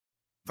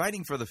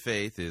Fighting for the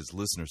Faith is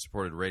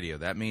listener-supported radio.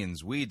 That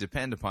means we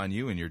depend upon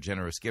you and your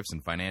generous gifts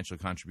and financial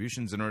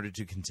contributions in order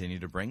to continue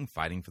to bring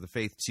Fighting for the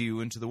Faith to you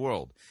and to the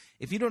world.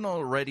 If you don't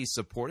already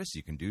support us,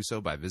 you can do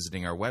so by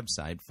visiting our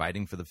website,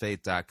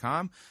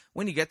 fightingforthefaith.com.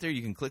 When you get there,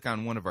 you can click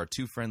on one of our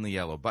two friendly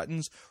yellow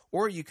buttons,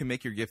 or you can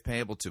make your gift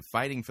payable to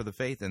Fighting for the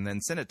Faith and then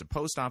send it to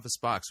Post Office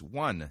Box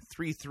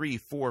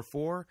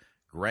 13344,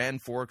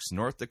 Grand Forks,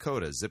 North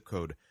Dakota, zip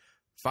code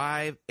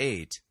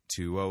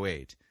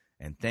 58208.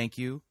 And thank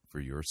you for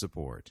your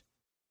support.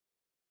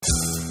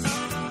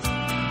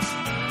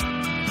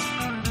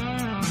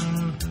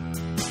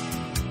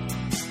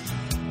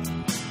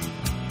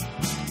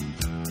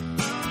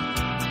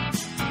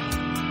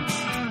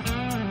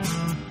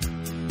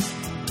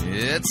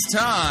 It's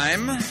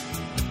time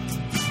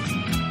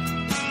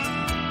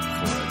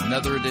for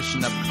another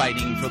edition of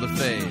Fighting for the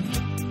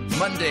Faith.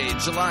 Monday,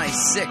 July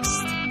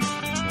 6th,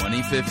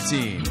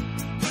 2015.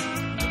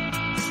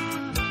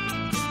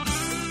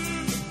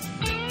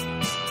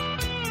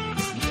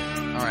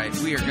 All right,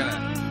 we are going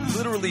to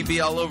literally be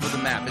all over the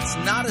map. It's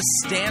not a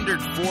standard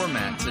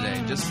format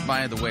today. Just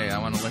by the way, I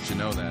want to let you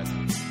know that.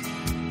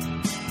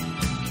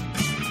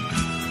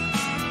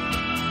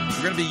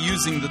 We're going to be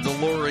using the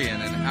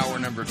DeLorean in hour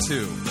number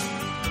 2.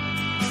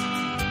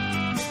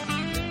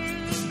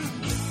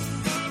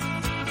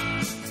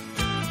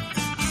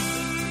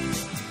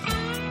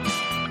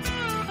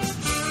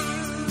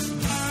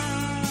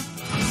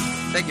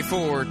 Thank you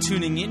for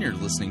tuning in. You're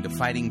listening to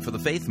Fighting for the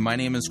Faith. My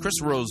name is Chris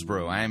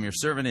Roseborough. I am your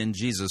servant in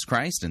Jesus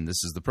Christ, and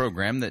this is the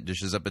program that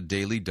dishes up a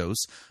daily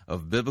dose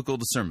of biblical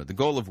discernment, the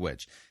goal of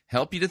which,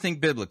 help you to think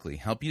biblically,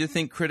 help you to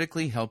think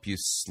critically, help you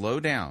slow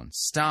down,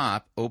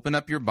 stop, open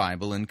up your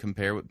Bible, and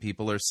compare what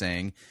people are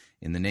saying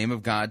in the name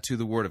of God to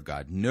the Word of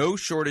God. No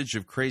shortage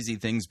of crazy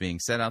things being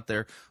said out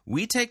there.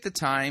 We take the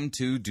time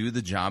to do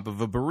the job of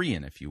a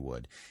Berean, if you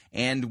would.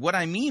 And what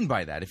I mean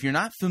by that, if you're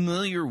not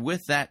familiar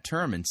with that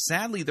term, and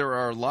sadly there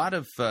are a lot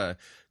of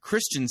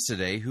Christians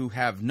today who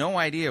have no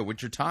idea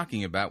what you're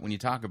talking about when you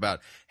talk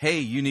about, hey,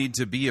 you need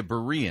to be a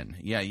Berean.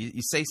 Yeah,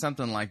 you say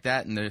something like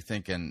that, and they're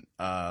thinking,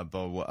 but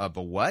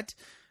what?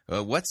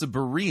 What's a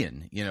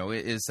Berean? You know,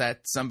 is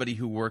that somebody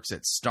who works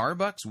at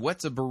Starbucks?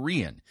 What's a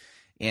Berean?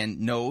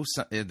 And no,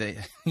 a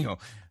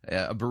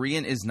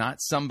Berean is not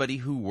somebody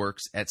who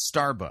works at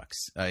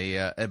Starbucks.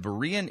 A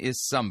Berean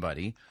is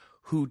somebody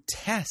who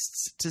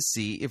tests to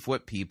see if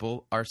what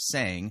people are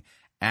saying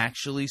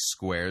actually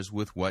squares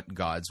with what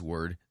God's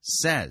Word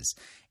says.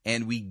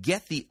 And we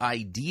get the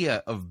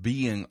idea of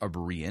being a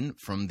Berean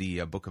from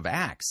the book of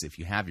Acts. If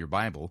you have your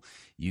Bible,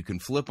 you can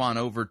flip on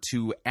over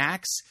to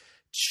Acts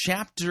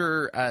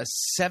chapter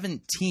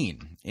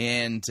 17.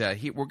 And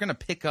we're going to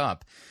pick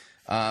up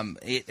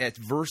at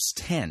verse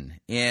 10,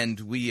 and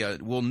we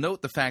will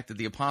note the fact that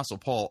the Apostle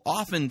Paul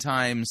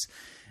oftentimes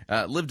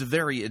lived a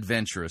very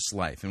adventurous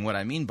life. And what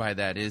I mean by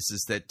that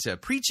is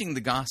that preaching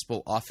the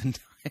gospel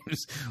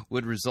oftentimes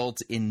would result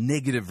in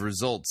negative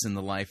results in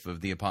the life of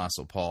the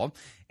Apostle Paul,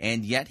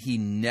 and yet he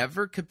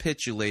never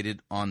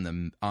capitulated on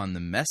the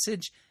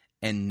message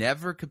and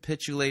never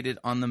capitulated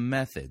on the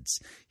methods.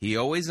 He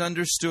always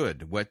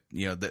understood what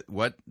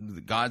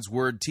God's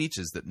Word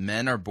teaches, that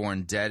men are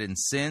born dead in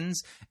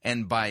sins,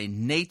 and by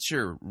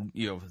nature,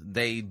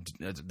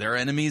 they're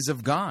enemies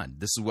of God.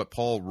 This is what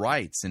Paul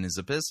writes in his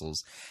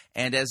epistles.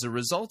 And as a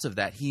result of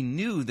that, he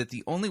knew that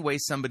the only way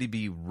somebody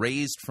be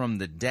raised from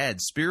the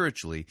dead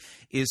spiritually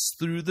is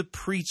through the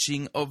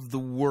preaching of the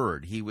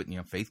Word. He would,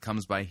 faith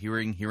comes by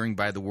hearing, hearing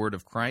by the Word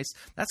of Christ.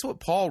 That's what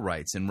Paul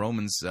writes in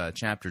Romans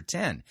chapter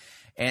 10.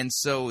 And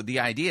so the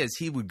idea is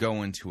he would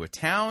go into a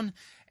town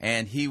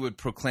and he would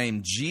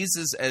proclaim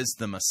Jesus as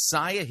the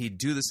Messiah. He'd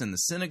do this in the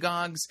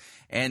synagogues,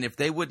 and if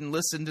they wouldn't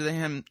listen to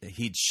him,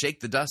 he'd shake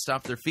the dust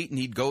off their feet and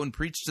he'd go and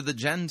preach to the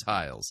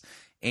Gentiles.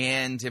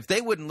 And if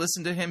they wouldn't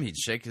listen to him, he'd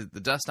shake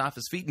the dust off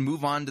his feet and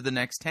move on to the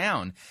next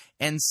town.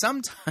 And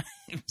sometimes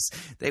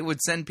they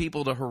would send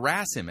people to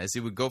harass him as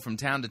he would go from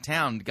town to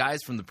town.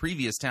 Guys from the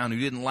previous town who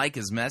didn't like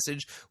his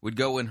message would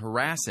go and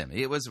harass him.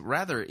 It was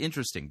rather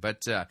interesting.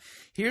 But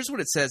here's what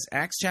it says,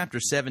 Acts chapter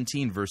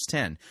 17, verse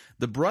 10.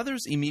 The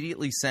brothers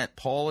immediately sent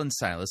Paul and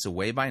Silas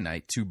away by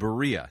night to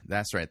Berea.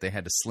 That's right, they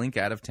had to slink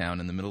out of town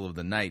in the middle of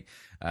the night.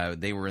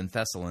 They were in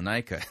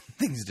Thessalonica.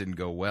 Things didn't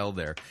go well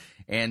there.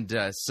 And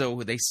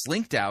so they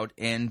slinked out,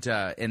 and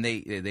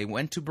they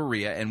went to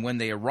Berea, and when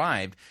they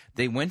arrived,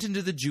 they went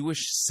into the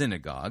Jewish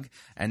synagogue.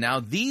 And now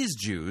these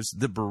Jews,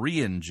 the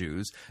Berean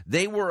Jews,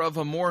 they were of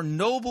a more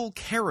noble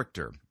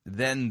character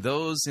than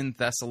those in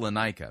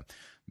Thessalonica,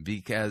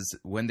 because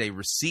when they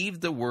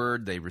received the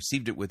word, they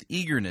received it with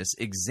eagerness,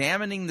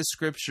 examining the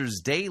Scriptures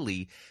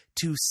daily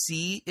to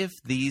see if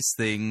these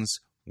things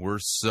were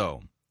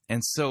so.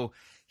 And so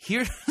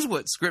here's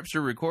what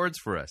Scripture records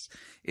for us,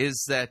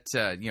 is that,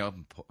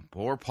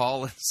 poor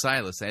Paul and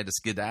Silas, they had to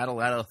skedaddle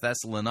out of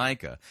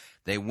Thessalonica.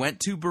 They went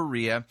to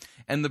Berea,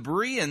 and the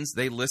Bereans,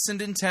 they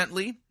listened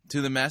intently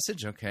to the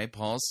message. Okay,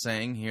 Paul's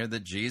saying here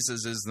that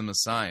Jesus is the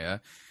Messiah.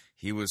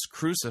 He was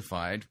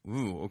crucified.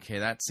 Ooh, okay,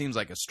 that seems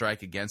like a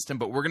strike against him,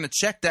 but we're going to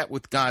check that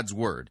with God's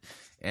word.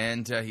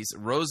 And he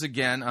rose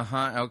again.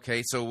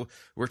 Okay, so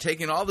we're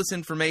taking all this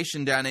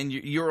information down, and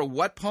you're a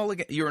what, Paul?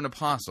 Again? You're an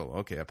apostle.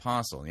 Okay,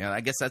 apostle. Yeah,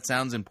 I guess that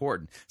sounds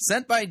important.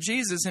 Sent by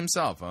Jesus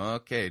himself.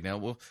 Okay, now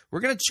we're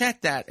going to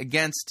check that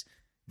against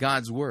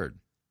God's word.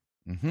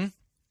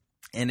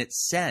 And it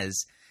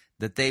says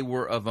that they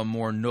were of a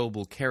more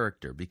noble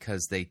character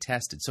because they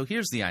tested. So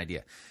here's the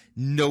idea.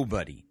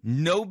 Nobody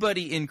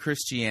in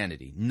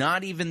Christianity,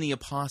 not even the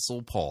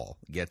Apostle Paul,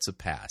 gets a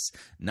pass.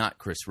 Not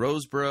Chris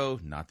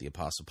Rosebrough, not the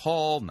Apostle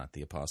Paul, not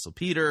the Apostle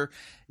Peter.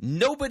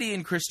 Nobody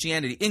in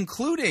Christianity,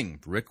 including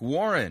Rick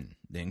Warren,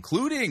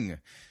 including,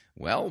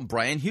 well,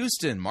 Brian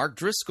Houston, Mark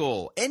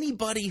Driscoll,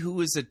 anybody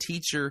who is a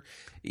teacher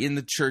in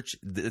the church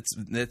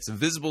that's a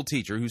visible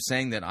teacher who's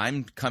saying that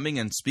I'm coming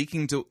and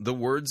speaking to the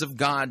words of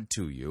God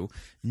to you,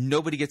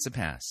 nobody gets a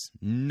pass.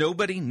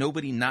 Nobody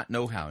not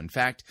know how. In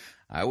fact,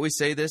 I always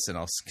say this, and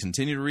I'll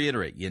continue to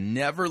reiterate, you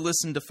never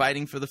listen to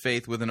Fighting for the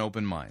Faith with an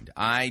open mind.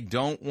 I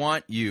don't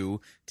want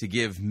you to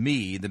give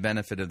me the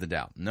benefit of the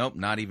doubt. Nope,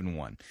 not even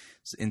one.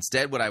 So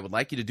instead, what I would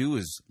like you to do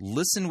is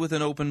listen with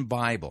an open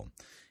Bible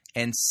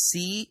and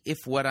see if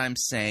what I'm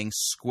saying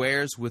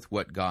squares with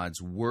what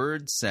God's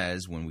word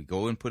says when we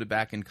go and put it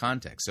back in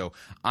context. So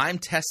I'm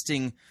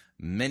testing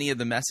many of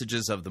the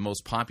messages of the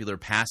most popular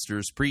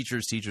pastors,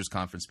 preachers, teachers,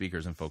 conference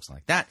speakers, and folks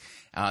like that,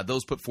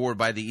 those put forward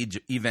by the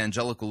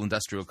evangelical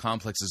industrial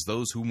complex as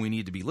those whom we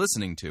need to be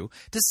listening to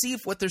see if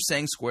what they're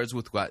saying squares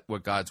with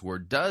what God's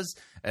word does,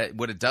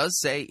 what it does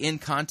say in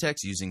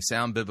context using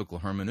sound biblical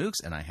hermeneutics,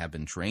 and I have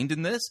been trained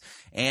in this,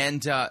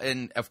 and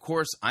of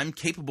course, I'm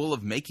capable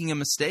of making a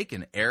mistake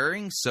and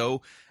erring,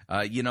 so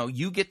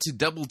you get to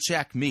double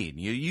check me.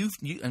 You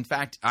in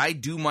fact, I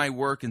do my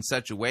work in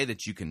such a way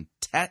that you can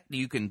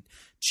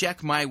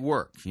check my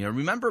work.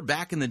 Remember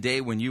back in the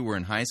day when you were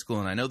in high school,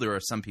 and I know there are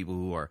some people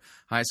who are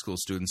high school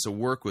students, so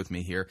work with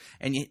me here,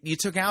 and you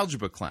took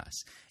algebra class,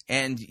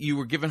 and you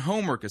were given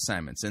homework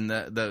assignments, and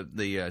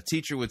the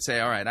teacher would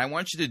say, all right, I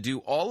want you to do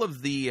all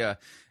of the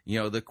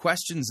the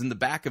questions in the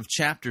back of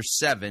chapter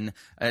 7,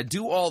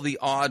 do all the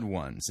odd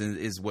ones,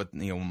 is what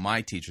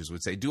my teachers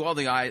would say. Do all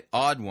the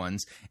odd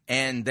ones,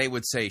 and they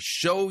would say,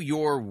 show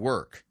your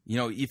work.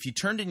 If you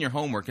turned in your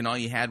homework and all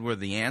you had were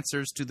the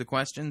answers to the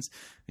questions,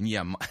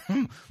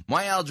 and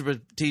my algebra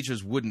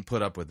teachers wouldn't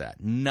put up with that,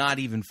 not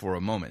even for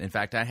a moment. In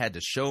fact, I had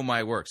to show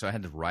my work, so I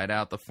had to write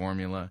out the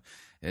formula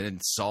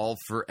and solve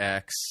for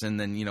X, and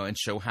then, and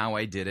show how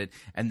I did it,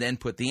 and then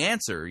put the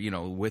answer,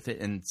 with it.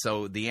 And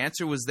so the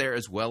answer was there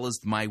as well as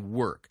my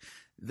work.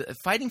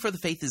 Fighting for the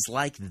Faith is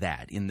like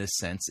that in this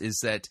sense, is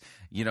that,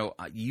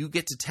 you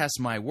get to test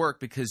my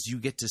work because you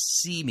get to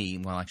see me,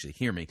 well, actually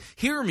hear me,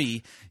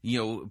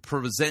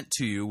 present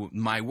to you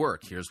my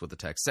work. Here's what the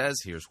text says.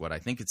 Here's what I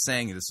think it's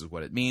saying. This is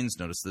what it means.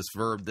 Notice this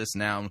verb, this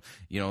noun,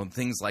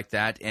 things like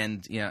that.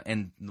 And,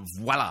 and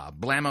voila,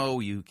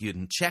 blammo, you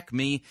can check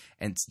me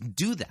and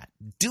do that.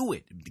 Do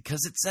it,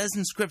 because it says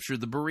in Scripture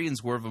the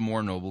Bereans were of a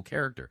more noble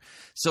character.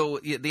 So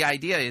the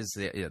idea is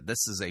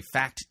this is a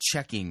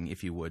fact-checking,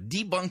 if you would,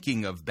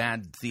 debunking of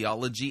bad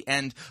theology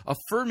and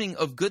affirming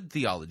of good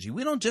theology.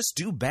 We don't just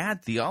do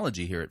bad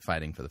theology here at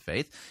Fighting for the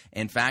Faith.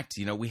 In fact,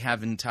 we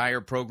have entire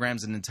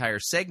programs and entire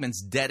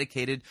segments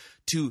dedicated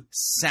to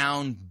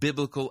sound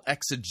biblical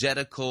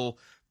exegetical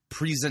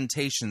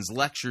presentations,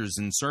 lectures,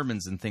 and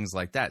sermons and things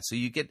like that. So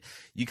you get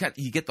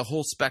the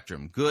whole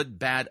spectrum: good,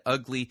 bad,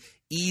 ugly,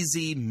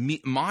 easy,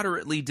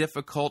 moderately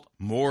difficult,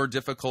 more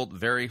difficult,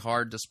 very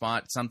hard to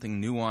spot,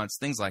 something nuanced,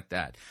 things like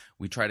that.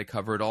 We try to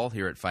cover it all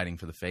here at Fighting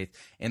for the Faith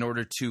in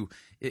order to,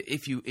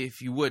 if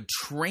you would,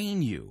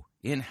 train you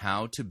in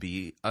how to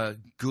be a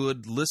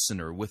good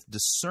listener with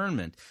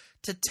discernment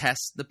to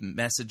test the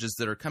messages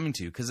that are coming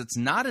to you. Because it's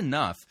not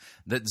enough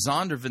that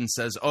Zondervan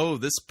says, oh,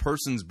 this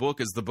person's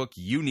book is the book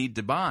you need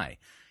to buy.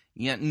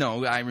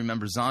 No, I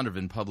remember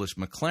Zondervan published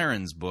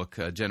McLaren's book,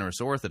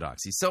 Generous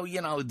Orthodoxy. So,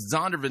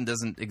 Zondervan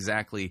doesn't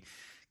exactly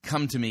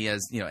come to me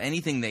as,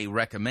 anything they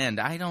recommend.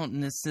 I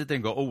don't sit there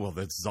and go, oh, well,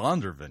 that's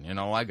Zondervan,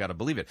 I got to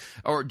believe it.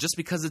 Or just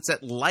because it's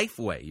at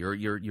Lifeway,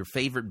 your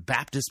favorite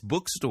Baptist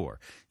bookstore.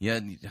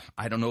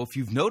 I don't know if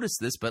you've noticed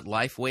this, but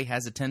Lifeway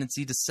has a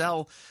tendency to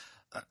sell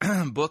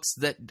books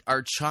that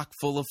are chock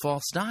full of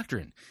false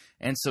doctrine.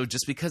 And so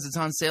just because it's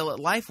on sale at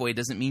Lifeway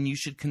doesn't mean you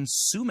should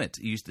consume it,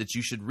 that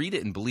you should read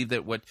it and believe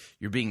that what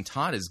you're being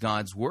taught is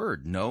God's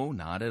word. No,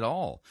 not at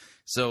all.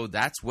 So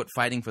that's what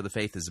Fighting for the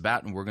Faith is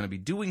about, and we're going to be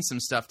doing some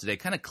stuff today,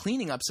 kind of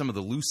cleaning up some of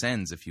the loose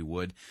ends, if you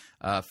would,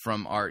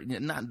 from our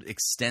not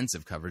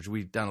extensive coverage.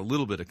 We've done a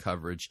little bit of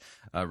coverage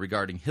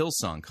regarding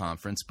Hillsong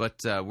Conference, but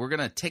we're going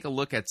to take a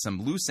look at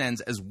some loose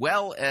ends as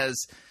well as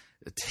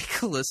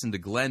take a listen to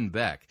Glenn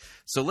Beck.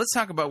 So let's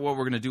talk about what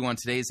we're going to do on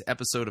today's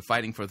episode of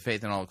Fighting for the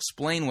Faith, and I'll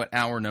explain what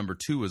hour number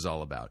 2 is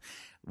all about.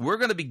 We're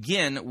going to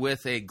begin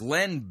with a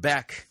Glenn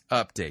Beck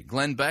update.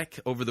 Glenn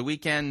Beck, over the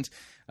weekend,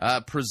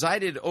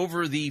 presided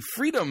over the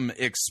Freedom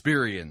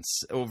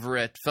Experience over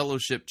at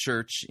Fellowship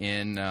Church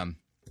in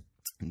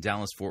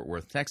Dallas-Fort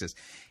Worth, Texas.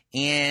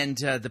 And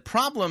the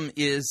problem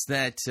is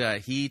that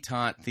he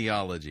taught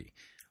theology.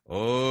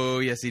 Oh,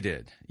 yes, he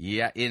did.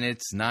 Yeah, and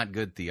it's not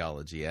good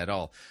theology at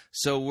all.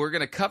 So we're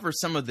going to cover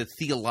some of the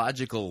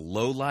theological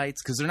lowlights,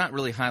 because they're not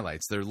really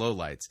highlights, they're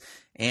lowlights.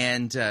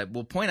 And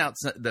we'll point out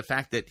the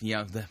fact that,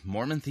 the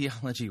Mormon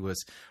theology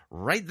was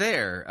right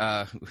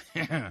there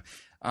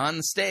on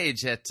the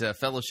stage at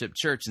Fellowship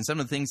Church. And some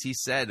of the things he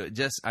said it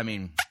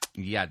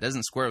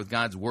doesn't square with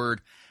God's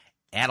word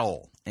at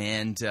all.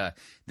 And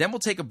then we'll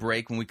take a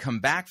break. When we come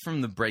back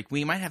from the break,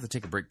 we might have to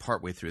take a break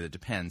partway through. That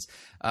depends.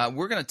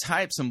 We're going to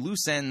tie up some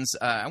loose ends.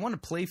 I want to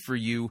play for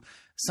you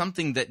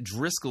something that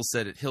Driscoll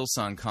said at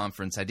Hillsong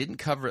Conference. I didn't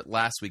cover it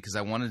last week because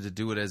I wanted to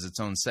do it as its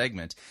own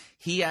segment.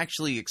 He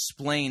actually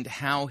explained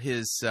how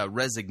his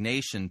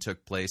resignation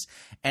took place,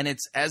 and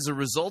it's as a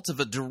result of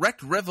a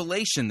direct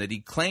revelation that he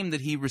claimed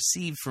that he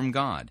received from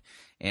God.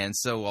 And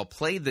so I'll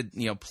play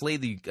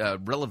the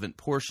relevant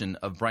portion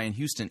of Brian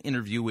Houston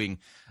interviewing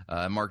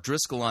Mark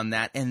Driscoll on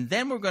that, and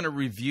then we're going to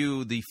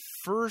review the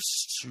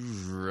first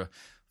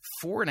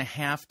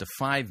 4.5 to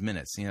 5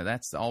 minutes.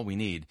 That's all we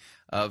need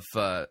of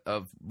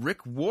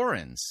Rick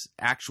Warren's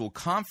actual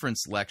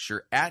conference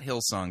lecture at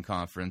Hillsong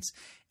Conference,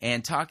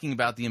 and talking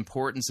about the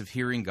importance of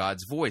hearing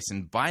God's voice.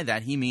 And by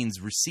that, he means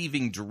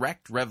receiving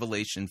direct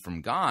revelation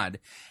from God.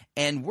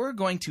 And we're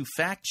going to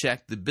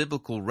fact-check the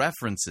biblical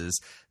references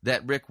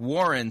that Rick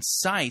Warren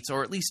cites,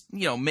 or at least,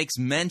 makes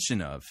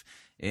mention of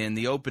in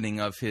the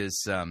opening of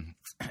his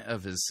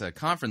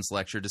conference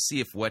lecture, to see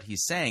if what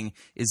he's saying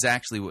is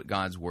actually what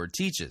God's Word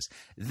teaches.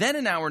 Then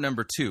in hour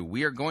number 2,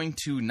 we are going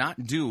to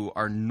not do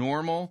our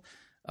normal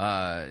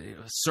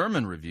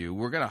sermon review.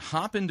 We're going to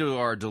hop into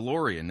our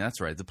DeLorean, that's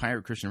right, the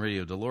Pirate Christian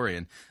Radio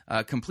DeLorean,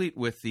 complete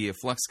with the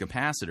flux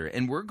capacitor,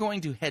 and we're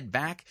going to head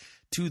back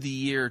to the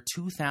year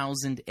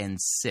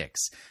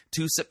 2006,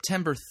 to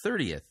September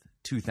 30th,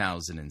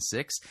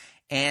 2006,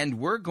 and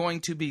we're going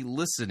to be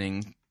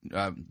listening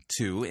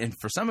to, and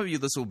for some of you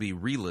this will be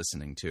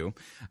re-listening to,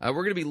 we're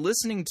going to be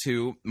listening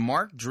to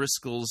Mark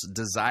Driscoll's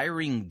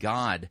Desiring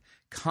God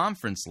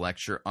conference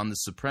lecture on the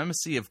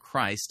supremacy of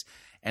Christ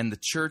and the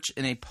church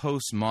in a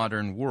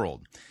postmodern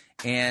world.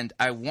 And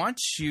I want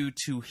you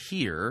to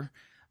hear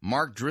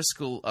Mark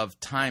Driscoll of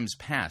times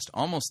past,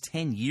 almost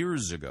 10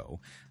 years ago,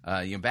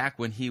 back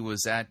when he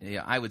was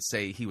I would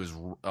say he was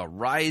a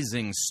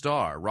rising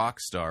star,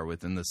 rock star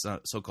within the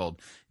so-called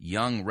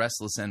young,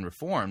 restless, and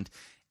reformed,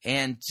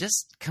 and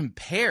just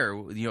compare,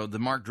 the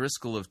Mark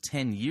Driscoll of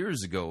 10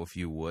 years ago, if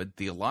you would,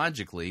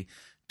 theologically,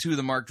 to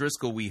the Mark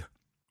Driscoll we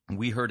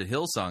heard at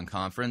Hillsong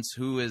Conference,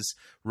 who is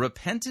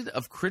repented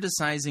of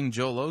criticizing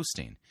Joel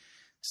Osteen.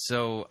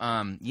 So,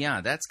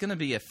 that's going to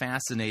be a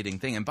fascinating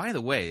thing. And by the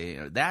way,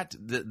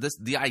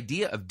 the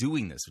idea of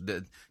doing this,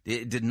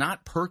 it did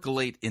not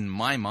percolate in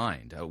my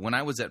mind. When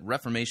I was at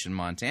Reformation,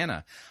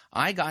 Montana,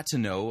 I got to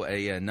know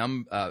a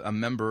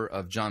member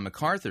of John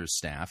MacArthur's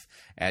staff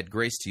at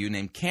Grace to You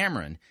named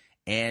Cameron.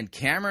 And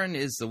Cameron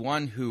is the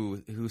one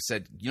who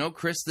said,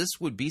 Chris, this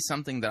would be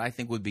something that I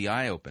think would be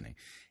eye-opening.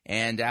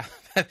 And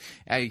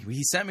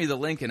he sent me the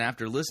link, and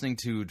after listening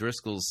to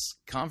Driscoll's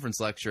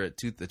conference lecture at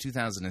the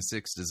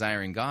 2006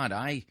 Desiring God,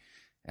 I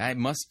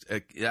must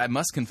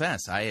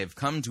confess, I have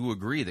come to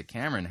agree that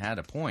Cameron had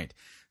a point.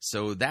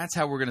 So that's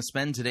how we're going to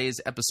spend today's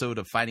episode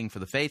of Fighting for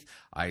the Faith.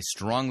 I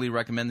strongly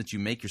recommend that you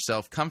make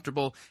yourself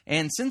comfortable.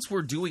 And since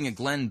we're doing a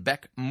Glenn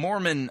Beck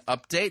Mormon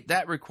update,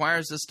 that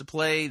requires us to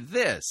play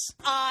this.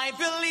 I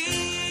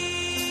believe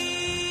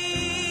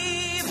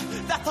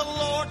that the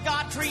Lord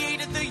God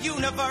created the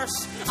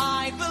universe.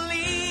 I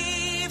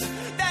believe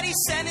that He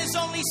sent His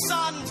only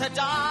Son to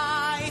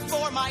die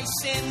for my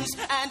sins.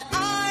 And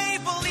I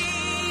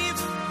believe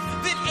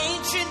that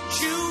ancient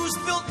Jews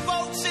built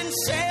boats and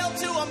sailed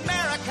to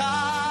America.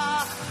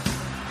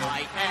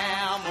 I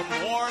am a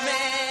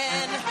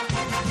Mormon,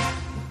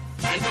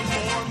 and a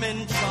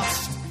Mormon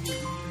just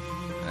believes.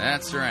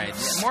 That's right.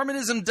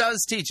 Mormonism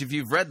does teach, if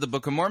you've read the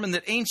Book of Mormon,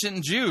 that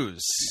ancient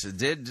Jews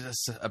did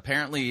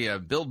apparently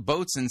build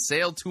boats and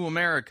sail to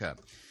America.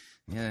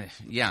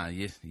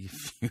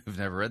 You've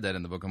never read that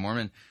in the Book of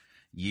Mormon.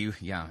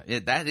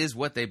 That is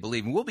what they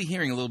believe. And we'll be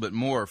hearing a little bit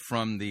more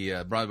from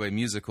the Broadway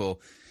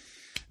musical,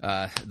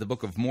 the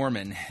Book of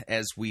Mormon,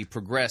 as we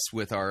progress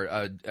with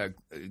our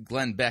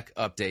Glenn Beck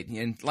update.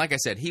 And like I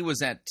said, he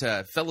was at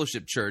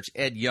Fellowship Church,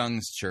 Ed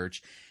Young's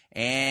church,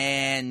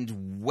 and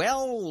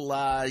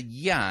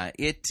he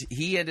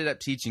ended up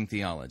teaching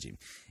theology.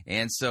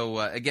 And so,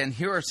 again,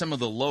 here are some of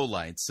the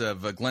lowlights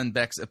of Glenn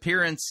Beck's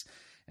appearance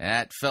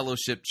at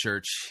Fellowship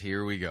Church.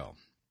 Here we go.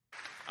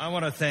 I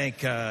want to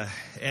thank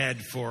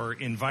Ed for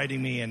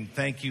inviting me, and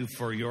thank you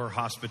for your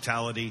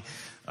hospitality.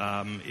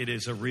 It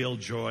is a real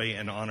joy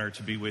and honor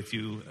to be with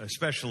you,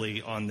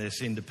 especially on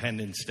this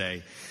Independence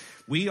Day.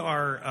 We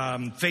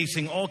are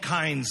facing all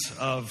kinds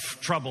of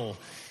trouble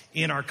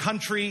in our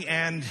country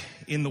and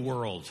in the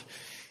world.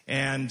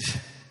 And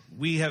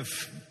we have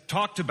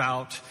talked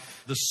about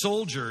the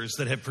soldiers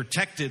that have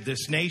protected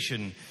this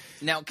nation.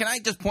 Now, can I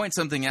just point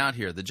something out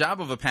here? The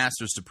job of a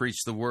pastor is to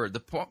preach the word.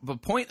 The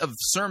point of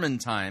sermon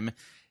time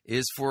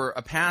is for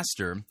a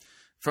pastor,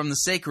 from the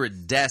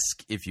sacred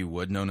desk, if you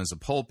would, known as a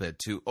pulpit,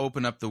 to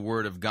open up the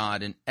Word of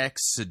God and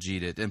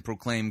exegete it and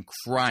proclaim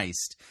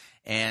Christ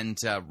and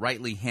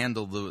rightly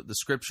handle the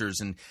Scriptures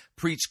and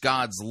preach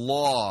God's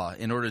law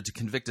in order to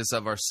convict us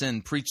of our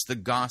sin, preach the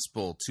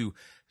gospel to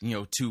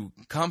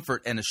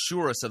comfort and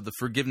assure us of the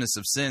forgiveness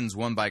of sins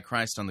won by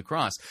Christ on the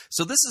cross.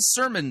 So this is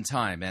sermon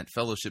time at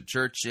Fellowship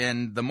Church,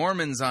 and the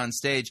Mormon's on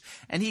stage,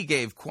 and he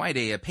gave quite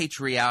a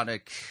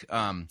patriotic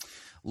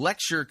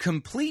lecture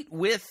complete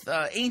with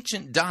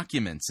ancient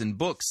documents and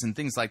books and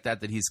things like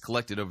that he's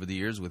collected over the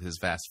years with his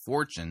vast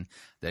fortune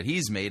that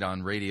he's made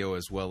on radio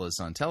as well as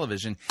on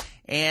television.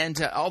 And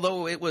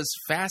although it was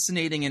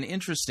fascinating and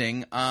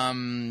interesting,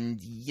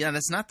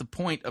 that's not the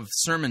point of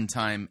sermon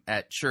time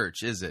at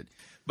church, is it?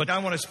 But I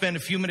want to spend a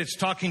few minutes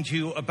talking to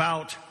you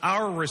about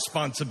our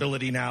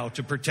responsibility now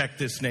to protect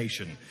this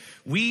nation.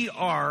 We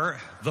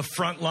are the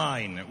front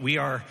line. We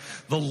are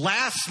the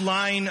last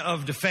line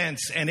of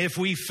defense. And if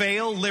we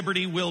fail,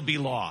 liberty will be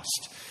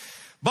lost.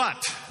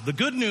 But the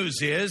good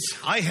news is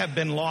I have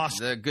been lost.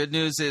 The good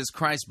news is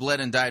Christ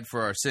bled and died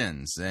for our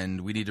sins,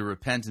 and we need to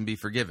repent and be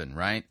forgiven,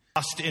 right?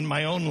 Lost in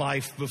my own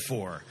life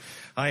before.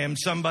 I am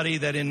somebody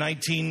that in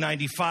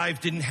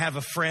 1995 didn't have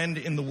a friend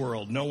in the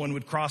world. No one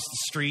would cross the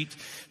street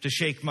to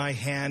shake my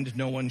hand.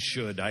 No one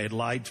should. I had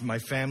lied to my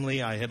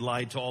family. I had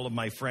lied to all of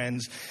my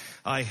friends.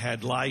 I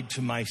had lied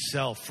to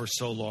myself for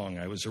so long.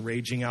 I was a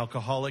raging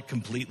alcoholic,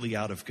 completely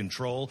out of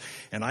control,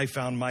 and I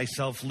found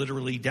myself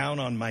literally down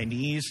on my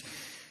knees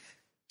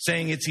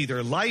saying it's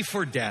either life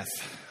or death.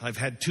 I've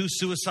had 2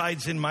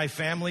 suicides in my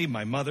family.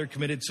 My mother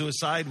committed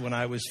suicide when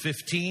I was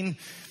 15.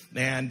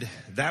 And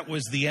that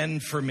was the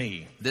end for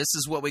me. This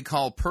is what we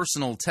call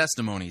personal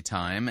testimony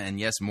time. And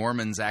yes,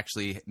 Mormons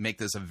actually make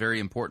this a very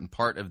important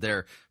part of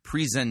their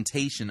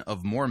presentation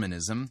of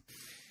Mormonism.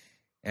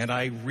 And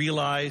I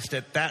realized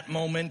at that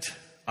moment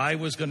I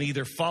was going to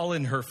either follow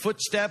in her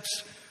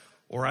footsteps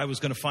or I was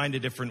going to find a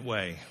different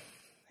way.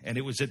 And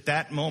it was at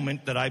that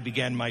moment that I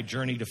began my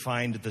journey to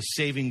find the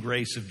saving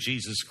grace of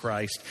Jesus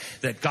Christ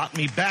that got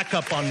me back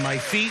up on my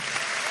feet.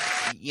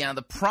 Yeah,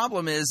 the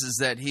problem is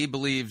that he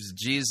believes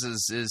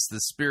Jesus is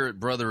the spirit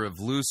brother of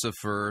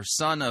Lucifer,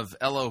 son of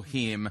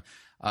Elohim,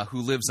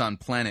 who lives on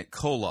planet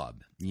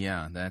Kolob.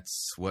 Yeah,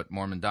 that's what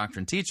Mormon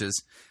doctrine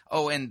teaches.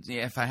 Oh, and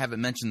if I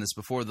haven't mentioned this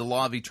before, the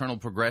law of eternal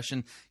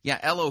progression. Yeah,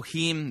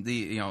 Elohim,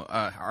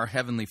 our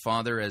heavenly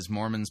Father, as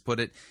Mormons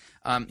put it,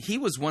 he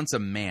was once a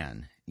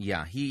man.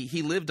 Yeah,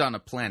 he lived on a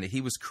planet.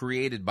 He was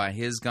created by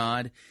his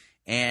God.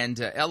 And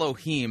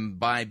Elohim,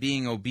 by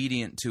being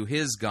obedient to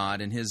his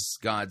God and his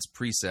God's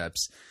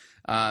precepts,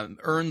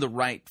 earned the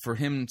right for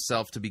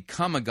himself to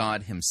become a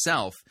God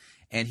himself.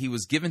 And he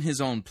was given his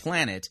own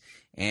planet,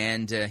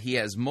 and he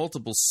has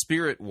multiple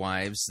spirit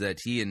wives that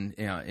he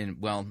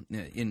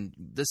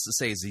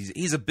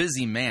he's a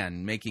busy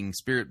man making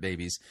spirit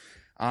babies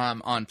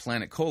on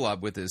planet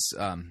Kolob with his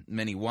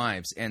many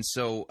wives. And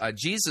so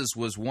Jesus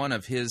was one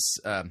of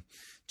his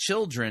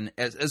children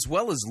as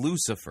well as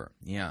Lucifer.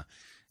 Yeah.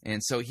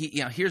 And so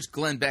here's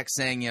Glenn Beck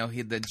saying,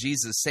 that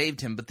Jesus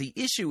saved him. But the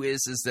issue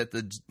is that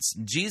the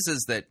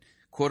Jesus that,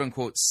 quote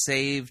unquote,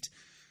 saved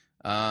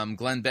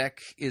Glenn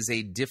Beck is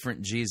a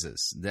different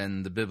Jesus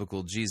than the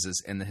biblical Jesus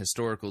and the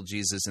historical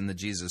Jesus and the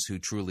Jesus who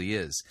truly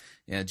is.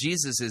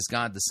 Jesus is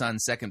God the Son,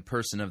 second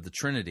person of the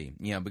Trinity,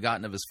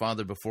 begotten of his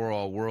Father before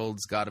all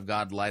worlds, God of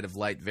God, light of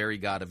light, very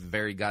God of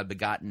very God,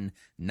 begotten,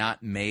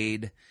 not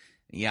made.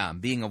 Yeah,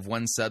 being of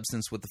one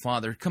substance with the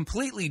Father.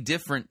 Completely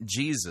different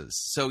Jesus.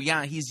 So,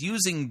 he's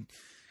using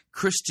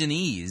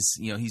Christianese.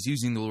 He's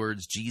using the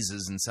words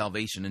Jesus and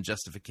salvation and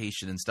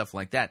justification and stuff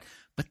like that.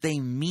 But they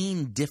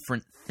mean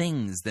different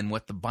things than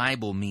what the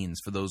Bible means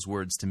for those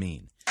words to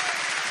mean.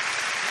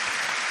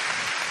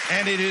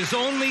 And it is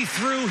only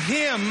through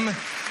him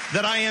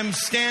that I am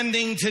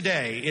standing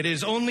today. It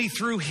is only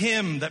through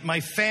him that my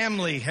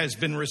family has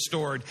been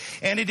restored.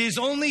 And it is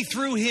only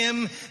through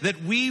him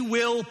that we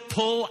will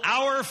pull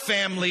our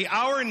family,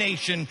 our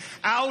nation,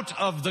 out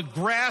of the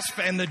grasp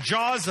and the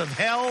jaws of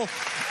hell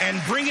and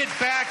bring it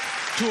back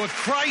to a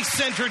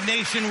Christ-centered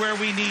nation where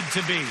we need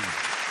to be.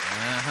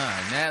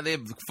 Now the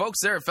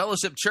folks there at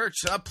Fellowship Church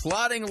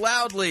applauding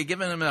loudly,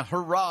 giving him a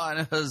hurrah and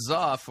a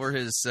huzzah for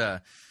his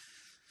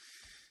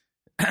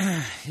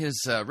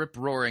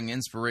rip-roaring,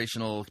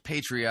 inspirational,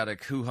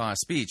 patriotic hoo-ha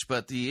speech.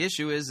 But the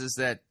issue is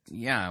that,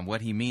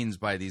 what he means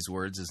by these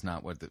words is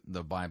not what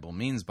the Bible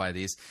means by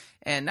these.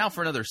 And now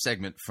for another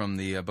segment from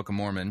the Book of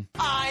Mormon.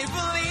 I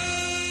believe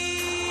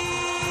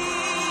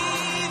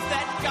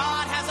that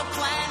God has a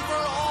plan for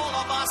all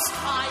of us.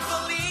 I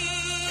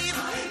believe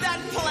that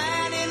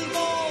plan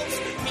involves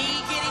me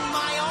getting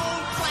my own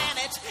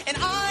planet. And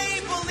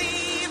I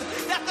believe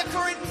that the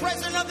current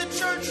president of the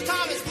church,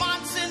 Thomas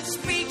Monson,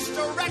 speaks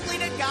directly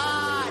to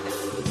God.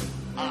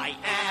 I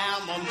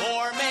am a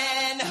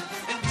Mormon,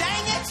 and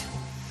dang it,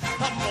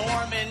 a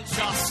Mormon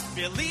just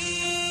believes.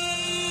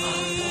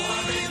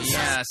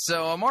 Yeah,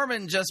 so a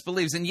Mormon just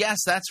believes, and yes,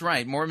 that's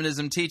right.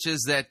 Mormonism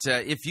teaches that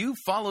if you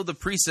follow the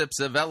precepts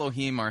of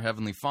Elohim, our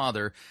Heavenly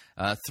Father,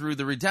 through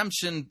the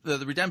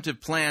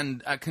redemptive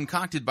plan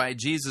concocted by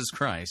Jesus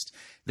Christ,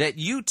 that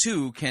you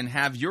too can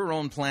have your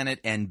own planet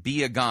and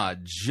be a god,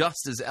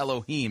 just as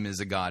Elohim is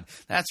a god.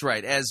 That's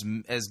right. As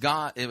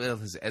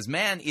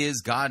man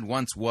is, God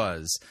once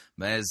was.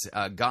 As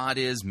God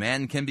is,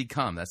 man can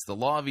become. That's the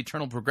law of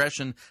eternal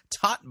progression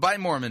taught by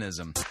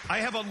Mormonism. I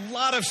have a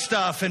lot of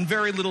stuff and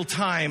very little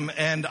time,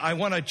 and I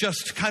want to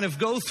just kind of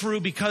go through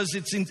because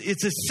it's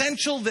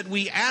essential that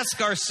we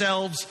ask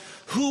ourselves,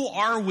 who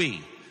are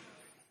we?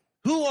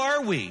 Who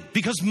are we?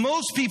 Because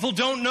most people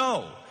don't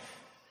know.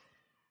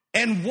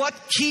 And what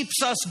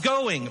keeps us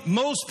going?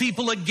 Most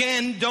people,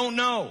 again, don't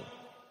know.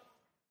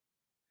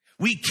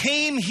 We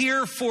came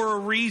here for a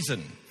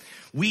reason.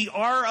 We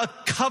are a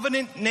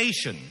covenant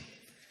nation.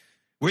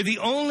 We're the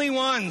only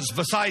ones,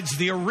 besides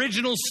the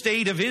original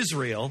state of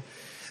Israel,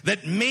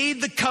 that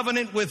made the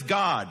covenant with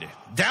God.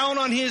 Down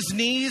on his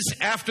knees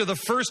after the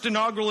first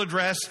inaugural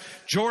address,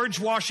 George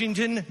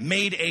Washington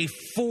made a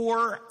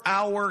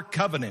 4-hour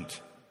covenant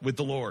with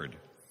the Lord.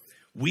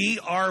 We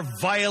are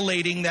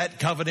violating that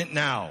covenant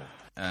now.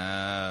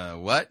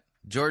 What?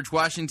 George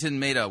Washington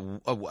made a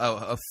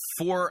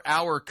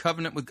 4-hour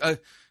covenant with...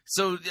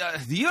 So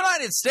the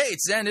United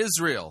States and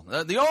Israel,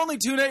 the only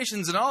two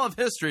nations in all of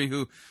history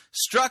who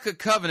struck a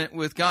covenant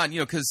with God,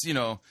 because,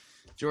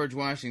 George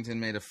Washington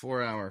made a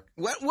 4-hour...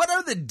 What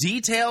are the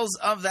details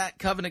of that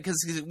covenant?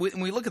 Because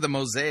when we look at the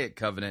Mosaic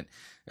covenant,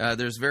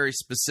 there's very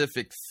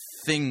specific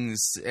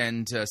things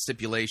and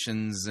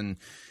stipulations and,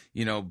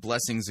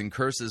 blessings and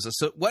curses.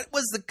 So what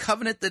was the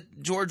covenant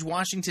that George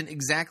Washington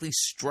exactly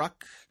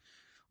struck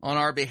on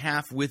our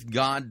behalf with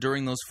God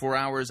during those 4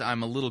 hours?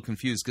 I'm a little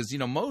confused because,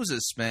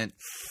 Moses spent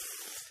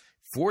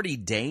 40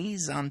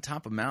 days on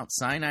top of Mount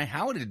Sinai.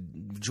 How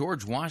did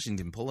George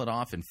Washington pull it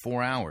off in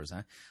 4 hours?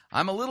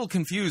 I'm a little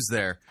confused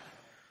there.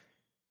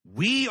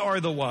 We are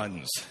the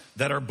ones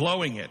that are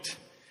blowing it.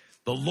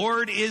 The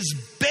Lord is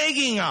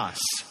begging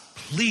us,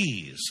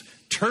 please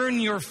turn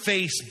your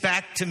face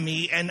back to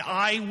me and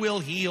I will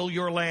heal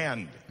your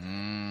land.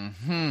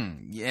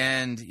 Mm-hmm.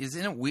 And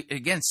isn't it,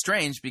 again,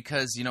 strange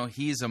because,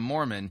 he's a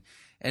Mormon.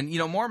 And,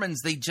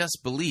 Mormons, they just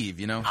believe, I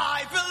believe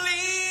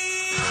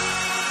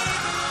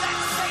that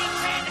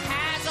Satan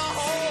has a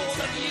hold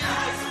of you.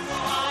 I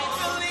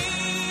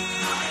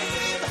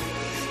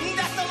believe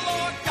that the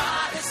Lord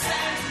God has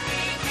sent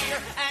me here.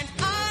 And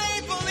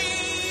I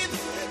believe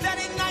that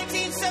in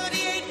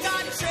 1978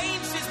 God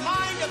changed his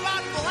mind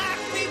about black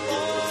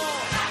people.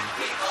 Black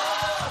people,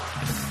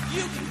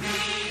 you can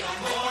be a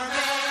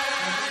Mormon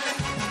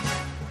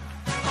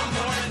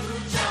who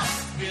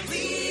just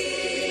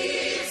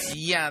believes.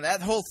 Yeah,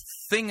 that whole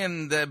thing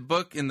in the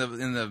book, in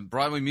the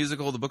Broadway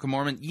musical, The Book of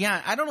Mormon.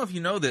 Yeah, I don't know if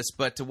you know this,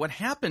 but what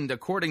happened,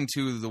 according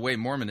to the way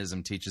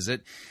Mormonism teaches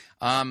it,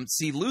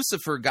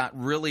 Lucifer got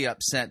really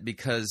upset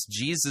because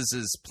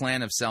Jesus'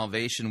 plan of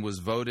salvation was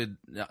voted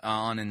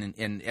on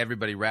and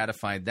everybody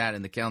ratified that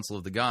in the Council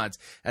of the Gods,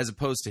 as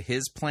opposed to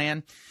his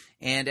plan.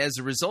 And as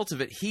a result of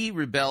it, he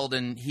rebelled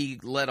and he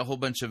led a whole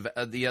bunch of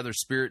the other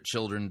spirit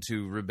children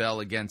to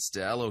rebel against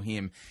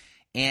Elohim.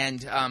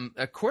 And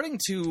according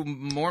to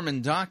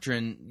Mormon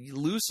doctrine,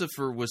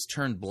 Lucifer was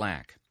turned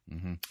black.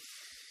 Mm-hmm.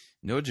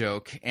 No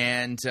joke.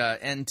 And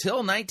until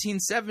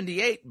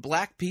 1978,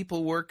 black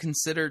people were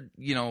considered,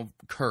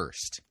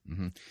 cursed.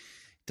 Mm-hmm.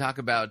 Talk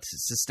about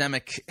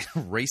systemic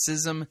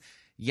racism.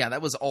 Yeah,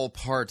 that was all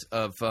part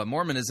of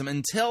Mormonism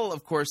until,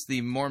 of course,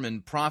 the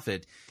Mormon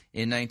prophet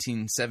in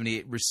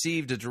 1978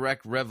 received a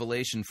direct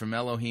revelation from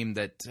Elohim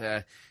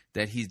that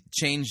he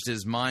changed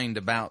his mind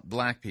about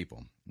black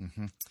people.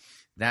 Mm-hmm.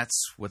 That's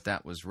what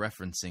that was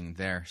referencing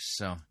there.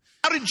 So,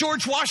 how did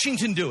George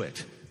Washington do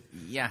it?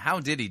 Yeah, how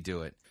did he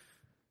do it?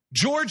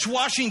 George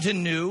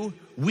Washington knew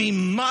we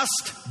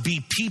must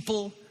be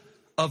people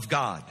of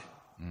God.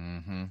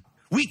 Mm-hmm.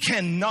 We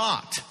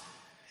cannot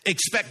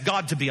expect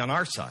God to be on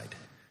our side.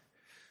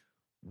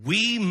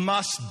 We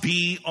must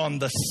be on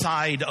the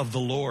side of the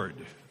Lord.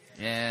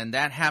 And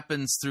that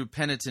happens through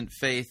penitent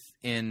faith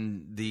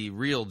in the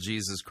real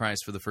Jesus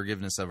Christ for the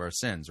forgiveness of our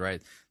sins,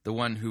 right? The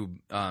one who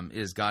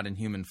is God in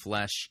human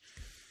flesh,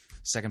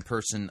 second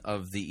person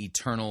of the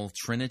eternal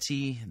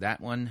Trinity, that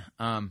one.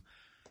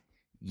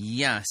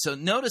 Yeah, so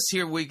notice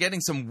here we're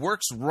getting some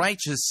works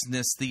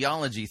righteousness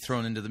theology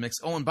thrown into the mix.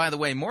 Oh, and by the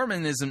way,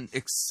 Mormonism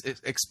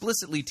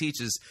explicitly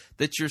teaches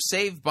that you're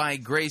saved by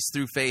grace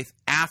through faith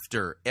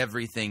after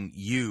everything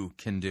you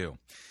can do.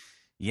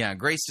 Yeah,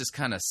 grace just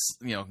kind of,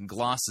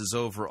 glosses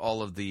over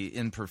all of the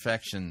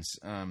imperfections.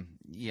 Of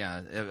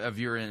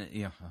your,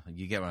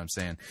 you get what I'm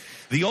saying.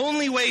 The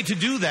only way to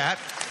do that,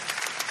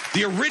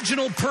 the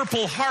original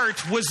Purple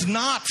Heart was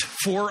not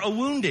for a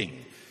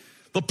wounding.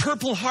 The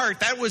Purple Heart,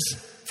 that was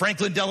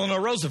Franklin Delano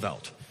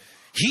Roosevelt.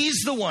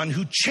 He's the one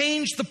who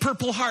changed the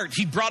Purple Heart.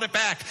 He brought it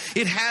back.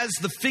 It has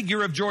the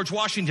figure of George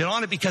Washington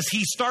on it because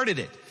he started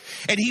it.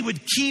 And he would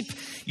keep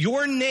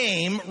your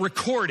name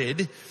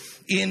recorded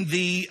in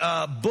the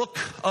Book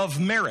of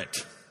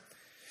Merit.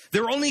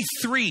 There are only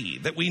 3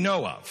 that we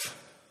know of.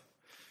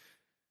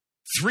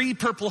 3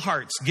 Purple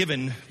Hearts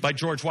given by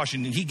George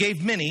Washington. He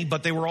gave many,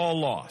 but they were all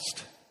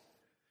lost.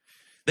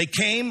 They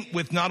came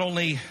with not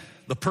only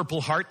the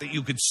Purple Heart that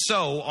you could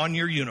sew on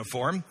your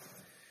uniform,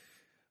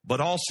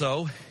 but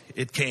also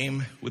it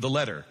came with a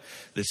letter.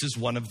 This is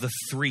one of the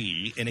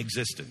 3 in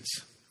existence.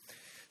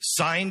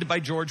 Signed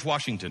by George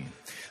Washington.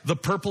 The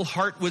Purple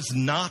Heart was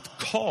not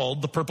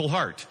called the Purple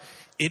Heart.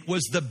 It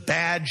was the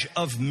badge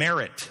of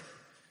merit.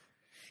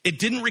 It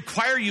didn't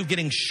require you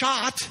getting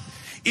shot.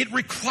 It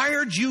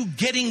required you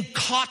getting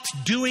caught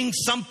doing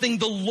something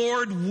the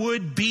Lord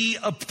would be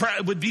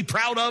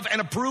proud of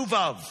and approve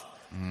of.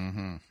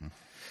 Mm-hmm.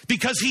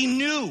 Because he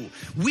knew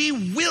we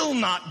will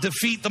not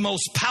defeat the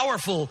most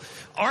powerful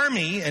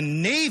army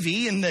and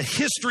navy in the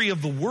history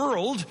of the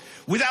world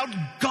without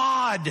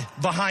God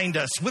behind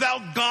us,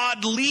 without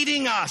God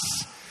leading us.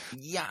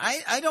 Yeah,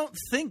 I don't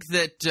think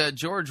that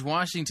George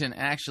Washington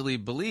actually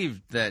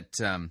believed that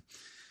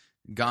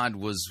God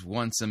was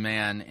once a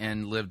man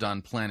and lived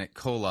on planet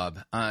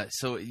Kolob.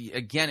 So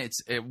again, it's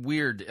a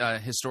weird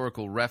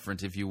historical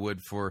reference, if you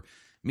would, for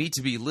me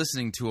to be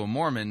listening to a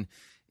Mormon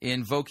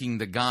invoking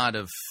the God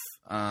of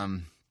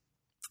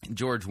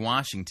George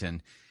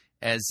Washington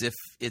as if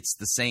it's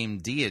the same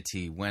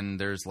deity, when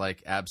there's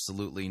like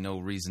absolutely no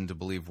reason to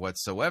believe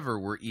whatsoever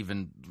we're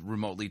even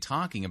remotely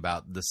talking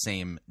about the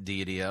same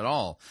deity at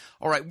all.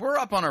 All right, we're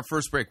up on our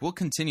first break. We'll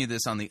continue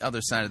this on the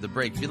other side of the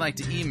break. If you'd like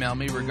to email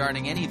me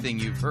regarding anything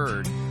you've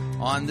heard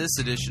on this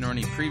edition or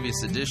any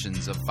previous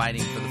editions of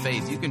Fighting for the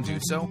Faith, you can do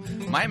so.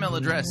 My email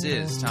address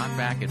is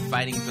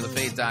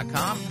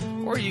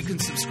talkback@fightingforthefaith.com, or you can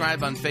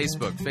subscribe on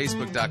Facebook,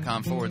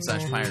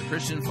 facebook.com/Pirate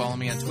Christian. Follow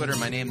me on Twitter,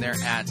 my name there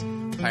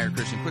 @Pirate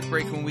Christian. Quick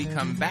break. When we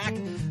come back,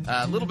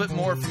 a little bit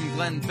more from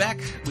Glenn Beck.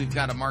 We've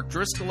got a Mark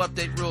Driscoll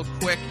update real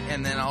quick,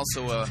 and then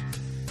also a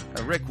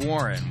Rick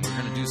Warren. We're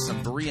going to do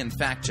some Berean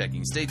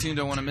fact-checking. Stay tuned,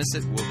 don't want to miss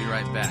it. We'll be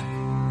right back.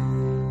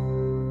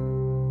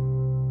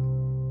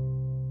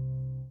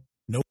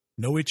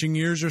 No itching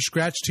ears are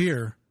scratched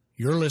here.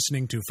 You're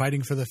listening to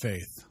Fighting for the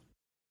Faith.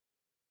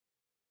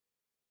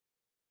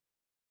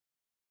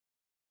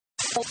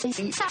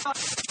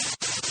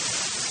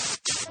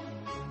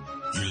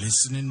 You're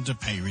listening to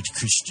Pirate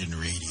Christian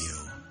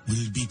Radio.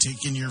 We'll be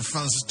taking your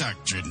false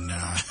doctrine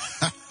now.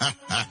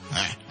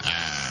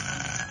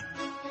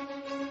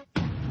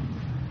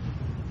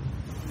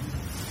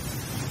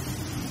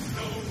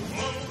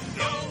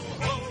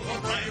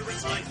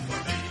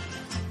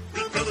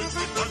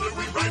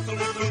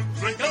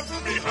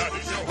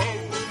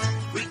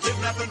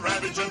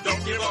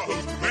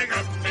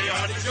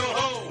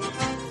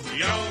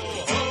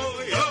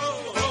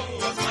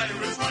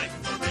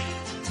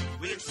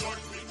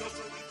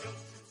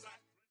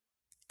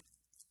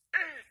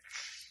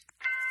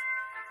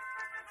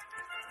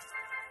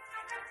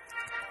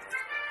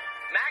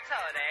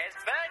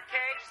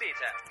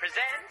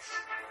 Presents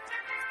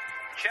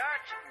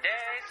Church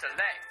Day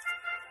Select.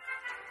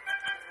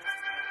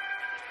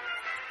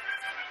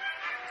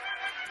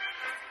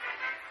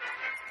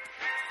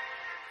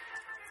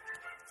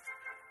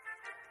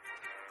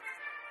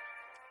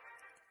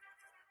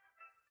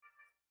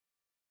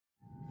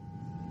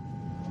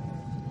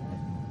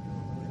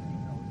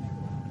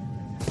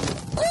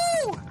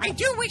 I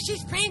do wish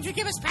these planes would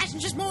give us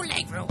passengers more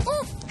legroom.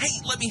 Oof.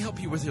 Hey, let me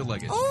help you with your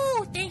luggage.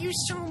 Oh, thank you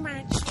so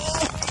much.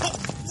 Oh,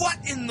 what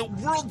in the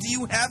world do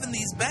you have in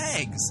these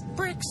bags?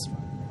 Bricks.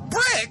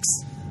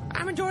 Bricks?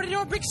 I'm a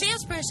door-to-door brick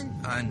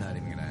salesperson. I'm not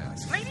even going to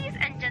ask. Ladies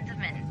and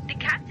gentlemen, the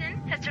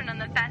captain has turned on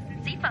the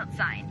fasten seatbelt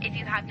sign. If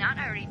you have not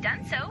already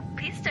done so,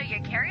 please stow your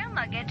carry-on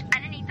luggage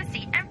underneath the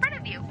seat in front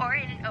of you or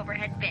in an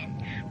overhead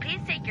bin. Please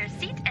take your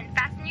seat and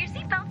fasten your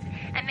seatbelts,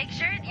 and make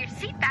sure that your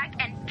seat back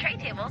and tray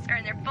tables are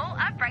in their full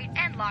upright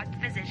and locked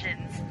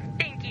positions.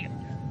 Thank you.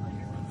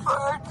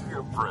 Thank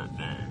you,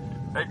 Brittany.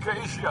 In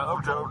case y'all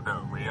don't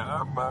know me,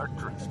 I'm Mark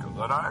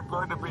Driscoll, and I'm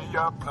going to be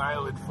your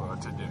pilot for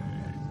today.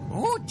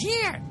 Oh,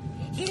 dear.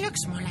 He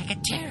looks more like a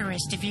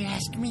terrorist, if you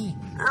ask me.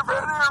 If any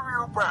of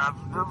you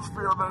passengers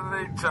feel at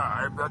any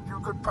time that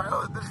you could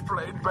pilot this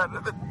plane better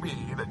than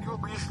me, then you'll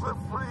be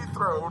swiftly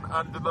thrown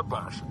under the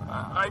bus.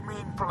 I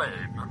mean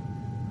plane.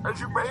 As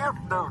you may have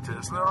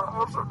noticed, there are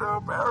also no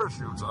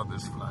parachutes on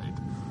this flight,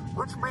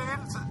 which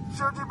means,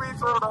 should you be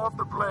thrown off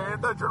the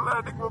plane, that your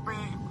landing will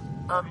be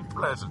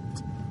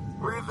unpleasant.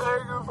 We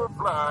thank you for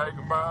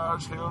flying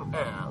Mars Hill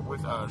Air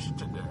with us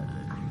today.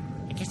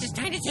 I guess it's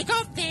time to take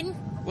off, then.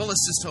 Well,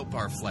 let's just hope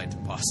our flight to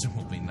Boston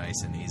will be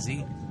nice and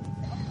easy.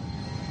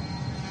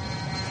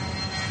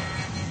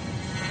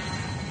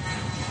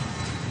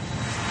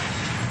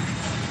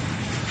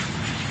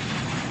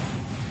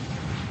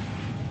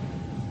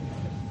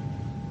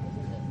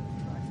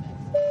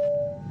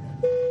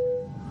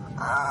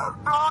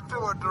 Due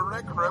to a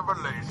direct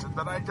revelation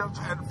that I just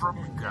had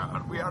from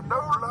God, we are no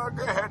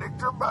longer heading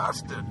to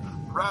Boston.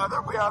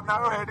 Rather, we are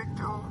now heading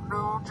to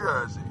New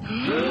Jersey.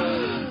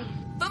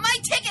 But my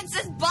ticket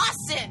says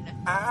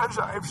Boston! As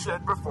I've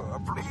said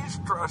before, please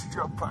trust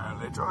your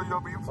pilot or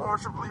you'll be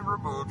forcibly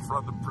removed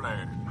from the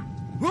plane.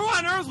 Who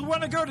on earth would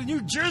want to go to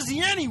New Jersey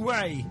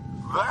anyway?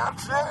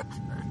 That's it.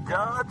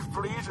 Guards,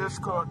 please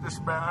escort this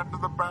man to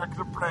the back of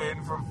the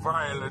plane for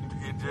violent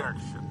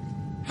ejection.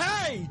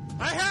 Hey,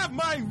 I have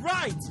my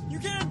rights. You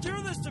can't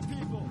do this to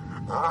people.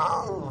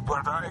 Oh,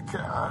 but I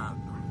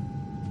can.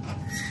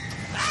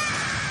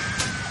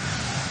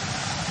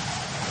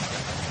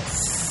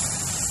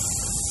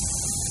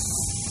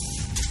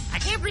 I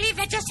can't believe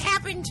that just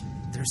happened.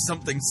 There's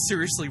something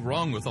seriously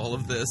wrong with all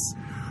of this.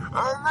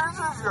 This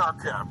is your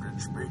captain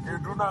speaking.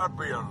 Do not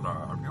be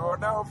alarmed. You are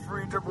now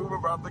free to move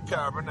about the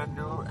cabin and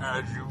do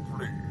as you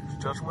please.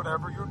 Just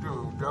whatever you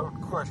do, don't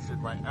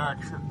question my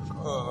actions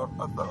or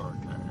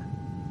authority.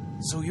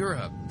 So you're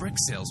a brick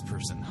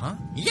salesperson, huh?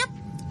 Yep.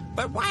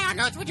 But why on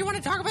earth would you want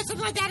to talk about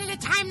something like that at a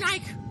time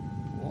like...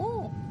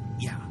 Oh.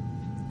 Yeah.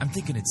 I'm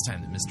thinking it's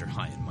time that Mr.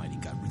 High and Mighty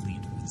got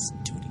relieved of his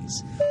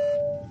duties.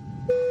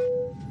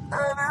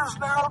 It is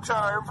now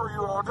time for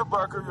you all to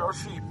buckle your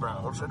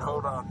seatbelts and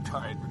hold on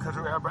tight because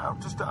we're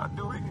about to start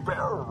doing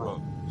barrel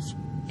rolls.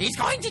 He's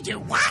going to do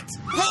what?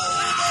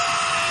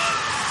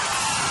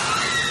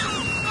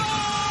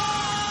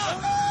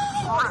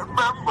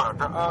 Remember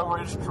to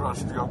always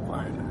trust your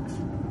pilots.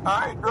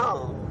 I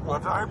know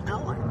what I'm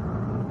doing.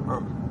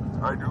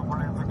 I do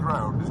believe the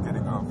ground is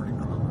getting awfully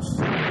close.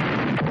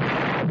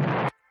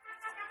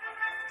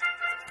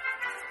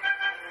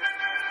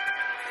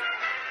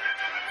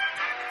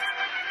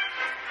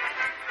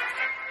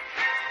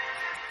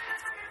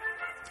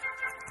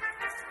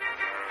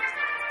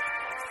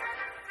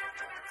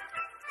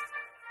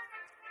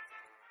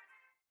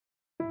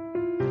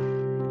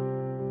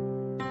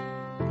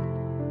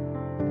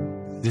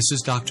 This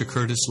is Dr.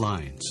 Curtis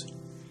Lyons.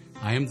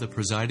 I am the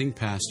presiding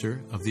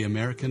pastor of the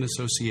American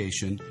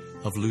Association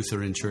of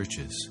Lutheran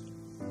Churches.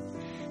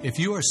 If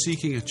you are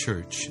seeking a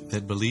church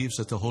that believes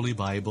that the Holy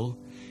Bible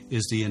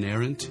is the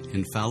inerrant,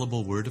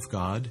 infallible Word of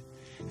God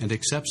and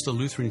accepts the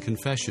Lutheran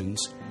confessions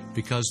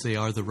because they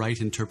are the right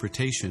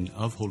interpretation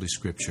of Holy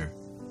Scripture,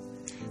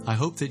 I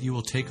hope that you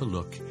will take a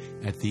look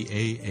at the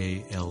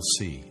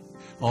AALC.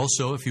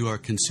 Also, if you are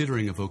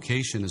considering a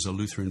vocation as a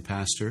Lutheran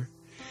pastor,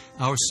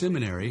 our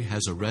seminary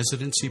has a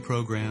residency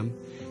program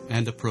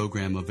and a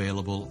program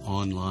available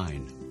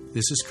online.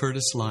 This is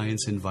Curtis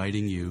Lyons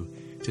inviting you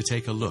to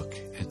take a look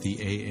at the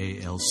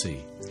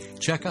AALC.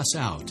 Check us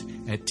out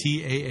at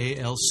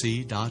taalc.org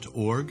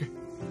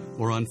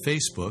or on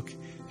Facebook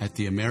at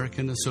the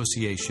American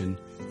Association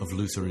of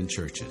Lutheran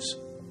Churches.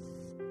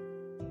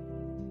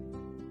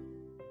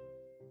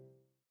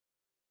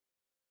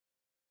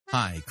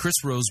 Hi, Chris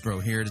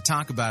Rosebrough here to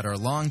talk about our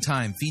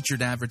longtime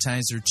featured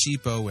advertiser,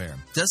 Cheapo Air.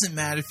 Doesn't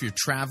matter if you're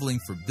traveling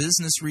for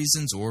business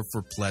reasons or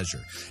for pleasure.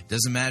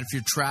 Doesn't matter if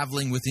you're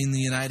traveling within the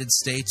United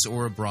States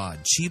or abroad.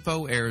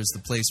 Cheapo Air is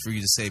the place for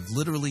you to save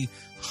literally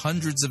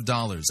hundreds of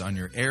dollars on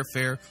your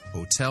airfare,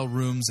 hotel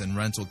rooms, and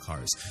rental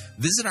cars.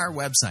 Visit our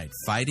website,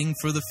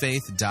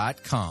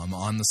 fightingforthefaith.com.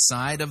 On the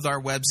side of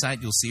our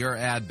website, you'll see our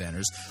ad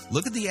banners.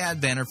 Look at the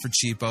ad banner for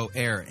Cheapo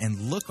Air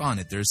and look on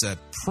it. There's a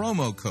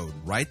promo code.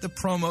 Write the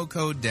promo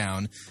code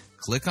down.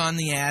 Click on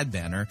the ad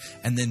banner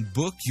and then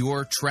book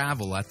your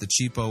travel at the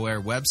Cheapo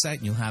Air website,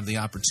 and you'll have the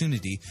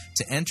opportunity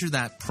to enter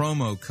that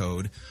promo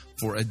code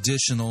for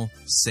additional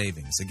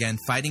savings. Again,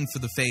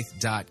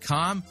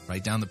 fightingforthefaith.com.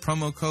 Write down the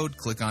promo code,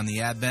 click on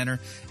the ad banner,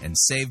 and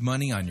save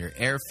money on your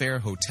airfare,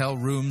 hotel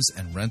rooms,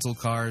 and rental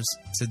cars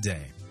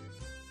today.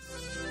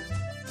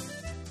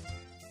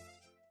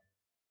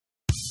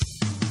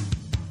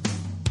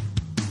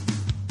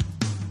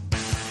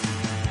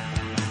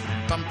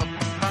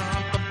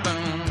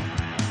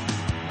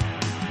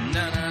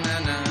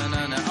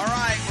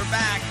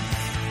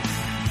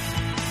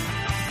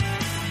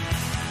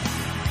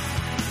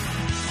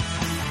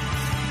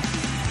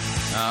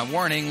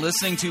 Warning,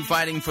 listening to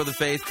Fighting for the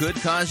Faith could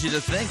cause you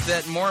to think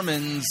that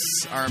Mormons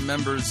are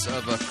members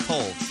of a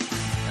cult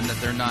and that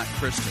they're not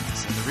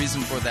Christians. And the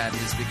reason for that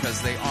is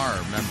because they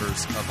are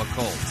members of a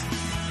cult.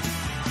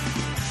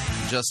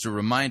 Just a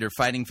reminder,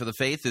 Fighting for the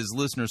Faith is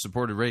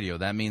listener-supported radio.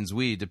 That means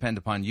we depend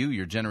upon you,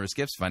 your generous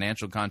gifts,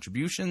 financial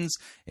contributions,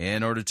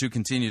 in order to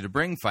continue to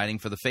bring Fighting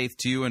for the Faith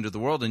to you and to the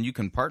world. And you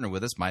can partner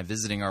with us by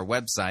visiting our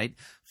website,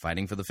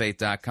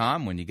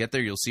 fightingforthefaith.com. When you get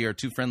there, you'll see our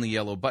two friendly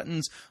yellow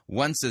buttons.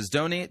 One says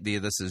donate, the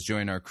other says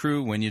join our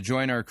crew. When you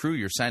join our crew,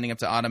 you're signing up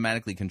to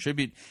automatically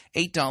contribute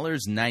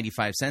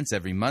 $8.95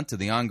 every month to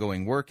the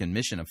ongoing work and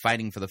mission of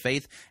Fighting for the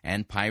Faith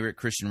and Pirate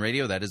Christian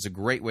Radio. That is a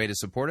great way to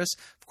support us.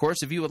 Of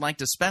course, if you would like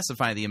to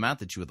specify the amount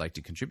that you would like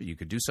to contribute, you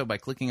could do so by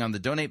clicking on the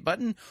donate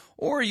button,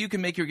 or you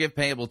can make your gift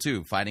payable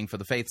to Fighting for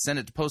the Faith. Send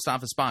it to Post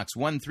Office Box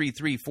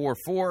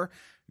 13344,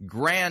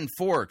 Grand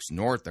Forks,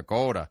 North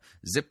Dakota,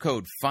 zip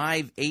code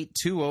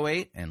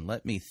 58208, and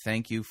let me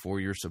thank you for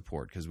your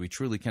support, because we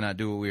truly cannot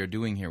do what we are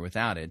doing here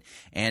without it.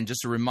 And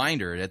just a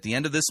reminder, at the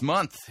end of this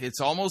month,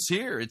 it's almost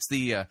here. It's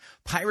the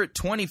Pirate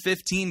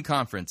 2015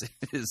 conference.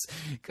 It is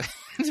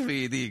going to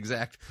be the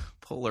exact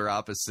polar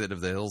opposite of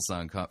the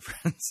Hillsong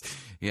conference.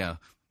 Yeah.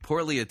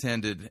 poorly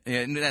attended,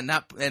 and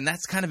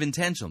that's kind of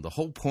intentional. The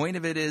whole point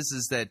of it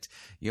is that,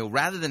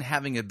 rather than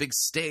having a big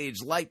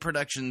stage, light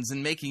productions,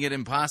 and making it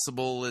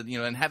impossible,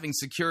 and having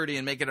security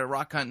and making it a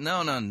rock hunt.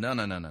 No.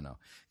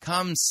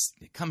 Come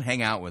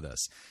hang out with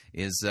us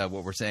is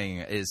what we're saying.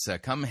 Is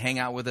come hang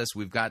out with us.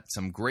 We've got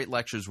some great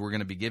lectures we're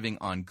going to be giving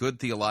on good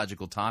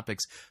theological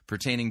topics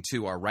pertaining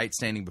to our right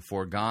standing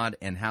before God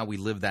and how we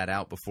live that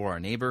out before our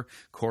neighbor.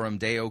 Coram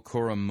Deo,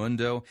 Coram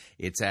Mundo.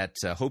 It's at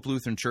Hope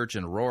Lutheran Church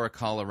in Aurora,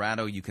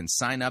 Colorado. You can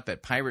sign up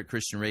at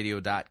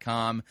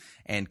piratechristianradio.com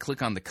and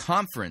click on the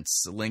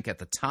conference link at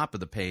the top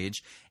of the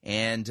page.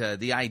 And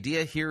the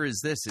idea here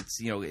is this: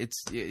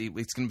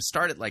 it's going to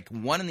start at like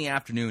 1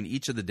 p.m.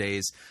 each of the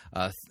days.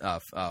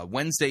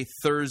 Wednesday,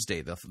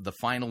 Thursday, the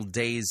final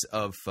days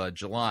of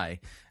July,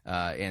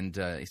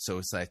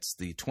 so that's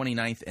the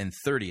 29th and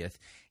 30th.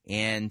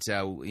 And,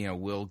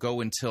 we'll go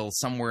until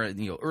somewhere,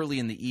 early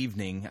in the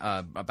evening,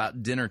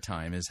 about dinner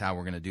time is how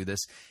we're going to do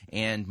this.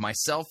 And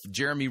myself,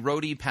 Jeremy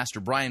Rohde,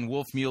 Pastor Brian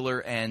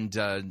Wolfmueller, and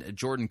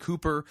Jordan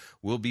Cooper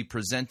will be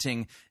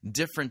presenting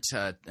different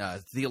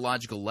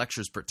theological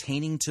lectures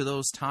pertaining to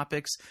those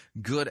topics.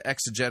 Good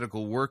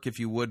exegetical work, if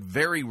you would.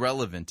 Very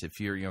relevant if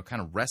you're,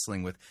 kind of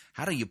wrestling with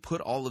how do you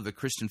put all of the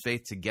Christian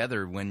faith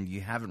together when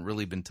you haven't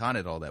really been taught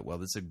it all that well.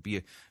 This would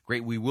be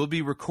great. We will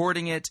be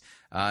recording it.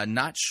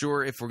 Not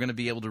sure if we're going to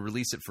be able to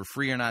release it for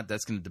free or not.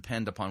 That's going to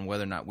depend upon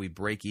whether or not we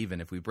break even.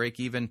 If we break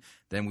even,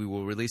 then we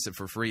will release it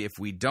for free. If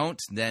we don't,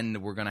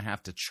 then we're going to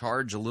have to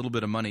charge a little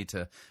bit of money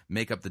to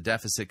make up the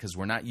deficit because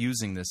we're not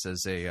using this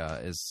as a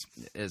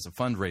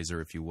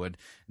fundraiser, if you would.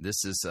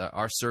 This is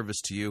our service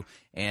to you,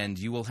 and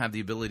you will have the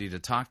ability to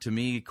talk to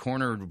me,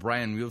 corner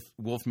Brian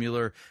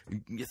Wolfmueller,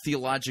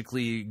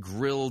 theologically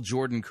grill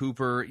Jordan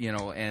Cooper,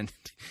 and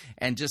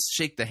just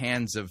shake the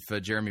hands of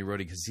Jeremy Rohde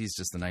because he's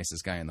just the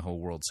nicest guy in the whole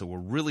world. So we're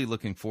really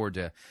looking forward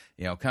to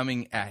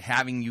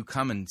having you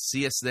come and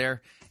see us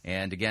there.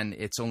 And again,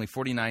 it's only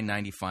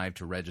 $49.95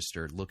 to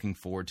register. Looking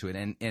forward to it.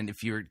 And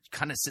if you're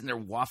kind of sitting there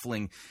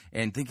waffling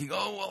and thinking,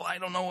 oh, well, I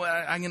don't know,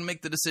 I'm going to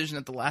make the decision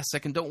at the last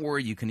second, don't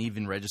worry. You can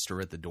even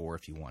register at the door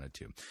if you wanted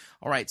to.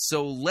 All right,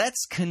 so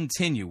let's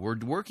continue. We're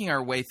working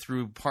our way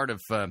through part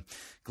of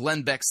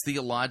Glenn Beck's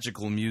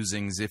theological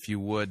musings, if you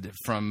would,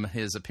 from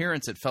his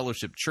appearance at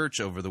Fellowship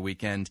Church over the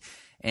weekend.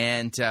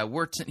 And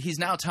he's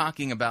now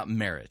talking about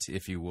merit,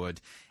 if you would.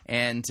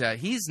 And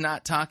he's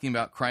not talking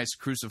about Christ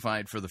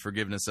crucified for the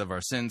forgiveness of our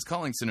sins,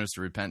 calling sinners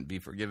to repent, be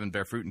forgiven,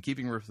 bear fruit, and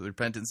keeping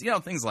repentance,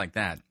 things like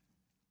that.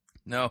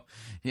 No,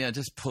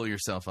 just pull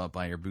yourself up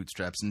by your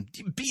bootstraps and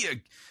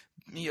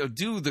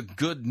do the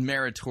good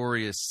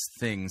meritorious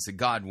things that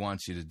God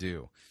wants you to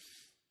do.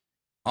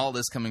 All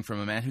this coming from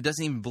a man who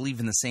doesn't even believe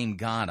in the same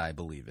God I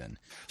believe in.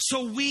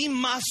 So we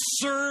must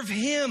serve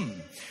him.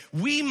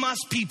 We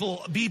must be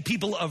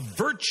people of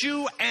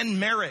virtue and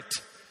merit.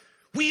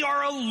 We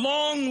are a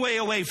long way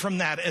away from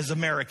that as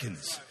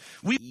Americans.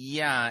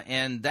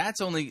 And that's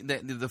only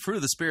the fruit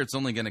of the Spirit's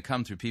only going to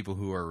come through people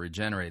who are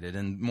regenerated,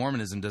 and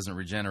Mormonism doesn't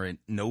regenerate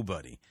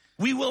nobody.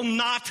 We will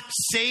not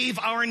save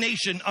our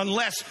nation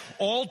unless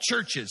all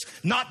churches,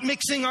 not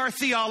mixing our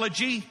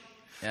theology.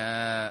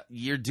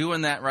 You're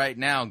doing that right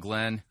now,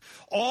 Glenn.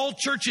 All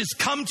churches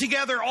come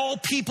together, all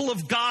people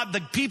of God,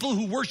 the people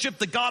who worship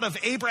the God of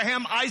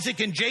Abraham,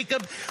 Isaac, and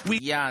Jacob.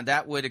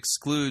 That would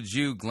exclude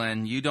you,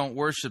 Glenn. You don't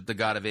worship the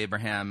God of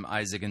Abraham,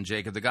 Isaac, and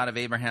Jacob. The God of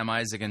Abraham,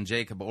 Isaac, and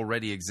Jacob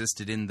already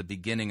existed in the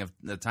beginning of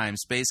the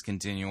time-space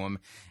continuum,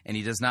 and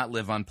he does not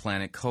live on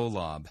planet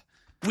Kolob.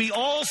 We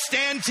all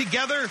stand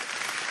together.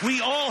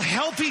 We all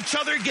help each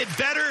other get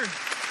better,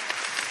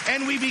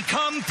 and we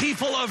become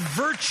people of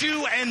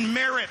virtue and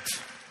merit.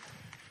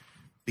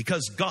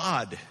 Because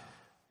God,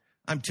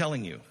 I'm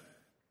telling you,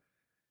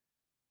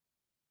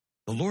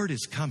 the Lord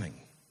is coming.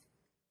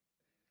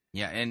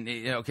 Yeah, and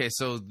okay,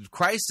 so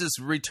Christ is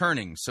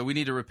returning, so we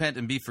need to repent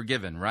and be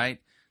forgiven, right?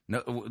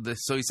 No,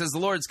 so he says the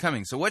Lord's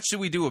coming. So what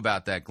should we do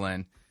about that,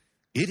 Glenn?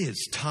 It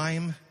is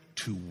time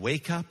to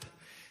wake up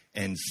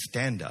and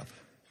stand up.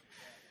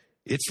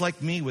 It's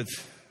like me with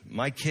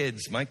my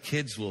kids. My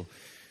kids will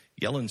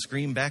yell and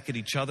scream back at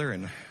each other,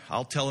 and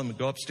I'll tell them to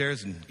go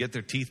upstairs and get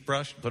their teeth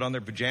brushed, put on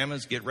their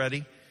pajamas, get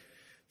ready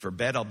for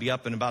bed. I'll be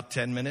up in about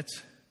 10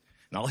 minutes,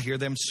 and I'll hear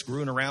them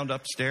screwing around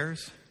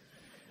upstairs,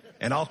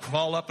 and I'll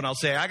call up and I'll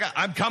say,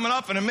 I'm coming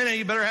up in a minute.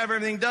 You better have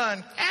everything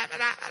done.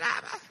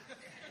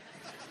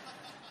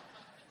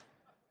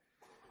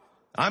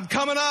 I'm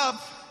coming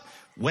up.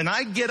 When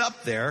I get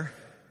up there,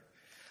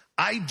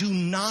 I do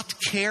not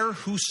care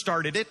who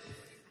started it.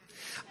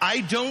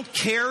 I don't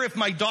care if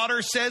my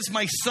daughter says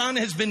my son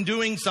has been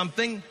doing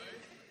something.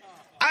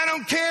 I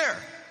don't care.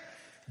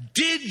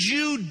 Did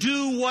you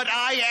do what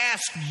I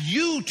asked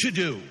you to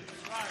do?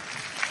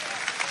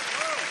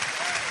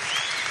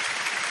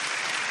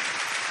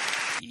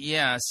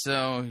 Yeah,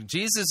 so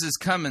Jesus is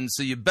coming,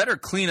 so you better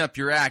clean up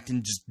your act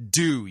and just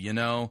do,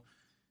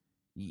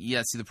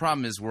 Yeah, see, the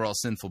problem is we're all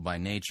sinful by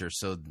nature,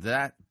 so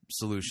that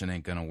solution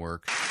ain't gonna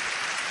work.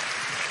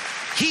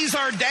 He's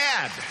our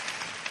dad,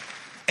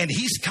 and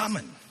he's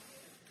coming.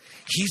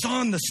 He's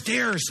on the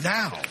stairs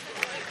now.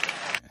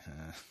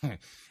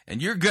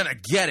 and you're going to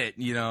get it,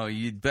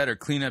 you'd better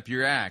clean up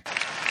your act.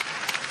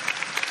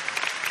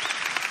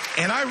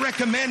 And I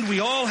recommend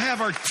we all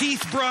have our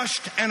teeth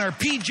brushed and our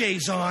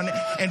PJs on,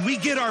 and we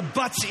get our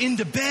butts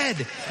into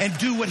bed and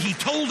do what he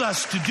told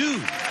us to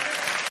do.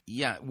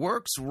 Yeah,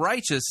 works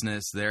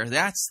righteousness there.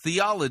 That's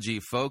theology,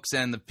 folks.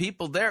 And the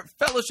people there at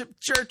Fellowship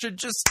Church are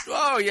just,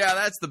 oh, yeah,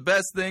 that's the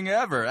best thing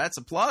ever. That's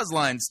applause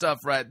line stuff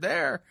right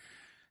there.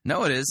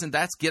 No, it isn't.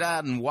 That's get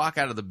out and walk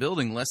out of the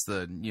building lest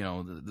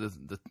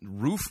the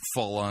roof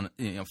fall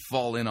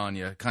in on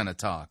you kind of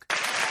talk.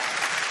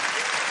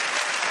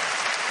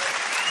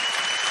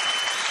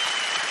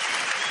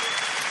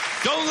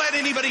 Don't let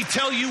anybody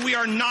tell you we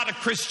are not a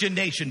Christian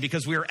nation,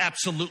 because we are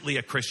absolutely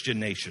a Christian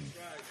nation.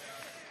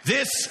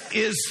 This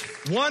is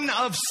one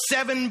of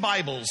 7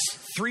 Bibles.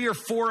 3 or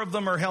 4 of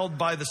them are held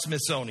by the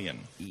Smithsonian.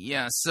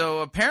 Yeah, so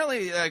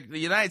apparently the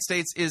United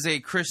States is a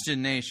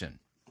Christian nation.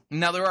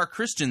 Now, there are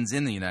Christians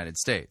in the United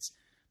States,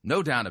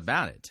 no doubt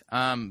about it.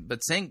 But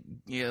saying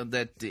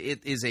that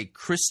it is a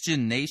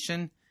Christian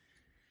nation,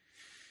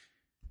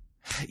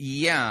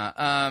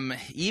 yeah,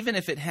 even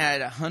if it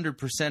had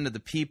 100% of the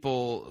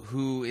people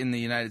who in the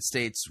United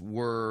States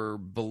were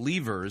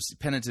believers,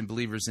 penitent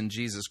believers in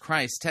Jesus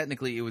Christ,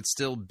 technically it would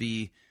still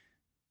be,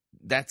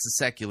 that's a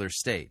secular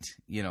state.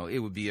 It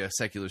would be a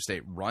secular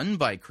state run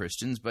by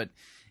Christians, but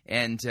you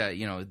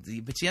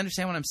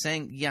understand what I'm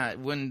saying? Yeah,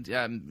 when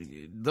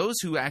those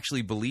who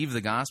actually believe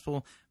the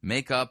gospel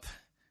make up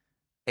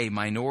a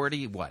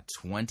minority,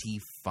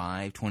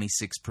 25,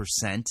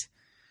 26%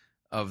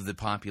 of the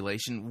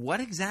population, what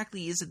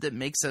exactly is it that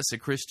makes us a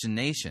Christian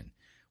nation?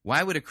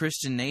 Why would a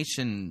Christian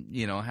nation,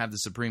 have the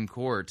Supreme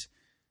Court,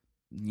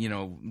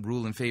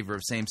 rule in favor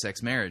of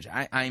same-sex marriage?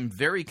 I'm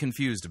very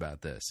confused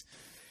about this.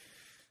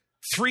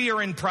 3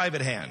 are in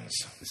private hands.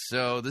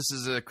 So this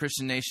is a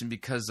Christian nation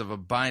because of a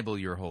Bible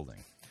you're holding.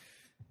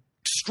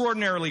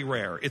 Extraordinarily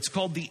rare. It's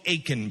called the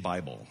Aiken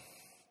Bible.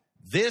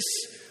 This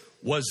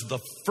was the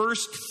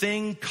first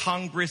thing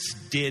Congress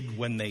did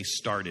when they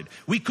started.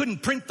 We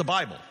couldn't print the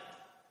Bible.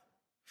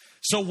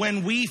 So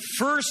when we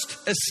first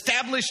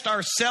established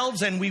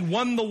ourselves and we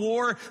won the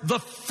war, the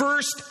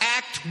first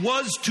act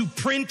was to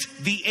print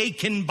the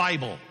Aiken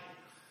Bible.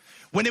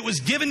 When it was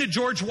given to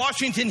George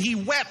Washington, he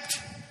wept.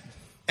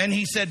 And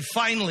he said,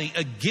 finally,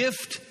 a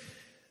gift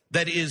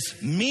that is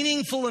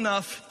meaningful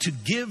enough to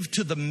give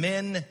to the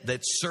men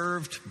that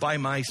served by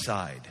my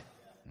side.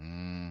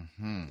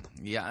 Mm-hmm.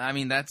 Yeah, I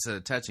mean, that's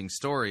a touching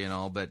story and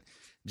all, but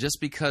just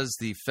because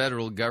the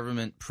federal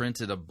government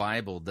printed a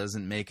Bible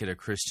doesn't make it a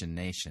Christian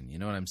nation. You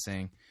know what I'm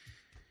saying?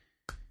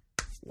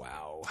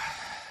 Wow.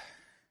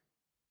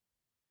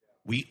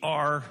 We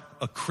are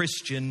a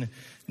Christian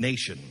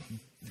nation.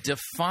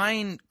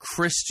 Define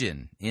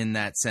Christian in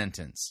that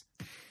sentence.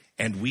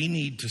 And we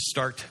need to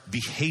start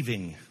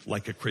behaving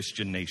like a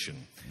Christian nation.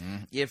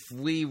 If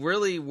we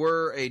really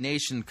were a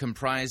nation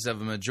comprised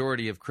of a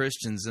majority of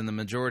Christians, then the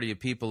majority of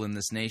people in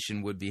this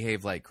nation would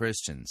behave like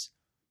Christians.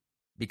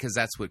 Because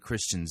that's what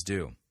Christians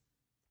do.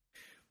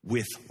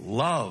 With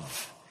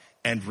love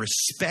and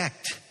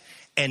respect,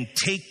 and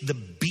take the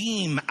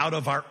beam out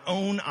of our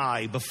own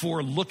eye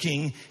before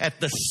looking at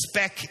the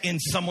speck in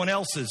someone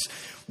else's.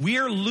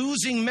 We're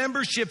losing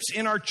memberships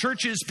in our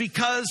churches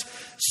because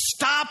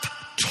stop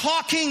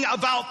talking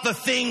about the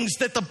things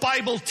that the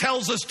Bible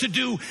tells us to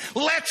do.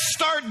 Let's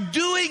start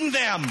doing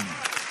them.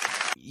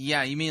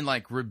 Yeah, you mean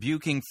like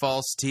rebuking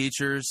false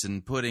teachers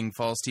and putting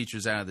false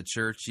teachers out of the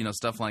church,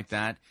 stuff like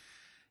that?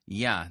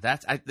 Yeah,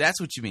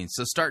 that's what you mean.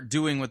 So start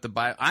doing what the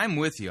Bible... I'm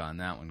with you on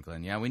that one,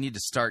 Glenn. Yeah, we need to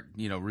start,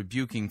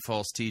 rebuking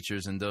false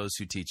teachers and those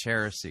who teach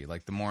heresy,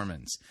 like the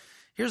Mormons.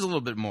 Here's a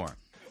little bit more.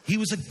 He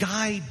was a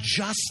guy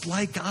just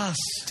like us.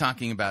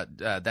 Talking about,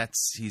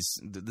 this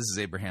is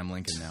Abraham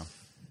Lincoln now.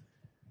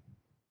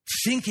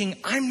 Thinking,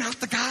 I'm not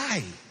the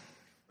guy.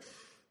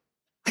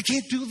 I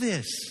can't do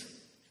this.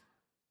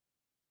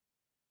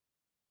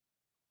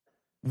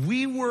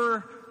 We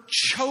were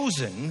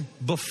chosen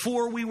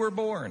before we were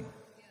born.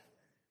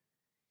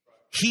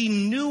 He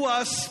knew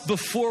us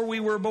before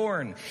we were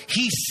born.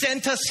 He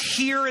sent us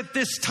here at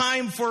this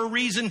time for a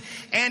reason,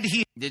 and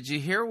he... Did you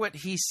hear what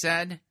he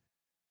said?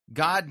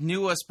 God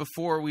knew us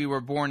before we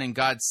were born, and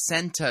God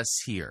sent us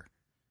here.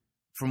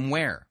 From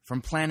where?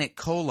 From planet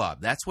Kolob.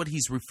 That's what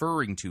he's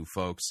referring to,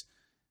 folks.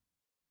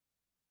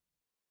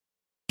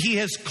 He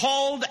has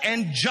called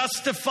and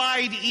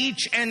justified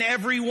each and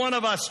every one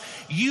of us.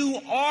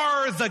 You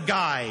are the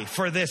guy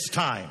for this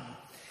time.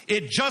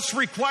 It just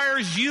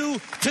requires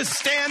you to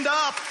stand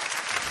up.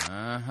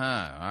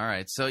 All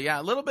right. So,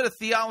 yeah, a little bit of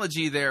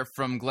theology there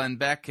from Glenn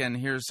Beck, and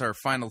here's our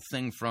final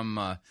thing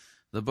from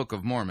the Book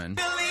of Mormon.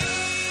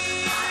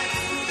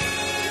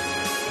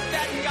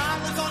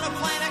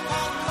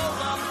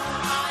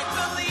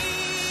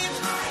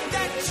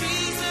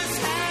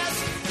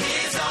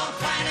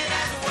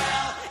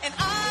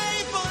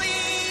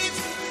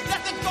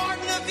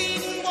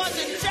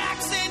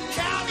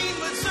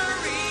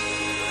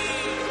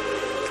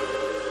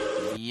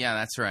 Yeah,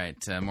 that's right.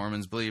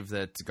 Mormons believe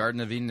that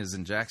Garden of Eden is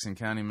in Jackson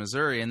County,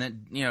 Missouri, and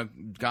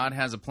that, God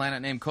has a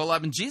planet named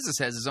Kolob, and Jesus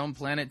has his own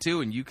planet too,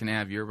 and you can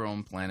have your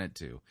own planet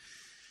too.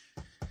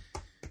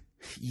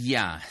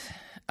 Yeah.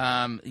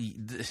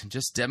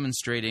 Just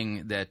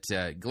demonstrating that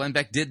Glenn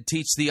Beck did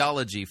teach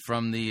theology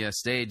from the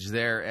stage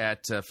there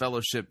at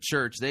Fellowship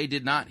Church. They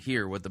did not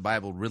hear what the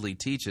Bible really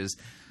teaches,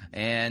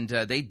 and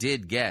they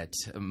did get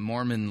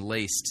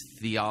Mormon-laced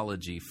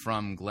theology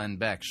from Glenn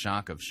Beck,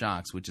 shock of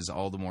shocks, which is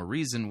all the more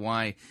reason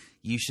why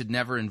you should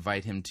never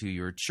invite him to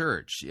your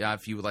church.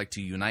 If you would like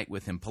to unite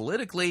with him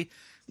politically,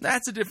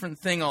 that's a different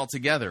thing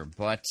altogether,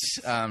 but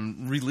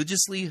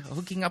religiously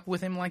hooking up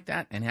with him like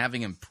that and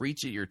having him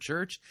preach at your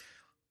church,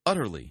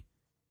 utterly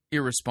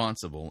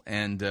irresponsible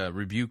and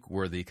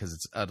rebuke-worthy because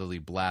it's utterly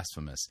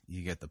blasphemous.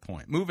 You get the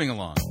point. Moving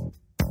along.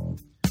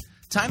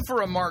 Time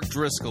for a Mark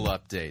Driscoll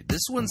update.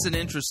 This one's an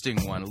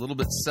interesting one, a little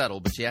bit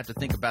subtle, but you have to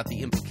think about the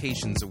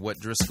implications of what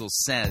Driscoll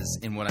says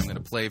in what I'm going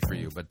to play for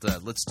you. But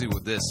let's do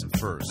this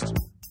first.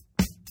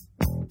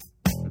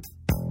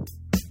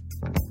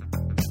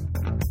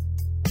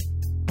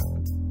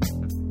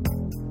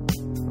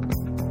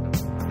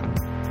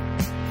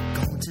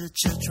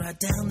 Church right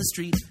down the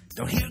street,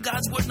 don't hear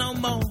God's word no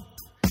more.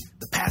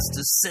 The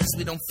pastor says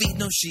we don't feed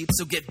no sheep,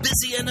 so get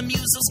busy and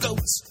amuse those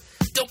goats.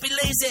 Don't be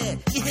lazy,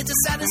 you're here to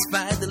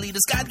satisfy the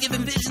leader's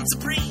God-given vision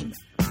supreme.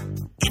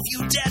 If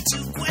you dare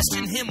to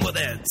question him, well,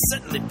 there'd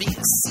certainly be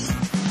a scene.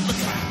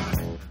 Look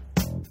out.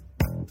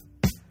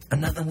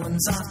 Another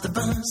one's off the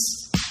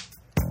bus.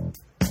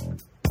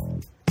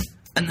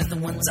 Another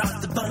one's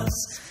off the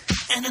bus.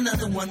 And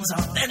another one's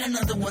off, and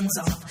another one's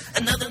off.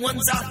 Another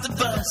one's off the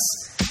bus.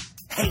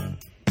 Hey,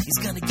 he's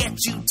gonna get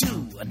you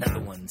too. Another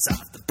one's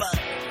off the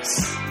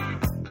bus.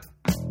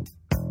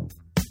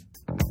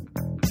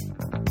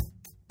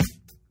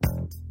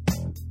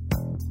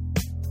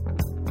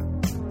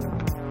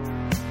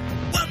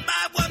 One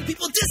by one,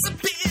 people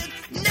disappeared,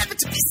 never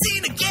to be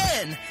seen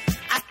again.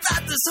 I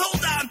thought this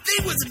hold on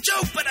thing was a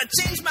joke, but I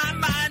changed my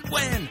mind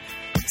when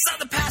saw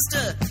the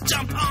pastor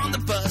jump on the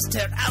bus,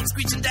 tear out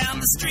screeching down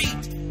the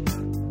street.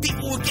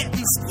 People were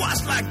getting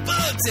squashed like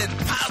bugs and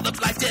piled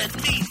up like dead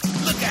meat.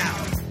 Look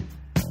out.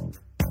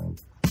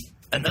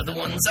 Another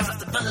one's off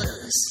the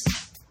bus.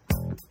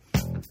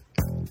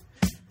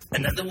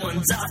 Another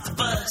one's off the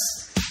bus.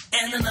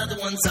 And another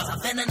one's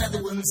off, and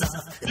another one's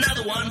off.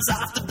 Another one's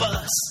off the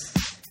bus.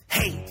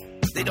 Hey,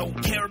 they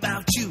don't care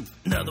about you.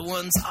 Another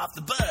one's off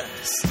the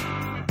bus.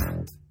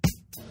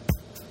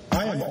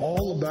 I am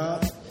all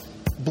about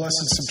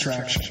blessed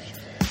subtraction.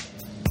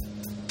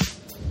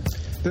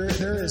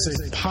 There is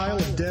a pile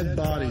of dead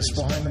bodies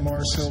behind the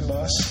Mars Hill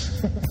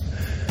bus.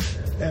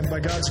 And by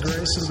God's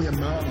grace, it'll be a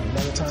mountain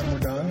by the time we're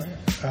done.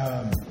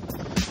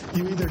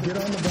 You either get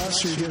on the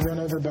bus or you get run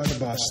over by the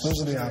bus.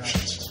 Those are the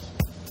options.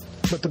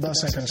 But the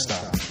bus ain't going to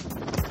stop.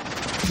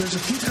 There's a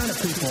few kind of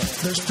people.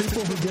 There's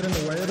people who get in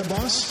the way of the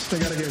bus. They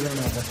got to get run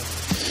over.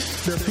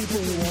 There are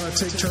people who want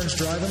to take turns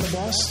driving the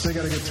bus. They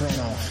got to get thrown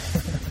off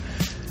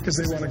because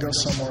they want to go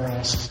somewhere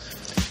else.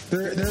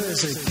 There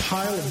is a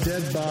pile of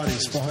dead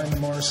bodies behind the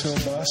Mars Hill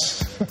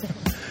bus.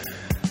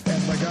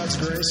 And by God's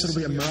grace, it'll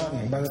be a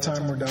mountain by the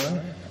time we're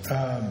done.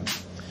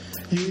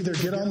 You either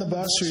get on the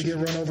bus or you get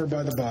run over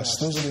by the bus.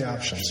 Those are the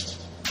options.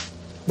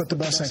 But the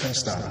bus ain't going to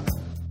stop.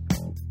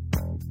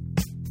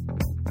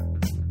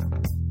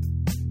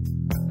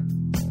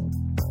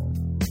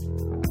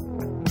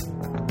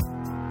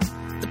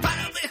 The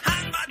pile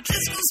behind my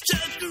Driscoll's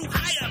church grew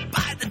higher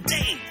by the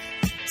day.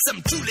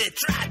 Some truly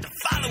tried to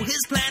follow his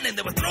plan and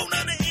they were thrown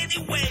under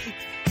anyway.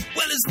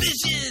 Well, his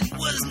vision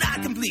was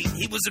not complete.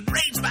 He was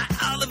enraged by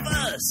all of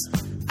us.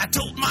 I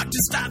told Mark to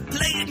stop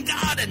playing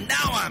God, and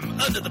now I'm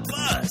under the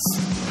bus.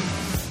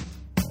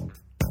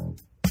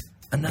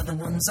 Another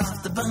one's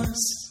off the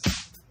bus.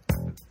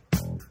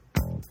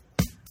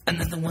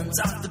 Another one's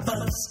off the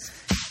bus.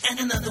 And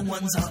another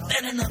one's off,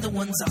 and another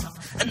one's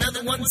off.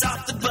 Another one's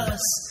off the bus.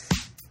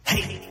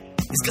 Hey,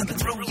 he's gonna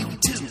throw you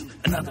too.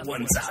 Another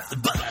one's off the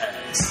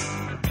bus.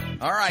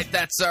 All right,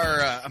 that's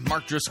our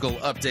Mark Driscoll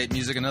update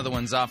music. Another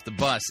one's off the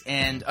bus.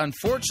 And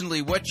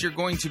unfortunately, what you're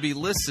going to be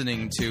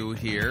listening to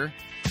here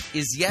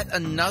is yet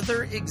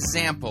another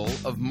example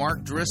of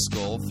Mark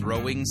Driscoll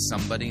throwing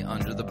somebody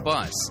under the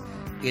bus.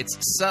 It's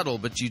subtle,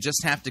 but you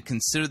just have to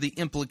consider the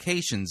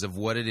implications of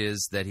what it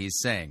is that he's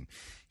saying.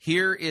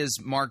 Here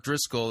is Mark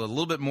Driscoll, a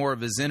little bit more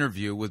of his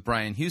interview with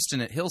Brian Houston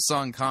at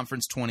Hillsong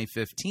Conference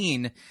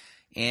 2015,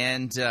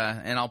 and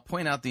I'll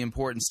point out the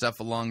important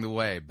stuff along the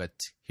way, but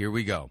here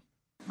we go.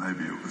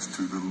 Maybe it was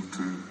too little,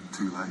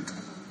 too late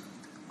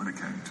when it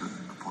came to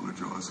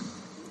apologising.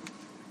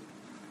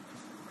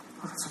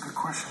 Well, that's a good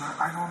question.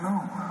 I don't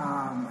know.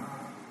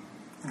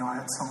 I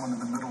had someone in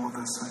the middle of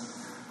this.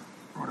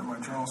 I wrote in my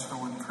journal so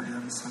I wouldn't forget.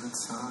 He said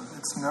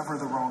it's never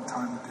the wrong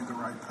time to do the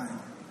right thing.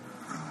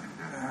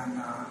 And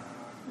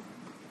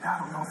I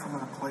don't know if I'm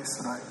in a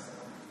place that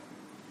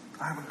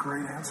I have a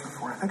great answer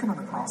for it. I think I'm in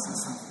the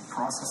process of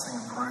processing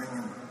and praying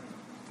and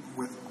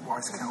with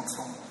wise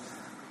counsel.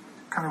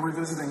 Kind of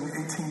revisiting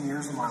 18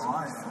 years of my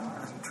life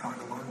and trying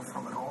to learn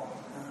from it all.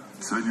 Yeah.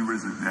 So in your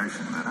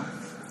resignation letter,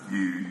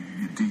 you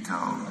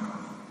detailed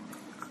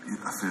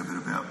a fair bit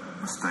about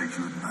mistakes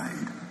you had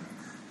made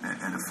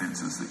and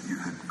offences that you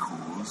had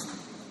caused.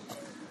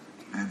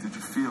 And did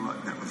you feel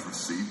like that was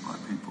received by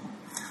people?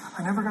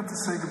 I never got to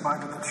say goodbye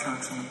to the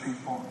church and the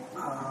people.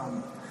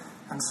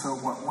 And so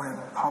what went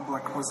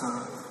public was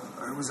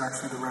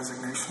actually the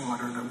resignation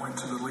letter that went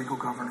to the legal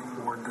governing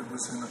board that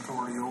was in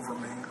authority over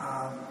me.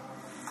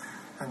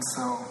 And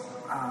so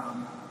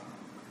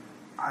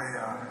I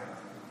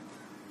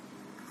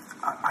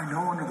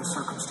know under the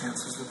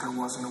circumstances that there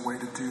wasn't a way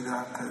to do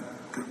that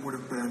would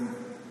have been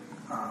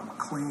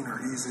clean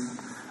or easy.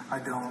 I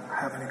don't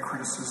have any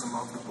criticism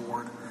of the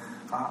board.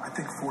 I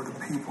think for the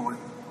people, it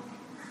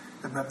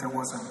meant there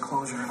wasn't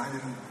closure, and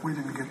we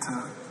didn't get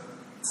to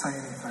say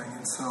anything,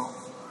 and so,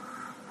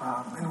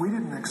 and we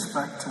didn't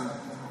expect to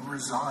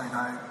resign.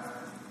 I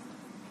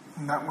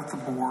met with the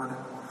board.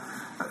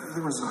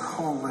 There was a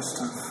whole list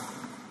of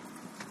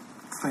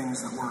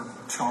things that were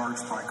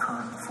charged by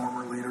current and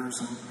former leaders,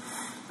 and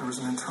there was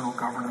an internal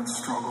governance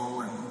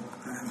struggle and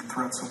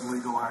threats of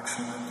legal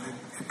action, and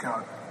it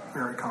got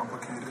very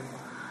complicated.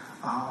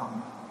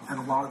 And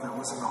a lot of that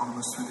was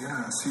anonymous through the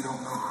internet, so you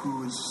don't know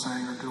who is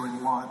saying or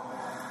doing what.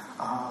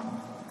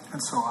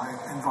 And so I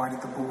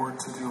invited the board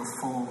to do a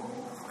full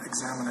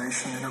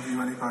examination, interview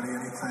anybody,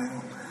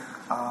 anything,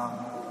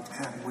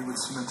 and we would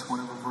submit to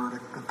whatever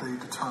verdict that they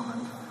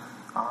determined.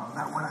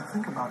 That went, I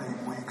think, about 8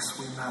 weeks.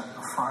 We met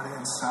Friday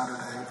and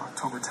Saturday,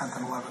 October 10th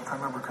and 11th. I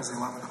remember because the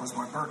 11th was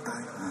my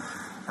birthday.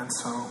 And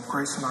so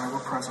Grace and I were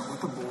present with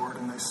the board,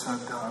 and they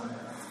said,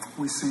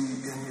 we see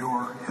in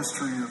your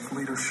history of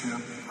leadership,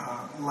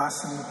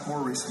 less in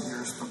more recent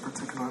years, but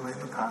particularly in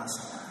the past,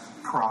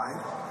 pride,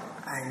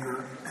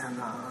 anger, and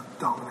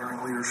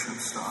domineering leadership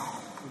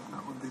style.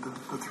 That would be the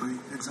three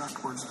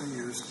exact words they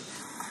used.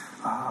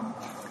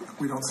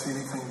 We don't see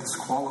anything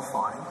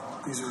disqualifying.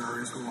 These are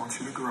areas we want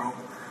you to grow.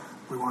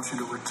 We want you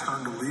to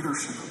return to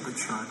leadership of the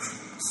church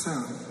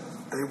soon.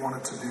 They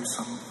wanted to do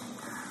some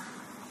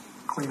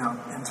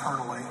cleanup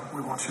internally.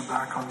 We want you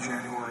back on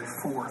January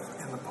 4th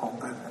in the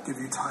pulpit, give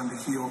you time to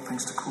heal,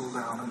 things to cool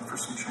down, and for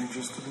some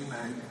changes to be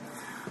made.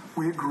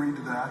 We agreed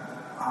to that.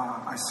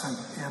 I sent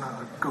in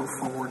a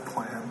go-forward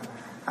plan,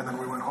 and then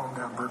we went home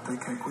to have birthday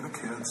cake with the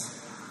kids.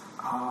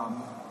 I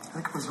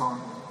think it was on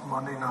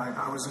Monday night.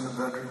 I was in the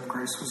bedroom,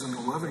 Grace was in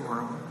the living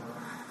room,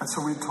 and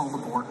so we told the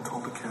board and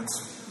told the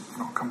kids,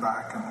 come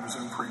back and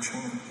resume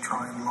preaching and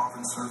try and love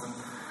and serve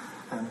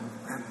and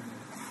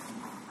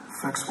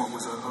fix what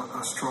was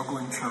a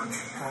struggling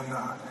church.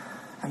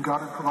 And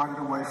God had provided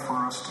a way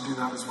for us to do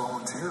that as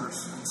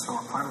volunteers. And so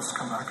our plan was to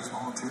come back as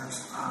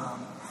volunteers.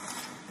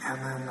 And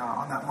then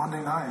on that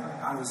Monday night,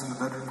 I was in the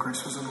bedroom,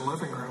 Grace was in the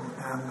living room,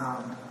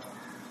 and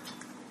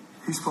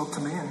he spoke to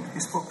me and he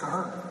spoke to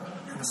her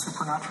in a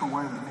supernatural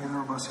way that neither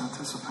of us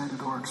anticipated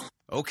or expected.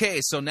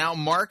 Okay, so now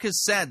Mark has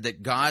said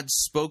that God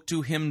spoke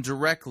to him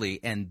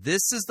directly, and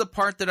this is the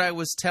part that I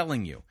was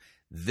telling you.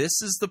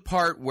 This is the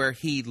part where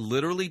he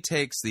literally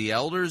takes the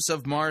elders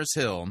of Mars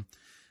Hill,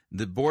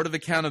 the Board of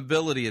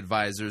Accountability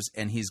Advisors,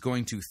 and he's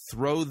going to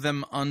throw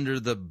them under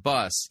the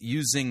bus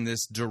using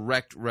this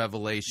direct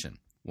revelation.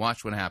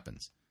 Watch what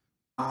happens.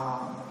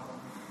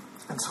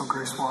 And so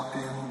Grace walked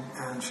in,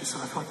 and she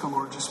said, I feel like the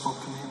Lord just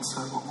spoke to me and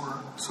said what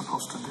we're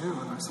supposed to do.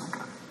 And I was like,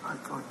 I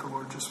feel like the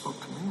Lord just spoke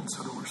to me and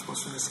said what we're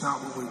supposed to do. It's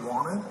not what we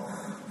wanted.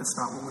 It's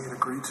not what we had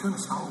agreed to. And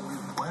it's not what we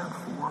had planned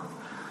for.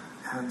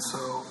 And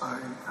so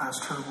I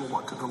asked her, well,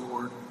 what did the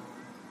Lord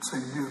say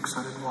to you? Because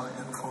I didn't want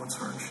to influence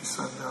her. And she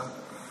said,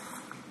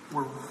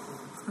 we're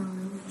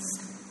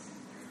released.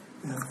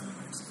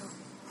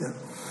 Yeah.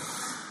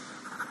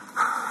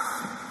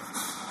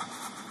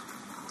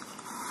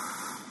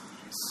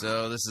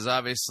 So this is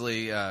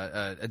obviously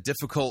a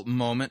difficult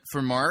moment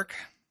for Mark.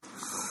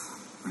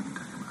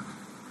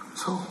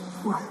 So,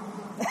 well,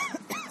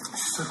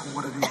 she said, well,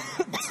 what did he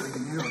say to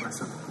you? And I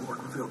said, the Lord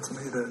revealed to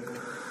me that,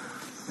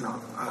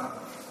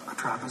 a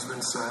trap has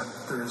been set.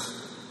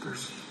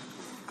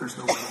 There's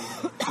no way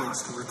for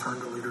us to return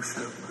to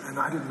leadership. And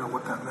I didn't know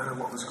what that meant or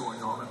what was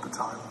going on at the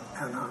time.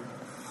 And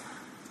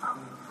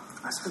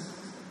I said,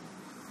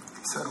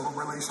 he said, well,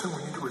 released her,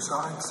 we need to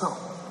resign. So.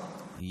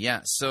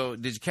 Yeah, so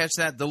did you catch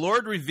that? The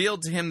Lord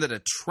revealed to him that a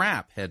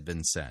trap had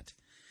been set.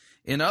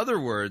 In other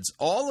words,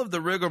 all of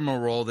the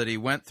rigmarole that he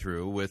went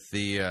through with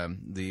the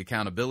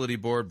accountability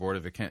board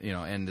of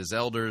and his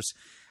elders,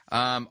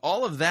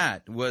 all of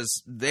that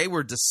was they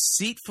were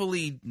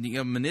deceitfully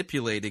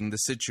manipulating the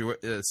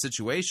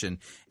situation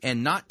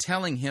and not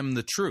telling him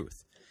the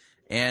truth,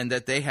 and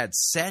that they had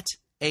set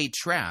a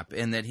trap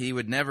and that he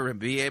would never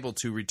be able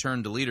to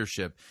return to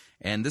leadership.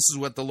 And this is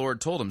what the Lord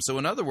told him. So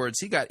in other words,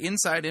 he got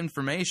inside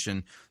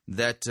information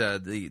that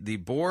the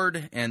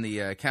board and the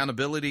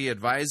accountability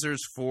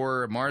advisors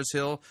for Mars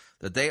Hill,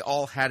 that they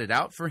all had it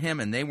out for him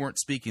and they weren't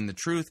speaking the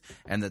truth,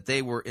 and that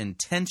they were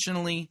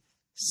intentionally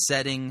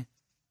setting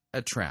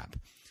a trap.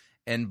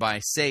 And by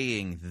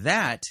saying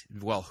that,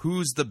 well,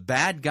 who's the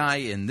bad guy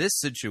in this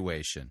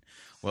situation?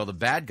 Well, the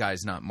bad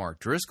guy's not Mark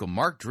Driscoll.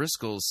 Mark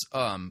Driscoll's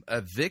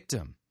a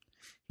victim.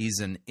 He's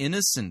an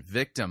innocent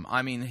victim.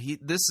 I mean,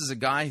 this is a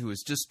guy who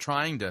is just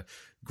trying to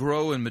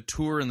grow and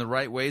mature in the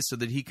right way so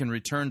that he can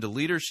return to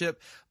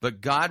leadership. But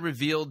God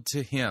revealed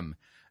to him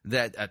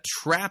that a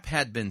trap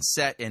had been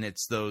set, and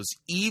it's those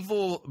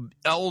evil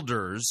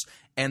elders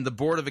and the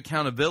Board of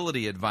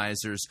Accountability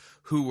Advisors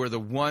who were the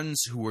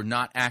ones who were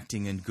not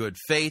acting in good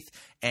faith,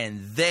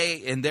 and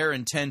their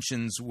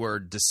intentions were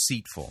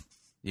deceitful.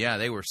 Yeah,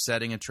 they were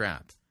setting a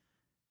trap.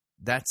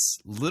 That's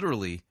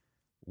literally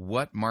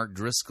what Mark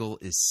Driscoll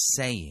is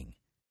saying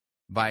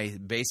by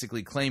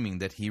basically claiming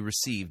that he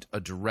received a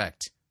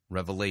direct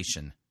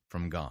revelation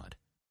from God.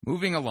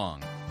 Moving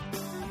along.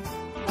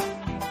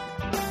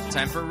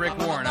 Time for a Rick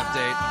Warren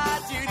update.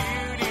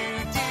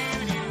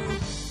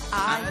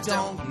 I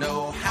don't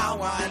know how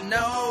I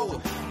know,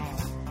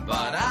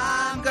 but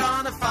I'm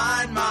gonna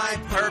find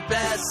my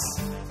purpose.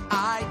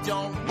 I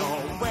don't know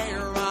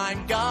where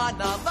I'm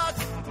gonna look,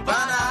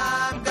 but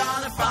I'm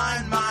gonna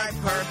find my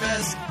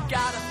purpose.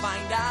 Gotta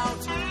find out,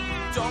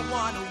 don't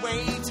wanna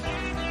wait.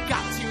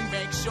 Got to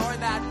make sure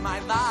that my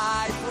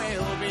life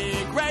will be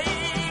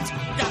great.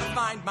 Gotta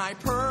find my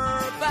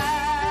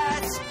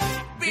purpose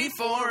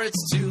before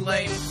it's too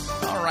late.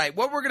 All right,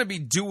 what we're going to be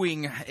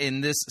doing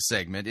in this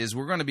segment is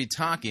we're going to be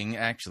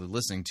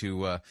listening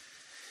to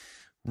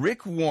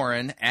Rick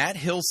Warren at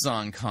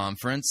Hillsong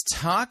Conference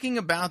talking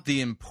about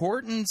the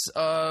importance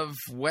of,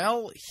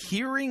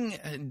 hearing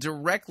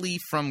directly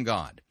from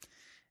God.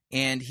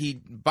 And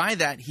by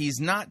that, he's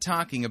not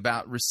talking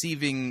about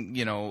receiving,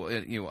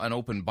 an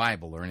open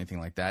Bible or anything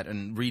like that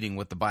and reading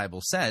what the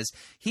Bible says.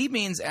 He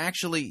means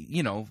actually,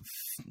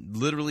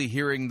 literally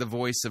hearing the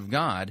voice of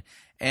God.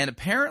 And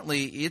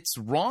apparently, it's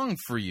wrong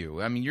for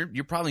you. I mean,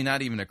 you're probably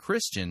not even a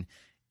Christian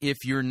if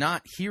you're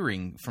not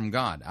hearing from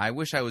God. I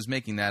wish I was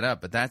making that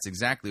up, but that's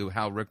exactly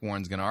how Rick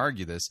Warren's going to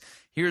argue this.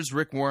 Here's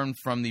Rick Warren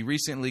from the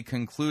recently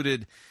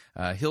concluded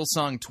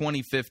Hillsong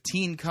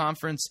 2015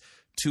 conference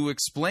to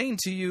explain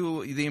to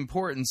you the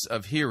importance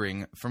of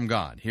hearing from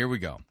God. Here we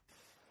go.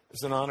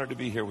 It's an honor to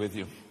be here with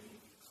you.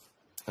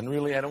 And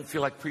really, I don't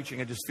feel like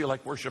preaching. I just feel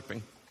like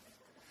worshiping.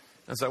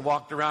 As I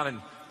walked around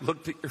and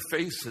looked at your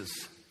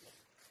faces,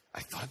 I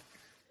thought,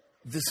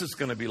 this is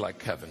going to be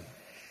like heaven.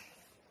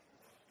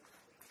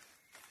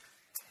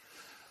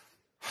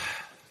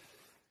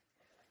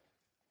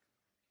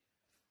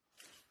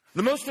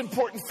 The most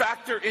important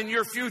factor in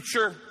your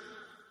future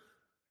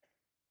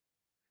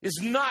is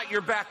not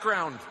your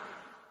background.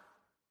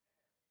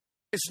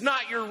 It's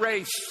not your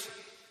race.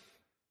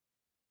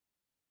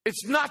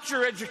 It's not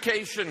your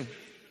education.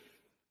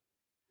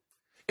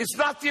 It's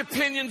not the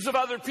opinions of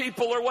other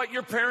people or what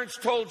your parents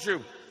told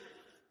you.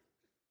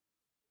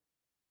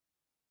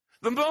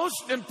 The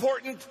most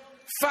important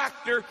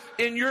factor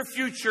in your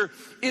future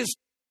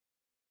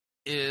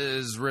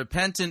is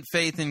repentant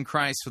faith in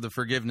Christ for the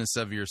forgiveness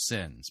of your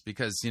sins.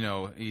 Because,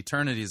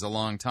 eternity is a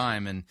long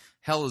time and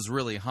hell is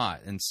really hot.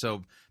 And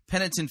so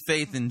penitent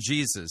faith in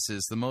Jesus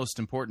is the most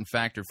important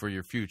factor for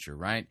your future,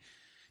 right?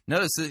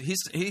 Notice that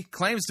he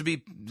claims to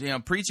be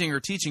preaching or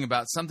teaching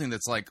about something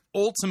that's like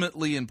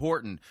ultimately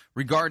important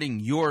regarding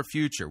your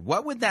future.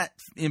 What would that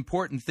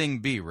important thing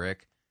be,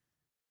 Rick?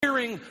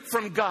 Hearing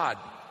from God.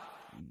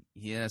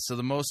 Yeah, so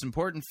the most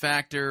important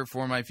factor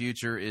for my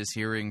future is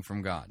hearing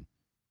from God.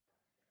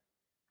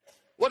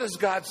 What does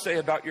God say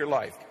about your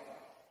life?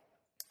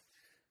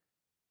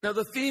 Now,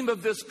 the theme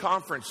of this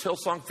conference,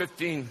 Hillsong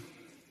 15,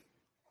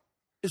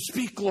 is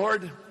Speak,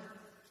 Lord.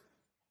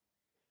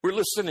 We're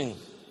listening.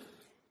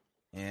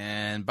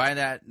 And by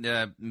that,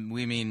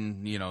 we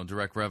mean,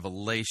 direct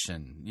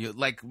revelation.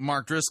 Like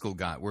Mark Driscoll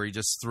got, where he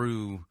just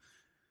threw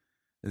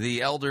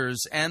the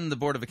elders and the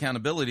Board of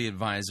Accountability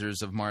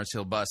Advisors of Mars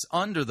Hill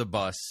under the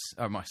bus.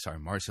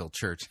 Mars Hill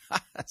Church.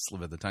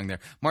 Slip of the tongue there.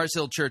 Mars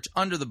Hill Church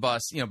under the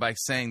bus, by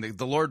saying that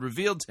the Lord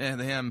revealed to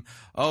him,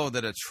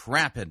 that a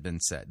trap had been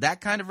set. That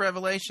kind of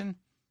revelation.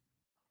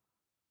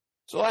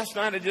 So last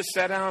night I just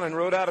sat down and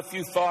wrote out a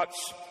few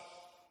thoughts.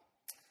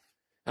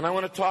 And I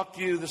want to talk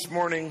to you this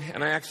morning,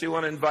 and I actually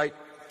want to invite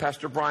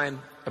Pastor Brian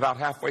about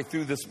halfway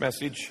through this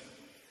message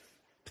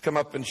to come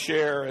up and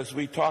share as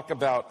we talk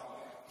about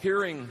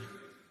hearing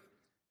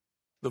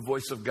the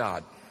voice of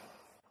God.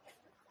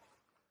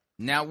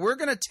 Now, we're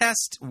going to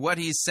test what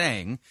he's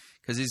saying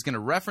because he's going to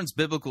reference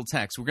biblical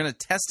text. We're going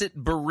to test it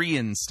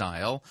Berean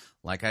style,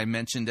 like I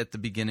mentioned at the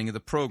beginning of the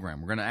program.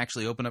 We're going to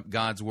actually open up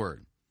God's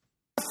Word.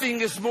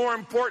 Nothing is more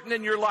important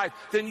in your life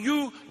than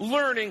you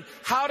learning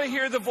how to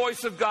hear the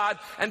voice of God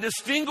and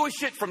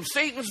distinguish it from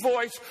Satan's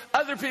voice,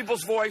 other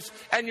people's voice,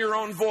 and your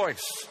own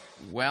voice.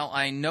 Well,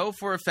 I know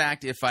for a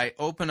fact if I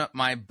open up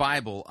my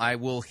Bible, I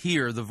will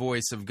hear the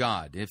voice of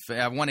God. If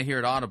I want to hear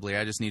it audibly,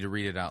 I just need to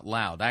read it out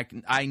loud.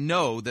 I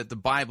know that the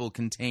Bible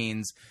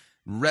contains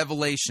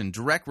revelation,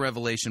 direct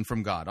revelation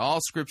from God. All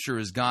Scripture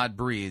is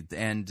God-breathed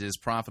and is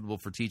profitable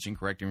for teaching,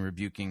 correcting,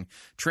 rebuking,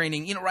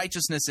 training,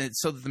 righteousness,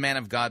 so that the man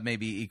of God may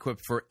be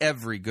equipped for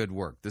every good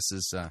work. This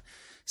is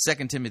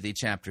 2 Timothy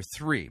chapter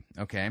 3,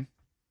 okay?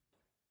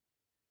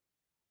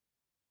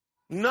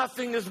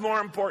 Nothing is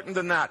more important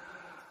than that.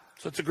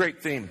 So it's a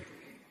great theme.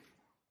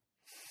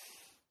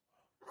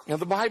 Now,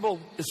 the Bible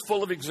is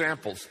full of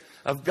examples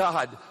of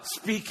God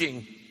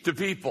speaking to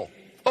people.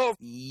 Oh,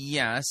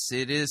 yes,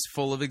 it is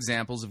full of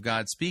examples of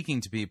God speaking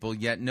to people,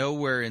 yet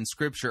nowhere in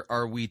Scripture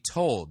are we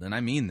told, and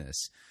I mean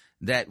this,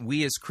 that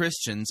we as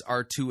Christians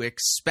are to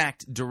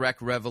expect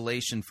direct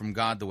revelation from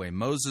God the way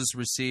Moses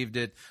received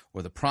it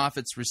or the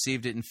prophets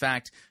received it. In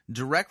fact,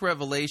 direct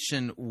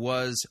revelation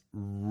was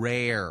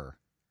rare.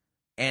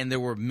 And there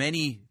were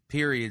many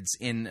periods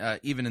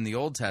even in the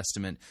Old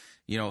Testament,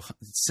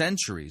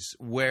 centuries,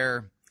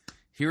 where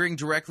hearing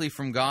directly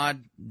from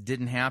God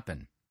didn't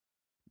happen.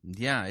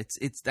 Yeah,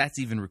 that's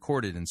even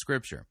recorded in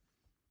Scripture.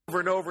 Over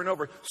and over and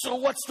over. So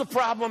what's the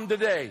problem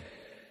today?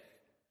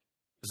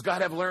 Does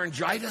God have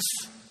laryngitis?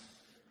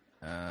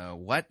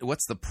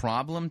 What's the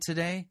problem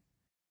today?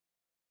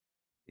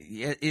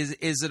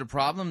 Is it a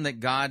problem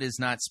that God is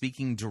not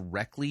speaking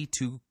directly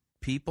to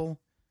people?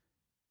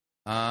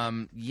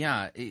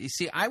 Yeah. You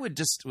see, I would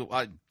just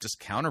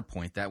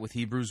counterpoint that with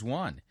Hebrews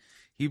 1.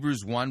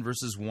 Hebrews 1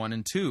 verses 1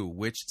 and 2,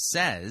 which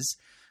says,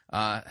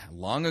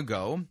 long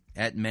ago,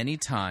 at many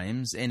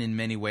times and in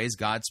many ways,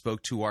 God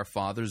spoke to our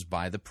fathers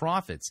by the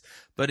prophets.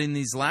 But in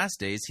these last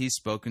days, he's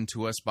spoken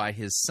to us by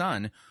his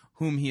Son,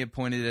 whom he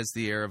appointed as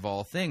the heir of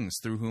all things,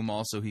 through whom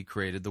also he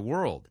created the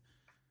world.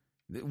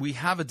 We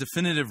have a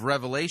definitive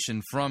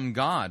revelation from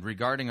God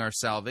regarding our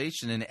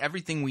salvation and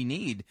everything we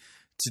need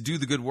to do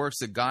the good works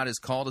that God has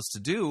called us to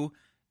do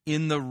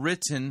in the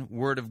written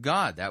Word of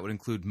God. That would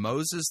include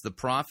Moses, the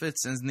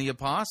prophets, and the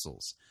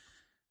apostles.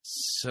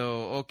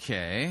 So,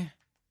 okay.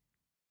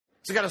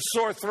 So you got a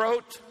sore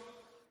throat?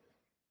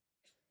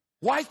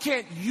 Why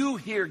can't you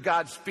hear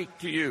God speak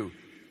to you?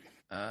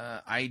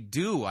 I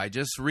do. I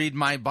just read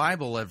my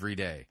Bible every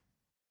day.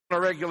 On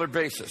a regular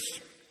basis.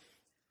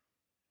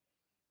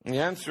 And the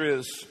answer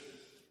is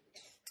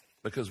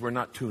because we're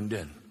not tuned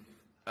in.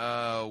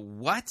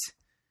 What?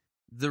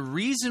 The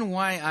reason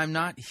why I'm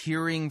not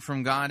hearing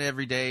from God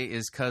every day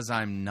is because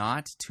I'm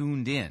not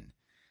tuned in.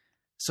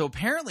 So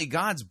apparently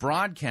God's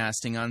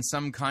broadcasting on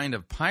some kind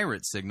of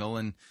pirate signal,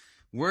 and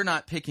we're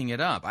not picking it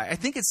up. I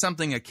think it's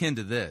something akin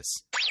to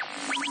this.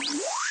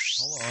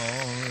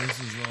 Hello, this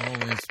is the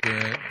Holy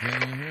Spirit.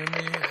 Can you hear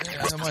me?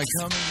 Am I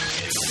coming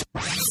in? I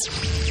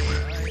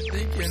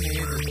think you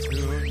need to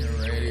tune your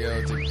radio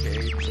to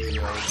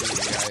KGOD.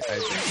 I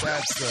think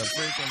that's the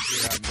frequency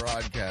I'm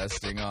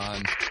broadcasting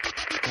on.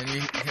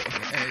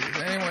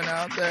 Is anyone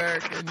out there?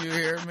 Can you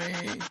hear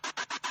me?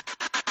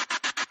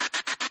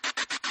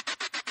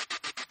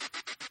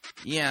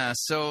 Yeah,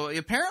 so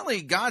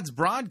apparently God's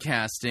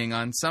broadcasting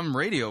on some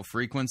radio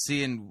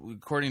frequency, and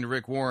according to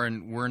Rick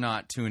Warren, we're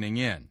not tuning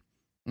in.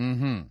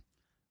 Mm-hmm.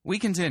 We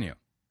continue.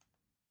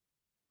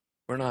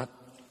 We're not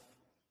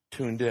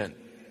tuned in.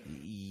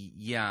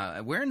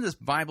 Yeah, where in this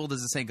Bible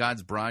does it say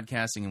God's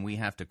broadcasting and we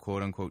have to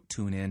quote-unquote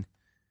tune in?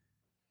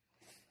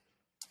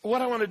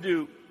 What I want to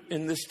do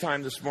in this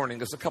time this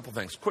morning is a couple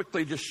things.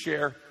 Quickly just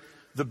share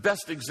the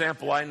best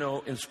example I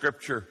know in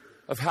Scripture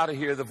of how to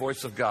hear the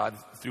voice of God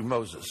through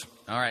Moses.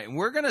 All right,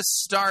 we're going to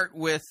start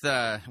with,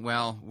 how do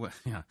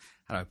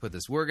I put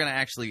this? We're going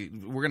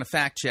to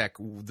fact check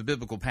the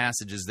biblical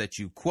passages that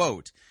you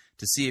quote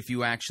to see if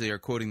you actually are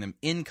quoting them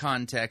in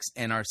context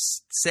and are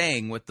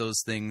saying what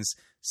those things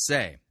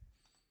say.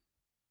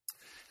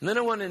 And then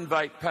I want to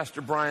invite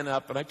Pastor Brian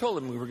up, and I told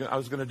him I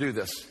was going to do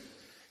this.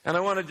 And I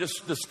want to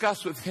just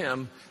discuss with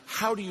him,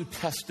 how do you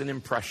test an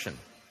impression?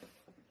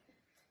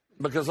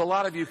 Because a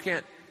lot of you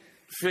can't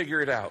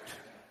figure it out.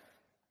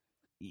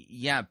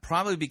 Yeah,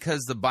 probably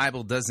because the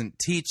Bible doesn't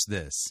teach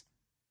this.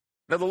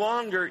 Now, the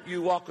longer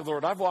you walk with the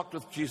Lord, I've walked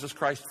with Jesus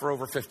Christ for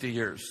over 50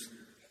 years.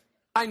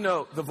 I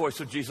know the voice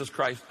of Jesus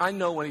Christ. I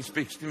know when he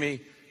speaks to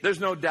me.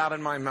 There's no doubt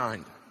in my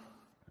mind.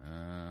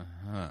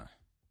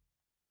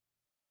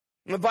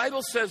 And the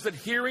Bible says that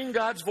hearing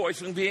God's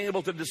voice and being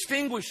able to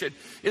distinguish it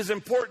is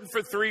important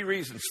for three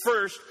reasons.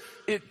 First,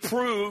 it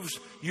proves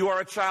you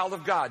are a child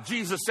of God.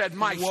 Jesus said,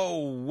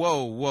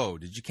 Whoa.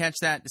 Did you catch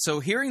that?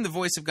 So hearing the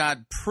voice of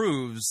God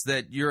proves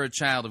that you're a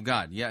child of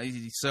God. Yeah.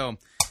 So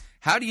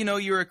how do you know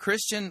you're a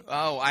Christian?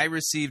 Oh, I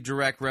received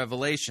direct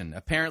revelation.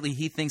 Apparently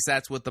he thinks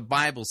that's what the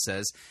Bible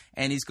says.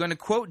 And he's going to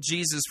quote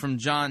Jesus from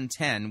John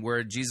 10,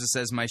 where Jesus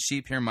says, "My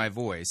sheep hear my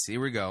voice." Here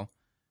we go.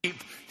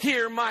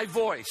 Hear my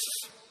voice.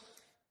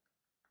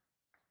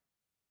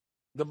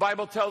 The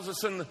Bible tells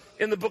us in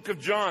the book of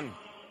John,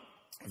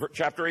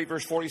 chapter 8,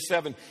 verse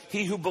 47,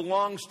 he who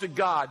belongs to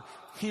God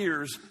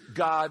hears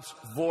God's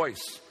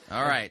voice.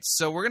 All right,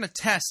 so we're going to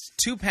test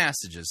two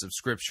passages of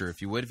Scripture,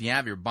 if you would. If you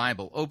have your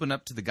Bible, open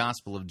up to the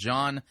Gospel of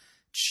John,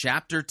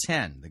 chapter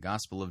 10. The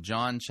Gospel of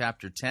John,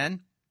 chapter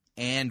 10.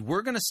 And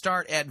we're going to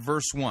start at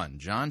verse 1.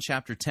 John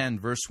chapter 10,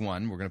 verse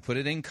 1. We're going to put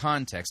it in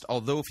context.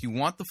 Although if you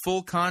want the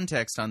full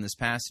context on this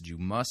passage, you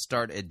must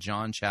start at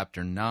John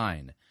chapter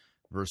 9,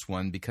 verse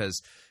 1, because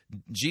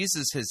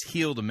Jesus has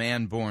healed a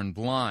man born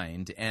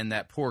blind, and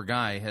that poor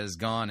guy has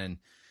gone and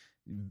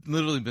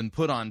literally been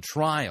put on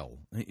trial,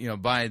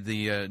 by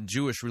the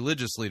Jewish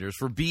religious leaders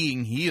for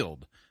being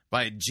healed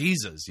by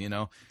Jesus.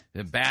 A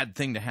bad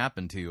thing to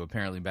happen to you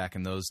apparently back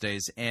in those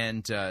days,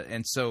 and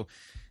so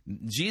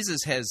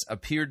Jesus has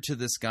appeared to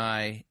this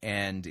guy,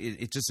 and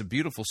it's just a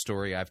beautiful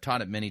story. I've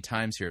taught it many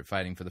times here at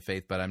Fighting for the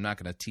Faith, but I'm not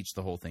going to teach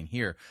the whole thing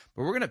here.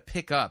 But we're going to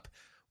pick up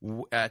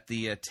at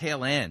the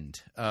tail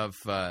end of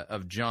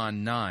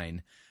John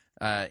 9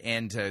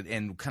 and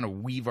kind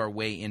of weave our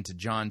way into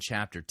John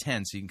chapter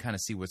 10, so you can kind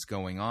of see what's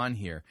going on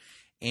here.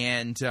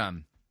 And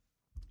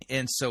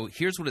so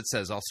here's what it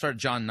says. I'll start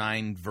John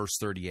 9, verse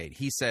 38.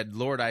 He said,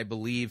 "Lord, I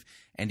believe,"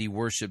 and he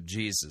worshiped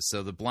Jesus.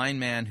 So the blind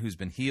man who's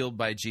been healed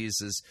by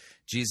Jesus,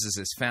 Jesus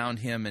has found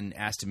him and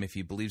asked him if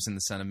he believes in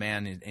the Son of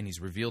Man, and he's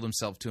revealed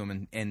himself to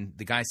him. And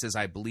the guy says,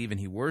 "I believe,"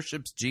 and he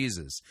worships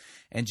Jesus.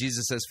 And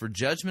Jesus says, "For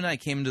judgment I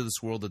came into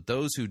this world, that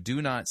those who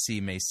do not see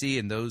may see,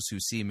 and those who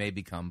see may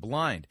become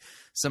blind."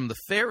 Some of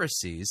the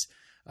Pharisees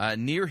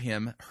near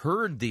him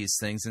heard these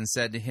things and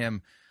said to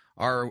him,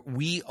 "Are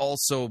we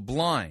also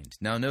blind?"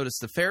 Now notice,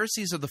 the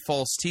Pharisees are the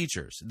false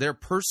teachers. They're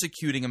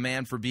persecuting a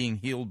man for being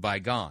healed by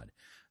God.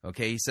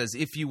 Okay, he says,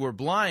 if you were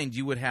blind,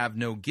 you would have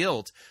no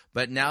guilt,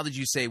 but now that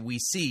you say we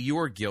see,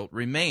 your guilt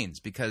remains,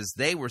 because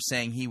they were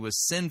saying he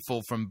was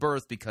sinful from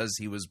birth because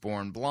he was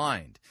born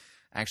blind.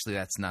 Actually,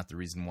 that's not the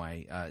reason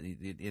why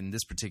in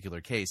this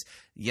particular case.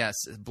 Yes,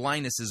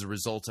 blindness is a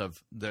result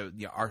of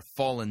our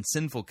fallen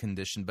sinful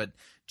condition, but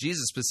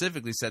Jesus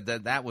specifically said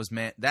that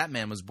that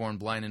man was born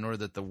blind in order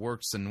that the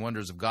works and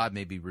wonders of God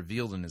may be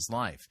revealed in his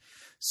life.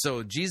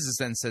 So Jesus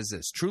then says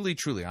this, "Truly,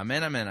 truly,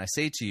 amen, amen, I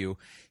say to you,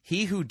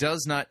 he who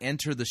does not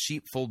enter the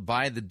sheepfold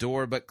by the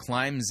door but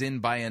climbs in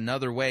by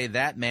another way,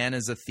 that man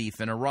is a thief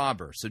and a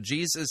robber." So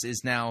Jesus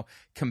is now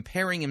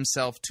comparing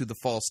himself to the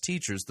false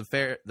teachers,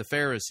 the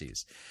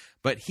Pharisees.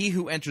 "But he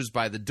who enters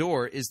by the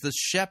door is the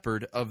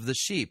shepherd of the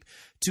sheep.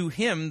 To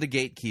him the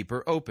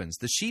gatekeeper opens.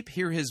 The sheep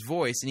hear his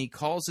voice, and he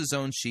calls his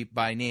own sheep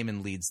by name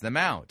and leads them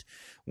out.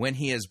 When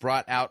he has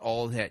brought out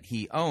all that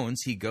he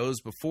owns, he goes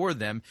before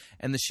them,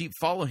 and the sheep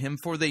follow him,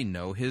 for they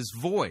know his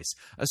voice.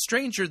 A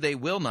stranger they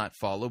will not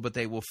follow, but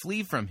they will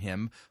flee from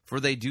him,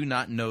 for they do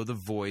not know the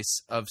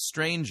voice of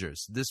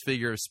strangers." This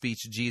figure of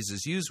speech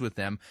Jesus used with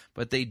them,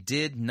 but they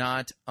did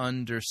not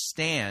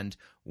understand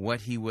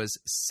what he was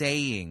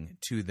saying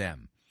to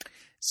them.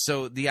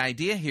 So the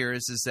idea here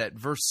is that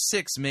verse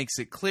 6 makes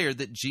it clear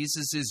that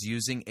Jesus is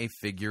using a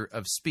figure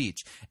of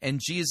speech.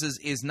 And Jesus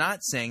is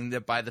not saying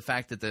that by the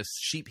fact that the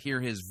sheep hear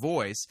his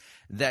voice,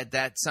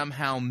 that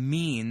somehow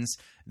means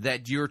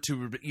that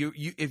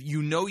if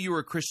you know you're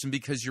a Christian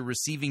because you're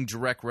receiving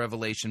direct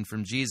revelation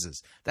from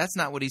Jesus. That's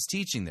not what he's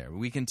teaching there.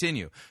 We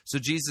continue. "So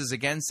Jesus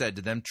again said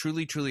to them,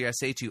 'Truly, truly, I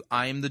say to you,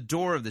 I am the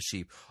door of the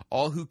sheep.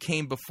 All who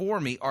came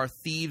before me are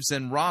thieves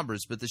and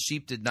robbers, but the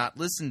sheep did not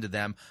listen to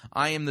them.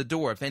 I am the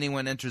door. If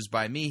anyone enters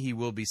by me, he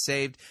will be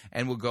saved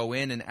and will go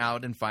in and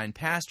out and find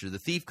pasture. The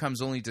thief comes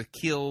only to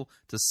kill,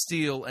 to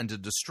steal, and to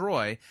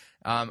destroy.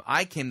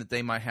 I came that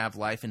they might have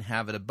life and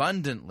have it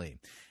abundantly.'"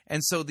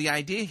 And so the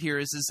idea here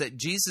is that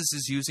Jesus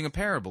is using a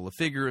parable, a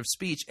figure of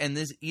speech, and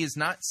he is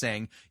not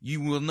saying,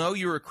 you will know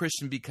you're a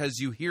Christian because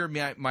you hear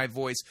my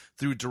voice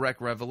through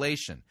direct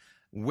revelation.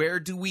 Where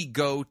do we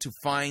go to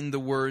find the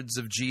words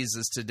of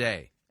Jesus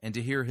today and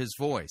to hear his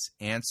voice?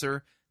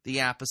 Answer, the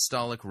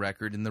apostolic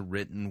record in the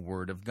written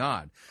word of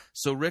God.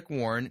 So Rick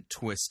Warren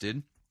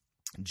twisted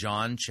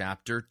John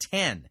chapter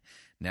 10.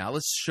 Now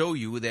let's show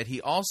you that he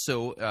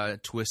also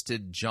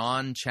twisted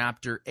John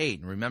chapter 8.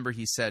 And remember,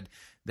 he said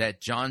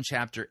that John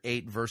chapter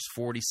 8, verse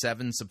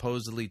 47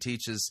 supposedly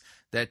teaches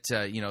that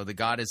the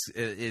God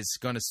is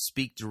going to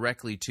speak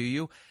directly to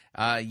you.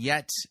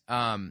 Yet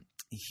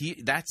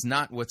that's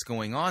not what's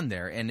going on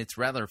there, and it's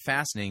rather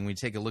fascinating when you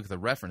take a look at the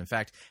reference. In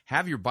fact,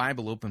 have your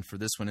Bible open for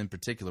this one in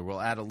particular. We'll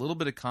add a little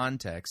bit of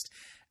context.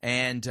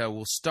 And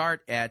we'll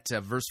start at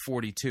verse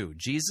 42.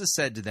 Jesus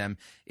said to them,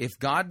 "If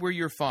God were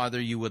your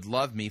father, you would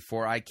love me,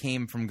 for I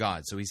came from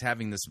God." So he's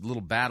having this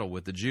little battle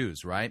with the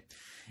Jews, right?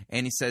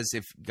 And he says,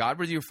 "If God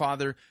were your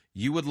father,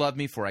 you would love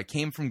me, for I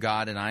came from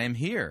God, and I am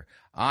here.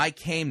 I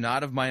came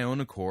not of my own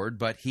accord,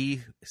 but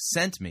he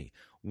sent me.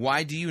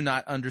 Why do you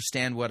not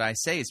understand what I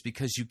say? It's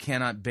because you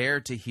cannot bear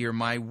to hear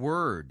my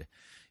word.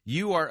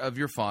 You are of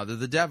your father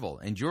the devil,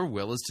 and your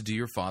will is to do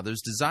your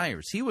father's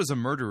desires. He was a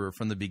murderer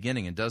from the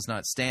beginning and does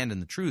not stand in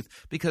the truth,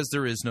 because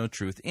there is no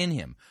truth in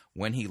him.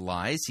 When he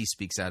lies, he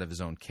speaks out of his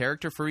own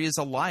character, for he is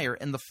a liar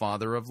and the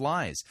father of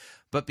lies.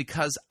 But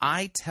because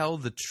I tell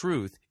the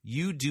truth,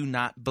 you do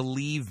not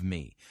believe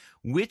me.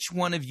 Which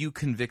one of you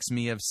convicts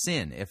me of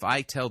sin? If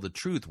I tell the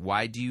truth,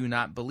 why do you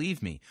not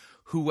believe me?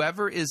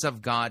 Whoever is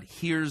of God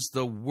hears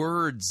the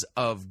words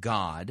of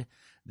God.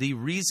 The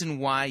reason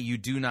why you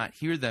do not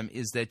hear them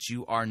is that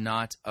you are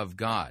not of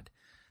God."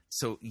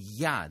 So,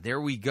 yeah, there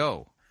we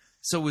go.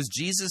 So was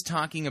Jesus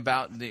talking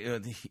about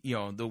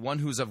the one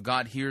who's of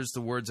God hears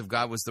the words of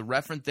God? Was the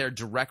referent there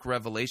direct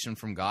revelation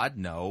from God?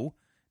 No,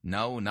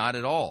 not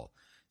at all.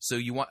 So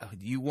you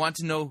want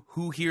to know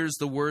who hears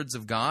the words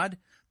of God?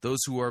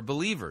 Those who are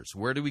believers.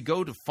 Where do we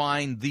go to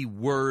find the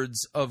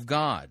words of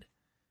God?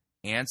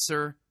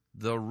 Answer,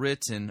 the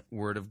written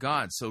word of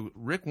God. So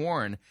Rick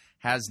Warren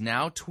has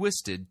now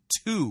twisted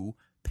two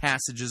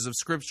passages of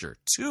Scripture.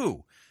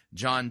 Two,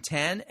 John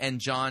 10 and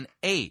John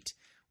 8.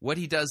 what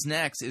he does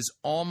next is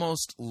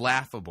almost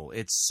laughable.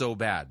 It's so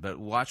bad, but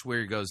watch where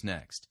he goes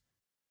next.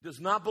 Does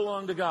not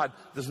belong to God,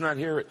 does not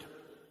hear it.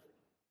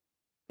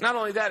 Not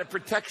only that, it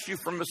protects you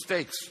from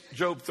mistakes.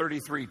 Job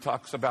 33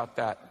 talks about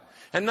that.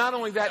 And not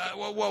only that...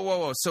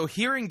 Whoa. So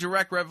hearing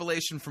direct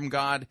revelation from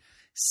God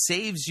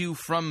saves you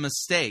from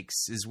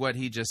mistakes is what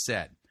he just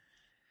said.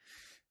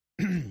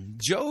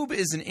 Job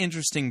is an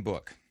interesting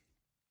book.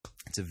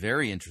 It's a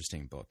very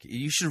interesting book.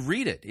 You should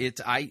read it.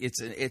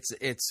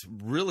 It's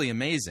really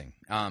amazing.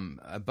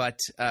 But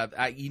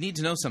you need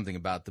to know something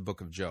about the book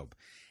of Job.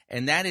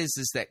 And that is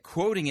that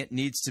quoting it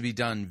needs to be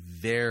done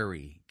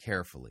very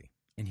carefully.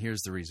 And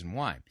here's the reason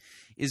why.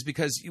 Is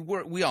because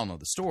we all know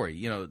the story.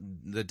 You know,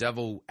 the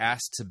devil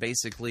asked to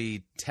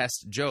basically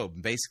test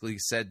Job, basically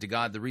said to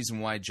God, the reason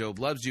why Job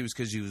loves you is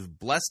because you've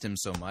blessed him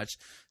so much,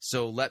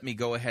 so let me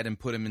go ahead and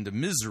put him into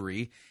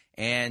misery,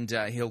 and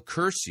he'll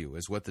curse you,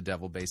 is what the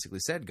devil basically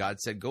said. God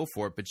said, go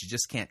for it, but you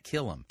just can't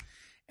kill him.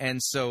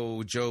 And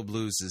so Job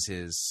loses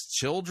his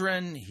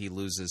children, he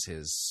loses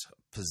his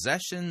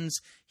possessions,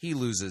 he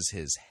loses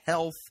his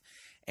health.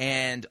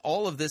 And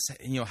all of this,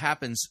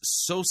 happens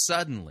so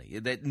suddenly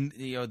that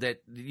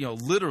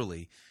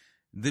literally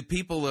the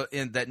people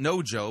that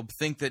know Job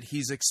think that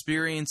he's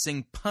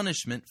experiencing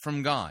punishment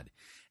from God.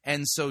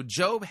 And so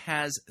Job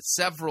has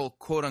several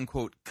quote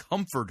unquote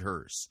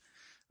comforters,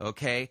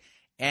 okay?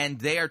 And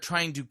they are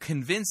trying to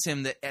convince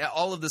him that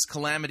all of this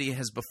calamity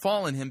has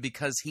befallen him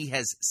because he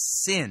has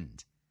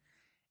sinned.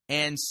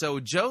 And so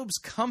Job's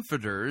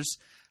comforters,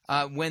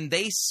 when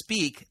they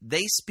speak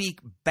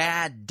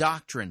bad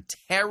doctrine,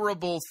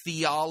 terrible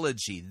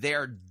theology.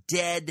 They're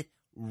dead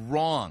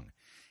wrong.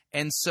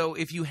 And so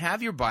if you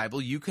have your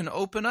Bible, you can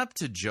open up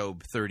to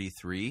Job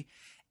 33,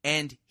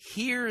 and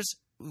here's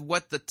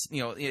what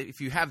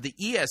if you have the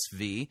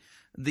ESV,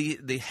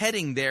 the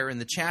heading there in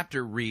the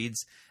chapter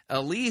reads,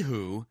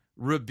 Elihu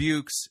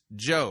rebukes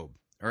Job,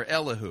 or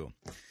Elihu.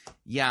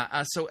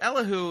 Yeah, so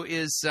Elihu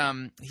is,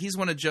 he's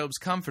one of Job's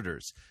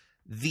comforters.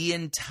 The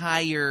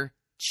entire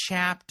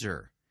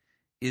chapter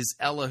is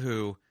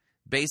Elihu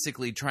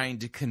basically trying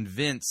to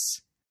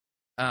convince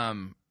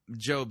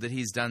Job that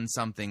he's done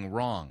something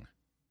wrong.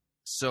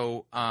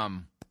 So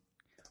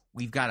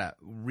we've got a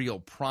real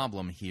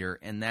problem here,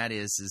 and that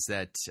is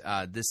that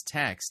this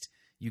text,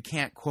 you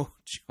can't quote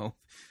Job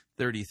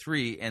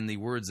 33 and the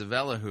words of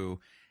Elihu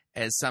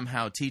as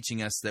somehow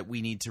teaching us that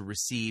we need to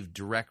receive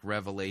direct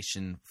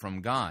revelation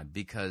from God,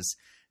 because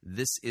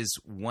this is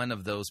one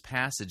of those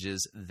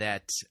passages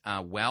that,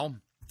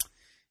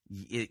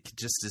 it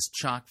just is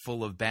chock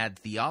full of bad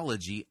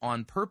theology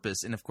on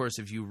purpose. And, of course,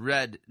 if you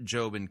read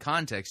Job in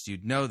context,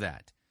 you'd know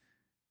that.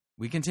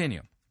 We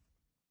continue.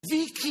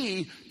 The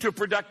key to a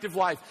productive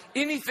life.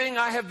 Anything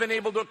I have been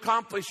able to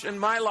accomplish in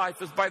my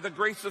life is by the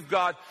grace of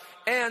God,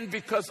 and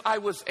because I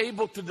was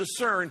able to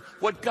discern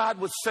what God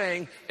was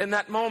saying in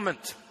that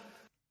moment.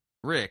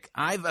 Rick,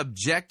 I've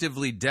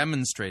objectively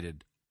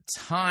demonstrated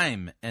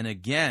time and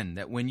again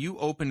that when you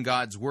open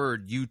God's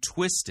Word, you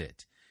twist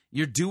it.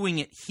 You're doing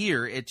it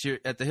here at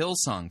the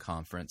Hillsong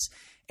Conference.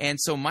 And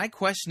so my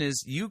question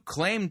is, you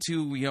claim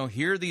to,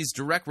 hear these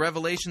direct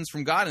revelations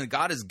from God, and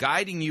God is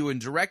guiding you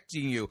and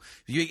directing you.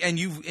 And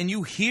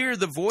you hear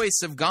the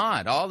voice of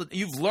God.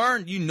 You've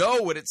learned, you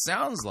know what it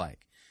sounds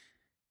like.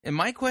 And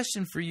my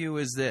question for you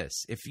is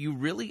this: if you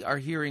really are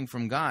hearing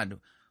from God,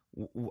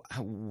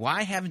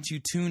 why haven't you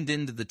tuned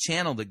into the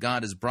channel that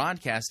God is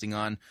broadcasting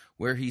on,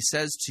 where he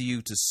says to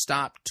you to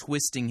stop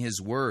twisting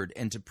his word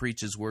and to preach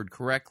his word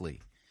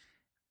correctly?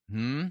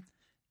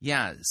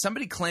 Yeah,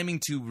 somebody claiming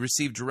to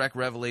receive direct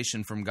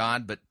revelation from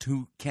God, but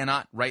who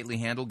cannot rightly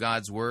handle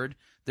God's word,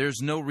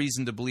 there's no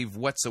reason to believe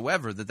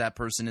whatsoever that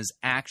person is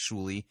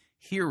actually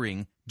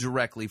hearing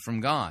directly from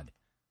God.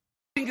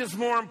 Nothing is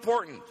more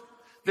important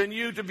than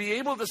you to be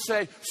able to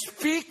say,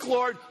 "Speak,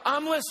 Lord,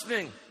 I'm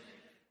listening."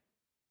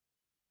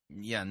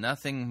 Yeah,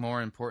 nothing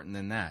more important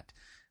than that.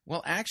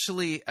 Well,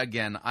 actually,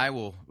 again,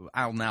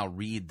 I'll now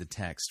read the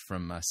text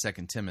from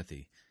 2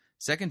 Timothy.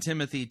 2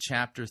 Timothy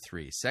chapter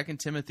 3. 2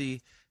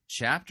 Timothy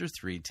chapter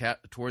 3,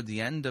 toward the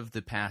end of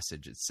the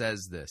passage, it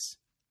says this,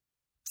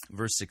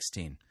 verse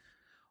 16,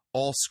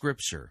 all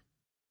Scripture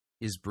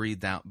is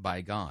breathed out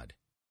by God.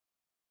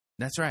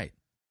 That's right.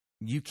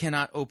 You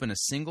cannot open a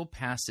single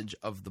passage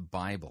of the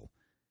Bible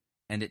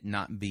and it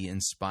not be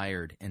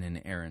inspired and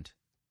inerrant.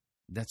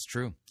 That's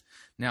true.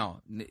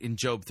 Now, in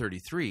Job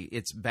 33,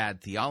 it's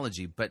bad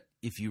theology, but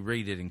if you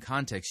read it in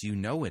context, you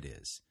know it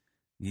is.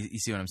 You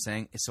see what I'm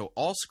saying? So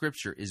all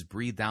Scripture is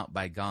breathed out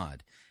by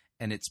God,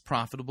 and it's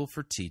profitable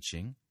for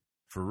teaching,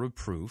 for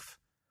reproof,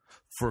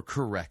 for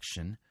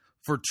correction,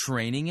 for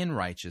training in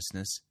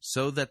righteousness,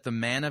 so that the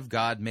man of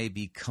God may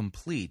be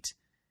complete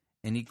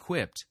and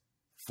equipped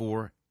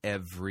for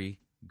every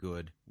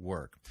good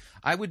work.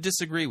 I would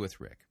disagree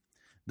with Rick.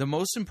 The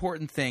most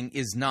important thing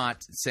is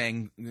not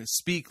saying,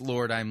 "Speak,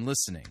 Lord, I'm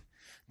listening."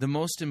 The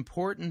most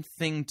important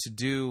thing to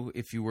do,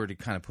 if you were to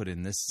kind of put it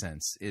in this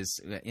sense, is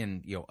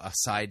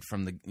aside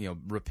from the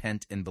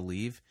repent and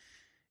believe,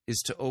 is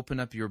to open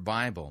up your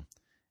Bible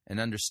and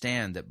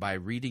understand that by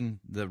reading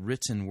the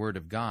written Word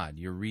of God,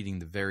 you're reading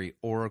the very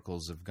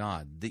oracles of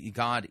God.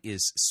 God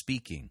is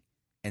speaking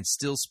and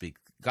still speaks.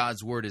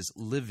 God's Word is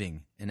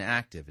living and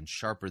active and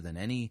sharper than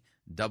any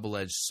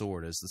double-edged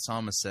sword. As the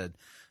psalmist said,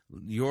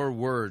 your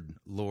Word,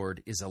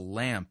 Lord, is a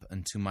lamp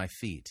unto my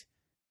feet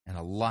and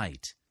a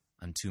light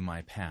unto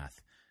my path.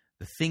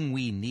 The thing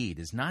we need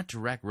is not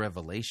direct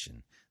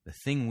revelation. The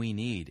thing we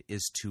need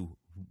is to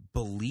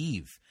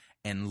believe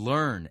and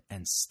learn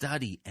and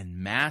study and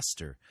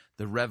master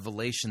the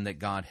revelation that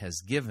God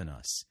has given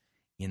us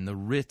in the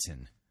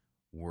written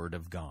Word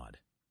of God.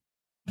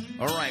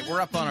 All right,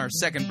 we're up on our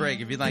second break.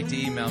 If you'd like to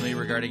email me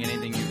regarding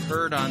anything you've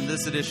heard on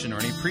this edition or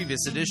any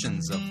previous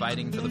editions of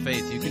Fighting for the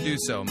Faith, you can do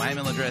so. My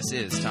email address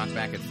is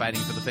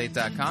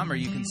talkback@fightingforthefaith.com, or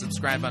you can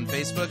subscribe on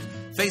Facebook,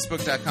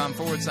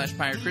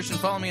 facebook.com/Pirate Christian.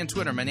 Follow me on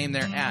Twitter. My name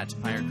there,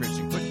 @Pirate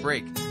Christian. Quick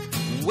break.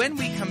 When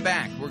we come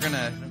back, we're going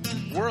to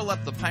whirl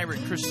up the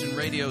Pirate Christian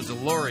Radio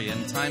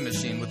DeLorean time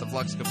machine with the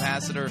flux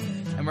capacitor,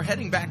 and we're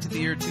heading back to the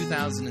year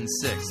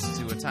 2006,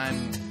 to a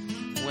time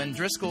when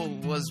Driscoll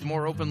was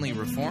more openly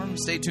reformed.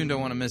 Stay tuned,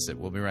 don't want to miss it.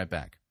 We'll be right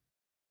back.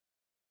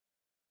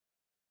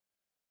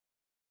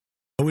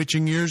 No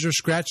itching ears are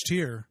scratched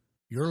here.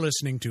 You're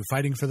listening to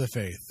Fighting for the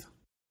Faith.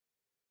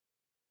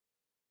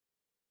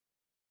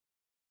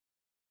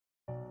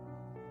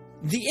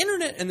 The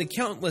internet and the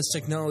countless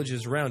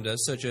technologies around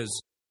us, such as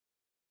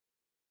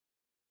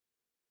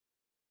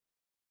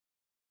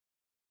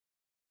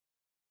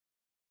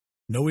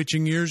No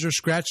itching ears are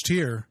scratched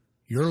here.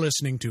 You're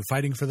listening to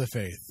Fighting for the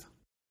Faith.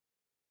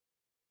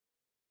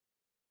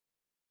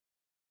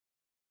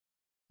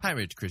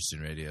 Pirate Christian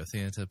Radio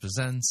Theater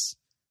presents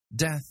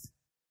Death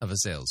of a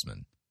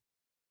Salesman.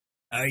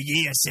 Are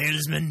ye a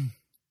salesman?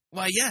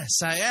 Why,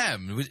 yes, I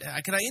am.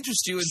 Can I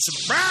interest you in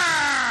some...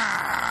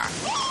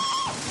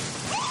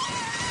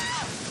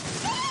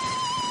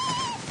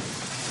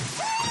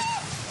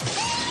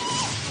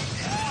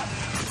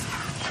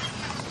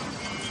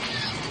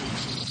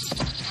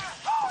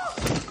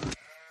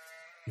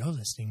 You're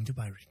listening to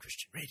Pirate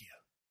Christian Radio.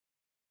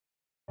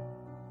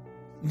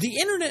 The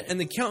internet and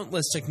the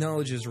countless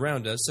technologies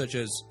around us, such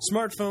as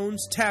smartphones,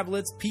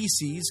 tablets,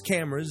 PCs,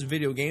 cameras,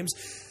 video games,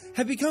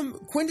 have become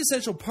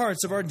quintessential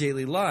parts of our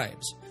daily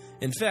lives.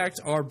 In fact,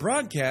 our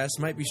broadcast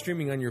might be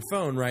streaming on your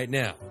phone right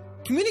now.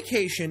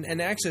 Communication and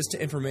access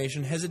to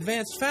information has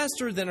advanced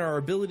faster than our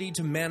ability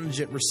to manage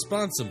it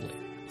responsibly.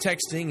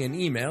 Texting and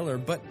email are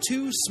but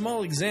two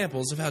small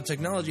examples of how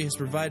technology has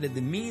provided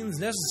the means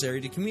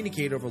necessary to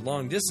communicate over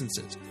long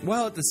distances,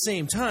 while at the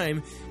same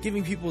time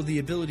giving people the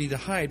ability to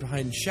hide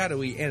behind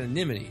shadowy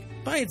anonymity.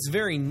 By its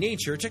very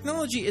nature,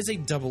 technology is a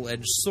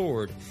double-edged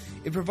sword.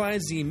 It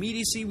provides the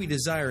immediacy we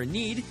desire and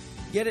need,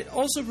 yet it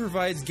also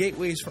provides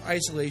gateways for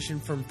isolation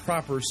from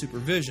proper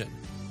supervision.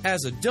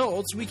 As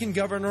adults, we can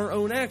govern our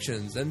own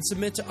actions and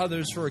submit to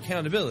others for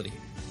accountability.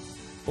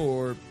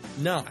 Or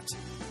not.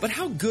 But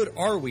how good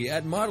are we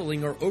at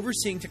modeling or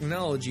overseeing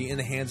technology in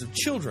the hands of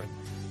children?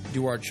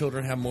 Do our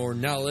children have more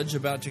knowledge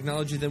about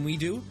technology than we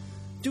do?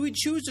 Do we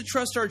choose to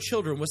trust our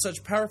children with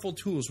such powerful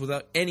tools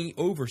without any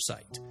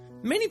oversight?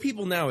 Many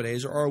people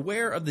nowadays are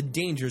aware of the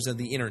dangers of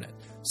the internet,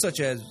 such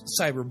as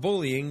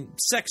cyberbullying,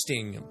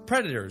 sexting,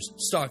 predators,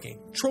 stalking,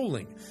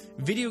 trolling,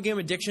 video game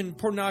addiction,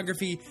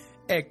 pornography,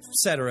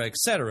 etc.,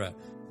 etc.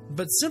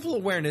 But simple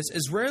awareness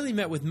is rarely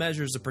met with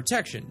measures of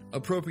protection,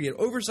 appropriate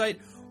oversight,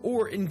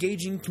 or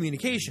engaging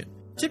communication.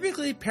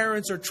 Typically,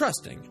 parents are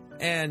trusting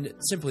and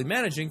simply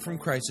managing from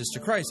crisis to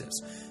crisis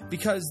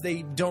because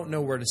they don't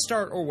know where to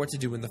start or what to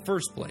do in the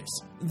first place.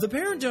 The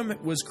Parent Dome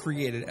was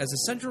created as a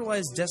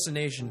centralized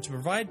destination to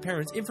provide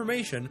parents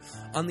information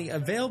on the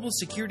available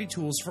security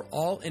tools for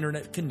all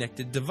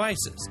internet-connected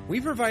devices.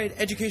 We provide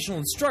educational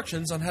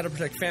instructions on how to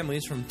protect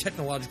families from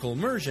technological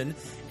immersion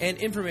and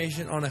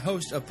information on a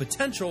host of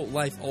potential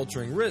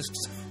life-altering risks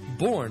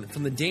born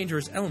from the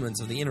dangerous elements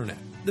of the internet.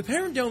 The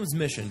Parent Dome's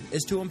mission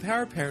is to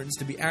empower parents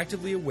to be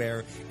actively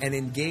aware and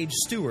engaged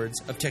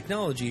stewards of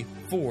technology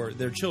for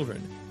their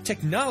children.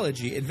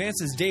 Technology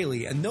advances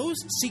daily, and those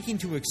seeking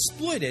to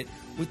exploit it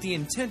with the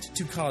intent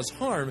to cause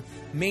harm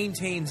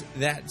maintains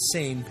that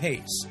same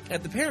pace.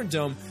 At the Parent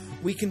Dome,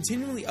 we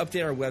continually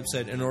update our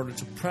website in order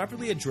to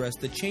properly address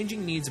the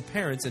changing needs of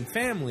parents and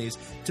families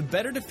to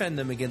better defend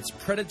them against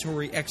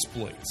predatory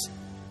exploits.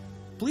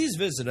 Please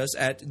visit us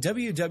at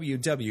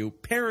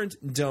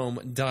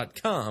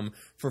www.parentdome.com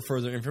for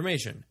further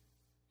information.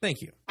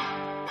 Thank you. All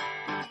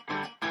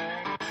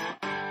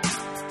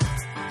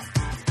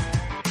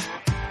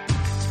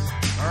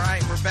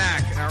right, we're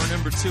back. Hour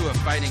number 2 of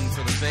Fighting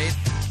for the Faith.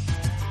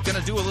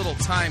 Gonna do a little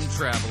time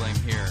traveling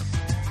here.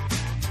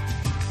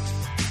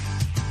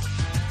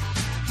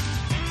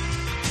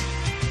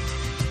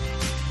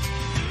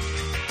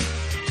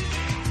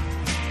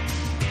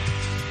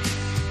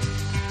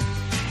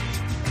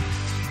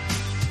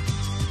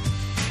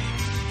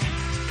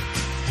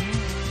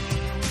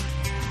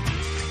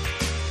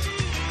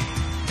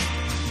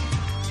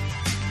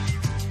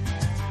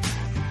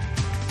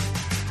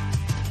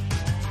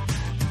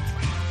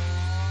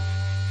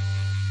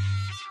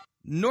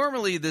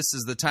 Normally, this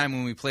is the time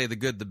when we play the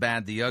good, the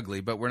bad, the ugly,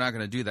 but we're not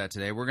going to do that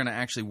today. We're going to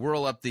actually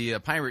whirl up the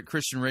Pirate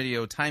Christian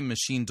Radio Time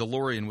Machine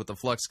DeLorean with the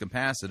flux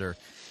capacitor.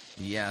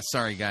 Yeah,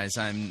 sorry, guys,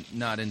 I'm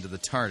not into the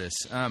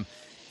TARDIS.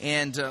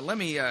 And let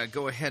me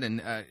go ahead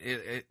and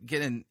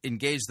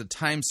engage the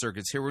time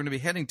circuits here. We're going to be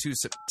heading to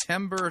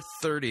September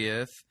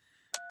 30th,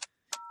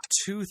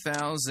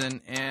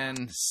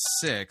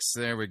 2006.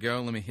 There we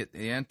go. Let me hit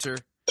the enter.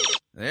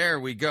 There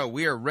we go.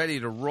 We are ready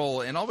to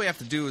roll, and all we have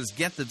to do is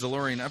get the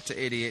DeLorean up to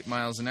 88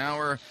 miles an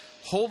hour.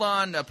 Hold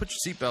on. Put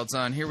your seatbelts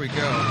on. Here we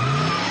go.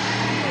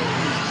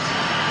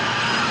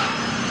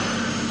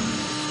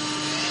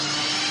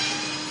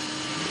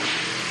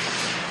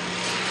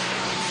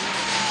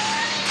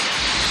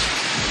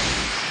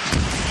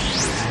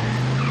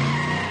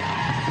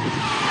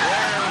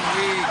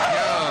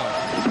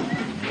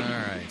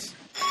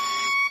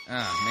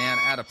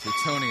 Out of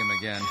plutonium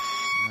again.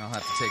 I'll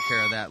have to take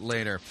care of that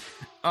later.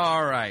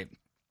 All right.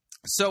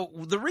 So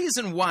the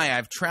reason why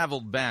I've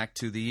traveled back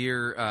to the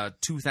year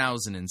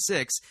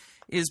 2006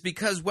 is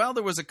because, well,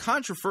 there was a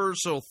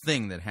controversial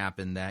thing that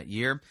happened that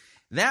year.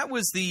 That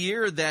was the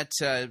year that,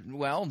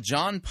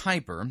 John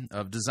Piper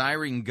of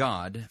Desiring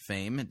God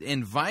fame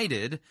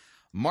invited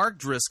Mark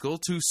Driscoll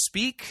to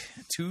speak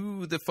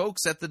to the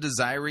folks at the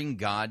Desiring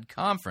God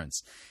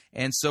conference.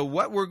 And so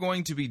what we're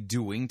going to be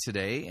doing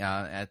today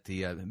at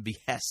the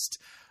behest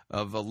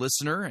of a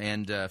listener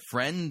and a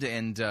friend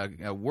and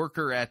a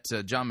worker at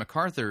John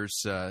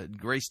MacArthur's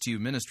Grace to You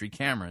Ministry,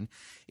 Cameron,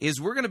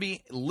 is we're going to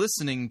be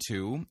listening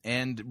to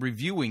and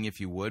reviewing, if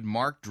you would,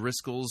 Mark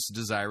Driscoll's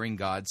Desiring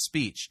God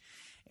speech.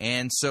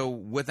 And so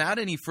without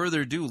any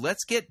further ado,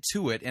 let's get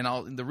to it.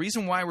 And the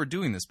reason why we're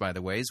doing this, by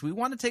the way, is we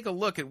want to take a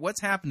look at what's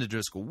happened to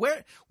Driscoll.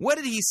 What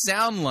did he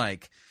sound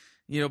like,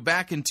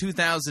 back in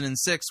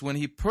 2006 when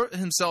he put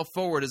himself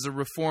forward as a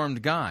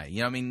reformed guy?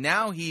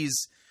 Now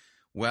he's,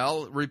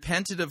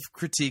 repented of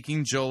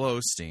critiquing Joel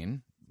Osteen.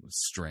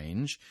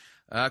 Strange.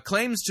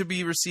 Claims to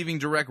be receiving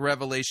direct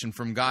revelation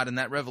from God, and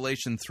that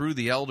revelation through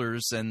the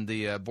elders and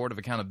the Board of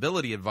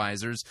Accountability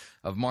Advisors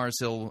of Mars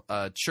Hill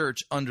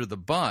Church under the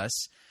bus.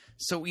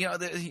 So,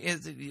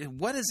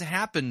 what has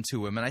happened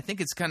to him? And I think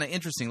it's kind of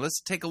interesting.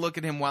 Let's take a look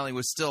at him while he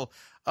was still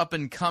up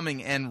and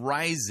coming and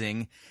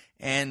rising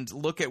and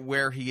look at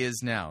where he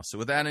is now. So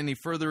without any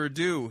further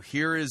ado,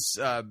 here is,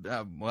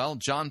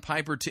 John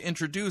Piper to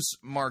introduce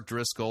Mark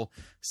Driscoll,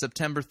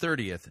 September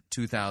 30th,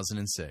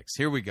 2006.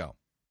 Here we go.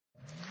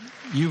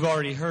 You've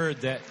already heard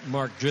that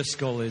Mark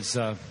Driscoll is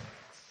out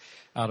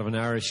of an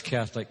Irish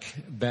Catholic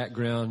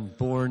background,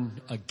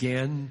 born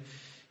again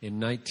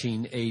in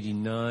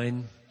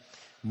 1989.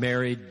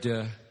 Married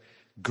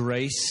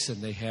Grace,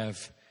 and they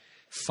have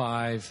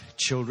 5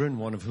 children,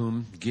 one of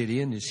whom,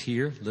 Gideon, is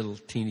here, little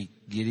teeny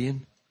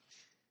Gideon.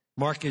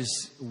 Mark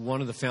is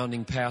one of the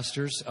founding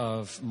pastors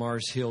of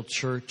Mars Hill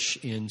Church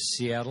in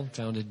Seattle,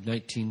 founded in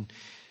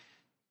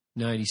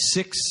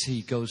 1996.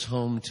 He goes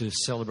home to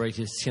celebrate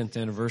his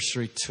 10th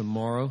anniversary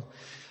tomorrow.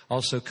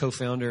 Also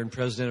co-founder and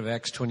president of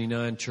Acts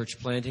 29 Church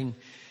Planting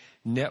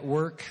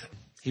Network.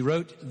 He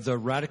wrote The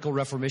Radical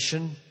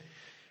Reformation,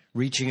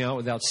 Reaching Out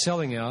Without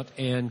Selling Out,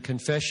 and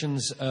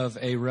Confessions of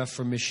a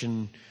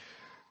Reformation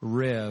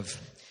Rev.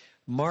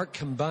 Mark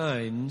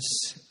combines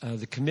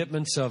the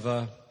commitments of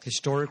a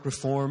historic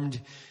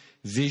Reformed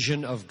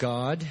vision of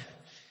God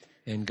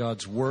and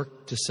God's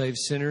work to save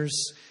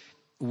sinners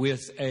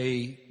with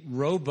a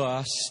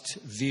robust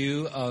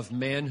view of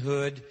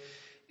manhood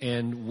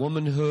and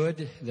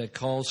womanhood that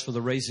calls for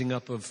the raising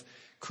up of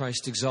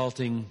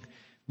Christ-exalting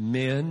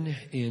men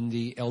in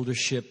the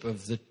eldership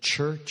of the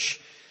church,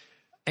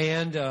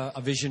 and a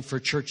vision for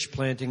church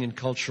planting and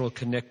cultural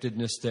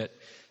connectedness that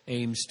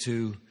aims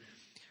to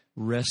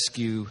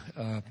rescue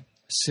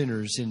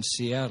sinners in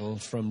Seattle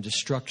from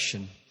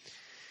destruction.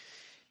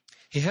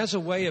 He has a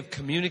way of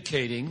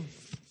communicating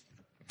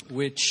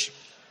which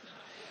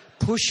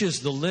pushes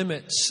the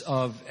limits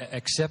of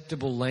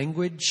acceptable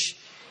language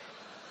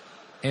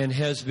and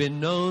has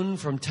been known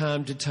from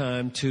time to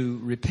time to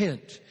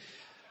repent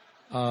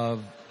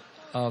of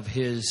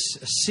his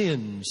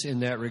sins in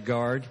that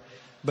regard,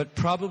 but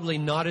probably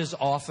not as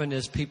often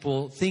as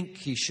people think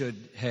he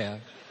should have.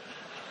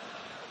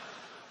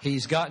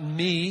 He's gotten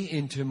me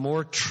into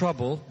more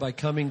trouble by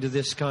coming to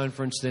this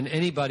conference than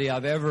anybody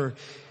I've ever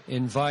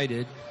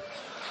invited.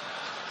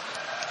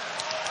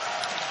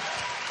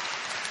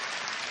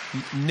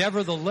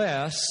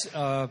 Nevertheless,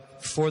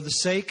 for the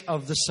sake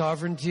of the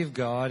sovereignty of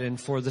God and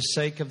for the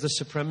sake of the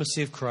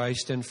supremacy of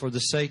Christ and for the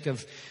sake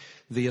of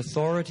the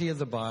authority of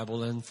the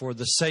Bible and for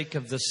the sake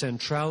of the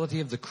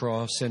centrality of the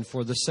cross and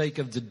for the sake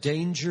of the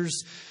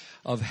dangers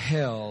of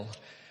hell,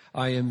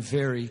 I am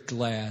very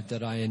glad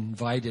that I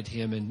invited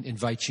him and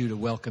invite you to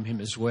welcome him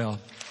as well.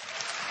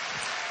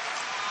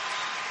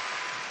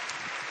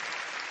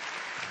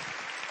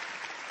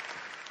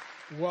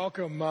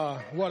 Welcome.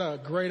 What a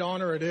great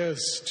honor it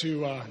is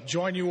to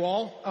join you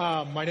all.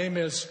 My name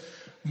is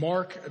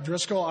Mark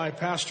Driscoll. I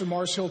pastor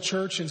Mars Hill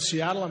Church in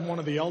Seattle. I'm one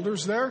of the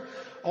elders there.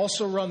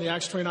 Also run the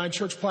Acts 29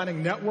 Church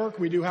Planting Network.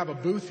 We do have a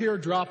booth here.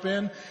 Drop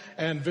in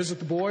and visit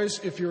the boys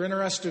if you're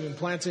interested in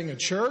planting a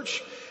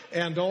church.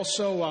 And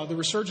also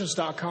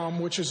theresurgence.com,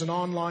 which is an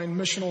online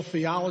missional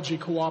theology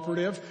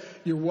cooperative.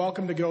 You're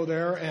welcome to go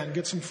there and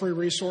get some free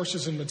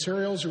resources and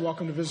materials. You're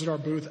welcome to visit our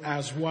booth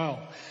as well.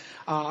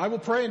 I will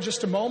pray in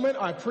just a moment.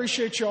 I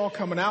appreciate you all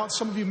coming out.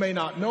 Some of you may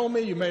not know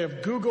me. You may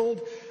have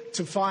Googled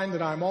to find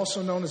that I'm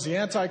also known as the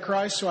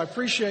Antichrist. So I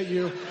appreciate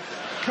you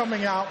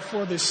coming out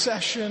for this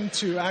session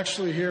to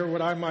actually hear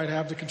what I might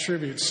have to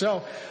contribute.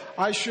 So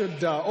I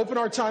should open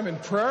our time in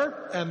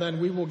prayer, and then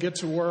we will get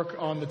to work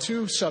on the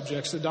two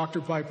subjects that Dr.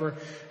 Piper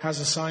has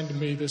assigned to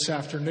me this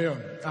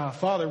afternoon.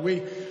 Father,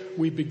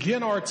 we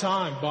begin our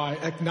time by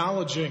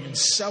acknowledging and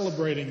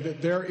celebrating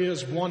that there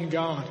is one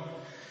God,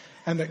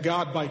 and that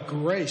God, by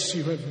grace,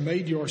 you have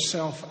made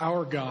yourself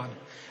our God.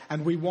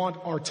 And we want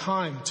our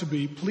time to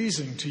be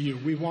pleasing to you.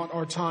 We want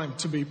our time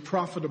to be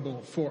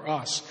profitable for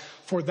us.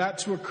 For that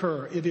to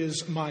occur, it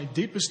is my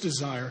deepest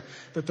desire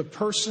that the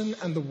person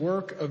and the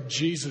work of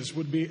Jesus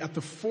would be at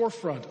the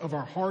forefront of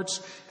our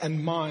hearts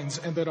and minds,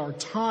 and that our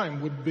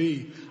time would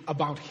be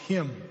about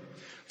Him.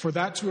 For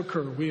that to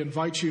occur, we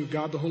invite you,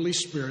 God the Holy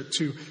Spirit,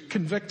 to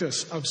convict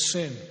us of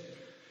sin,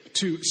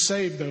 to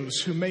save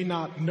those who may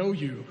not know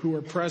you who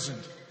are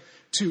present,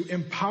 to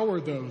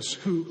empower those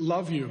who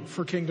love you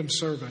for kingdom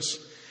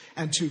service,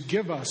 and to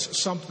give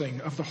us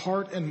something of the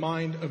heart and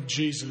mind of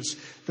Jesus,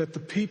 that the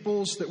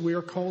peoples that we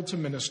are called to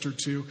minister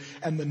to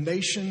and the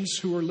nations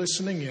who are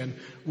listening in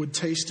would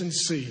taste and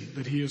see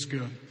that He is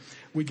good.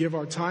 We give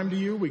our time to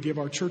you, we give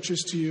our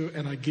churches to you,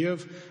 and I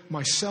give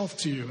myself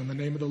to you in the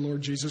name of the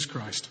Lord Jesus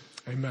Christ.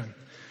 Amen.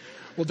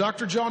 Well,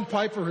 Dr. John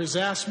Piper has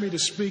asked me to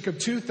speak of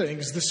two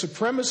things: the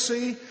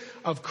supremacy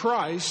of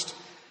Christ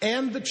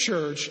and the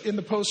church in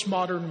the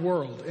postmodern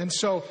world. And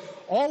so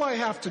all I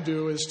have to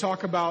do is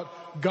talk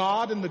about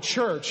God and the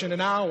church in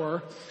an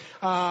hour.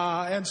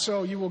 And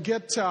so you will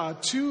get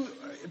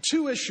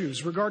two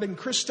issues regarding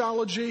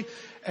Christology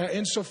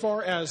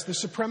insofar as the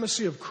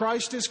supremacy of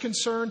Christ is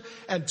concerned,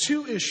 and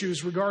two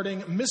issues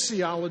regarding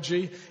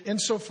missiology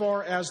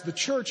insofar as the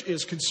church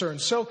is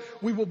concerned. So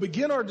we will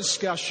begin our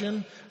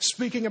discussion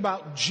speaking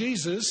about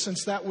Jesus,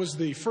 since that was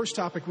the first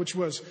topic which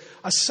was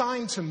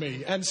assigned to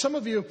me. And some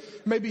of you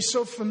may be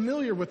so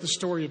familiar with the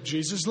story of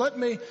Jesus. Let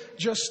me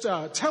just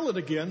tell it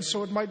again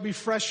so it might be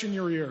fresh in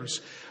your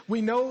ears.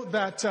 We know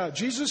that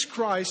Jesus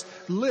Christ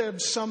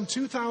lived some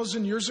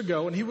 2,000 years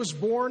ago, and He was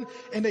born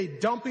in a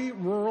dumpy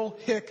rural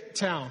hick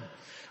town.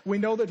 We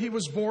know that He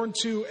was born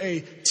to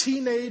a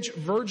teenage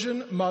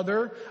virgin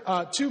mother,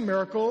 two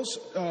miracles,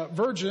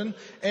 virgin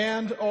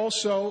and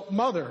also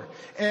mother.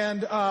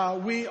 And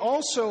we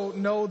also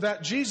know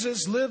that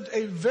Jesus lived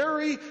a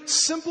very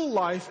simple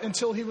life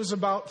until He was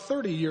about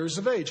 30 years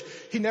of age.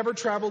 He never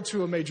traveled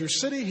to a major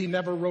city. He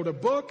never wrote a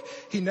book.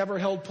 He never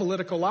held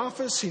political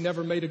office. He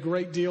never made a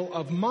great deal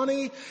of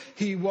money.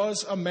 He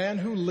was a man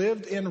who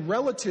lived in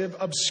relative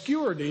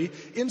obscurity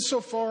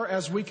insofar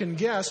as we can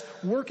guess,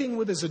 working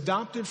with his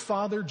adoptive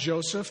father,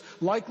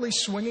 Joseph, likely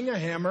swinging a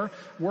hammer,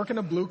 working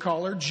a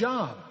blue-collar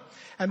job.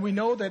 And we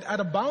know that at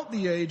about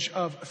the age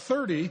of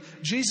 30,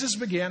 Jesus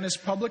began His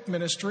public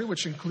ministry,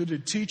 which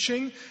included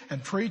teaching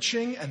and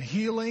preaching and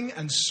healing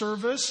and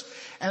service.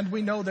 And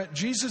we know that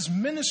Jesus'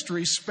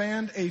 ministry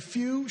spanned a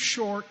few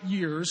short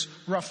years,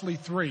 roughly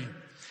 3.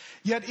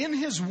 Yet in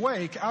His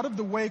wake, out of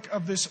the wake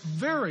of this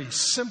very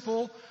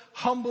simple,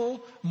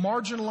 humble,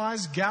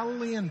 marginalized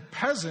Galilean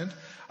peasant,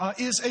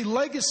 is a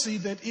legacy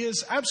that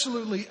is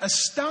absolutely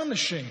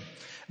astonishing,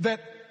 that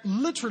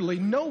literally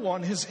no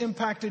one has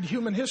impacted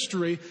human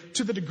history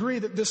to the degree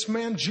that this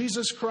man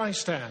Jesus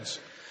Christ has.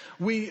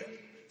 We,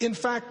 in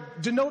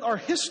fact, denote our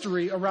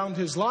history around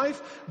His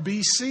life,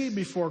 BC,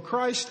 before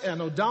Christ,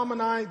 Anno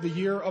Domini, the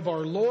year of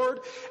our Lord.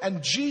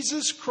 And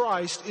Jesus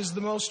Christ is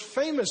the most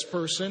famous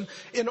person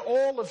in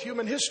all of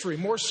human history.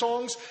 More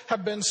songs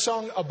have been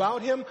sung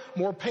about Him,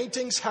 more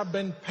paintings have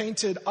been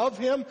painted of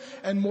Him,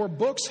 and more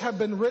books have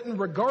been written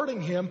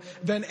regarding Him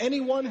than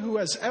anyone who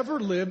has ever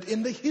lived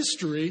in the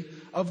history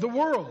of the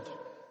world.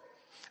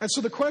 And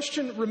so the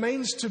question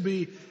remains to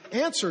be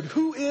answered: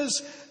 who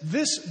is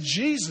this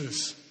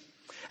Jesus?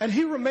 And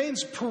He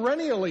remains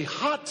perennially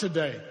hot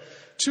today.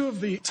 Two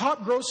of the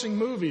top grossing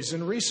movies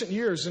in recent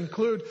years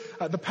include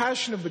The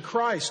Passion of the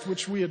Christ,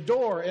 which we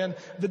adore, and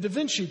The Da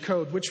Vinci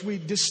Code, which we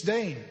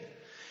disdain.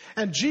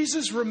 And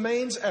Jesus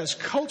remains as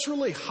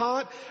culturally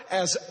hot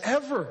as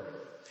ever.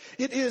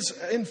 It is,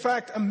 in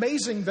fact,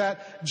 amazing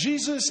that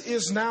Jesus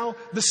is now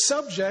the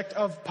subject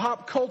of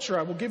pop culture.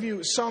 I will give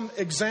you some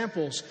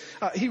examples.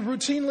 He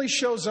routinely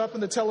shows up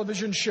in the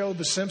television show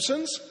The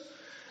Simpsons,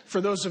 for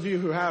those of you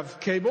who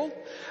have cable.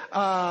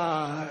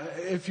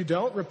 If you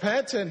don't,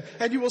 repent, and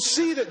you will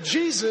see that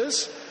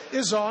Jesus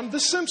is on The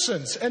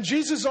Simpsons. And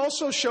Jesus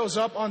also shows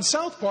up on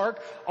South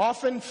Park,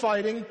 often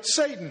fighting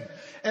Satan.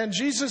 And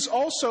Jesus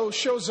also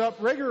shows up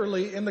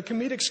regularly in the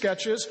comedic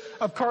sketches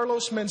of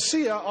Carlos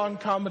Mencia on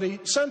Comedy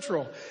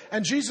Central.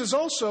 And Jesus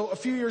also, a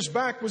few years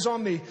back, was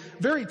on the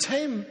very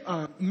tame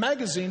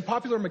magazine,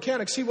 Popular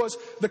Mechanics. He was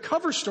the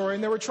cover story,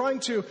 and they were trying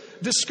to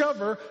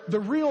discover the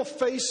real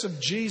face of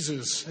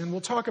Jesus. And we'll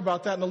talk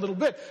about that in a little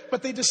bit.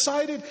 But they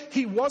decided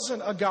he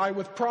wasn't a guy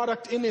with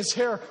product in his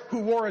hair who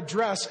wore a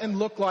dress and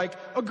looked like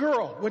a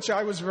girl, which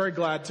I was very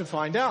glad to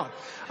find out.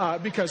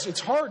 Because it's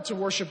hard to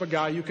worship a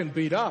guy you can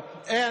beat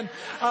up. And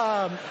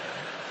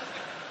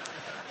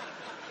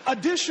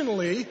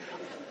additionally,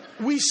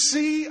 we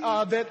see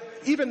that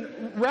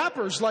even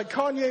rappers like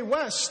Kanye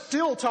West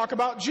still talk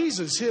about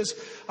Jesus. His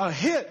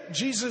hit,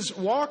 Jesus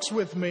Walks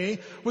With Me,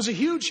 was a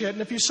huge hit.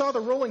 And if you saw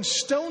the Rolling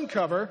Stone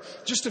cover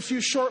just a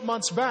few short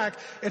months back,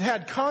 it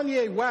had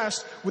Kanye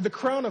West with the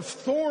crown of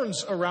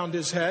thorns around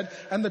his head.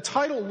 And the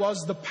title was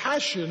The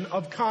Passion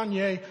of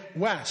Kanye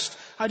West.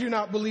 I do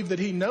not believe that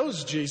he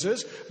knows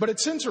Jesus, but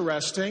it's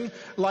interesting,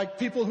 like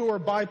people who are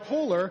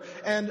bipolar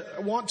and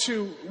want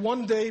to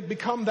one day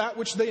become that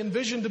which they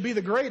envision to be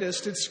the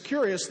greatest. It's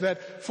curious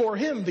that for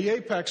him, the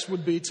apex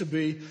would be to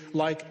be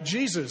like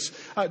Jesus.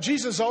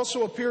 Jesus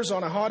also appears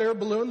on a hot air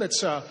balloon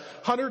that's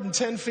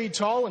 110 feet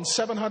tall and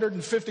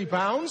 750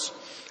 pounds.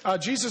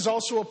 Jesus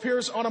also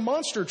appears on a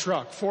monster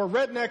truck for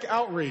redneck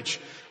outreach,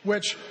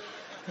 which...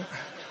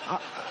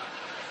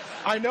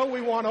 I know we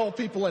want all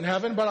people in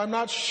heaven, but I'm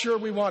not sure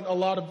we want a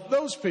lot of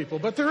those people.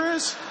 But there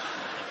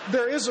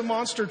is a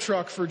monster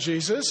truck for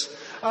Jesus.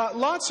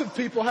 Lots of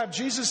people have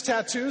Jesus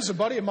tattoos. A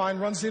buddy of mine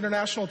runs the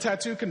International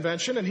Tattoo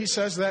Convention, and he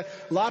says that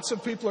lots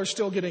of people are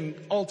still getting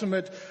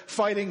ultimate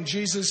fighting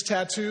Jesus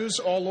tattoos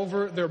all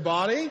over their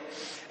body.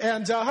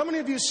 And how many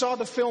of you saw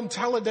the film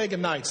Talladega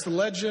Nights, The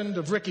Legend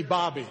of Ricky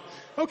Bobby?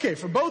 Okay,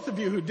 for both of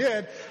you who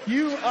did,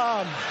 you...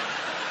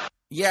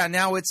 Yeah,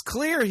 now it's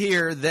clear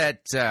here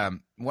that,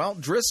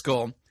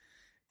 Driscoll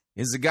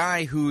is a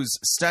guy who's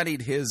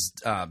studied his,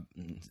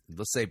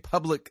 let's say,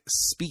 public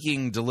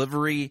speaking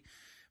delivery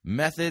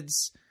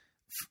methods.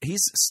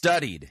 He's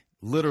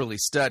literally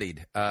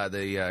studied,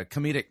 the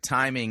comedic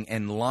timing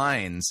and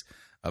lines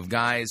of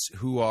guys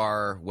who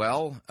are,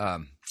 how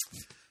do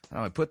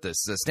I put this?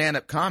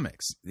 Stand-up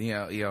comics. You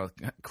know,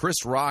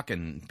 Chris Rock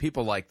and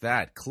people like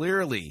that.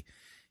 Clearly,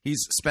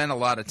 he's spent a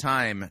lot of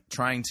time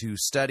trying to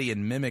study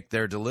and mimic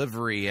their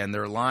delivery and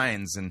their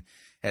lines and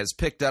has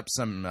picked up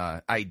some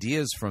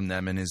ideas from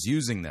them and is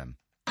using them.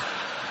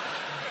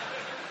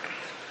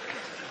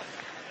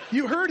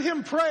 You heard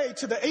him pray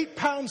to the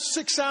 8-pound,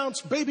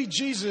 6-ounce baby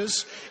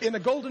Jesus in a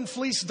golden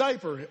fleece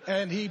diaper.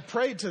 And he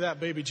prayed to that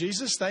baby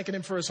Jesus, thanking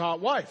him for his hot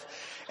wife.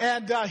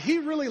 And he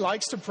really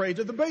likes to pray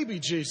to the baby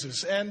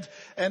Jesus. And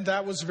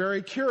that was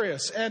very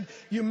curious. And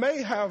you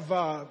may have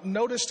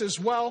noticed as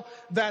well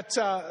that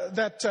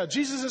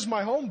Jesus is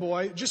my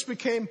homeboy just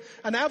became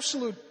an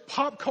absolute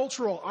pop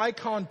cultural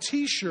icon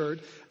T-shirt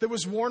that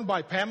was worn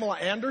by Pamela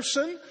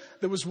Anderson,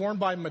 that was worn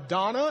by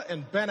Madonna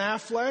and Ben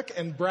Affleck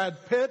and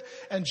Brad Pitt.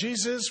 And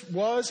Jesus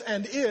was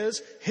and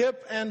is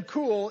hip and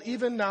cool,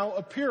 even now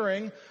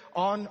appearing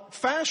on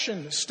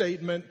fashion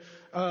statement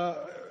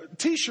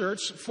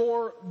T-shirts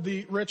for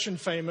the rich and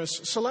famous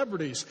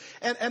celebrities.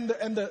 And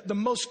the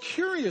most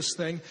curious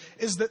thing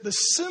is that the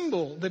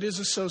symbol that is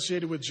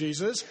associated with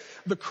Jesus,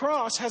 the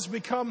cross, has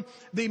become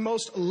the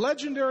most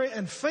legendary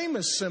and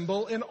famous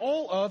symbol in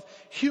all of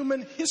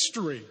human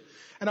history.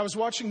 And I was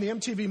watching the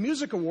MTV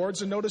Music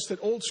Awards and noticed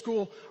that old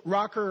school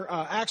rocker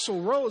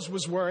Axl Rose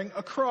was wearing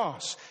a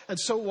cross. And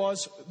so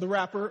was the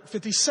rapper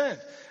 50 Cent.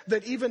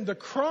 That even the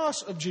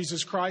cross of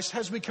Jesus Christ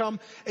has become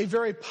a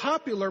very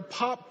popular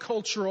pop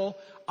cultural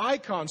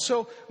icon.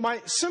 So my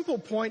simple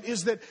point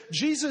is that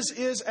Jesus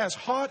is as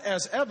hot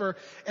as ever.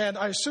 And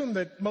I assume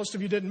that most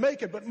of you didn't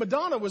make it, but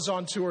Madonna was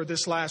on tour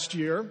this last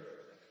year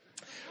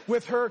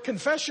with her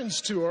Confessions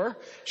tour.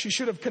 She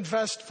should have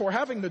confessed for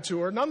having the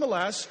tour.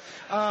 Nonetheless,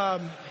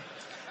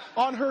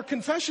 on her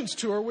Confessions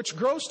tour, which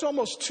grossed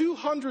almost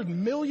 $200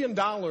 million,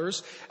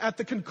 at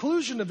the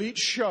conclusion of each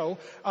show,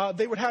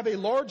 they would have a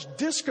large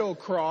disco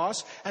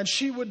cross, and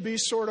she would be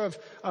sort of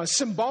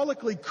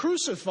symbolically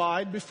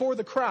crucified before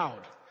the crowd.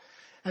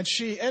 And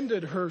she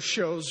ended her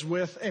shows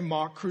with a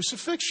mock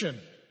crucifixion.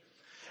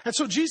 And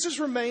so Jesus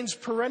remains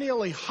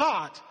perennially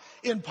hot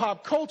in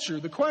pop culture.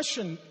 The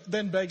question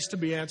then begs to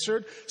be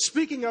answered,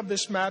 speaking of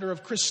this matter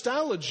of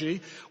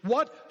Christology,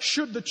 what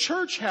should the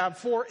church have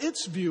for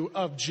its view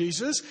of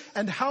Jesus,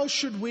 and how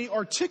should we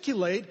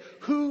articulate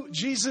who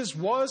Jesus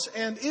was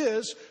and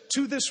is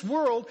to this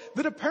world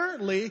that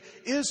apparently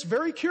is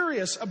very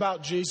curious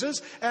about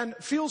Jesus and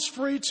feels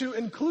free to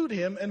include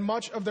him in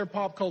much of their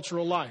pop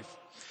cultural life?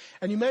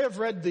 And you may have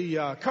read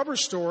the cover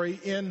story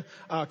in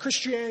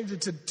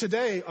Christianity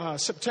Today,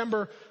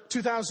 September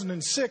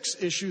 2006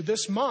 issue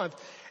this month.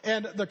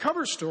 And the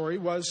cover story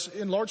was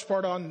in large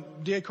part on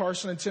D.A.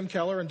 Carson and Tim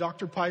Keller and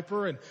Dr.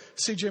 Piper and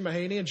C.J.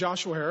 Mahaney and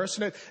Joshua Harris.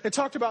 And it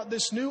talked about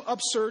this new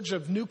upsurge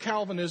of new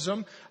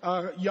Calvinism,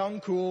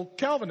 young, cool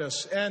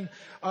Calvinists. And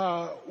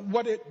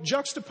what it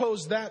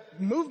juxtaposed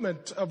that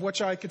movement, of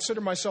which I consider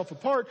myself a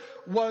part,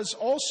 was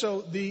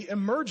also the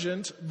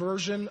emergent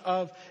version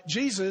of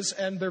Jesus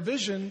and their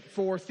vision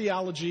for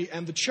theology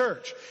and the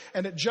church.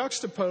 And it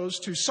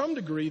juxtaposed to some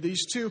degree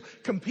these two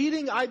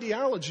competing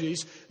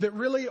ideologies that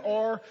really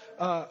are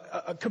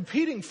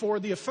competing for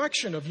the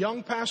affection of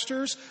young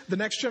pastors, the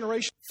next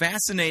generation.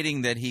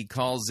 Fascinating that he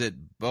calls it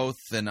both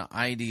an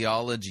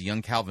ideology,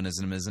 young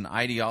Calvinism is an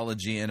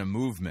ideology and a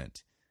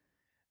movement.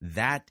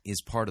 That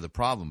is part of the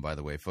problem, by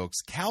the way, folks.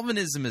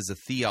 Calvinism is a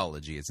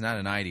theology. It's not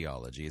an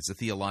ideology. It's a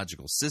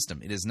theological system.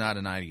 It is not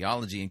an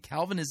ideology. And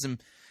Calvinism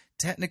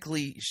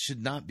technically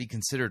should not be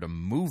considered a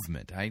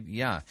movement.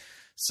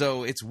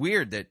 So it's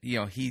weird that,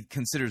 he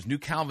considers New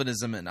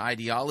Calvinism an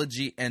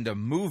ideology and a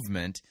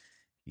movement.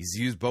 He's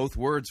used both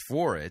words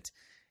for it,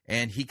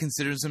 and he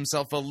considers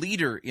himself a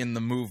leader in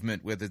the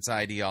movement with its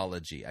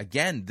ideology.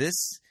 Again,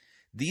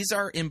 these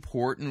are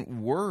important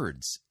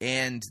words,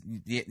 and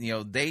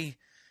they,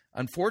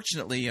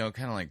 unfortunately, kind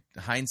of like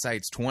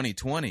hindsight's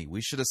 20/20.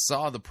 We should have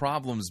saw the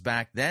problems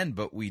back then,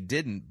 but we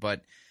didn't.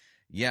 But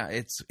yeah,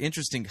 it's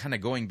interesting, kind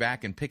of going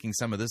back and picking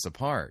some of this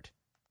apart.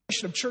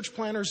 Of church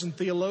planners and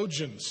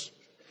theologians.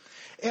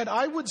 And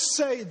I would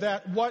say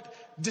that what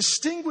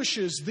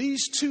distinguishes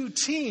these two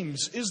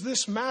teams is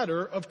this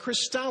matter of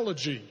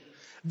Christology,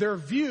 their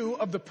view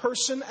of the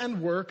person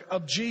and work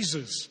of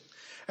Jesus.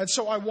 And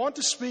so I want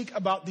to speak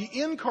about the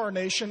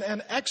incarnation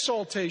and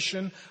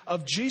exaltation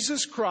of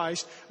Jesus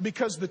Christ,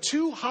 because the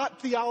two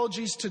hot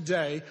theologies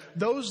today,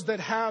 those that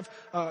have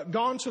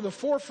gone to the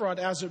forefront,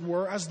 as it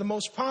were, as the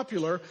most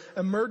popular,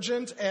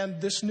 emergent,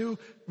 and this new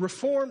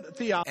Reformed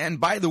theology. And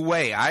by the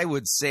way, I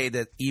would say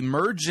that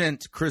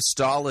emergent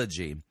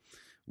Christology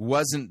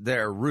wasn't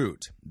their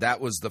root.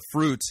 That was the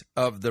fruit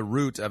of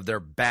their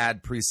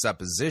bad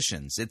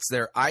presuppositions. It's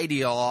their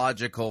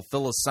ideological,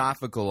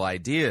 philosophical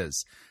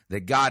ideas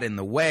that got in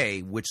the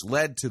way, which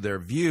led to their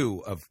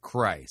view of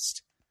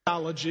Christ.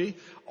 Theology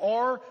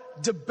are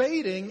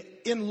debating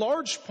in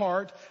large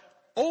part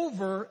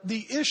over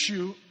the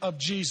issue of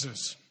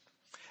Jesus.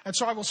 And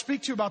so I will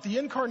speak to you about the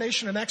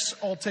incarnation and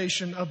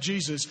exaltation of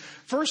Jesus.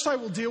 First, I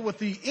will deal with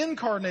the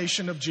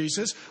incarnation of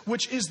Jesus,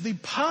 which is the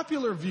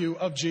popular view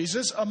of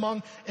Jesus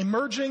among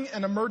emerging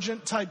and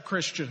emergent type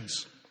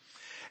Christians.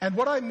 And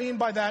what I mean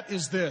by that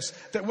is this,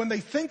 that when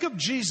they think of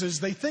Jesus,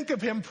 they think of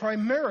him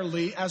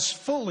primarily as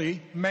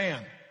fully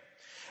man.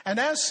 And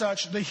as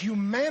such, the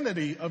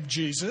humanity of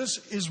Jesus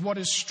is what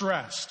is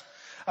stressed.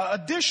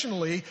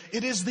 Additionally,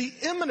 it is the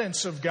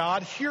immanence of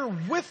God here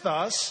with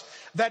us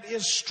that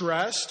is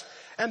stressed.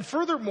 And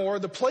furthermore,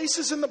 the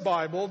places in the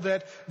Bible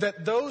that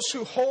those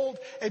who hold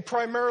a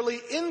primarily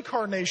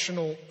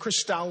incarnational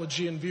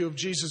Christology in view of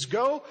Jesus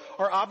go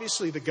are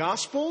obviously the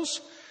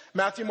Gospels,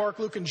 Matthew, Mark,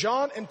 Luke, and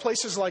John, and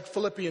places like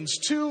Philippians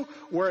 2,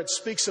 where it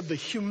speaks of the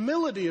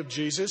humility of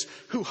Jesus,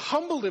 who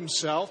humbled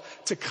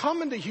himself to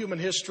come into human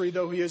history,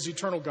 though he is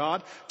eternal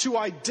God, to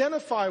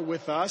identify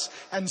with us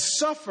and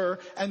suffer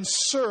and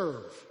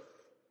serve.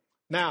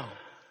 Now,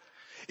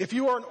 if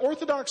you are an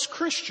Orthodox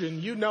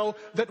Christian, you know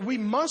that we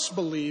must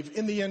believe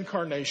in the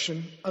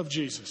incarnation of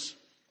Jesus.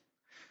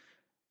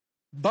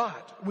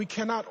 But we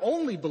cannot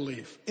only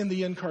believe in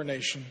the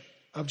incarnation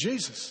of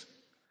Jesus.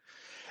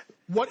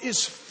 What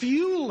is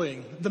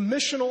fueling the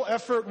missional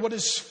effort, what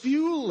is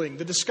fueling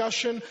the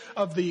discussion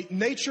of the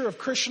nature of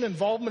Christian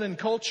involvement in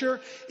culture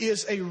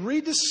is a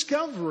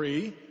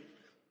rediscovery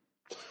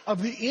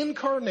of the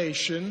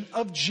incarnation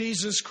of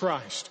Jesus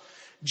Christ.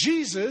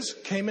 Jesus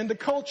came into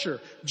culture.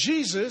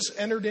 Jesus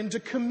entered into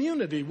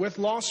community with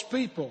lost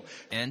people.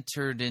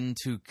 Entered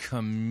into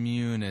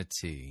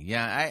community.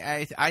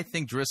 Yeah, I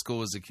think Driscoll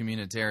was a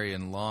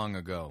communitarian long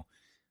ago,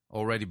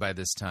 already by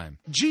this time.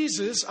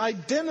 Jesus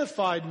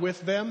identified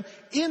with them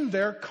in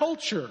their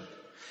culture.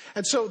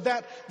 And so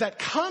that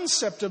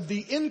concept of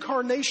the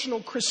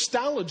incarnational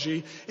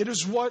Christology, it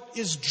is what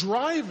is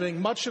driving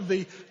much of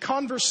the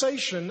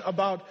conversation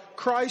about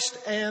Christ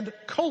and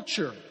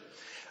culture.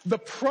 The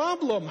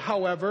problem,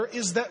 however,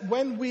 is that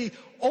when we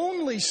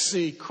only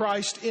see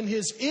Christ in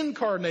his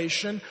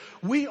incarnation,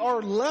 we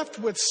are left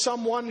with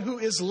someone who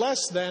is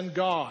less than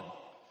God,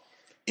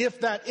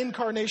 if that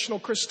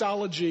incarnational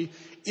Christology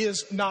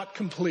is not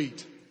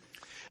complete.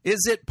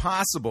 Is it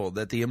possible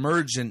that the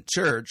emergent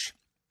church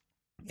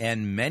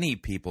and many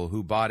people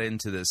who bought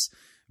into this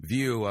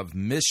view of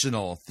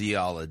missional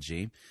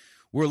theology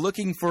were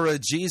looking for a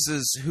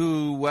Jesus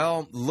who,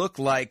 well, looked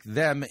like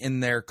them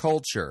in their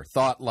culture,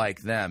 thought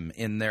like them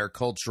in their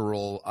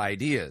cultural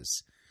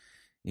ideas?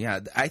 Yeah,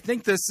 I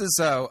think this is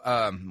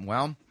a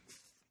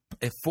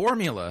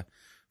formula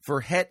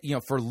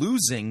for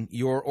losing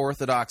your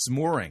orthodox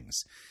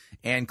moorings.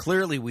 And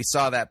clearly we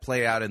saw that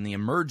play out in the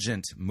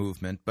emergent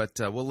movement, but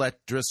we'll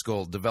let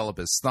Driscoll develop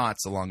his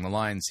thoughts along the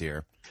lines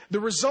here.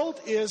 The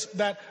result is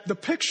that the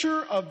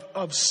picture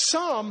of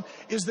some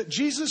is that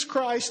Jesus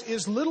Christ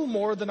is little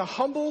more than a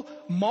humble,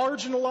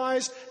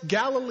 marginalized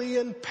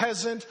Galilean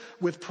peasant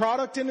with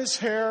product in his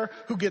hair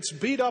who gets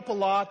beat up a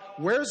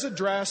lot, wears a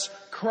dress,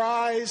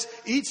 cries,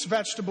 eats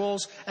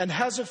vegetables, and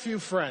has a few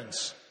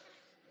friends.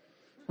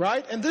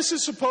 Right? And this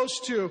is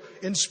supposed to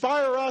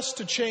inspire us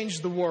to change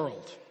the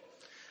world.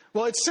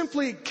 Well, it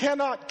simply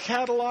cannot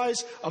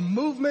catalyze a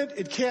movement.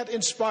 It can't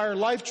inspire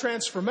life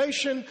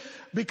transformation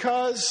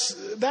because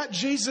that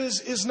Jesus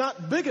is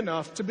not big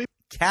enough to be...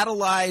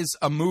 Catalyze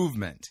a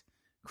movement.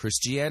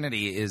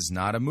 Christianity is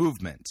not a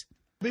movement.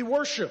 ...be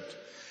worshipped.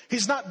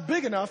 He's not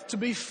big enough to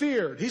be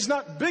feared. He's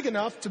not big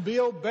enough to be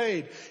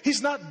obeyed.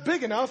 He's not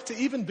big enough to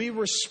even be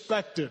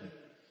respected.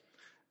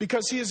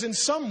 Because he is in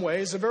some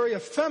ways a very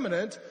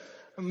effeminate,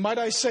 might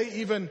I say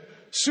even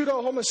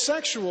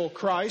pseudo-homosexual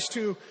Christ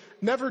who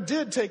never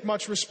did take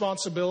much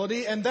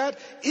responsibility, and that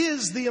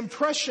is the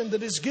impression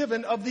that is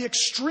given of the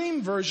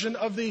extreme version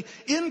of the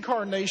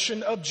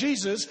incarnation of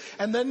Jesus.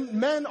 And then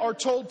men are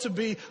told to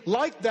be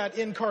like that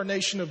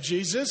incarnation of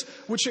Jesus,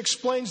 which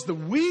explains the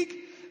weak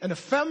and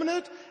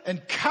effeminate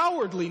and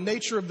cowardly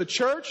nature of the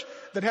church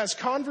that has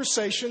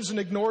conversations and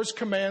ignores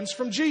commands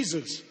from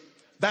Jesus.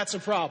 That's a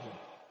problem.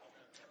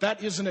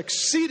 That is an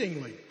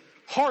exceedingly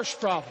harsh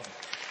problem.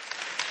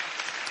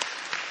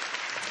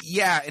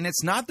 Yeah, and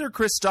it's not their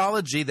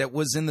Christology that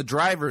was in the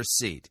driver's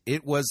seat.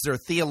 It was their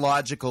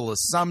theological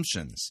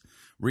assumptions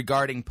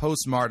regarding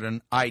postmodern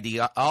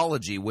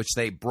ideology, which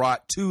they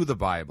brought to the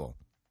Bible.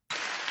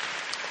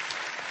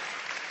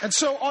 And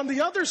so on the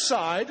other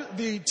side,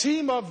 the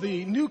team of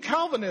the New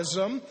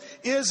Calvinism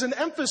is an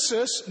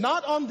emphasis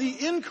not on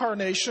the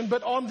incarnation,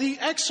 but on the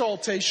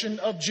exaltation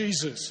of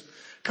Jesus.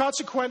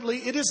 Consequently,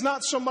 it is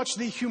not so much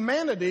the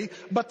humanity,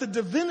 but the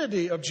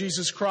divinity of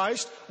Jesus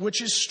Christ, which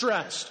is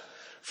stressed.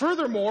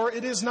 Furthermore,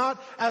 it is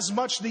not as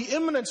much the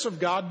immanence of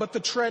God, but the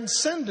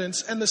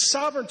transcendence and the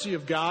sovereignty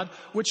of God,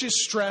 which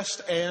is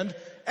stressed and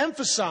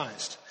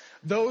emphasized.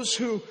 Those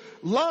who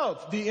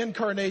love the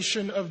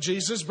incarnation of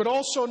Jesus, but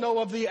also know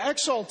of the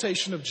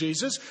exaltation of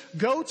Jesus,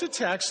 go to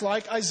texts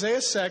like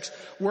Isaiah 6,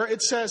 where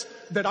it says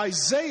that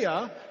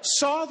Isaiah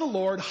saw the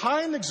Lord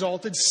high and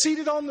exalted,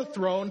 seated on the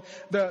throne,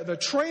 the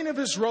train of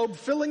his robe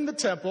filling the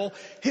temple,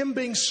 him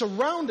being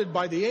surrounded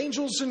by the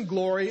angels in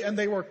glory, and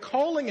they were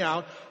calling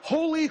out,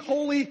 "Holy,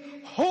 holy,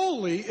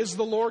 holy is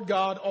the Lord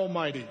God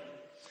Almighty."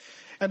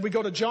 And we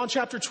go to John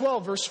chapter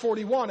 12, verse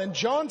 41, and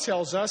John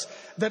tells us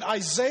that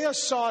Isaiah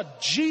saw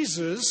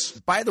Jesus.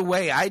 By the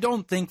way, I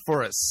don't think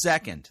for a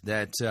second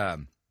that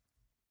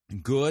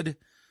good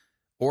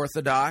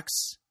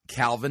Orthodox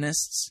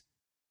Calvinists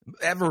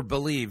ever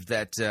believed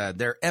that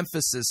their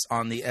emphasis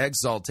on the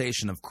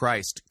exaltation of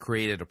Christ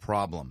created a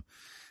problem.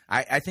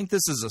 I think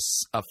this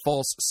is a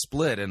false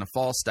split and a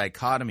false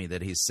dichotomy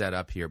that he's set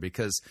up here,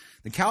 because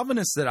the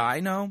Calvinists that I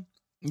know,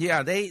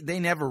 yeah, they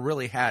never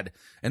really had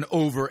an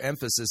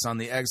overemphasis on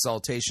the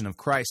exaltation of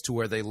Christ to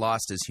where they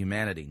lost his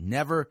humanity.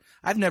 Never.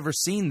 I've never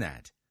seen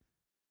that.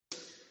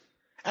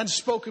 And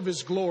spoke of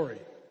his glory.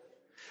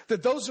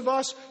 That those of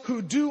us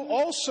who do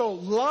also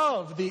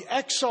love the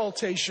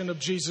exaltation of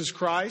Jesus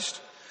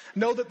Christ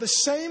know that the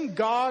same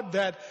God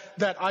that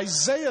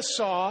Isaiah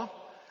saw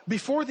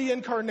before the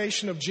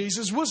incarnation of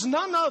Jesus was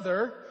none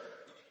other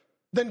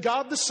than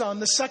God the Son,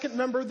 the second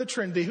member of the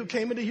Trinity, who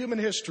came into human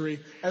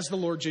history as the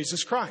Lord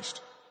Jesus Christ.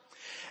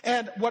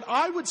 And what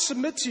I would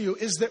submit to you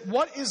is that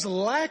what is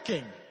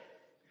lacking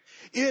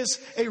is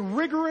a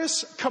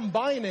rigorous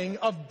combining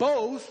of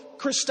both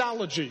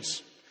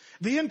Christologies,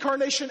 the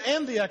incarnation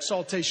and the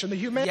exaltation, the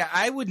humanity. Yeah,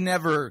 I would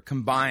never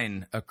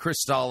combine a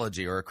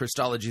Christology or a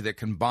Christology that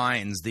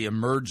combines the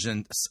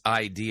emergence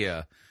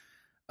idea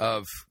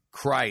of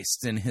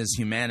Christ and his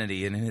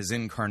humanity and his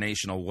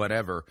incarnational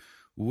whatever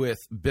with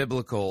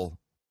biblical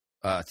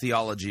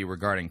theology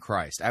regarding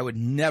Christ. I would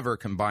never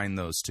combine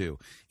those two,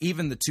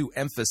 even the two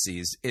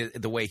emphases,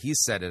 the way he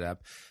set it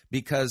up,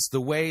 because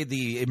the way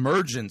the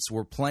emergents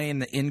were playing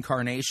the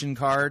incarnation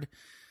card,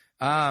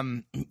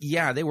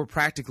 they were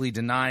practically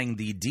denying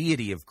the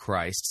deity of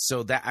Christ,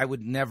 so that I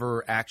would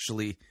never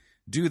actually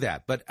do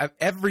that. But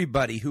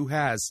everybody who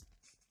has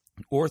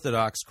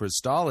Orthodox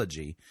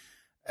Christology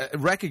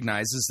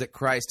recognizes that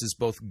Christ is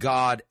both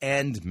God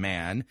and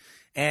man.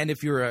 And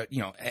if you're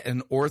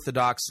an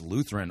Orthodox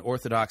Lutheran,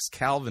 Orthodox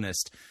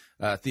Calvinist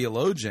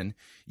theologian,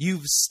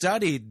 you've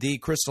studied the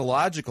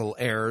Christological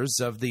errors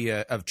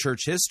of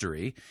church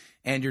history,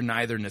 and you're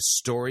neither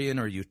Nestorian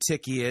or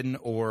Eutychian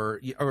or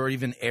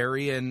even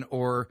Arian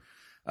or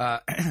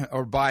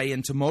buy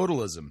into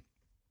modalism.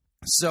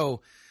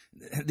 So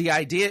the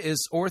idea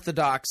is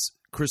Orthodox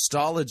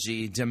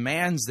Christology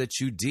demands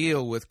that you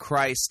deal with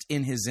Christ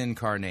in his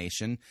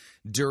incarnation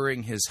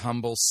during his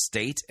humble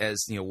state,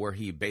 as where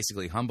he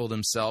basically humbled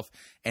himself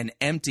and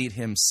emptied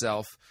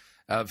himself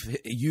of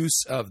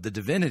use of the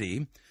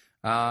divinity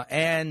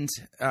and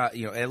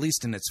at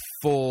least in its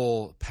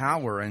full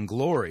power and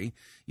glory.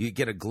 You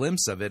get a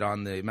glimpse of it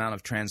on the Mount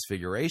of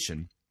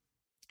Transfiguration.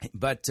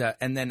 But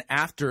and then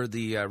after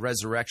the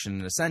resurrection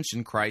and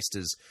ascension, Christ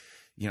is,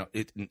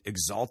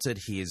 exalted.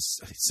 He is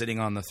sitting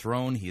on the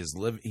throne. He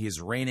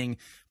is reigning.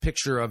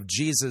 Picture of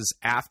Jesus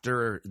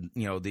after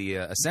the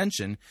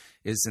ascension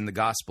is in the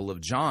Gospel of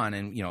John,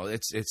 and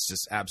it's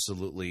just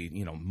absolutely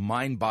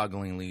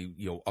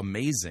mind-bogglingly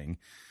amazing.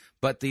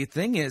 But the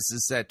thing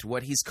is that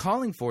what he's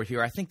calling for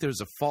here, I think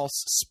there's a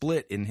false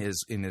split in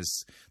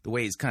the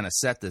way he's kind of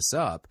set this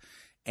up.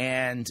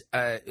 And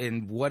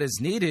what is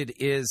needed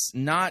is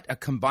not a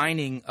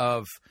combining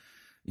of,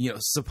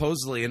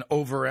 supposedly an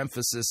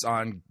overemphasis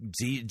on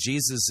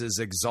Jesus's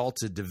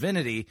exalted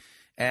divinity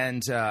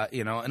and,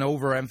 an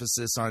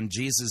overemphasis on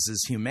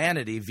Jesus's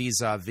humanity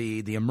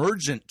vis-a-vis the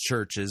emergent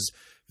church's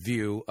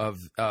view of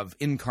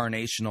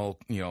incarnational,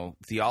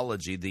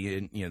 theology,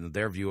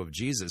 their view of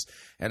Jesus,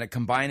 and a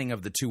combining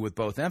of the two with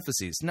both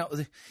emphases. Now,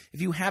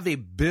 if you have a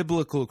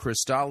biblical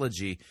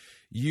Christology,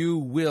 you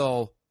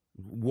will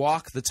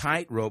walk the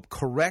tightrope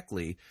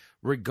correctly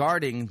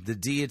regarding the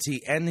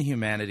deity and the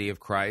humanity of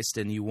Christ,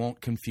 and you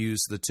won't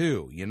confuse the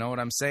two. You know what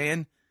I'm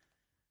saying?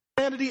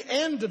 Humanity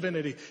and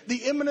divinity,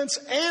 the immanence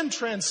and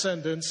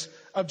transcendence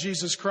of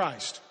Jesus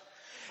Christ.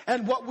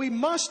 And what we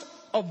must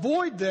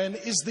avoid then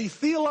is the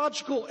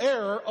theological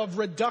error of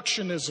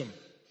reductionism.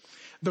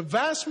 The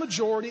vast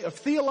majority of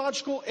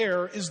theological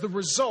error is the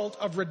result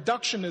of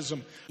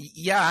reductionism.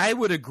 Yeah, I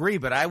would agree,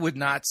 but I would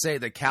not say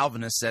that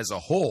Calvinists as a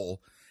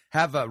whole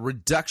have a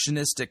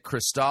reductionistic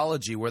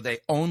Christology where they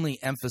only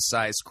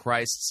emphasize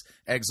Christ's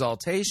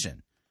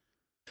exaltation.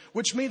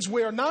 Which means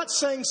we are not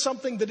saying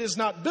something that is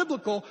not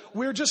biblical.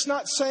 We're just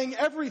not saying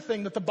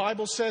everything that the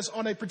Bible says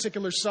on a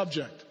particular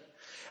subject.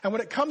 And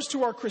when it comes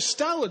to our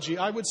Christology,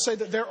 I would say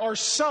that there are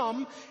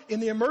some in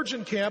the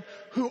emergent camp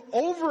who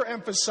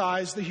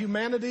overemphasize the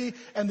humanity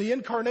and the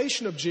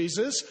incarnation of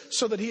Jesus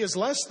so that he is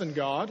less than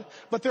God.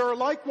 But there are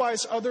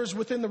likewise others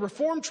within the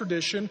Reformed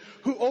tradition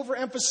who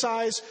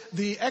overemphasize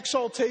the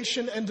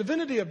exaltation and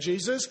divinity of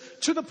Jesus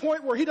to the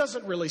point where he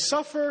doesn't really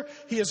suffer,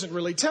 he isn't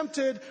really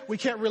tempted, we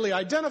can't really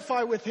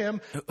identify with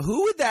him.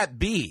 Who would that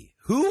be?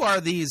 Who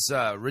are these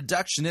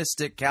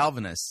reductionistic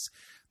Calvinists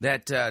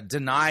that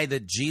deny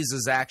that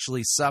Jesus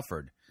actually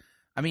suffered?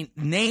 I mean,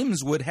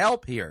 names would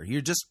help here.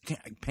 You're just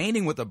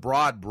painting with a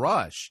broad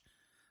brush.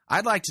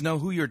 I'd like to know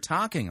who you're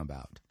talking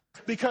about.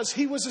 Because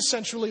he was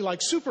essentially like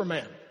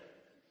Superman.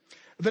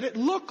 That it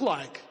looked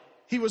like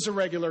he was a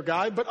regular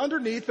guy, but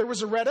underneath there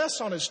was a red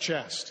S on his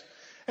chest.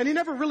 And he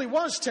never really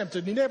was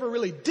tempted. He never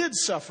really did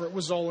suffer. It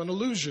was all an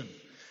illusion.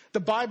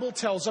 The Bible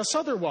tells us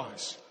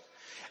otherwise.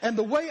 And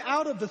the way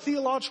out of the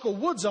theological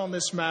woods on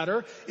this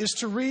matter is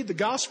to read the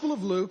Gospel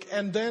of Luke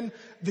and then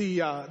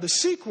the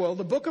sequel,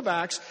 the book of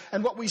Acts.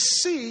 And what we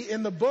see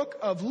in the book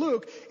of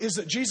Luke is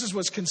that Jesus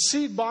was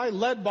conceived by,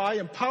 led by,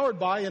 empowered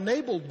by,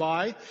 enabled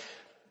by,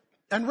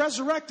 and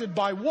resurrected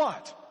by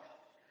what?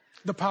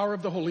 The power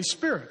of the Holy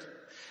Spirit.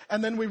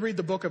 And then we read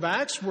the book of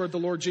Acts where the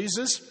Lord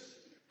Jesus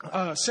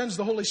sends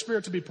the Holy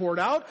Spirit to be poured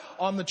out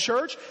on the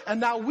church. And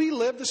now we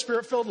live the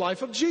Spirit-filled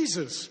life of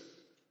Jesus.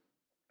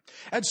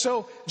 And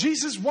so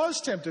Jesus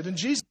was tempted, and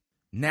Jesus...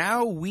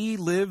 Now we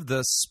live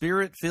the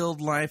Spirit-filled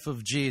life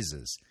of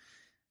Jesus.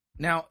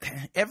 Now,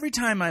 every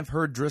time I've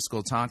heard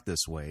Driscoll talk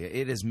this way,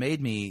 it has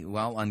made me,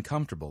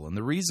 uncomfortable. And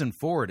the reason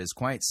for it is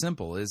quite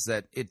simple, is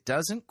that it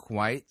doesn't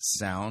quite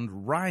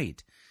sound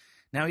right.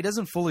 Now, he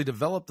doesn't fully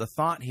develop the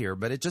thought here,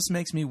 but it just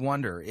makes me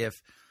wonder if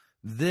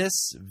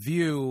this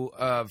view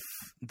of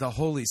the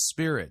Holy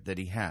Spirit that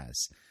he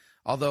has,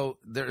 although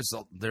there's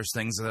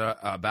things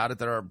about it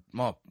that are,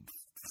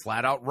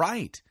 flat out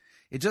right.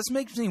 It just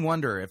makes me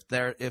wonder if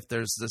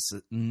there's this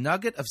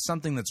nugget of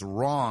something that's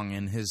wrong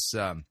in his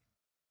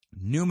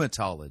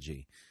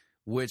pneumatology,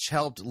 which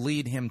helped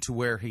lead him to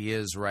where he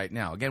is right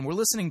now. Again, we're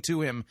listening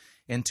to him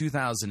in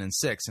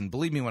 2006, and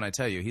believe me when I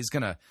tell you, he's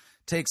going to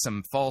take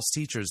some false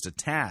teachers to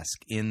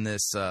task in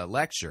this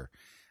lecture.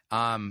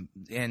 And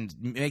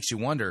makes you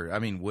wonder,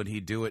 would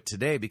he do it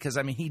today? Because,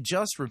 he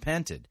just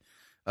repented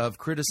of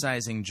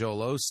criticizing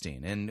Joel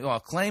Osteen and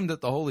claimed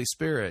that the Holy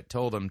Spirit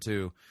told him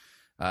to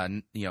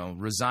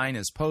resign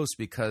his post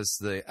because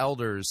the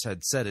elders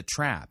had set a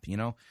trap.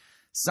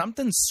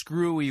 Something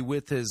screwy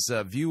with his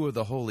view of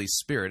the Holy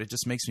Spirit. It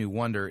just makes me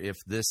wonder if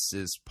this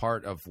is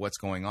part of what's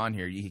going on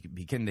here. You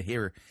begin to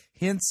hear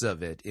hints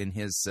of it in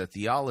his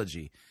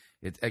theology.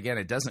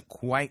 It doesn't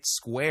quite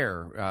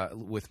square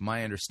with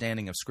my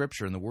understanding of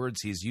Scripture, and the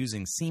words he's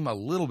using seem a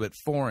little bit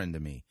foreign to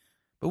me.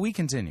 But we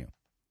continue.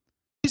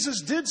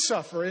 Jesus did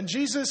suffer, and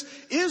Jesus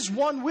is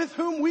one with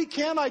whom we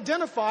can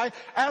identify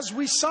as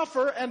we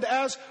suffer and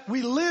as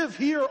we live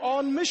here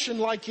on mission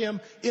like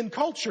him in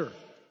culture.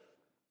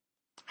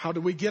 How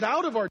do we get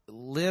out of our...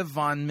 Live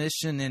on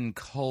mission in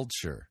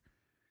culture.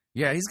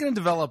 Yeah, he's going to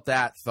develop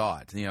that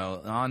thought,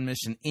 on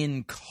mission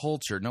in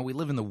culture. No, we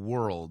live in the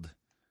world.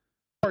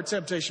 Our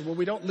temptation, well,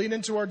 we don't lean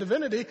into our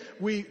divinity.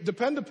 We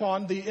depend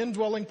upon the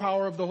indwelling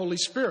power of the Holy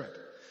Spirit.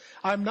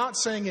 I'm not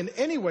saying in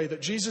any way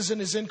that Jesus in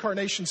his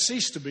incarnation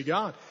ceased to be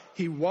God.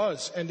 He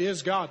was and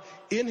is God.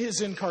 In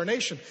his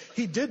incarnation,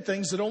 he did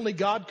things that only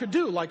God could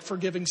do, like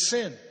forgiving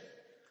sin.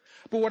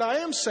 But what I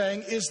am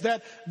saying is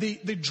that the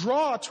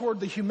draw toward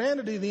the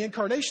humanity of the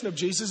incarnation of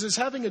Jesus is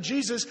having a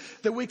Jesus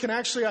that we can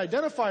actually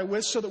identify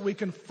with so that we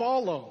can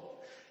follow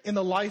in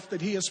the life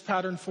that he has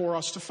patterned for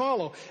us to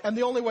follow. And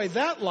the only way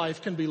that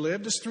life can be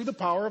lived is through the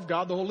power of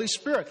God, the Holy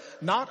Spirit.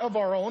 Not of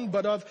our own,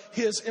 but of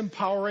his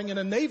empowering and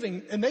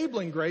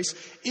enabling grace,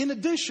 in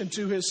addition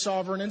to his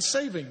sovereign and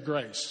saving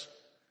grace.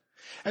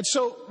 And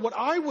so what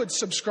I would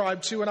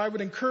subscribe to, and I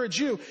would encourage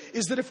you,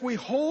 is that if we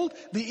hold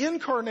the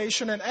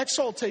incarnation and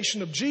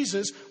exaltation of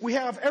Jesus, we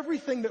have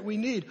everything that we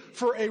need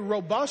for a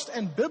robust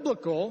and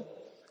biblical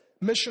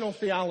missional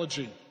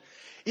theology.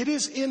 It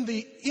is in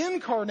the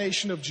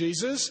incarnation of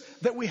Jesus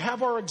that we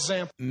have our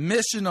example.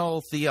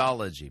 Missional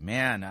theology.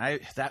 Man,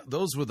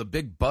 those were the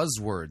big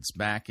buzzwords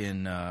back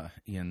in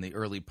the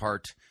early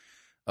part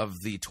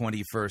of the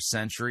 21st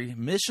century.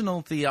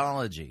 Missional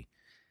theology.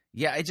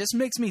 Yeah, it just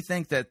makes me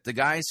think that the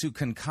guys who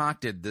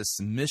concocted this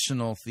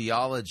missional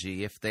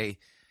theology, if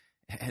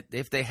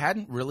they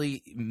hadn't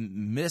really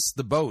missed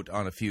the boat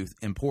on a few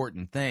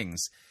important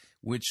things,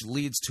 which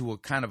leads to a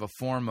kind of a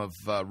form of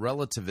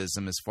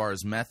relativism as far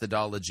as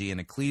methodology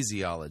and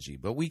ecclesiology.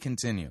 But we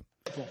continue.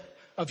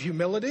 Of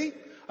humility,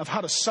 of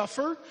how to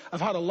suffer, of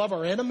how to love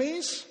our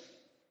enemies,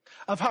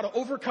 of how to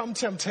overcome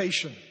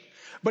temptation.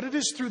 But it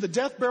is through the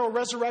death, burial,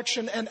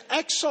 resurrection, and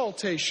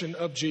exaltation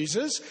of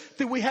Jesus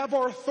that we have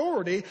our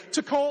authority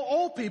to call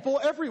all people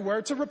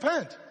everywhere to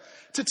repent.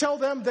 To tell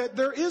them that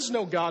there is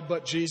no God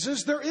but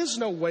Jesus, there is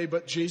no way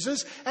but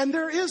Jesus, and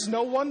there is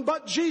no one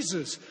but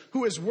Jesus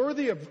who is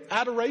worthy of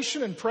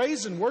adoration and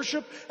praise and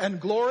worship and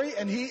glory,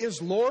 and he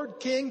is Lord,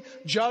 King,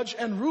 Judge,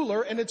 and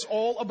Ruler, and it's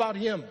all about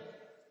him.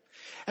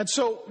 And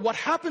so what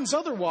happens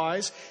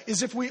otherwise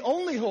is if we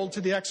only hold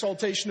to the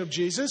exaltation of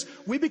Jesus,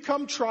 we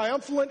become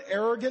triumphant,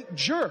 arrogant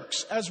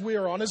jerks as we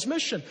are on his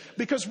mission,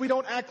 because we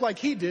don't act like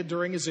he did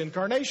during his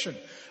incarnation.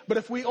 But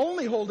if we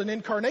only hold an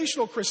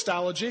incarnational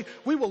Christology,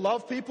 we will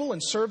love people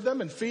and serve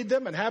them and feed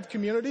them and have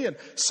community and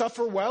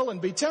suffer well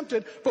and be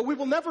tempted, but we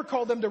will never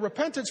call them to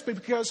repentance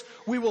because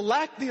we will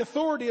lack the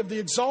authority of the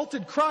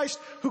exalted Christ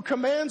who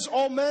commands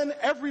all men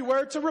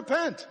everywhere to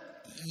repent.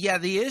 Yeah,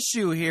 the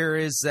issue here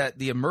is that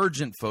the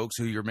emergent folks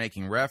who you're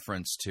making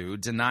reference to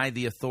deny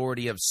the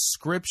authority of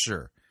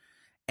Scripture,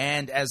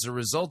 and as a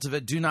result of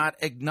it, do not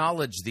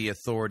acknowledge the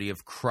authority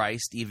of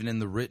Christ, even in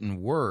the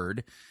written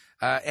word.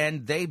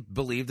 And they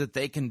believe that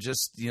they can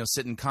just,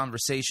 sit in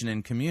conversation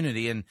in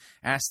community and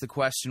ask the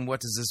question,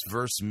 what does this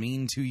verse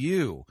mean to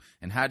you?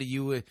 And how is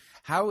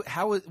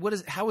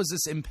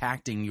this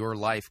impacting your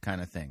life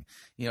kind of thing?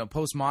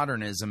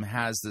 Postmodernism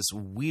has this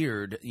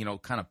weird,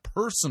 kind of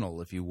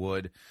personal, if you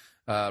would,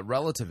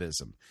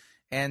 relativism.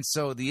 And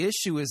so the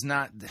issue is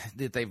not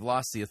that they've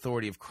lost the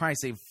authority of Christ.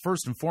 They've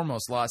first and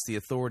foremost lost the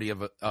authority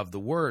of the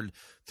word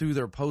through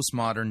their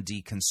postmodern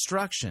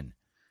deconstruction.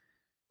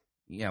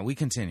 Yeah, we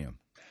continue.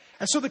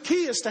 And so the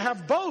key is to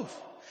have both.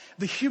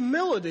 The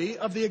humility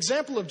of the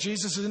example of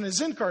Jesus in his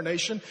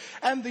incarnation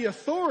and the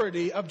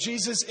authority of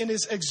Jesus in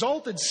his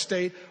exalted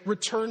state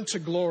returned to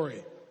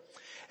glory.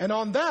 And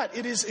on that,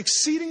 it is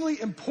exceedingly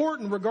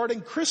important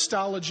regarding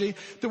Christology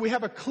that we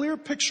have a clear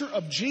picture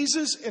of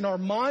Jesus in our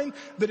mind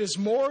that is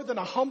more than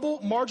a humble,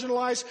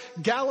 marginalized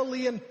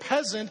Galilean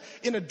peasant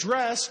in a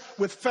dress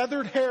with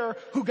feathered hair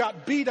who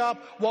got beat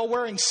up while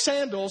wearing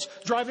sandals,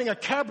 driving a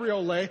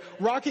cabriolet,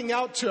 rocking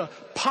out to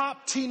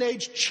pop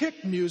teenage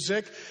chick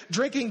music,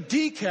 drinking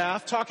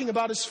decaf, talking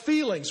about his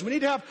feelings. We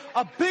need to have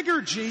a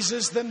bigger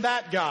Jesus than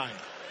that guy.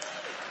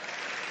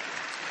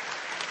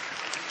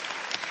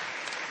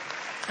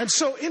 And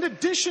so in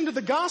addition to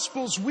the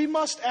Gospels, we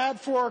must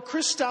add for our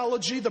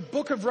Christology the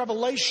book of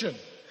Revelation.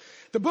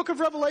 The book of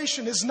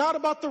Revelation is not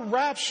about the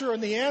rapture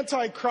and the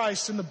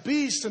Antichrist and the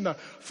beast and the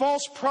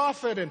false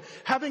prophet and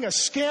having a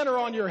scanner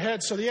on your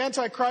head so the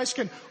Antichrist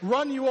can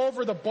run you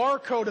over the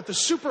barcode at the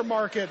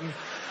supermarket.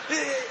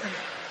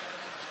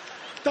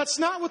 That's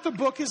not what the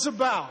book is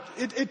about.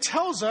 It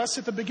tells us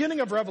at the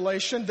beginning of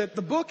Revelation that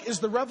the book is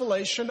the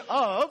revelation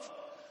of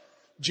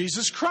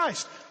Jesus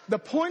Christ. The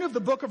point of the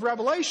book of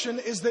Revelation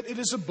is that it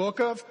is a book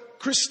of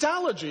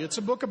Christology. It's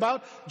a book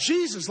about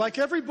Jesus. Like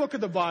every book of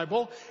the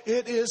Bible,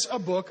 it is a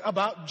book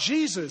about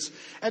Jesus.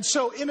 And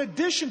so in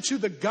addition to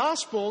the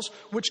Gospels,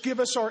 which give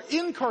us our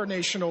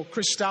incarnational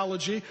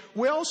Christology,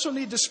 we also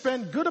need to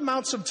spend good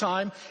amounts of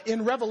time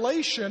in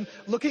Revelation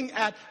looking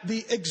at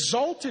the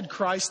exalted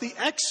Christ, the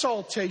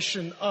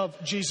exaltation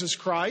of Jesus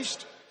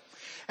Christ.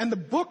 And the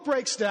book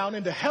breaks down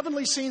into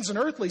heavenly scenes and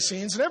earthly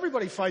scenes, and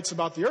everybody fights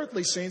about the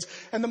earthly scenes,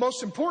 and the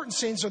most important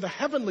scenes are the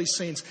heavenly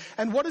scenes.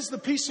 And what is the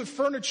piece of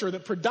furniture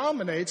that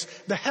predominates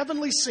the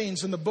heavenly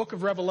scenes in the book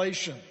of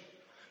Revelation?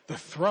 The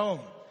throne.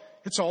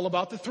 It's all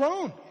about the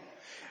throne.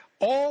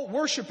 All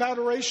worship,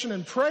 adoration,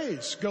 and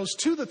praise goes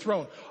to the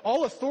throne.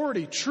 All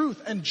authority,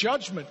 truth, and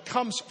judgment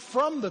comes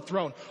from the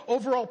throne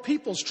over all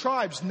peoples,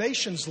 tribes,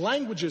 nations,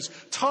 languages,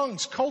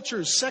 tongues,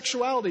 cultures,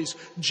 sexualities,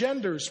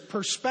 genders,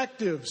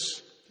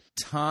 perspectives.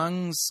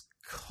 tongues,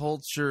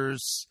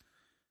 cultures,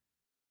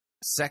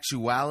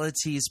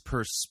 sexualities,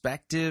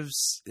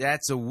 perspectives.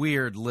 That's a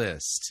weird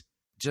list.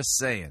 Just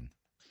saying.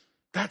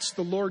 That's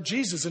the Lord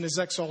Jesus in his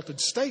exalted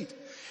state.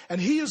 And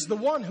he is the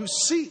one who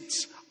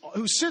sits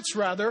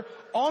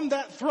on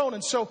that throne.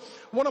 And so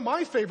one of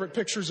my favorite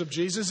pictures of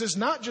Jesus is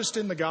not just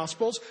in the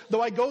Gospels,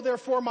 though I go there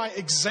for my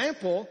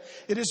example.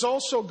 It is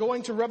also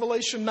going to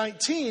Revelation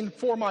 19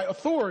 for my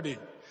authority.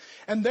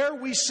 And there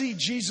we see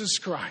Jesus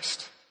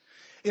Christ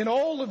in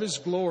all of his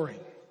glory,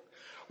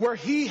 where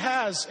he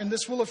has, and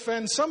this will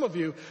offend some of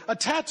you, a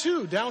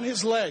tattoo down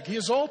his leg. He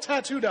is all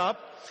tattooed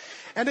up.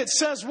 And it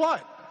says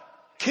what?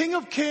 King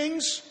of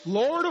Kings,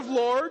 Lord of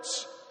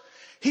Lords.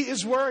 He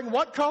is wearing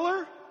what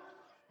color?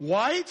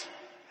 White.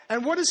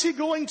 And what is he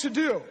going to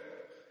do?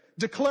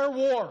 Declare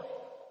war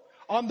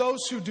on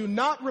those who do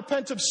not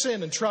repent of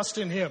sin and trust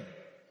in him.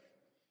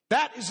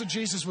 That is a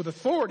Jesus with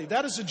authority.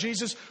 That is a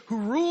Jesus who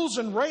rules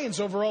and reigns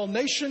over all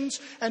nations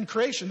and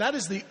creation. That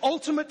is the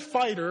ultimate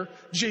fighter,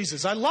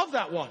 Jesus. I love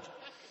that one.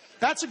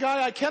 That's a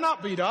guy I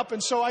cannot beat up,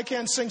 and so I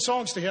can sing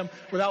songs to him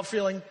without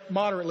feeling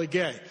moderately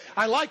gay.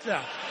 I like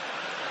that.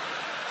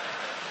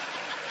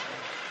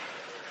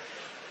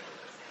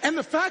 And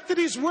the fact that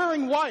he's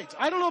wearing white,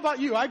 I don't know about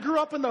you. I grew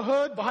up in the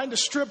hood behind a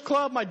strip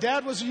club. My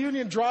dad was a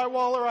union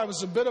drywaller. I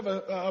was a bit of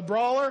a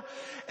brawler.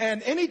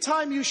 And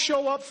anytime you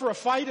show up for a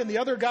fight and the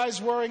other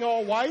guy's wearing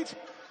all white,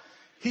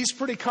 he's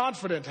pretty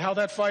confident how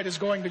that fight is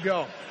going to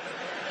go.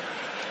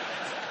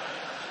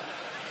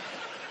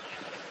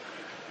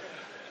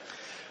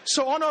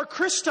 So on our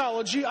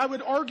Christology, I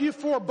would argue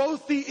for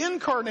both the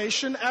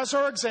incarnation as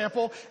our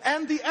example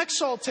and the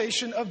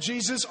exaltation of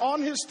Jesus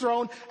on his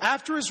throne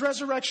after his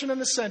resurrection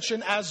and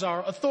ascension as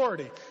our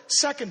authority.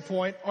 Second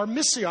point, our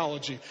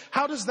missiology.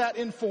 How does that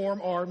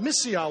inform our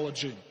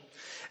missiology?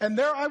 And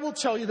there I will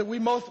tell you that we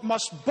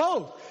must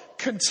both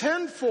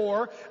contend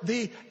for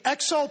the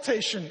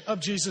exaltation of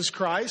Jesus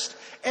Christ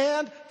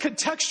and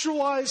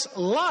contextualize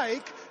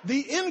like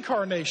the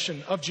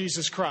incarnation of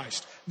Jesus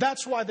Christ.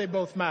 That's why they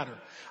both matter.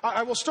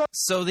 I will start.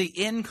 So the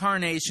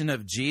incarnation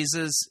of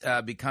Jesus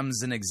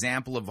becomes an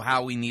example of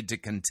how we need to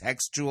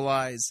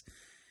contextualize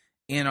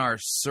in our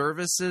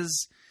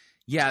services.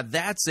 Yeah,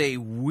 that's a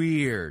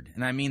weird,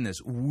 and I mean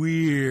this,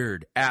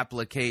 weird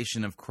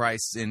application of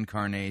Christ's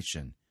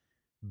incarnation.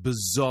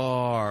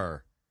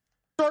 Bizarre.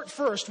 Start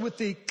first with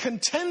the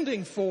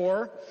contending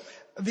for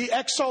the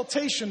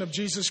exaltation of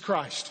Jesus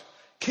Christ.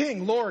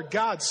 King, Lord,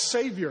 God,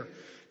 Savior,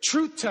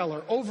 truth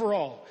teller,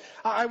 overall.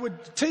 I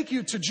would take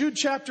you to Jude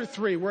chapter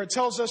 3, where it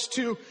tells us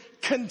to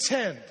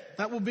contend.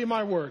 That will be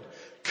my word.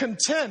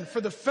 Contend for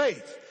the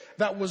faith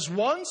that was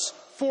once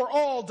for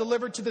all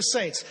delivered to the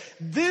saints.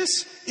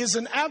 This is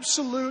an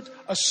absolute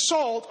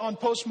assault on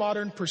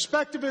postmodern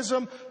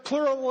perspectivism,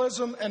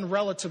 pluralism, and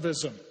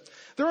relativism.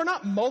 There are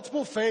not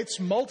multiple faiths,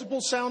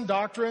 multiple sound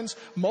doctrines,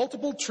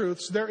 multiple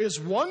truths. There is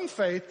one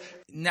faith.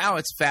 Now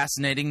it's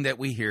fascinating that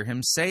we hear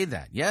him say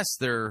that. Yes,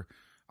 there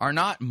are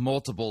not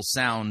multiple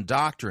sound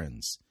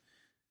doctrines,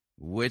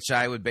 which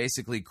I would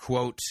basically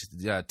quote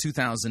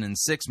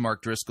 2006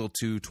 Mark Driscoll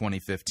to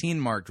 2015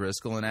 Mark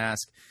Driscoll and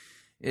ask,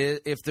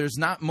 if there's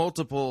not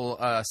multiple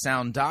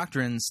sound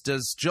doctrines,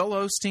 does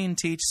Joel Osteen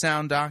teach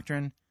sound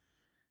doctrine?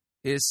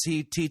 Is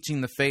he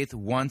teaching the faith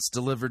once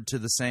delivered to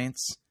the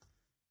saints?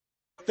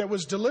 That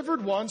was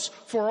delivered once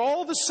for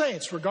all the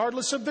saints,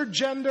 regardless of their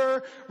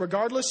gender,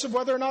 regardless of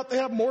whether or not they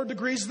have more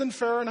degrees than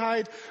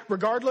Fahrenheit,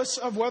 regardless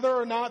of whether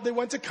or not they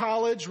went to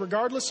college,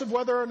 regardless of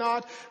whether or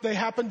not they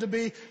happen to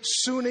be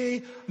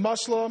Sunni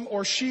Muslim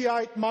or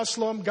Shiite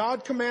Muslim.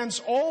 God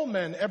commands all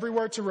men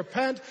everywhere to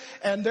repent,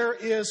 and there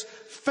is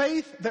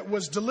faith that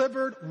was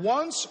delivered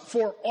once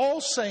for all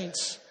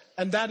saints,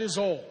 and that is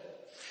all.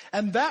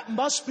 And that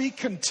must be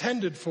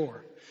contended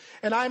for.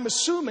 And I'm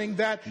assuming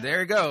that...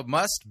 There you go.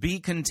 Must be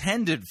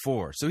contended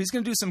for. So he's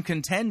going to do some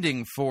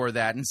contending for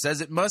that and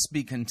says it must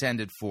be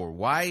contended for.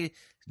 Why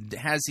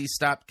has he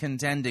stopped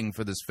contending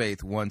for this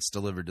faith once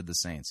delivered to the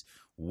saints?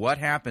 What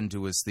happened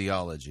to his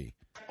theology?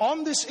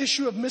 On this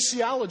issue of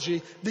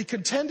missiology, the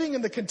contending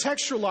and the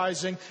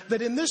contextualizing,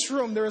 that in this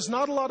room there is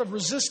not a lot of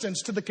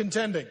resistance to the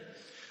contending.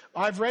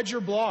 I've read your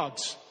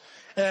blogs,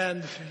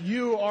 and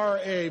you are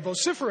a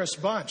vociferous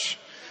bunch.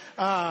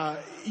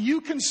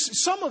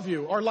 Some of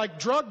you are like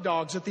drug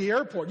dogs at the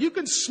airport. You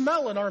can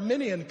smell an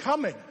Arminian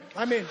coming.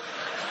 I mean,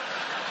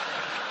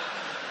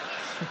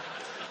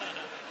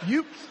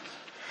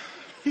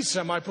 he's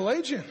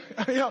semi-Pelagian.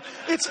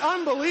 It's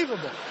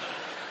unbelievable.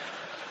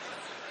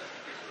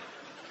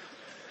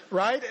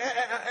 Right?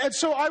 And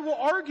so I will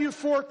argue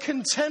for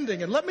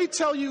contending. And let me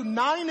tell you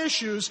 9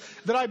 issues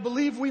that I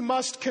believe we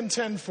must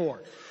contend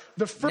for.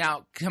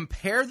 Now,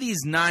 compare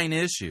these 9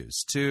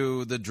 issues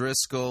to the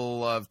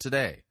Driscoll of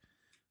today,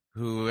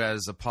 who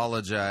has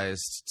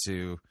apologized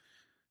to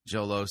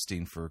Joel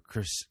Osteen for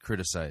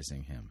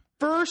criticizing him.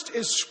 First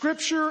is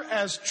Scripture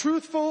as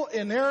truthful,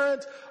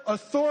 inerrant,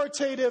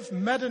 authoritative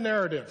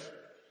meta-narrative.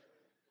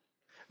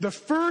 The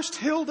first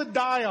hill to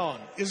die on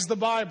is the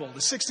Bible,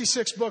 the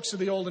 66 books of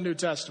the Old and New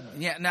Testament.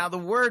 Yeah, now the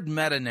word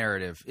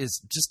meta-narrative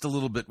is just a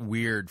little bit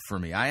weird for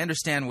me. I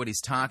understand what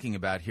he's talking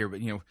about here, but,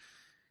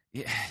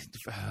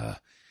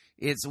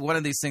 it's one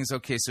of these things,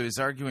 okay, so he's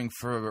arguing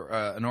for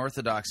an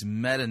orthodox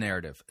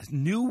meta-narrative.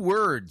 New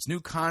words,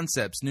 new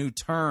concepts, new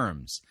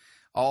terms,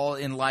 all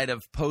in light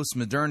of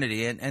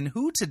post-modernity. And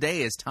who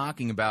today is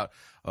talking about,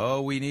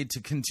 we need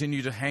to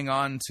continue to hang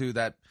on to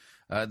that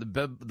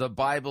the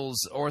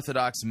Bible's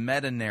orthodox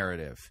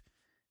meta-narrative?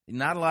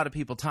 Not a lot of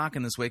people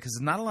talking this way because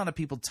there's not a lot of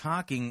people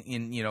talking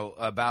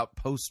about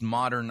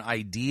postmodern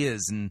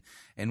ideas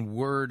and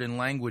word and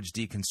language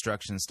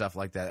deconstruction and stuff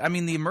like that. I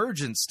mean, the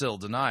emergents still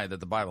deny that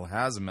the Bible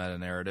has a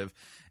meta-narrative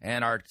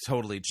and are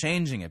totally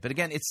changing it. But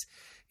again,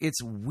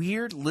 it's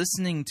weird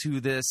listening to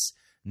this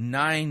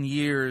 9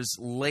 years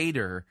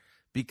later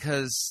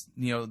because,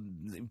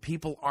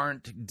 people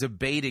aren't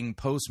debating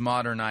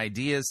postmodern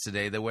ideas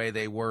today the way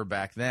they were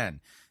back then.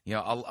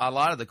 A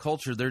lot of the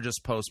culture, they're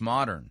just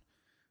postmodern.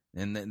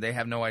 And they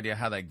have no idea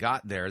how they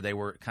got there. They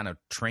were kind of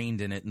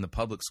trained in it in the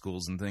public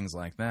schools and things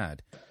like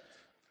that.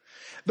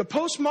 The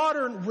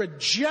postmodern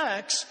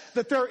rejects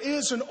that there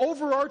is an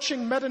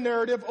overarching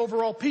meta-narrative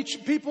over all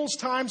peoples,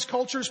 times,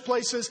 cultures,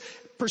 places,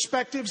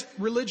 perspectives,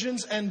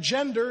 religions, and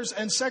genders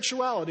and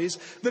sexualities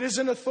that is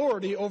in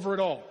authority over it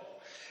all.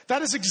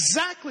 That is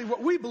exactly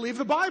what we believe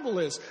the Bible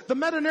is, the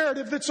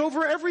meta-narrative that's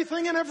over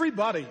everything and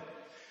everybody.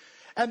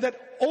 And that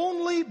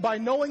only by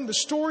knowing the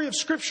story of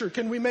Scripture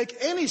can we make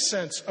any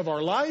sense of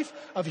our life,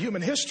 of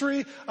human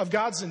history, of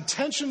God's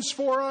intentions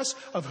for us,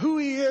 of who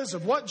He is,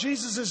 of what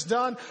Jesus has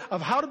done,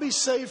 of how to be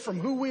saved from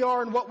who we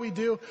are and what we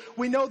do.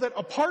 We know that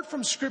apart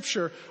from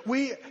Scripture,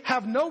 we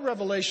have no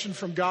revelation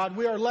from God.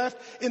 We are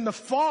left in the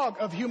fog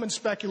of human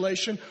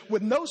speculation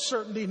with no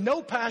certainty,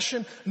 no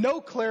passion,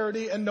 no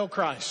clarity, and no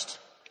Christ.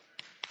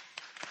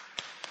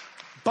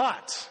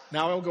 But,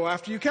 now I'll go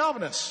after you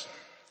Calvinists.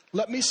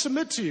 Let me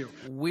submit to you.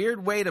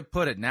 Weird way to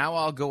put it. Now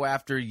I'll go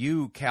after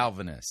you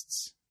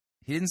Calvinists.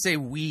 He didn't say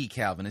we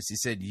Calvinists. He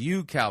said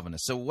you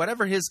Calvinists. So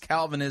whatever his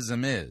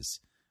Calvinism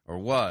is, or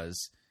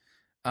was,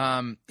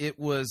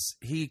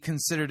 he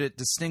considered it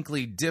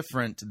distinctly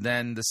different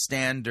than the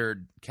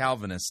standard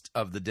Calvinist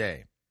of the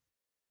day.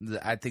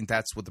 I think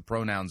that's what the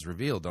pronouns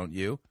reveal, don't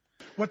you?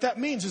 What that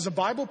means is, a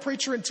Bible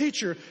preacher and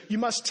teacher, you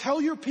must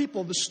tell your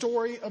people the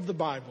story of the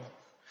Bible.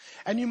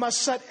 And you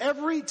must set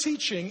every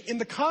teaching in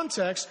the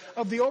context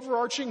of the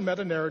overarching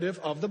meta-narrative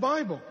of the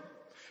Bible.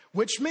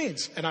 Which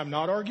means, and I'm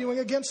not arguing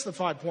against the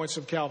 5 points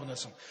of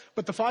Calvinism,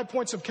 but the 5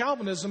 points of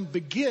Calvinism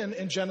begin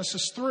in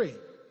Genesis 3.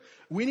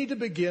 We need to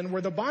begin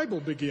where the Bible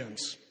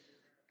begins.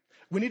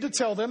 We need to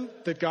tell them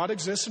that God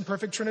exists in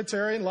perfect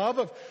Trinitarian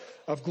love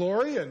of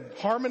glory and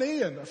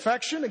harmony and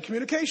affection and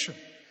communication.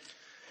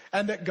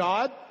 And that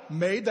God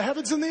made the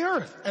heavens and the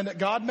earth, and that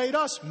God made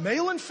us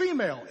male and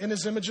female in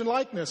His image and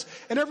likeness,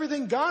 and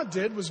everything God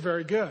did was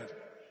very good.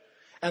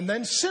 And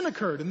then sin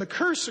occurred, and the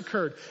curse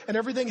occurred, and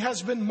everything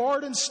has been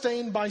marred and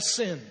stained by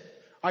sin.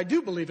 I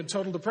do believe in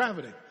total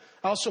depravity.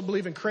 I also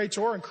believe in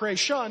creator and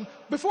creation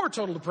before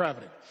total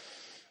depravity.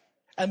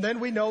 And then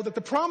we know that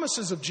the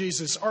promises of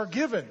Jesus are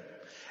given.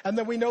 And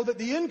then we know that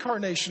the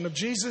incarnation of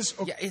Jesus...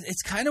 Yeah,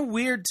 it's kind of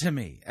weird to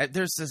me.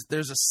 There's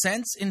a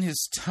sense in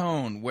his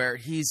tone where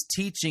he's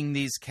teaching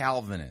these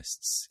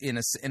Calvinists.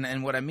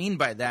 And what I mean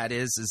by that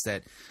is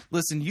that,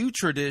 listen, you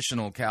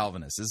traditional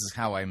Calvinists, this is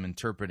how I'm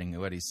interpreting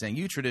what he's saying.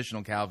 You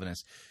traditional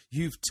Calvinists,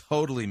 you've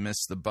totally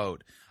missed the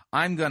boat.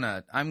 I'm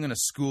gonna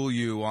school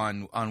you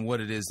on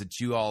what it is that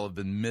you all have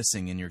been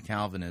missing in your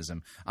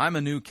Calvinism. I'm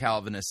a new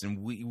Calvinist, and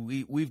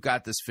we've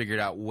got this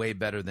figured out way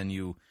better than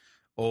you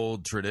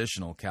old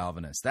traditional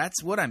Calvinists.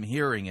 That's what I'm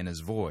hearing in his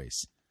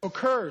voice.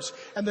 Occurs,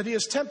 and that He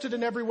is tempted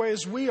in every way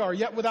as we are,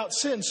 yet without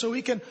sin, so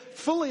He can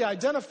fully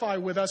identify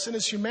with us in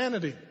His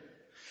humanity.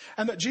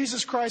 And that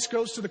Jesus Christ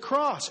goes to the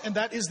cross, and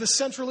that is the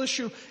central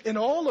issue in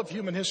all of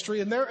human history.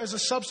 And there, as a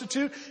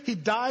substitute, He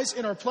dies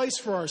in our place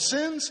for our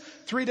sins.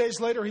 3 days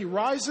later, He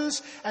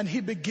rises, and He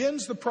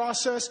begins the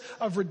process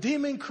of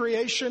redeeming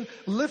creation,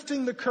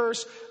 lifting the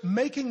curse,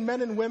 making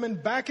men and women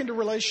back into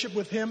relationship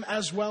with Him,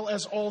 as well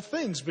as all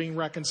things being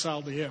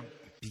reconciled to Him.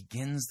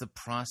 Begins the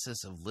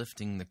process of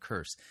lifting the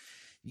curse.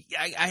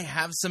 I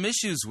have some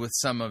issues with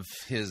some of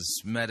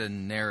his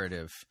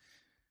meta-narrative.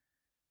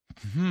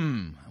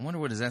 I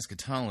wonder what his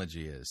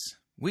eschatology is.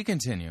 We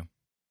continue.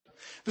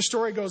 The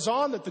story goes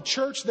on that the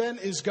church then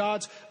is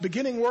God's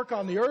beginning work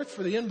on the earth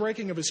for the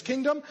inbreaking of His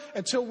kingdom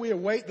until we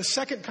await the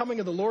second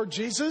coming of the Lord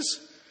Jesus,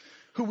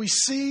 who we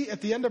see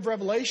at the end of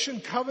Revelation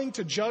coming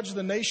to judge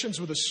the nations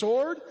with a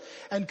sword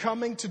and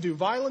coming to do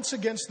violence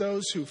against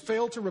those who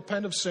fail to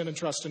repent of sin and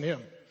trust in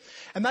Him.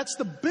 And that's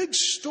the big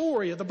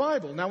story of the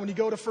Bible. Now, when you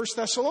go to 1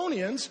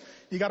 Thessalonians,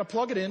 you got to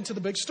plug it into the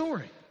big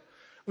story.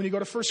 When you go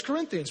to 1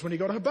 Corinthians, when you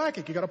go to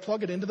Habakkuk, you got to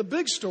plug it into the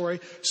big story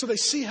so they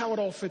see how it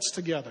all fits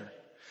together.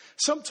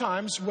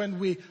 Sometimes when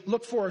we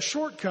look for a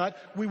shortcut,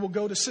 we will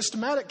go to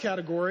systematic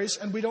categories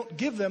and we don't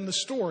give them the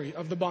story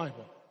of the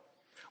Bible.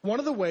 One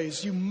of the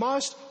ways you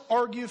must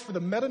argue for the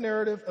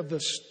meta-narrative of the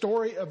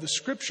story of the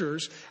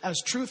Scriptures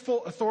as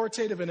truthful,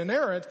 authoritative, and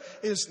inerrant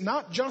is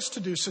not just to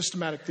do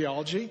systematic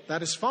theology,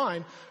 that is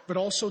fine, but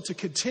also to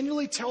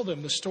continually tell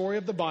them the story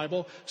of the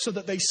Bible so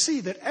that they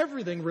see that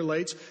everything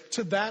relates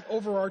to that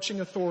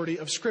overarching authority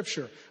of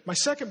Scripture. My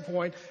second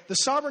point, the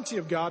sovereignty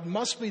of God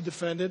must be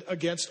defended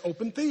against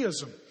open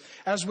theism.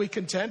 As we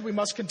contend, we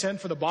must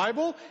contend for the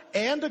Bible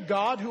and a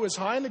God who is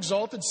high and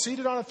exalted,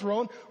 seated on a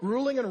throne,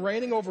 ruling and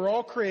reigning over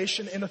all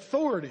creation in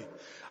authority.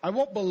 I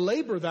won't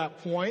belabor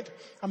that point.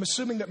 I'm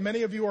assuming that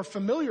many of you are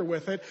familiar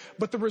with it.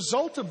 But the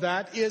result of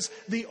that is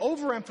the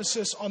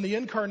overemphasis on the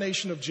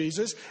incarnation of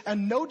Jesus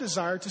and no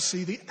desire to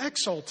see the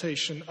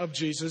exaltation of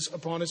Jesus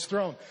upon his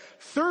throne.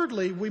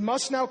 Thirdly, we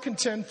must now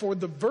contend for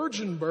the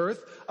virgin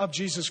birth of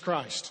Jesus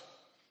Christ.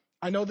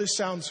 I know this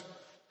sounds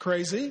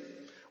crazy.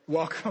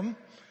 Welcome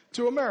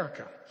to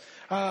America.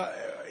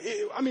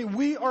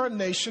 We are a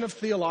nation of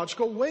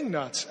theological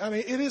wingnuts.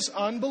 It is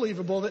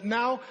unbelievable that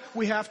now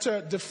we have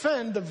to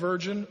defend the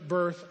virgin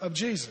birth of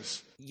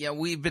Jesus. Yeah,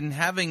 we've been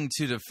having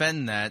to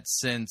defend that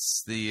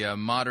since the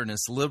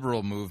modernist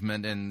liberal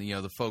movement and,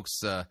 the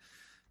folks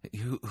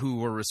who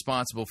were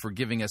responsible for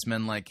giving us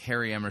men like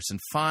Harry Emerson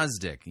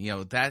Fosdick.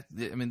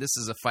 This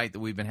is a fight that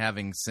we've been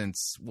having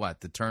since,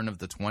 the turn of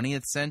the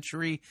 20th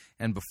century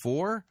and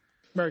before?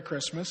 Merry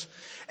Christmas.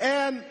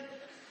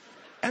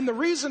 And the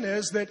reason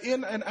is that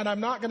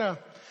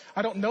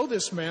I don't know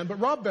this man, but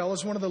Rob Bell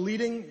is one of the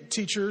leading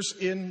teachers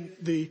in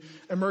the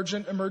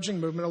emerging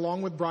movement,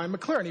 along with Brian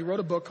McLaren. He wrote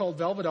a book called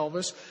Velvet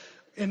Elvis,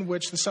 in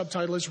which the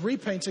subtitle is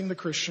Repainting the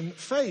Christian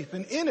Faith.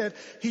 And in it,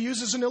 he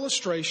uses an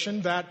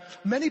illustration that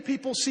many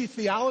people see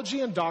theology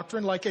and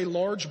doctrine like a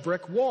large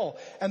brick wall,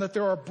 and that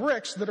there are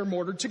bricks that are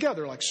mortared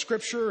together, like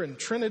Scripture and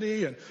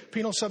Trinity and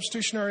penal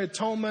substitutionary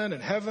atonement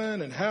and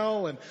heaven and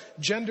hell and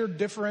gender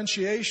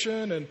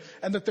differentiation,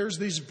 and that there's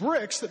these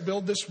bricks that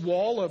build this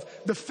wall of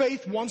the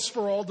faith once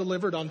for all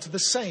delivered unto the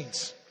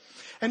saints.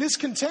 And his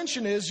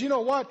contention is, you know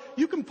what?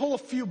 You can pull a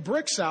few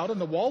bricks out and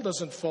the wall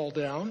doesn't fall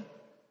down.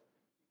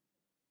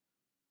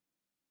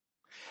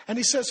 And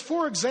he says,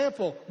 for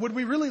example, would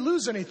we really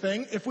lose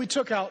anything if we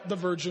took out the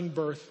virgin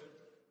birth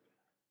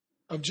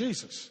of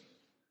Jesus?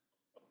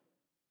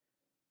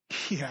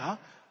 Yeah,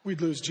 we'd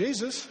lose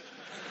Jesus.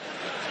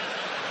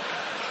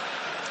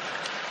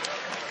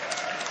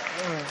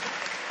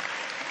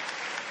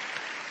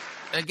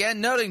 Again,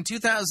 noting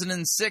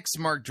 2006,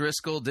 Mark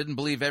Driscoll didn't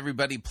believe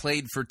everybody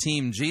played for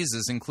Team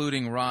Jesus,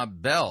 including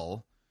Rob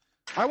Bell.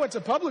 I went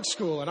to public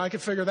school and I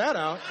could figure that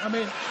out.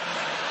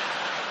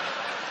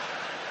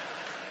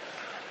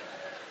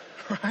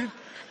 Right?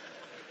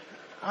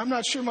 I'm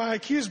not sure my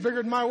IQ is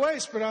bigger than my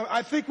waist, but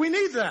I think we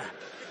need that.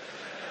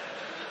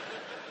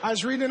 I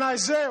was reading in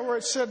Isaiah where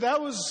it said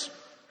that was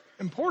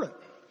important.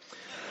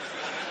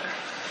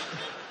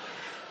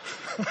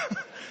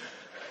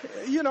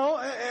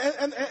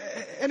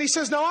 And he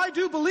says, now I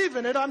do believe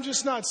in it. I'm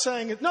just not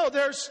saying it. No,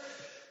 there's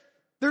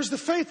the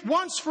faith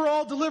once for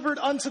all delivered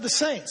unto the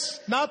saints,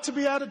 not to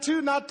be added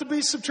to, not to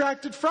be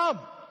subtracted from.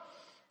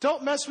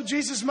 Don't mess with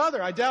Jesus'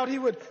 mother. I doubt he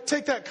would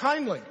take that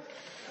kindly.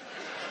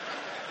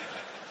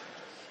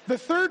 The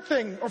fourth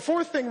thing,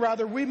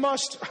 we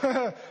must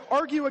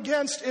argue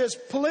against is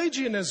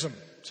Pelagianism.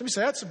 Somebody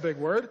say, that's a big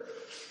word.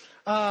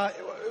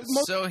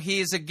 So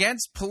he's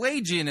against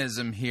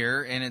Pelagianism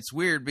here, and it's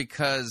weird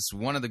because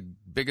one of the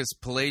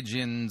biggest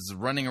Pelagians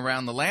running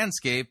around the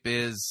landscape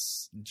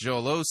is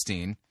Joel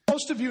Osteen.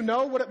 Most of you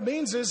know what it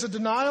means is a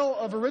denial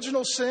of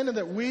original sin and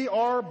that we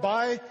are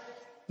by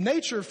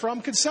nature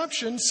from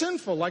conception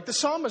sinful, like the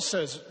psalmist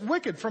says,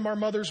 wicked from our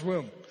mother's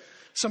womb.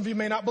 Some of you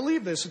may not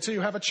believe this until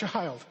you have a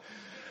child.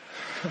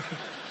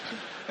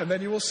 And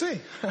then you will see.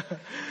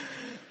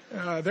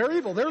 They're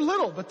evil. They're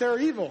little, but they're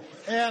evil.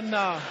 And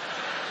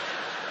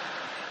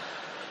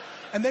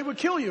they would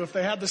kill you if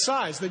they had the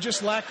size. They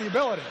just lack the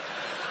ability.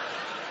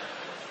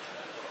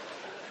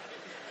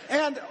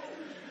 And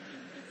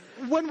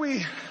when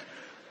we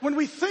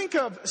think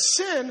of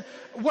sin,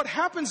 what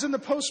happens in the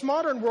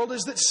postmodern world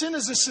is that sin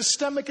is a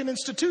systemic and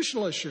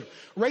institutional issue.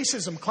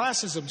 Racism,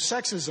 classism,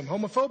 sexism,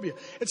 homophobia.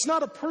 It's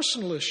not a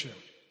personal issue.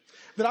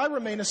 That I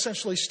remain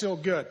essentially still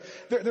good.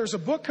 There's a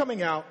book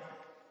coming out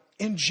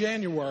in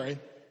January.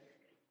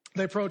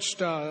 They approached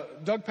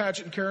Doug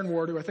Padgett and Karen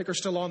Ward, who I think are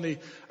still on the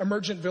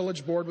Emergent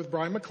Village board with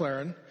Brian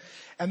McLaren.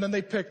 And then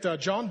they picked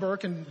John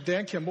Burke and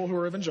Dan Kimball, who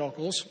are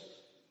evangelicals.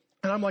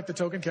 And I'm like the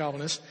token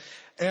Calvinist.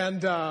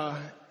 And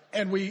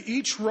we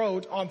each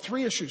wrote on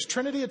 3 issues,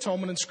 Trinity,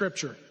 Atonement, and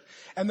Scripture.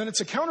 And then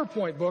it's a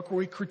counterpoint book where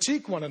we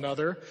critique one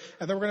another.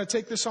 And then we're going to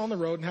take this on the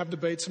road and have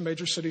debates in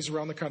major cities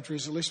around the country,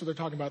 is at least what they're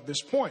talking about at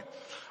this point.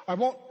 I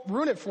won't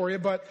ruin it for you,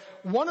 but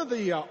one of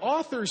the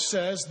authors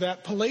says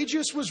that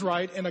Pelagius was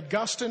right and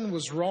Augustine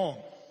was wrong.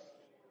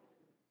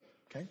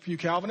 Okay, for you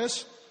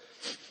Calvinists,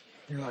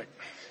 you're like,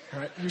 all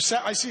right.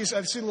 I see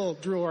a little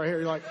drool right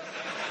here.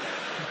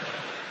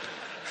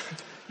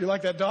 You're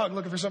like that dog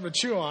looking for something to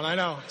chew on. I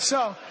know.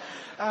 So,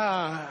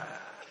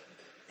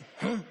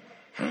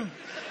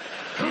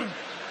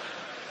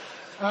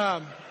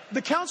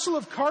 the Council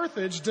of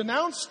Carthage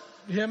denounced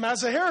him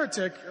as a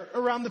heretic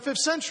around the 5th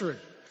century.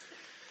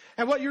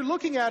 And what you're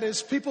looking at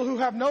is people who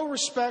have no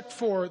respect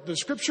for the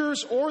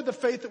Scriptures or the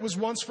faith that was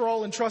once for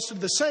all entrusted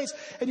to the saints.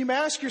 And you may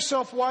ask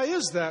yourself, why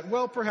is that?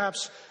 Well,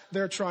 perhaps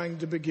they're trying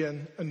to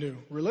begin a new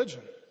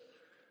religion.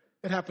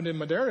 It happened in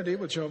modernity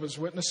with Jehovah's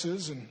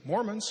Witnesses and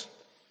Mormons.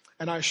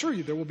 And I assure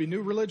you, there will be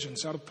new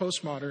religions out of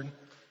postmodern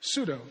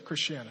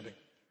pseudo-Christianity.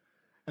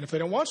 And if they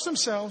don't watch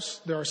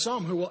themselves, there are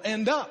some who will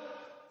end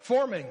up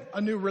forming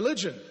a new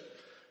religion.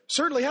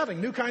 Certainly having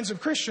new kinds of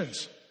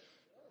Christians,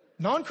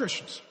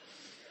 non-Christians.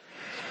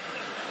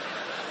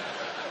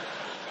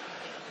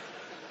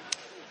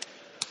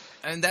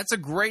 And that's a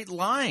great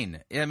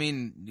line. I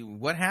mean,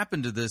 what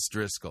happened to this,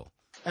 Driscoll?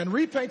 And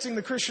repainting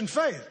the Christian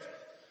faith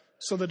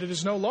so that it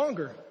is no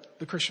longer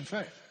the Christian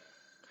faith.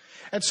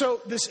 And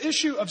so this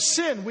issue of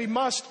sin, we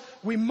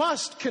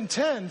must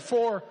contend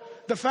for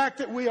the fact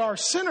that we are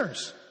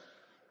sinners.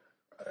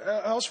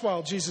 Else,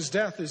 while Jesus'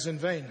 death is in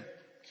vain.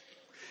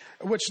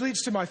 Which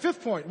leads to my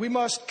 5th point. We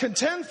must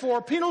contend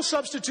for penal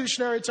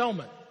substitutionary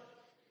atonement.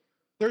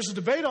 There's a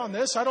debate on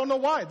this. I don't know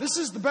why. This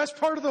is the best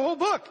part of the whole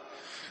book.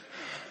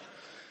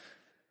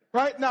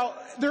 Right? Now,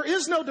 there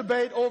is no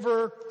debate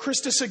over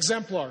Christus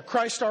exemplar,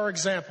 Christ our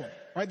example.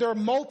 Right? There are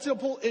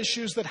multiple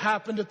issues that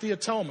happened at the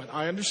atonement.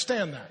 I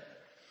understand that.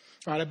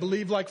 Right? I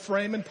believe, like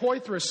Frame and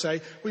Poitras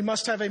say, we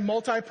must have a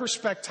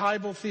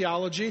multi-perspectival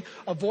theology,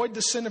 avoid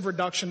the sin of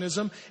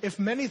reductionism. If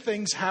many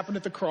things happened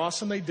at the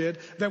cross, and they did,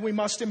 then we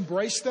must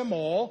embrace them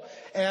all,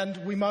 and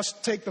we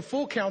must take the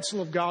full counsel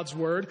of God's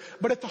word.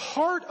 But at the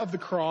heart of the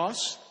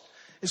cross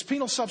is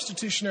penal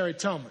substitutionary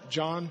atonement.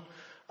 John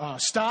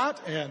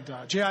Stott and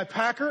J.I.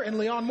 Packer and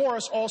Leon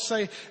Morris all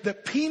say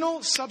that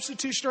penal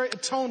substitutionary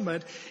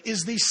atonement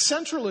is the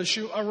central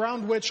issue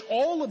around which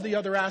all of the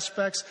other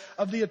aspects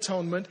of the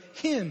atonement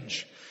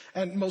hinge.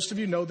 And most of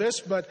you know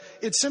this, but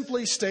it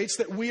simply states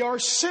that we are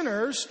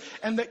sinners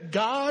and that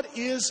God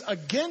is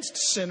against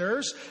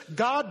sinners.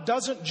 God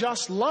doesn't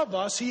just love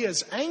us, He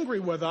is angry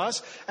with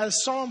us.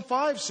 As Psalm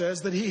 5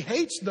 says, that He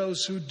hates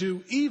those who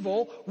do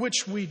evil,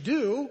 which we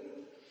do.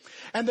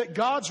 And that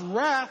God's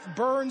wrath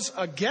burns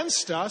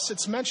against us.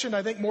 It's mentioned,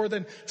 I think, more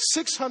than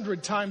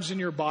 600 times in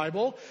your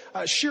Bible.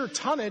 Sheer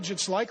tonnage,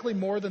 it's likely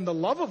more than the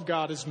love of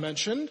God is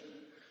mentioned.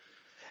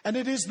 And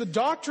it is the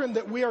doctrine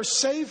that we are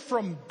saved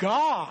from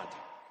God.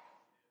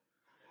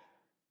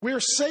 We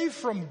are saved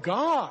from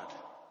God.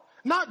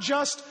 Not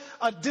just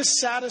a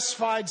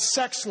dissatisfied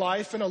sex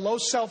life and a low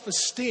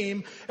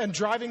self-esteem and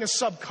driving a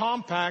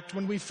subcompact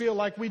when we feel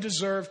like we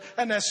deserve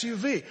an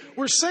SUV.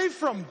 We're saved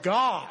from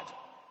God.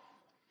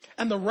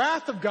 And the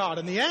wrath of God,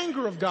 and the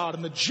anger of God,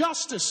 and the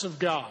justice of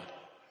God.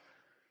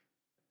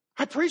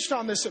 I preached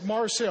on this at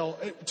Mars Hill.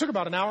 It took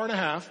about an hour and a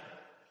half.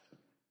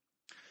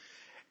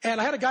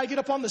 And I had a guy get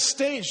up on the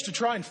stage to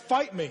try and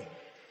fight me.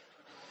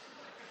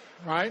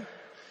 Right?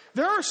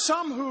 There are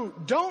some who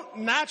don't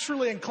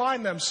naturally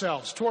incline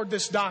themselves toward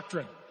this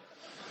doctrine.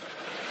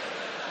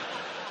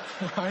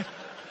 Right?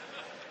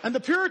 And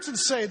the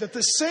Puritans say that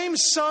the same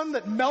sun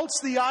that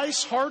melts the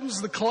ice hardens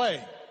the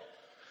clay.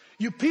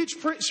 You preach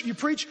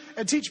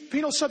and teach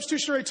penal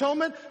substitutionary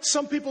atonement.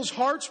 Some people's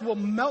hearts will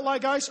melt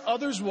like ice.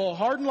 Others will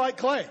harden like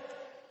clay.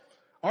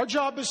 Our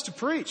job is to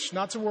preach,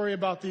 not to worry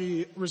about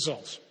the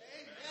results.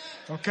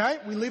 Okay?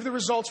 We leave the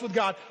results with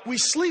God. We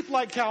sleep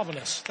like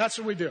Calvinists. That's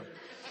what we do.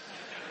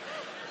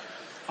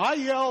 I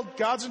yelled,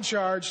 God's in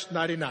charge,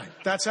 99.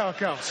 That's how it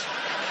goes.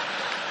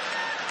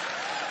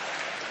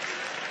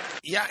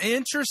 Yeah,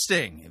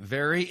 interesting.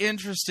 Very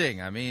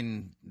interesting. I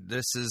mean,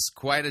 this is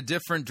quite a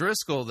different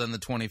Driscoll than the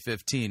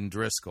 2015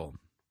 Driscoll.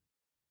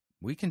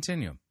 We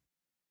continue.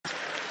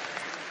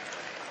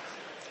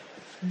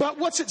 But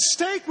what's at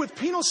stake with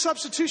penal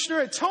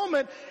substitutionary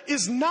atonement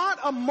is not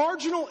a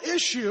marginal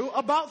issue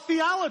about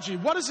theology.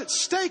 What is at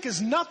stake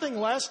is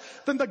nothing less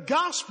than the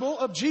gospel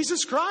of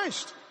Jesus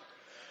Christ.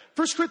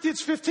 1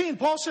 Corinthians 15,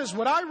 Paul says,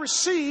 what I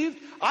received,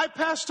 I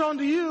passed on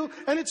to you,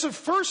 and it's of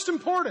first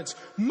importance.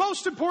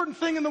 Most important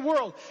thing in the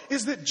world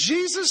is that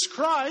Jesus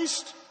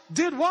Christ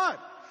did what?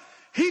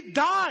 He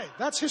died.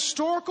 That's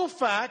historical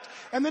fact.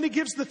 And then he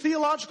gives the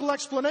theological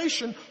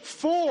explanation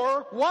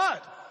for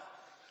what?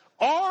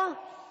 Our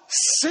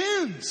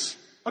sins.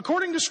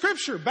 According to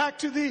Scripture, back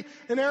to the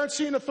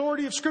inerrancy and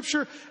authority of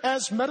Scripture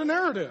as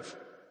meta-narrative.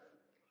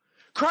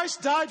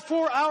 Christ died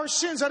for our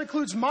sins. That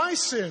includes my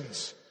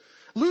sins.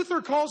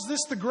 Luther calls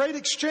this the great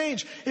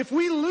exchange. If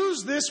we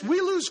lose this, we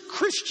lose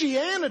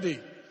Christianity.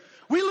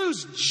 We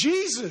lose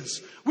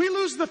Jesus. We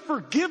lose the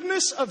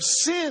forgiveness of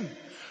sin.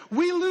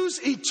 We lose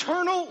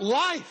eternal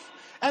life.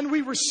 And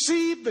we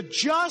receive the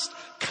just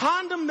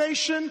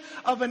condemnation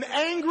of an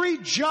angry,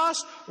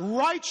 just,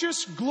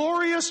 righteous,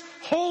 glorious,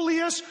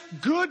 holiest,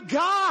 good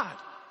God.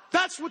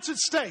 That's what's at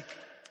stake.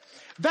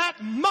 That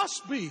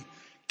must be,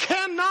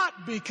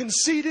 cannot be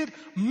conceded,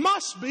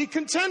 must be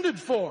contended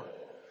for.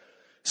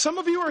 Some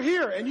of you are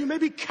here and you may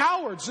be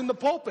cowards in the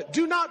pulpit.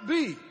 Do not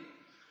be.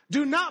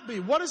 Do not be.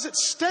 What is at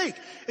stake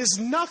is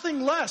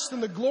nothing less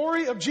than the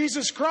glory of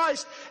Jesus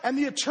Christ and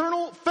the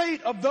eternal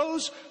fate of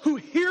those who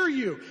hear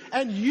you.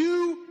 And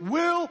you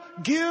will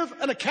give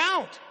an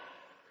account.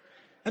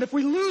 And if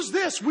we lose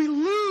this, we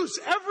lose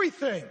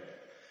everything.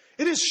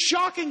 It is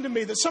shocking to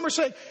me that some are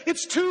saying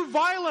it's too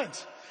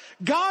violent.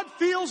 God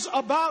feels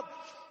about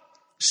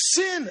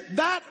sin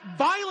that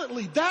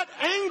violently, that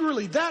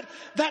angrily, that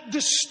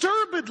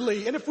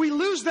disturbedly. And if we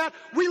lose that,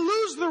 we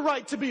lose the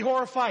right to be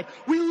horrified.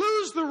 We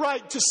lose the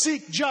right to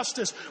seek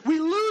justice. We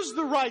lose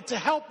the right to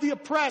help the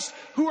oppressed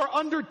who are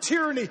under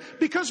tyranny,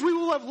 because we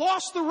will have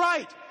lost the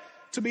right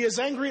to be as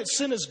angry at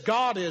sin as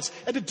God is,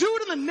 and to do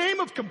it in the name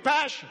of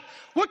compassion.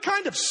 What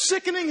kind of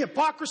sickening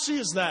hypocrisy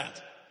is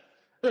that?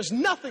 There's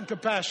nothing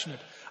compassionate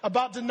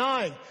about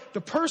denying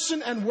the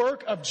person and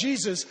work of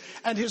Jesus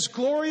and his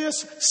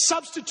glorious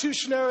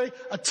substitutionary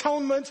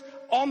atonement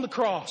on the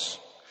cross.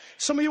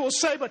 Some of you will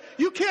say, but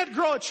you can't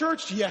grow a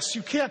church. Yes,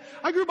 you can.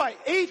 I grew by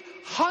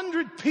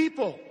 800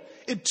 people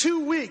in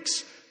 2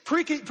 weeks,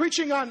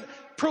 preaching on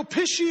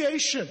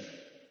propitiation.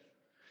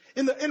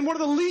 In one of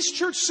the least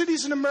church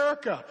cities in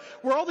America,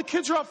 where all the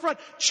kids are out front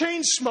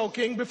chain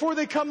smoking before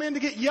they come in to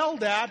get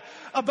yelled at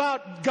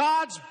about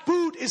God's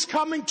boot is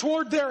coming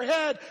toward their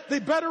head. They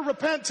better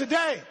repent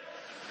today.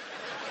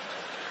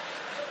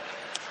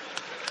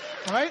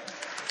 Right?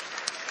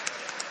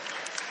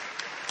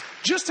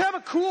 Just have a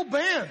cool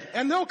band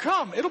and they'll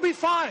come. It'll be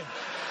fine.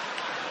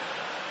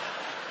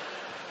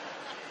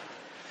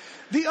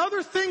 The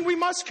other thing we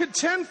must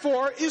contend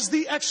for is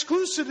the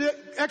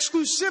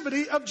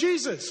exclusivity of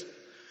Jesus.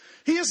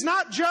 He is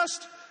not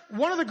just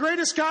one of the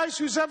greatest guys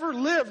who's ever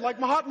lived,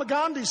 like Mahatma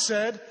Gandhi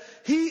said.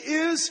 He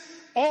is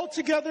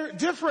altogether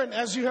different,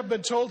 as you have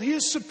been told. He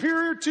is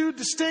superior to,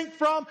 distinct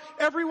from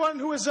everyone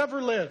who has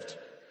ever lived.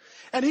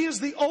 And he is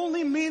the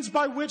only means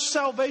by which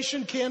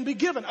salvation can be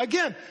given.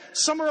 Again,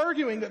 some are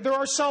arguing that there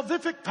are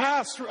salvific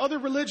paths through other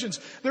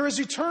religions. There is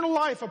eternal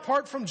life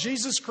apart from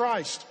Jesus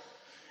Christ.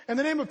 In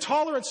the name of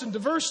tolerance and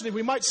diversity,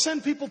 we might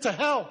send people to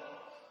hell.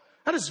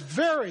 That is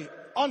very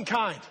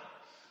unkind.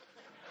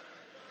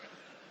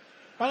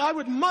 But I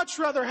would much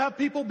rather have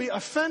people be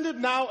offended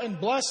now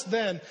and blessed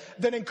then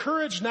than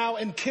encouraged now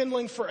and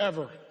kindling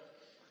forever.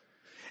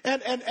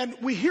 And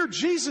we hear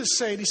Jesus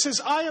say it. He says,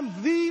 I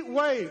am the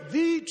way,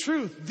 the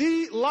truth,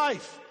 the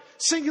life,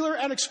 singular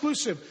and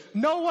exclusive.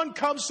 No one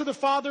comes to the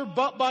Father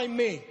but by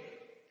me.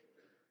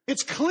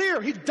 It's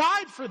clear. He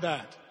died for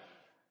that.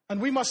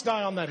 And we must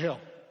die on that hill.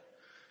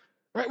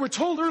 Right? We're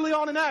told early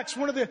on in Acts,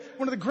 one of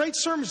the great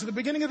sermons at the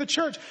beginning of the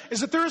church,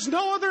 is that there is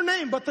no other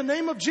name but the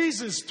name of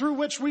Jesus through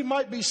which we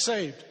might be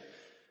saved.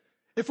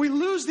 If we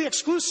lose the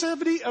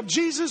exclusivity of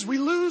Jesus, we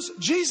lose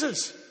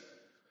Jesus.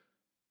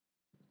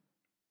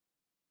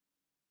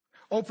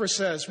 Oprah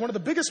says, one of the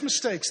biggest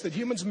mistakes that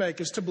humans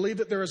make is to believe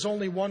that there is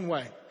only one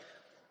way.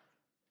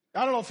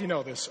 I don't know if you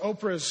know this.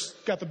 Oprah's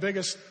got the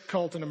biggest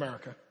cult in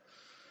America.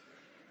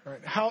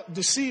 Right?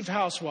 Deceived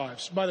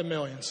housewives by the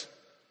millions.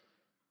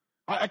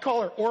 I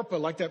call her Orpah,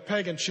 like that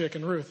pagan chick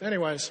in Ruth.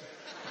 Anyways.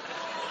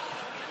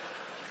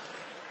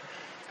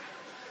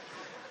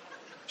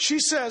 She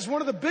says,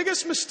 one of the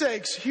biggest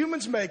mistakes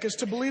humans make is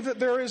to believe that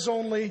there is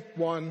only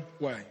one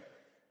way.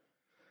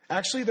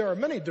 Actually, there are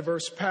many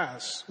diverse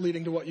paths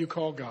leading to what you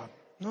call God.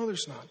 No,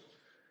 there's not.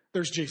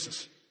 There's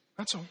Jesus.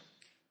 That's all.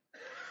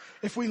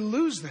 If we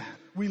lose that,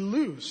 we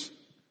lose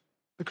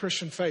the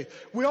Christian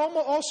faith. We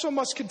also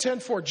must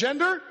contend for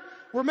gender.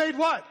 We're made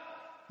what?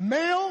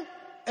 Male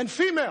and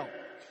female.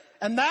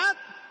 And that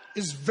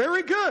is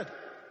very good.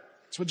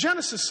 That's what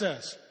Genesis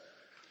says.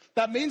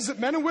 That means that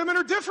men and women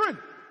are different.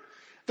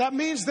 That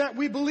means that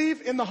we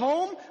believe in the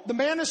home, the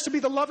man is to be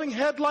the loving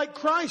head like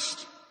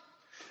Christ.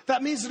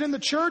 That means that in the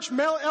church,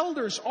 male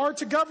elders are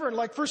to govern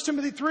like 1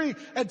 Timothy 3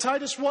 and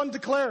Titus 1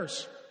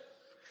 declares.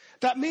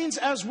 That means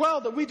as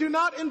well that we do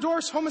not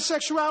endorse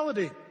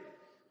homosexuality.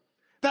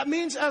 That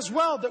means as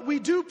well that we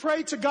do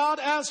pray to God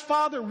as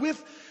Father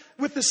with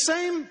the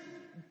same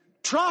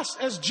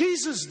trust as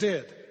Jesus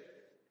did.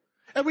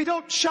 And we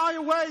don't shy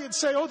away and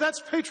say, oh,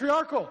 that's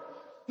patriarchal.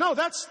 No,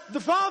 that's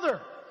the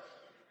Father.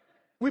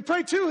 We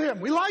pray to him.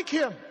 We like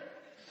him.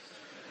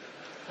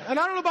 And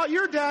I don't know about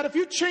your dad. If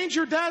you change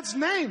your dad's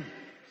name,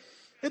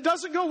 it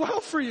doesn't go well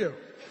for you.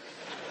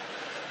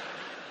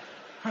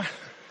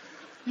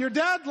 Your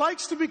dad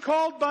likes to be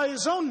called by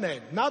his own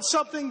name, not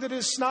something that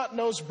his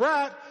snot-nosed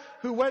brat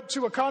who went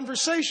to a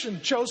conversation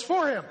chose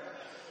for him.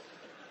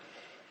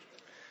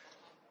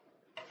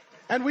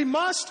 And we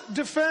must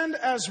defend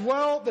as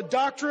well the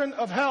doctrine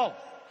of hell.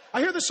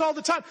 I hear this all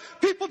the time.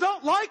 People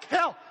don't like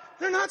hell.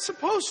 They're not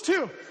supposed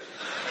to.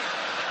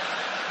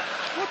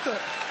 What the?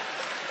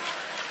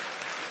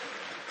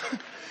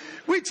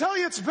 We tell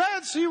you it's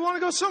bad, so you want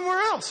to go somewhere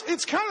else.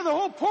 It's kind of the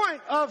whole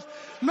point of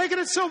making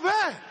it so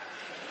bad.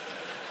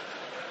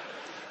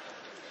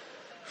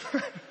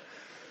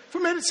 If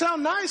we made it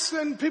sound nice,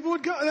 then people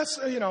would go. That's,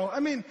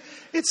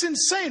 it's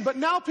insane. But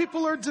now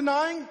people are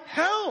denying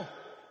hell.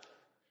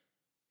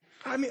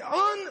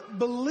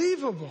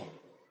 Unbelievable.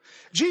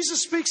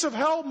 Jesus speaks of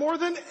hell more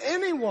than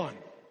anyone.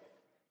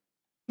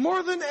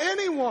 More than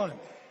anyone.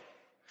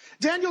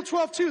 Daniel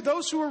 12:2,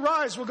 those who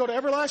arise will go to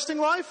everlasting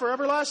life or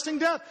everlasting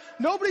death.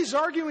 Nobody's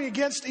arguing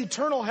against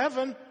eternal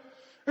heaven.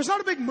 There's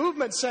not a big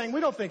movement saying, we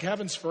don't think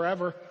heaven's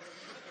forever.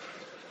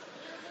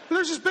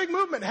 There's this big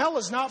movement, hell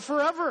is not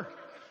forever.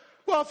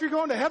 Well, if you're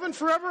going to heaven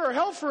forever or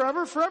hell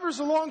forever, forever is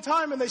a long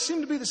time, and they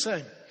seem to be the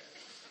same.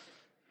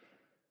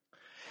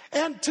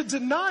 And to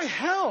deny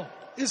hell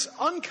is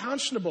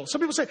unconscionable.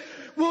 Some people say,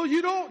 well,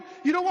 you don't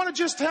want to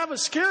just have a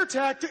scare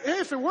tactic. Hey,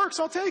 if it works,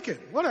 I'll take it.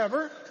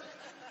 Whatever.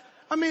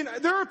 I mean,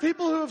 there are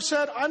people who have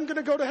said, I'm going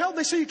to go to hell.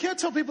 They say you can't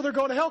tell people they're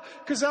going to hell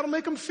because that'll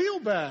make them feel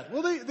bad.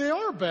 Well, they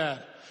are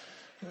bad.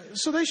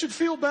 So they should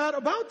feel bad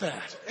about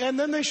that. And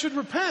then they should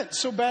repent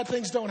so bad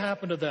things don't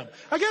happen to them.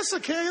 I guess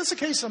that's the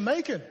case I'm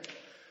making.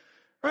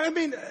 Right? I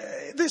mean,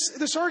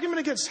 this argument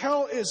against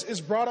hell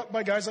is brought up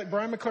by guys like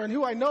Brian McLaren,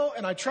 who I know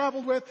and I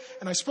traveled with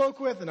and I spoke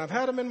with and I've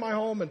had him in my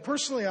home and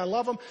personally I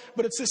love him.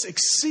 But it's this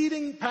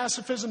exceeding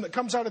pacifism that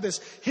comes out of this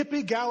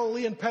hippie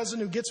Galilean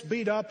peasant who gets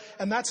beat up,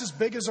 and that's as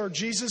big as our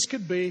Jesus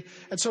could be.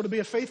 And so to be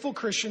a faithful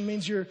Christian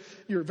means you're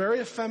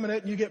very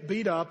effeminate and you get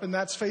beat up, and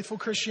that's faithful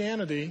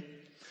Christianity.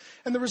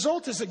 And the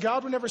result is that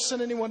God would never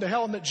send anyone to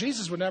hell and that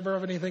Jesus would never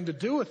have anything to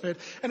do with it.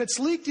 And it's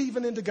leaked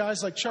even into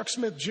guys like Chuck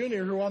Smith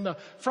Jr., who on the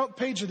front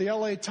page of the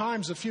LA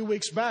Times a few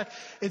weeks back,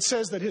 it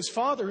says that his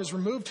father has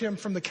removed him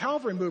from the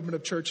Calvary movement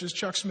of churches,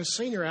 Chuck Smith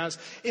Sr. has,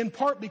 in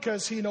part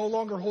because he no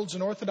longer holds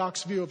an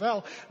orthodox view of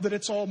hell, that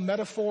it's all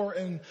metaphor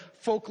and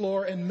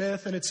folklore and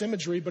myth and it's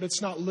imagery, but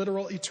it's not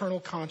literal, eternal,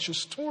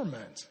 conscious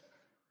torment.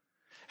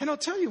 And I'll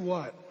tell you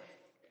what.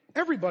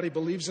 Everybody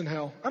believes in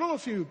hell. I don't know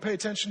if you pay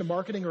attention to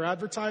marketing or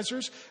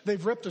advertisers.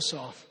 They've ripped us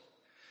off.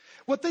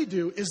 What they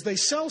do is they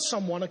sell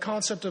someone a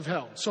concept of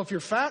hell. So if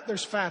you're fat,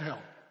 there's fat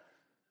hell.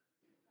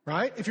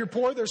 Right? If you're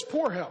poor, there's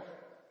poor hell.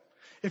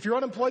 If you're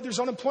unemployed, there's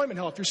unemployment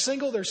hell. If you're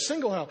single, there's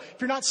single hell. If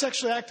you're not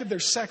sexually active,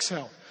 there's sex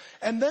hell.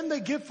 And then they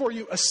give for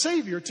you a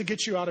savior to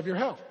get you out of your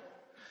hell.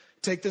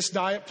 Take this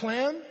diet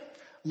plan,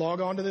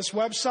 log on to this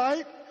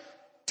website,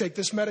 take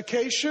this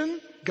medication,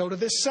 go to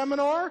this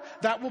seminar.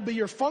 That will be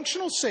your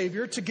functional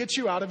savior to get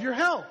you out of your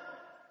hell.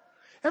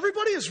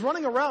 Everybody is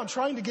running around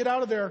trying to get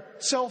out of their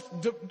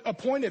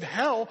self-appointed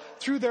hell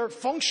through their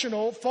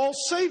functional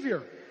false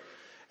savior.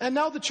 And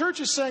now the church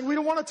is saying, we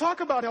don't want to talk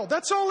about hell.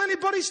 That's all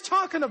anybody's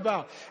talking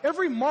about.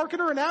 Every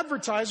marketer and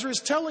advertiser is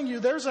telling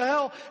you there's a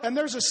hell and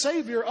there's a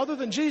savior other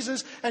than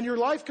Jesus, and your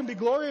life can be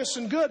glorious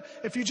and good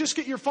if you just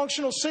get your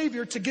functional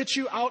savior to get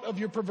you out of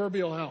your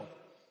proverbial hell.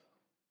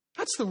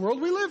 That's the world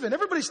we live in.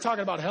 Everybody's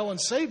talking about hell and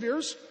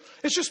saviors.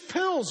 It's just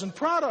pills and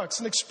products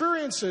and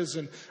experiences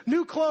and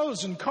new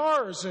clothes and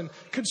cars and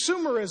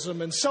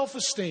consumerism and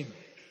self-esteem.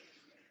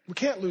 We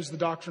can't lose the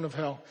doctrine of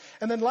hell.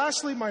 And then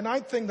lastly, my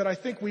ninth thing that I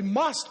think we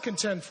must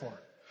contend for.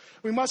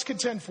 We must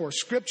contend for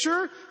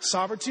Scripture,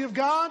 sovereignty of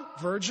God,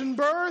 virgin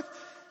birth,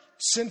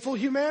 sinful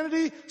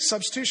humanity,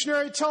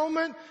 substitutionary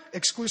atonement,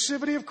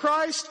 exclusivity of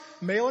Christ,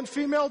 male and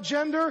female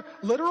gender,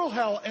 literal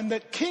hell, and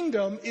that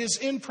kingdom is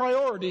in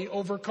priority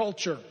over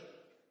culture.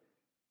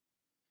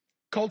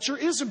 Culture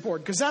is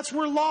important because that's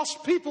where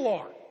lost people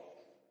are.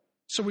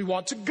 So we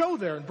want to go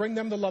there and bring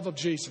them the love of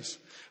Jesus.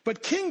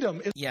 But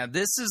kingdom is... Yeah,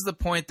 this is the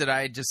point that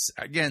I just,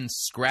 again,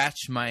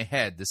 scratch my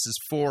head. This is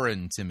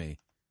foreign to me.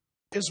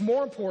 ...is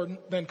more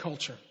important than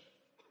culture.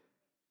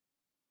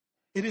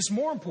 It is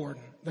more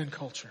important than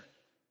culture.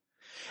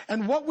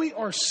 And what we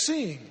are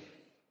seeing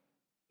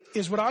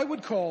is what I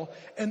would call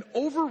an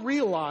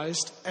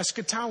over-realized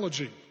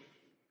eschatology.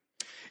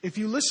 If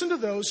you listen to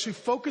those who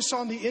focus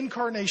on the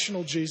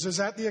incarnational Jesus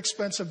at the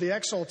expense of the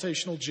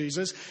exaltational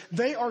Jesus,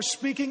 they are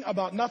speaking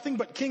about nothing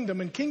but kingdom,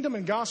 and kingdom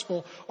and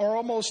gospel are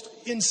almost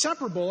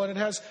inseparable, and it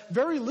has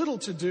very little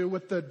to do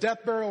with the death,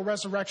 burial,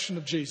 resurrection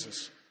of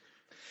Jesus.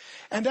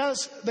 And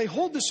as they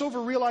hold this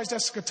over-realized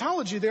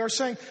eschatology, they are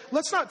saying,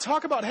 let's not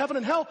talk about heaven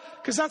and hell,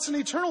 because that's an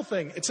eternal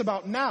thing. It's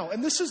about now.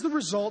 And this is the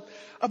result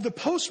of the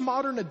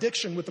postmodern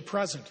addiction with the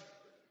present.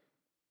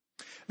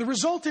 The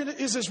result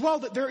is as well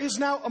that there is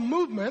now a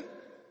movement,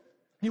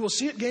 you will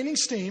see it gaining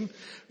steam,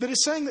 that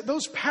is saying that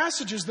those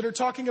passages that are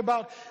talking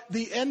about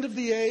the end of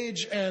the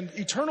age and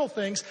eternal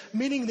things,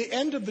 meaning the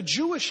end of the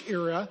Jewish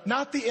era,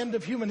 not the end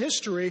of human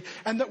history,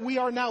 and that we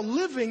are now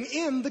living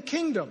in the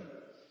kingdom.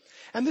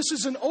 And this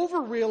is an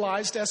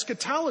over-realized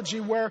eschatology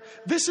where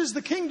this is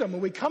the kingdom,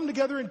 and we come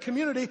together in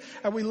community,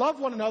 and we love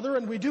one another,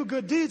 and we do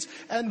good deeds,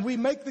 and we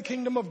make the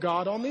kingdom of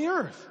God on the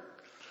earth.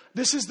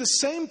 This is the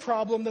same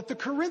problem that the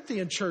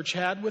Corinthian church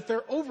had with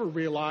their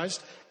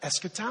over-realized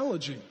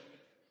eschatology.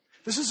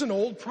 This is an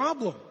old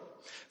problem.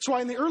 That's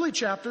why in the early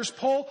chapters,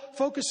 Paul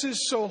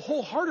focuses so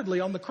wholeheartedly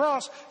on the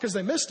cross, because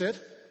they missed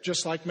it,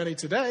 just like many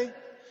today.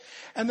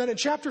 And then in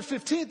chapter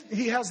 15,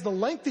 he has the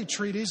lengthy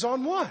treatise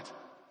on what?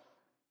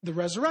 The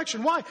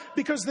resurrection. Why?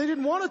 Because they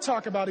didn't want to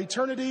talk about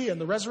eternity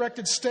and the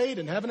resurrected state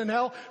and heaven and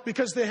hell,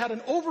 because they had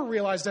an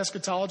over-realized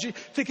eschatology,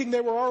 thinking they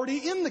were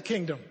already in the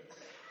kingdom.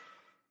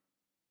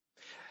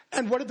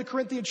 And what did the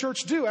Corinthian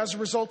church do as a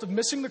result of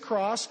missing the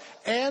cross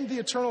and the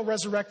eternal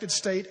resurrected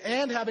state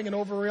and having an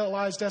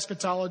over-realized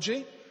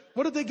eschatology?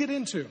 What did they get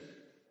into?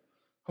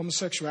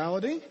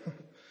 homosexuality,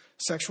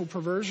 sexual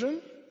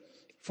perversion,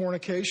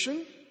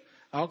 fornication,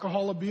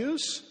 alcohol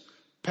abuse,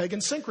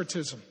 pagan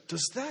syncretism.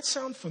 Does that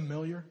sound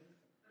familiar?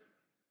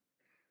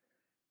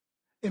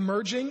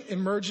 Emergent,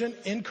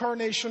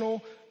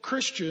 incarnational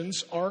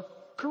Christians are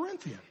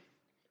Corinthian,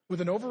 with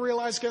an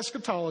overrealized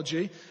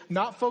eschatology,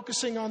 not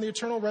focusing on the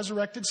eternal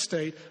resurrected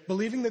state,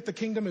 believing that the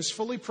kingdom is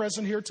fully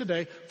present here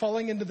today,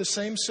 falling into the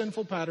same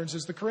sinful patterns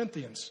as the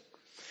Corinthians.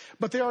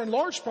 But they are in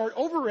large part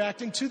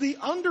overreacting to the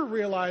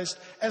underrealized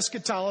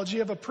eschatology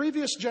of a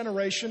previous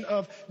generation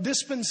of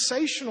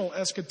dispensational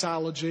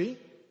eschatology,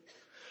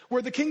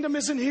 where the kingdom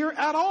isn't here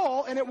at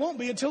all, and it won't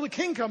be until the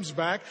king comes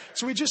back.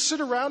 So we just sit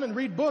around and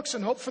read books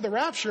and hope for the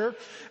rapture,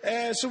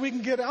 so we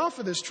can get off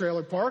of this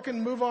trailer park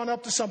and move on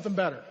up to something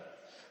better.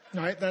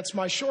 All right, that's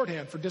my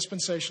shorthand for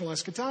dispensational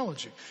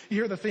eschatology. You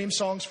hear the theme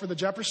songs for the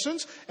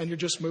Jeffersons, and you're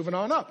just moving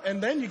on up.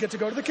 And then you get to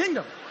go to the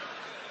kingdom.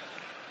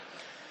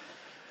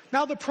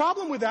 Now, the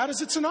problem with that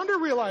is it's an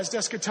underrealized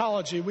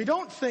eschatology. We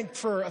don't think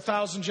for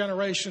 1,000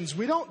 generations.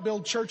 We don't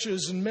build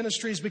churches and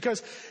ministries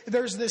because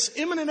there's this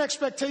imminent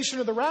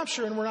expectation of the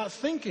rapture and we're not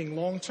thinking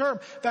long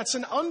term. That's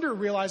an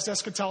underrealized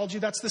eschatology.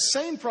 That's the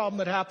same problem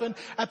that happened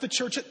at the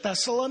church at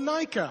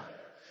Thessalonica.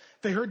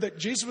 They heard that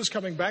Jesus was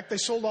coming back. They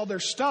sold all their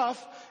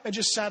stuff and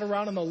just sat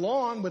around on the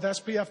lawn with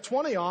SPF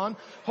 20 on,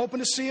 hoping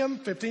to see him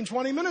 15,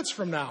 20 minutes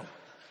from now.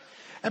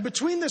 And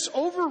between this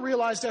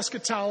over-realized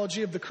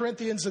eschatology of the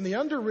Corinthians and the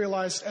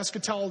under-realized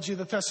eschatology of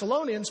the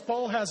Thessalonians,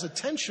 Paul has a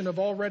tension of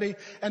already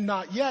and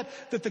not yet,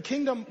 that the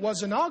kingdom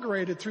was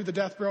inaugurated through the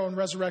death, burial, and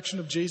resurrection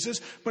of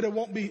Jesus, but it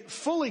won't be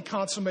fully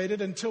consummated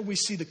until we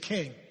see the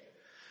king.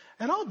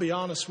 And I'll be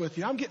honest with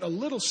you, I'm getting a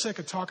little sick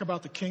of talking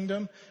about the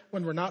kingdom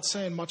when we're not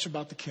saying much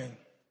about the king.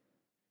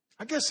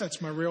 I guess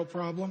that's my real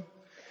problem.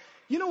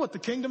 You know what the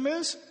kingdom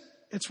is?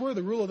 It's where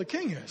the rule of the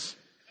king is.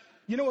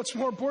 You know what's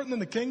more important than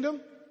the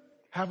kingdom?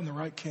 Having the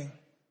right king.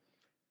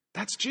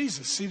 That's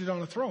Jesus seated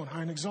on a throne,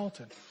 high and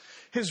exalted.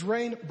 His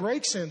reign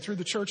breaks in through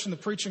the church and the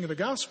preaching of the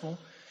gospel,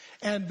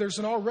 and there's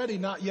an already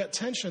not yet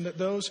tension that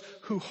those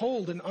who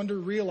hold an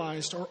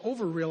under-realized or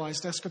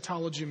over-realized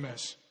eschatology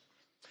miss.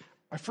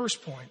 My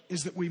first point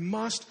is that we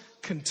must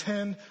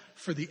contend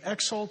for the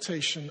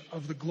exaltation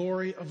of the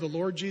glory of the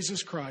Lord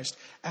Jesus Christ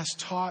as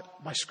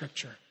taught by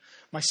Scripture.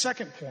 My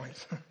second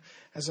point,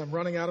 as I'm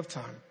running out of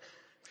time,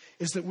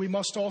 is that we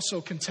must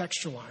also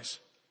contextualize.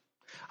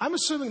 I'm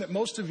assuming that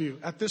most of you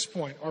at this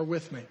point are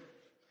with me.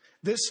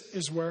 This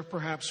is where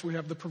perhaps we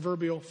have the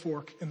proverbial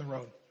fork in the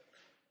road.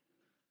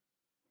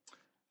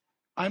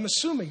 I'm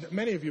assuming that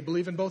many of you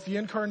believe in both the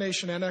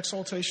incarnation and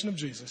exaltation of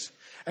Jesus,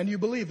 and you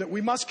believe that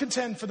we must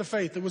contend for the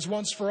faith that was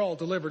once for all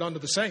delivered unto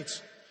the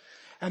saints.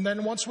 And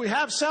then once we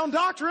have sound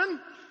doctrine,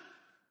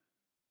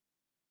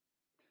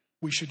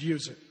 we should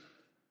use it.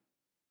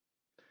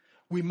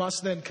 We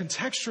must then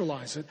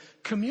contextualize it,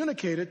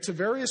 communicate it to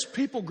various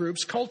people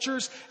groups,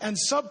 cultures, and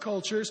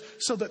subcultures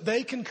so that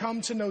they can come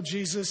to know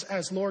Jesus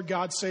as Lord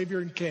God, Savior,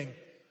 and King.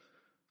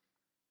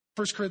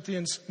 1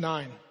 Corinthians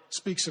 9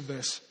 speaks of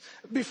this.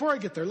 Before I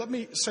get there, let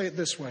me say it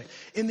this way.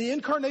 In the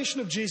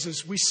incarnation of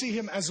Jesus, we see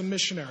him as a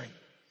missionary.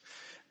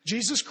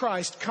 Jesus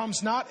Christ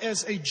comes not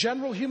as a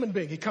general human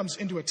being. He comes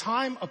into a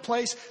time, a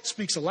place,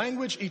 speaks a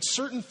language, eats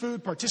certain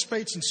food,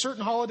 participates in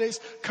certain holidays,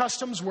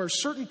 customs,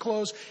 wears certain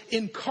clothes,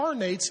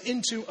 incarnates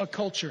into a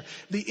culture.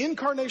 The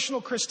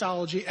incarnational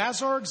Christology,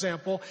 as our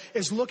example,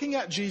 is looking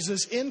at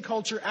Jesus in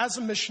culture as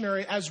a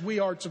missionary, as we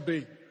are to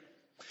be.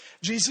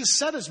 Jesus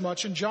said as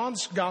much in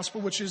John's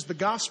gospel, which is the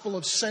gospel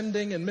of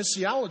sending and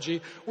missiology,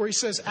 where he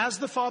says, as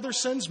the Father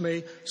sends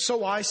me,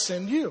 so I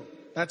send you.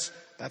 That's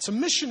a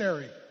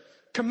missionary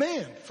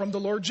command from the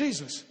Lord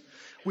Jesus.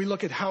 We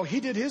look at how he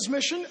did his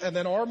mission, and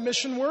then our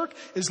mission work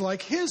is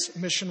like his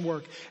mission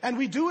work. And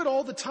we do it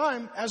all the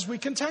time as we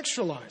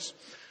contextualize.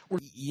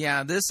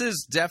 Yeah, this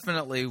is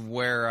definitely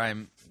where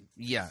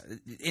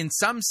in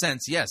some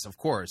sense, yes, of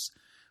course.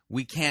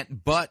 We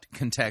can't but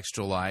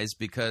contextualize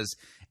because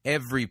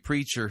every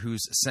preacher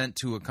who's sent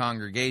to a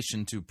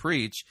congregation to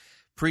preach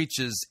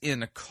preaches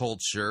in a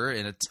culture,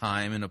 in a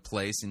time, in a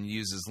place, and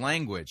uses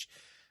language.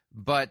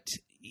 But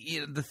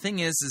the thing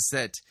is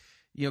that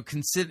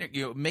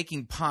consider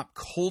making pop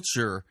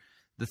culture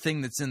the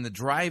thing that's in the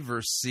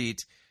driver's seat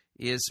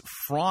is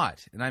fraught,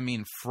 and I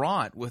mean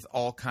fraught with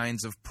all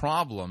kinds of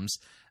problems,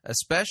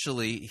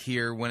 especially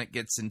here when it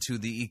gets into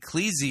the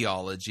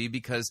ecclesiology,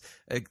 because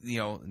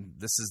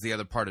this is the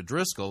other part of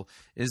Driscoll,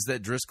 is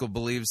that Driscoll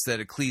believes that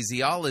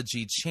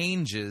ecclesiology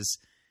changes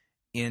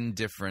in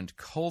different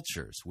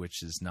cultures,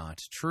 which is not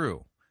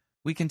true.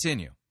 We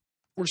continue.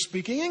 We're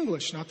speaking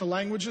English, not the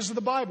languages of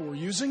the Bible. We're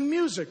using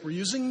music. We're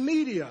using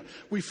media.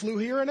 We flew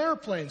here in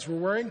airplanes. We're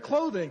wearing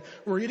clothing.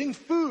 We're eating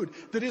food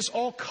that is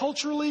all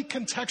culturally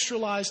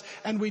contextualized,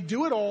 and we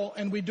do it all,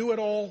 and we do it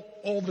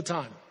all the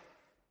time.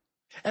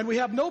 And we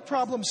have no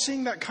problem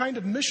seeing that kind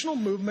of missional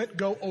movement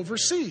go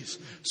overseas.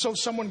 So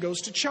someone goes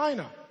to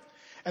China,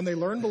 and they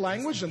learn the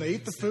language, and they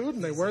eat the food,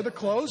 and they wear the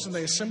clothes, and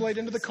they assimilate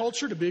into the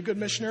culture to be a good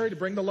missionary, to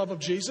bring the love of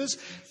Jesus,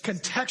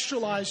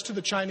 contextualized to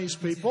the Chinese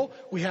people.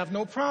 We have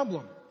no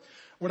problem.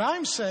 What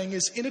I'm saying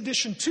is, in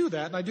addition to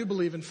that, and I do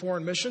believe in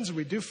foreign missions, and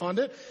we do fund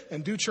it,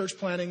 and do church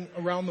planting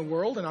around the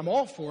world, and I'm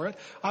all for it,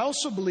 I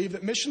also believe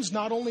that missions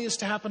not only is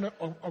to happen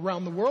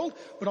around the world,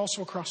 but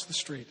also across the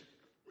street.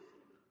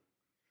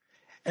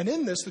 And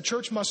in this, the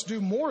church must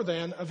do more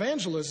than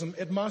evangelism.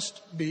 It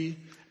must be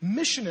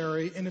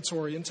missionary in its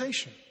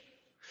orientation.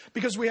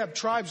 Because we have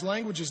tribes,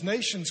 languages,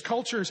 nations,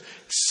 cultures,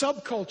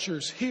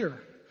 subcultures here.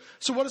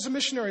 So what does a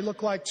missionary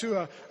look like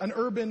to an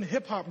urban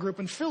hip-hop group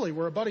in Philly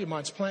where a buddy of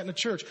mine's planting a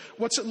church?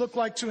 What's it look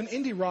like to an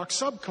indie rock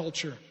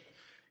subculture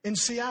in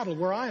Seattle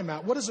where I am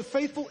at? What does a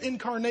faithful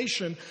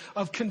incarnation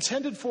of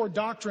contended for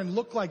doctrine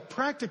look like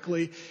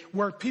practically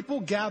where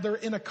people gather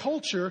in a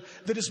culture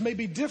that is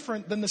maybe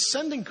different than the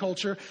sending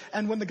culture?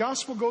 And when the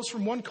gospel goes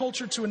from one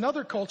culture to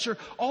another culture,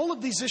 all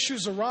of these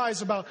issues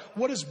arise about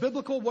what is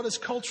biblical, what is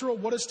cultural,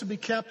 what is to be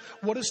kept,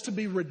 what is to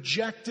be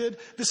rejected.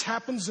 This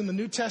happens in the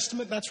New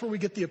Testament. That's where we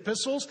get the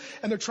epistles.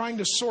 And they're trying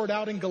to sort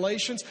out in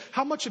Galatians,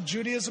 how much of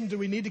Judaism do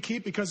we need to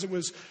keep because it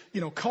was,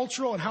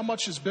 cultural, and how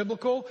much is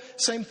biblical?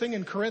 Same thing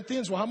in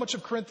Corinthians. Well, how much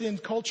of Corinthian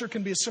culture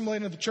can be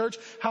assimilated into the church?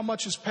 How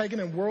much is pagan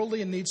and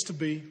worldly and needs to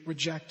be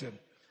rejected?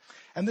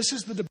 And this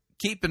is the debate.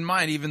 Keep in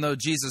mind, even though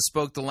Jesus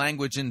spoke the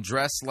language and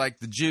dressed like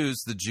the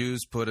Jews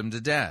put him to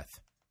death.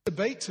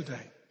 Debate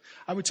today.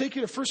 I would take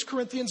you to 1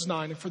 Corinthians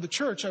 9, and for the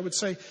church, I would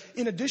say,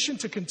 in addition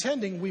to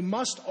contending, we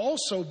must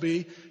also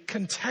be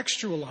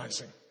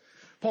contextualizing.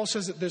 Paul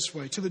says it this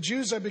way: to the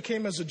Jews I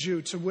became as a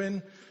Jew to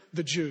win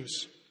the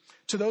Jews.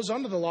 To those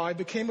under the law, I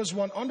became as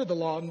one under the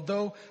law, and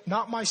though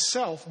not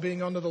myself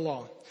being under the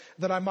law,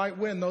 that I might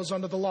win those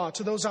under the law.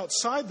 To those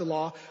outside the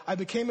law, I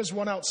became as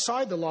one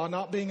outside the law,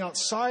 not being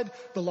outside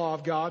the law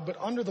of God, but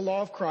under the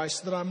law of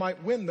Christ, that I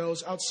might win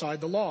those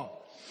outside the law.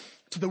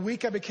 To the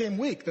weak, I became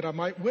weak, that I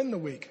might win the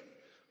weak.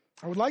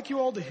 I would like you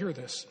all to hear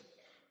this.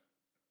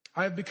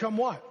 I have become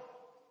what?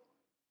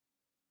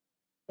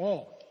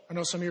 All. I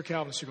know some of your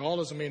Calvinists, you go, all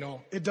doesn't mean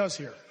all. It does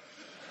here.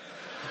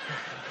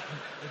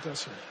 It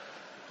does here.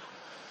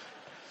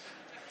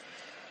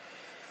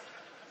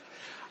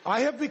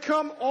 I have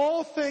become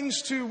all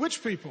things to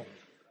which people?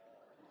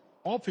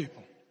 All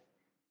people.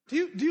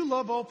 Do you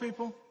love all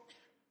people?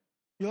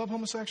 You love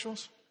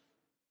homosexuals?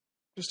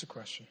 Just a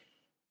question.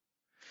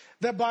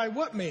 That by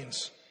what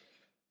means?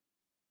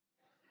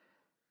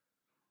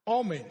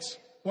 All means.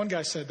 One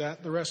guy said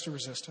that, the rest are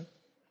resistant.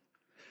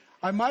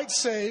 I might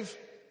save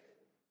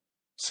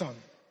some.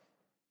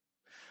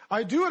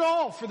 I do it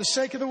all for the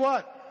sake of the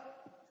what?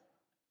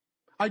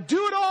 I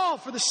do it all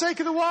for the sake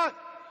of the what?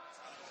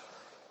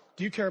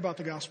 Do you care about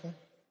the gospel?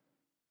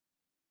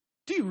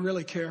 Do you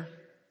really care?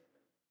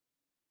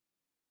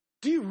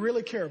 Do you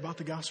really care about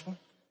the gospel?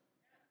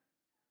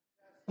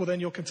 Well, then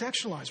you'll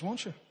contextualize,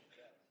 won't you?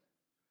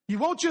 You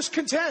won't just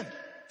contend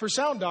for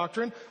sound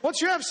doctrine.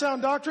 Once you have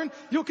sound doctrine,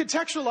 you'll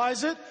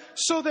contextualize it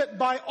so that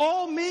by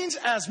all means,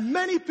 as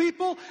many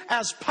people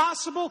as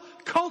possible,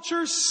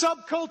 cultures,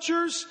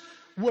 subcultures,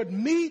 would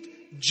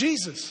meet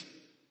Jesus.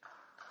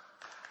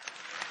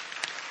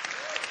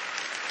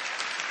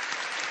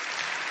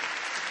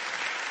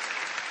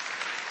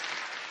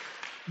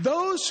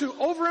 Those who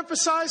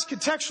overemphasize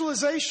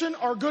contextualization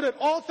are good at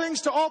all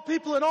things to all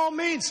people at all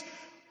means.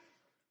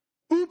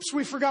 Oops,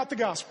 we forgot the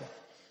gospel.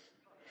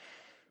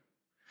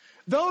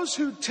 Those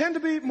who tend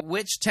to be...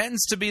 Which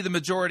tends to be the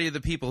majority of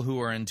the people who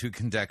are into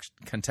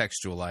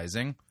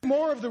contextualizing.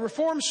 More of the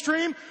reform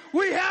stream,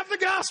 we have the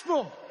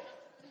gospel.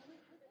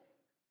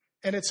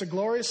 And it's a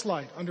glorious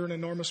light under an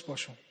enormous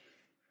bushel.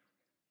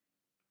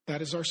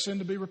 That is our sin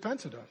to be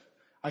repented of.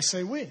 I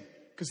say we,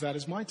 because that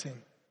is my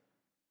team.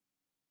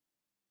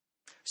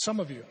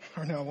 Some of you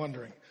are now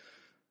wondering,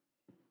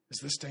 is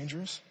this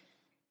dangerous?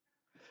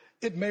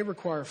 It may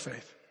require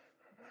faith.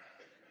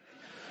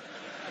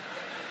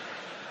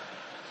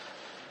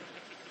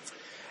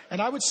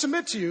 And I would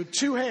submit to you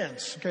two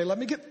hands. Okay, let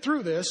me get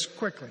through this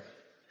quickly.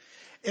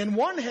 In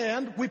one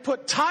hand, we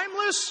put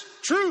timeless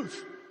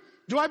truth.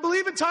 Do I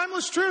believe in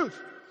timeless truth?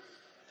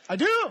 I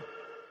do.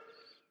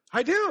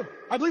 I do.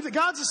 I believe that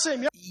God's the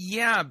same.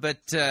 Yeah, but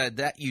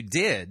that you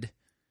did.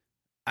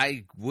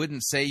 I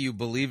wouldn't say you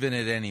believe in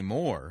it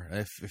anymore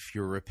if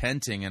you're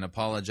repenting and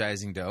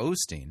apologizing to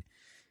Osteen.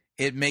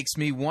 It makes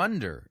me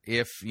wonder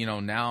if,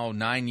 now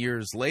 9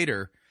 years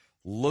later,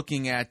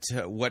 looking at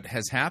what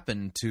has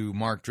happened to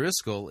Mark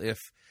Driscoll, if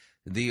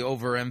the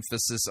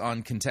overemphasis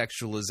on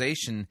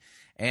contextualization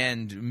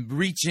and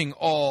reaching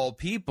all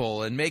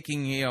people and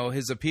making,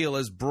 his appeal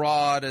as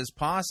broad as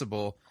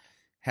possible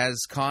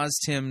has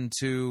caused him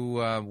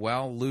to,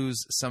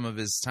 lose some of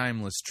his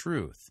timeless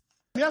truth.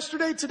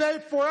 Yesterday, today,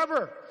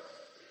 forever.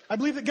 I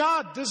believe that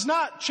God does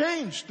not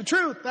change the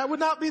truth. That would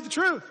not be the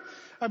truth.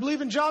 I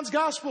believe in John's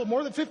gospel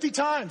more than 50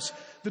 times.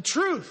 The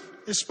truth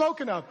is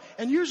spoken of.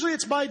 And usually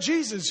it's by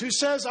Jesus who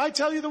says, I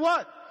tell you the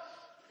what?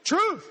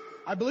 Truth.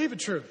 I believe in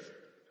truth.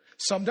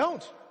 Some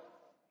don't.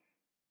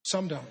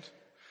 Some don't.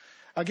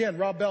 Again,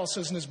 Rob Bell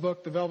says in his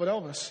book, The Velvet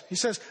Elvis, he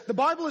says, the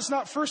Bible is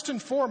not first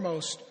and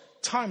foremost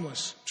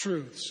timeless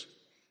truths.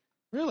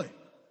 Really?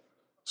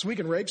 So we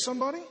can rape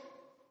somebody?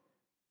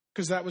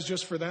 Because that was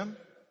just for them?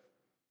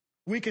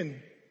 We can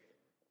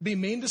be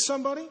mean to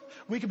somebody.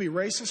 We could be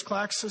racist,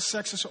 classist,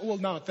 sexist. Well,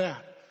 not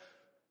that.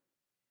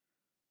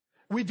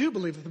 We do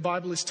believe that the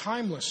Bible is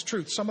timeless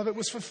truth. Some of it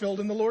was fulfilled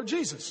in the Lord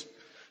Jesus.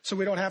 So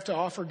we don't have to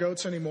offer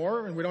goats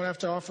anymore, and we don't have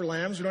to offer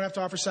lambs. We don't have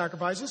to offer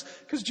sacrifices,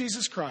 because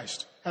Jesus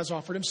Christ has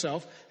offered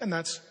himself, and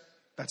that's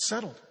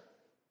settled.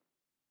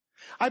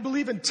 I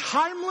believe in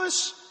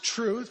timeless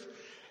truth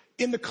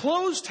in the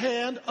closed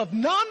hand of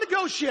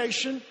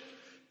non-negotiation,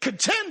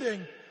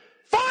 contending,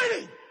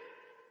 fighting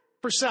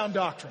for sound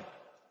doctrine.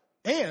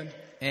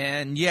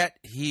 And yet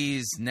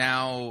he's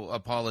now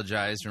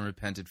apologized and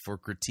repented for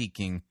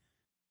critiquing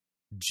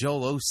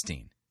Joel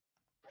Osteen.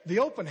 The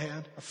open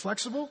hand, a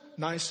flexible,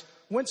 nice,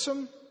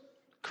 winsome,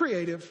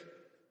 creative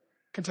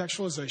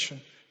contextualization,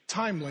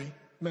 timely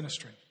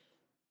ministry.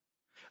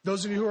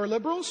 Those of you who are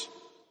liberals,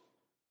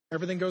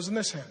 everything goes in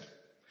this hand.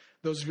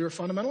 Those of you who are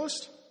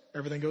fundamentalists,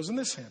 everything goes in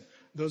this hand.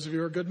 Those of you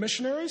who are good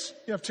missionaries,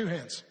 you have two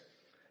hands.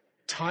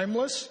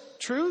 Timeless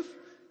truth,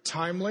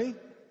 timely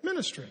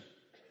ministry.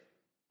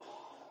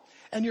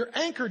 And you're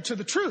anchored to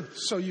the truth,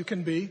 so you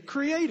can be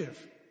creative.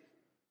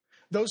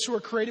 Those who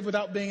are creative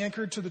without being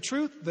anchored to the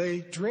truth, they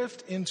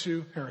drift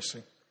into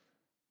heresy.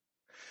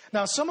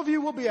 Now, some of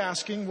you will be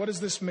asking, what does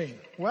this mean?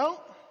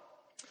 Well,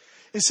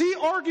 is he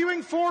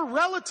arguing for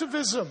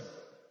relativism?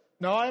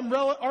 No, I'm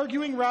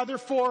arguing rather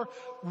for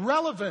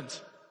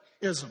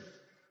relevantism.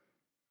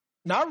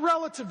 Not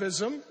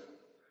relativism,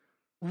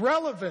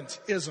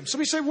 relevantism. So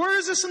we say, where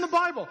is this in the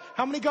Bible?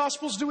 How many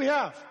Gospels do we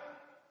have?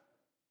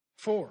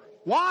 4.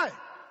 Why?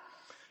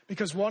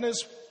 Because one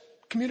is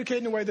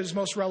communicated in a way that is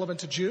most relevant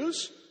to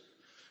Jews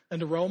and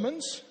to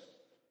Romans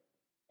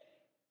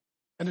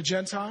and to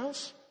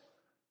Gentiles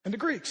and to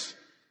Greeks.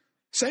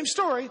 Same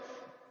story,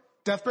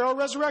 death, burial,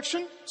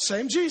 resurrection,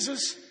 same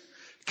Jesus,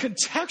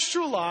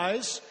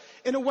 contextualized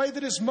in a way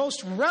that is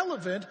most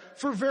relevant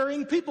for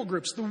varying people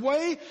groups. The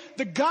way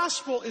the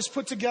gospel is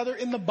put together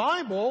in the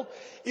Bible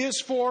is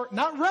for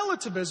not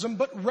relativism,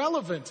 but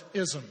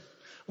relevantism.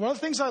 One of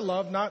the things I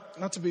love,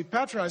 not to be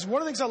patronizing,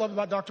 one of the things I love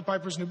about Dr.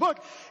 Piper's new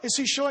book is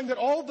he's showing that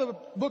all the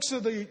books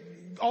of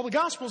all the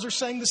Gospels are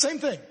saying the same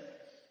thing.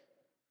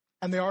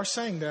 And they are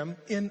saying them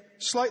in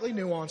slightly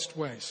nuanced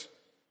ways.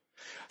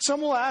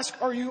 Some will ask,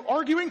 are you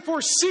arguing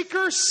for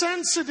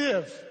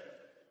seeker-sensitive?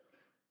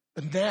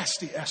 The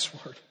nasty S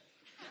word.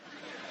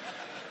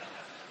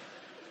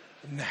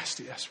 The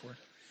nasty S word.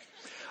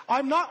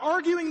 I'm not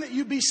arguing that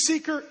you be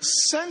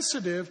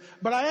seeker-sensitive,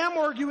 but I am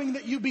arguing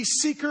that you be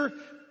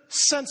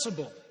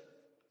seeker-sensible.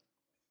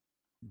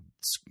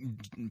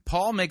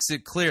 Paul makes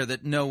it clear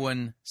that no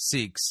one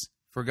seeks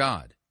for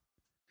God.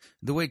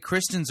 The way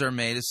Christians are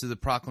made is through the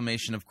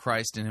proclamation of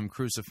Christ and Him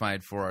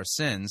crucified for our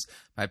sins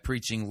by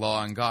preaching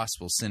law and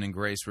gospel, sin and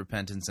grace,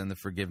 repentance, and the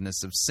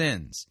forgiveness of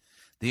sins.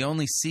 The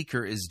only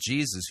seeker is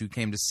Jesus, who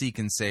came to seek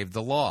and save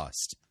the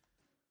lost.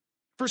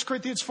 1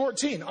 Corinthians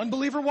 14,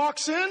 unbeliever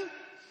walks in,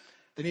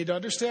 they need to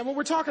understand what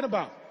we're talking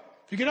about.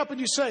 If you get up and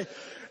you say,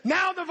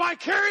 now the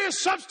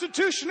vicarious,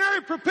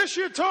 substitutionary,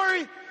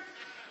 propitiatory,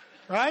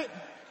 right?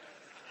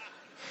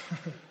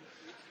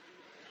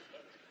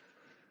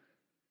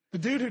 The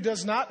dude who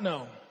does not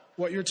know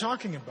what you're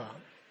talking about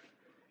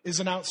is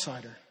an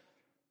outsider.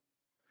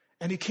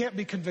 And he can't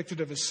be convicted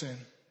of his sin.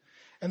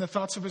 And the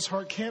thoughts of his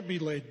heart can't be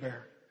laid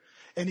bare.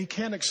 And he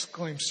can't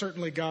exclaim,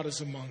 certainly God is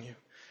among you.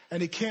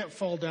 And he can't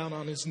fall down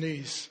on his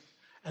knees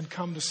and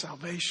come to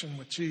salvation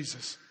with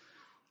Jesus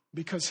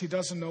because he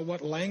doesn't know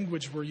what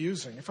language we're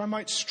using. If I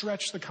might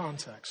stretch the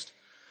context,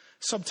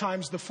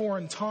 sometimes the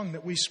foreign tongue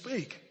that we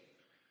speak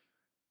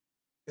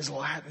is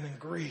Latin and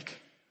Greek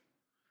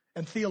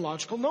and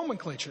theological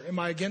nomenclature. Am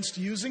I against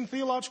using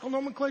theological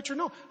nomenclature?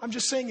 No, I'm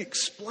just saying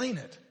explain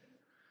it.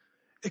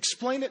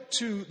 Explain it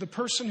to the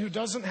person who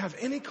doesn't have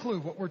any clue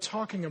what we're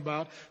talking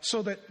about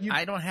so that you...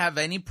 I don't have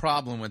any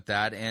problem with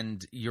that,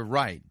 and you're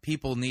right.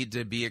 People need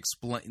to be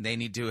explained. They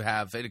need to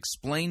have it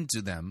explained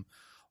to them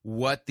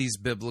what these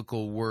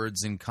biblical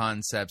words and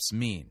concepts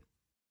mean.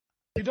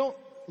 You don't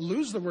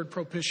lose the word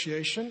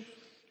propitiation.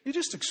 You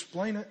just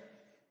explain it.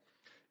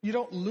 You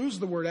don't lose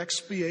the word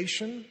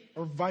expiation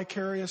or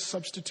vicarious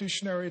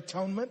substitutionary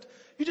atonement.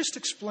 You just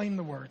explain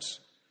the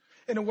words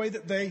in a way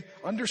that they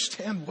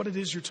understand what it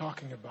is you're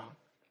talking about.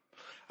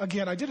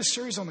 Again, I did a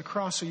series on the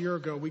cross a year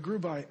ago. We grew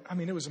by,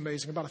 it was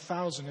amazing, about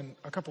 1,000 in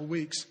a couple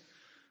weeks.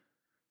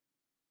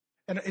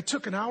 And it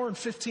took an hour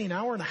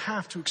and a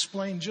half to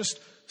explain just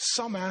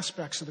some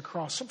aspects of the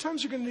cross.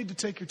 Sometimes you're going to need to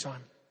take your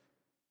time.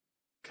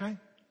 Okay?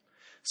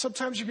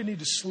 Sometimes you're going to need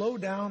to slow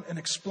down and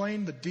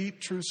explain the deep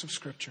truths of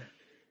Scripture.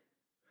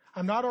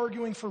 I'm not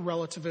arguing for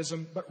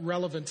relativism, but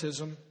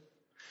relevantism.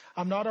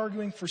 I'm not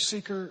arguing for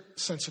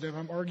seeker-sensitive.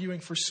 I'm arguing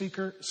for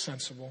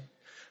seeker-sensible.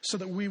 So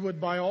that we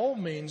would, by all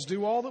means,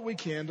 do all that we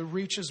can to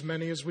reach as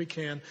many as we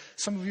can.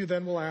 Some of you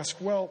then will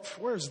ask, well,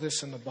 where's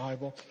this in the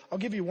Bible? I'll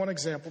give you one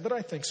example that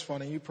I think's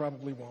funny. You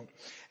probably won't.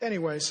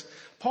 Anyways,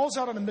 Paul's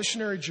out on a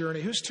missionary journey.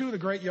 Who's two of the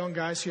great young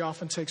guys he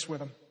often takes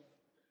with him?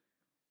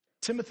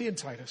 Timothy and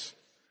Titus.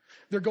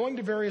 They're going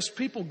to various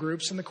people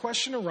groups, and the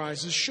question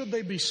arises, should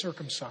they be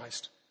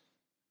circumcised?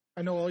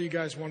 I know all you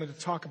guys wanted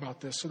to talk about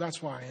this, so that's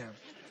why I am.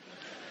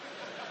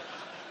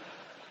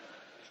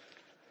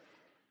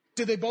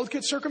 Did they both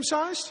get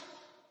circumcised?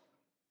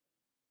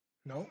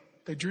 No.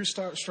 They drew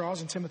straws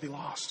and Timothy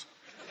lost.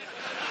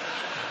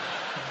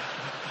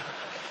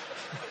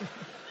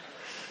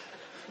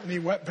 And he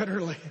wept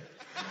bitterly.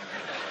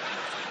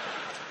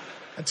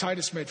 And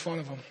Titus made fun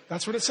of him.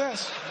 That's what it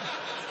says.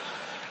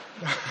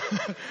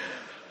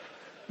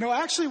 No,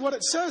 actually what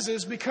it says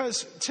is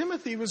because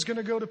Timothy was going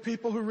to go to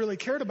people who really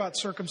cared about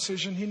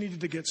circumcision, he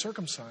needed to get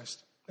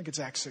circumcised. I think it's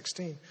Acts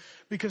 16.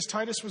 Because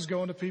Titus was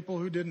going to people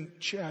who didn't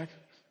check,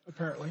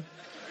 apparently.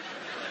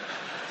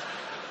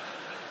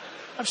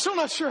 I'm still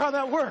not sure how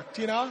that worked,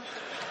 you know.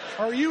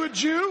 Are you a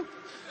Jew?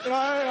 You know,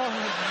 I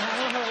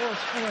don't know how it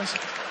works. Anyways.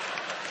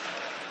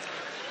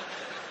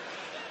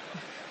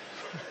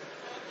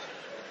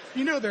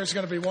 You know there's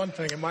going to be one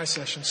thing in my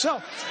session. So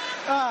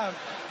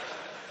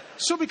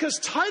because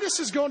Titus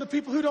is going to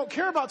people who don't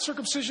care about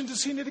circumcision,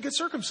 does he need to get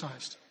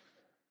circumcised?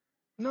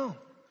 No.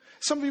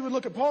 Some of you would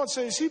look at Paul and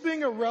say, is he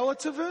being a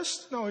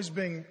relativist? No, he's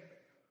being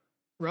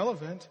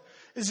relevant.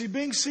 Is he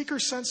being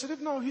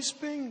seeker-sensitive? No, he's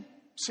being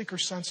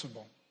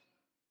seeker-sensible.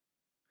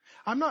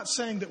 I'm not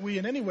saying that we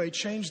in any way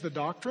change the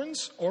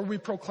doctrines or we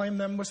proclaim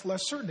them with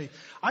less certainty.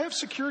 I have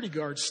security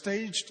guards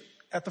staged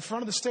at the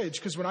front of the stage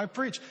because when I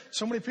preach,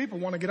 so many people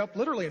want to get up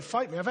literally and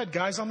fight me. I've had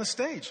guys on the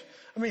stage.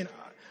 I mean,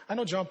 I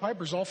know John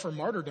Piper's all for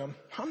martyrdom.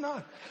 I'm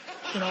not.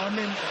 You know, I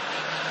mean,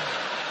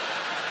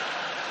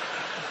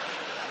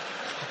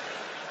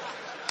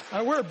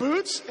 I wear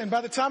boots, and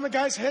by the time a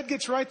guy's head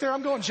gets right there,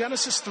 I'm going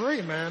Genesis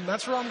 3, man.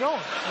 That's where I'm going,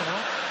 you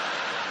know.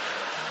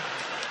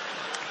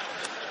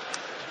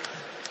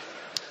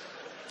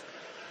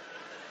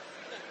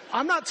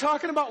 I'm not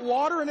talking about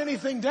watering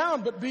anything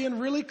down, but being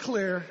really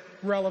clear,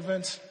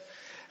 relevant.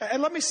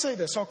 And let me say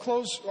this. I'll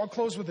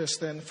close with this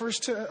then. 1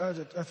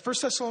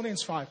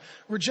 Thessalonians 5.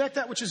 Reject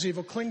that which is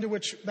evil, cling to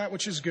that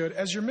which is good.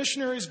 As your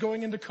missionaries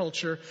going into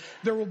culture,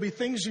 there will be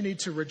things you need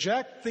to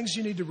reject, things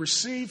you need to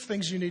receive,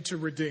 things you need to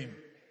redeem.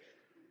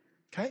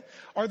 Okay?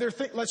 Are there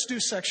let's do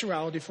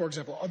sexuality, for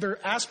example. Are there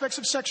aspects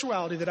of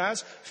sexuality that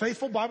as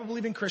faithful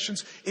Bible-believing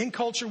Christians in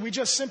culture, we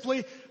just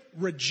simply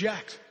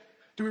reject?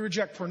 Do we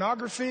reject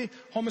pornography,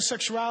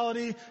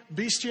 homosexuality,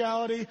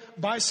 bestiality,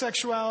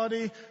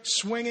 bisexuality,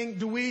 swinging?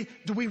 Do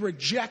we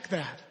reject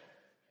that?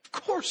 Of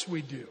course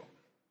we do.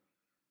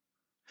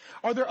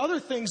 Are there other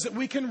things that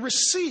we can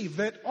receive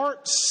that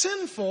aren't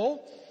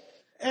sinful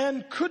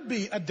and could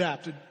be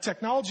adapted?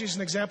 Technology is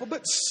an example,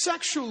 but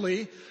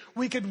sexually,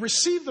 we could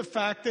receive the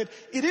fact that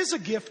it is a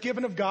gift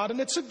given of God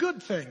and it's a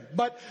good thing.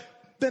 But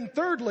then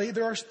thirdly,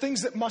 there are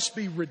things that must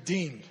be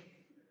redeemed.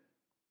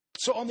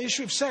 So on the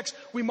issue of sex,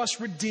 we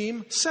must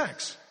redeem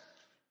sex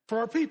for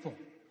our people,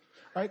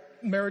 right?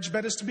 Marriage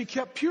bed is to be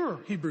kept pure,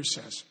 Hebrews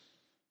says.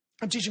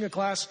 I'm teaching a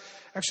class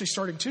actually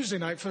starting Tuesday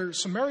night for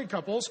some married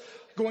couples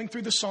going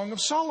through the Song of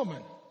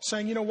Solomon,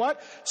 saying, you know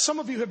what? Some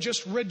of you have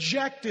just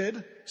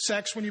rejected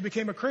sex when you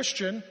became a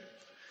Christian,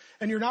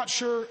 and you're not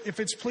sure if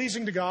it's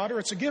pleasing to God or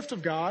it's a gift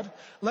of God.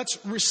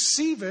 Let's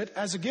receive it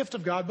as a gift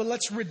of God, but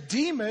let's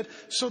redeem it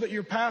so that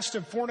your past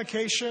of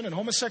fornication and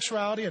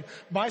homosexuality and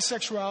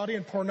bisexuality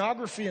and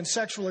pornography and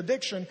sexual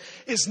addiction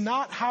is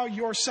not how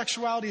your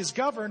sexuality is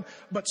governed,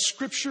 but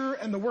Scripture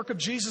and the work of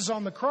Jesus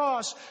on the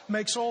cross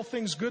makes all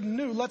things good and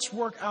new. Let's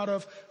work out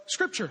of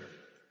Scripture.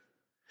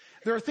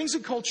 There are things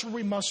in culture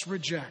we must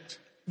reject.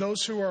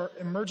 Those who are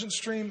emergent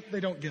stream, they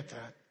don't get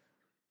that.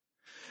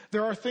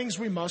 There are things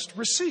we must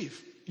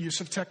receive.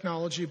 Use of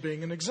technology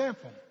being an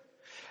example.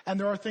 And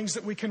there are things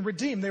that we can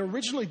redeem. They're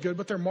originally good,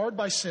 but they're marred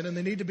by sin, and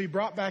they need to be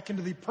brought back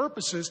into the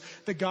purposes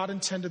that God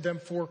intended them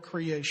for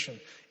creation.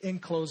 In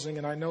closing,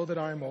 and I know that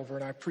I am over,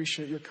 and I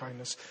appreciate your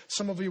kindness,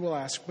 some of you will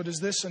ask, but is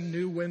this a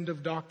new wind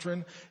of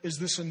doctrine? Is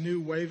this a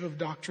new wave of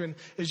doctrine?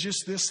 Is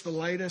just this the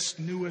latest,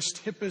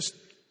 newest, hippest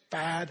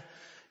fad?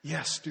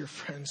 Yes, dear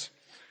friends,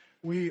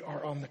 we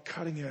are on the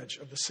cutting edge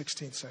of the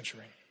 16th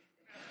century.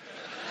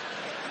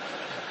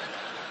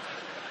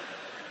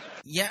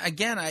 Yeah,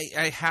 again,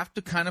 I have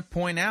to kind of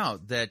point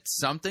out that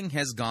something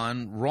has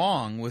gone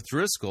wrong with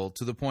Driscoll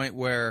to the point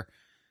where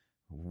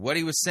what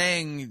he was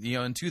saying,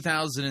 in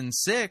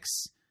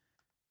 2006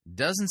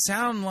 doesn't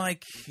sound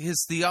like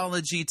his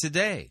theology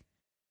today.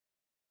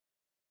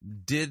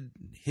 Did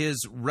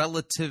his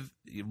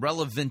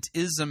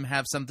relevantism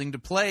have something to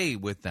play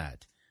with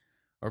that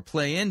or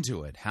play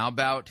into it? How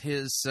about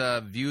his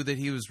view that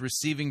he was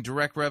receiving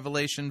direct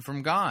revelation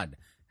from God?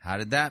 How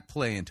did that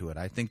play into it?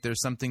 I think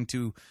there's something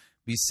to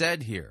be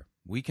said here.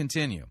 We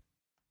continue.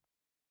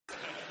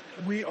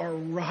 We are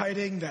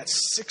riding that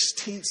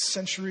 16th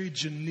century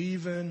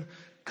Genevan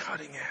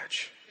cutting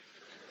edge.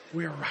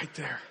 We are right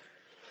there.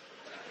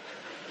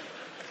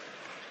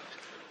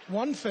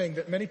 One thing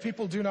that many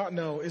people do not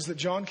know is that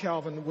John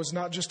Calvin was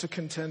not just a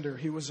contender,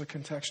 he was a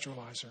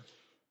contextualizer.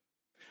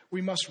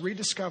 We must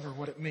rediscover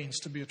what it means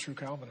to be a true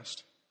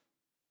Calvinist.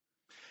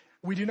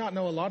 We do not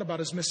know a lot about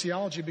his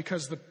missiology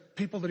because the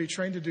people that he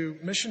trained to do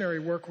missionary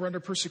work were under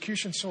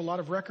persecution, so a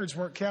lot of records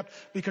weren't kept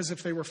because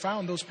if they were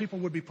found, those people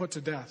would be put to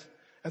death.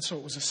 And so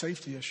it was a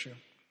safety issue.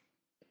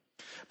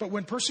 But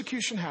when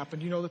persecution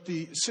happened, you know that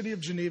the city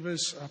of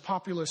Geneva's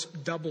populace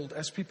doubled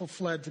as people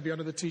fled to be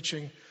under the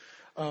teaching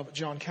of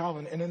John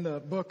Calvin. And in the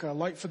book,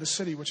 Light for the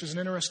City, which is an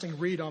interesting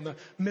read on the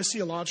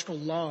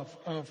missiological love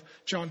of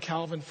John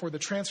Calvin for the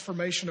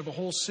transformation of a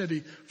whole city,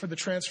 for the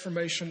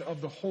transformation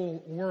of the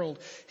whole world,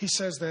 he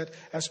says that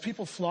as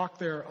people flocked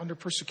there under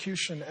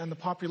persecution and the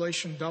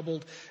population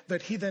doubled,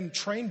 that he then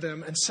trained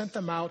them and sent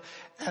them out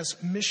as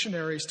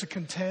missionaries to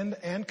contend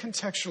and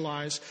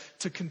contextualize,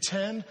 to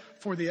contend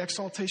for the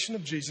exaltation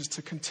of Jesus,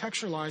 to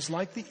contextualize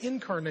like the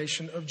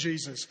incarnation of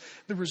Jesus.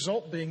 The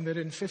result being that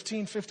in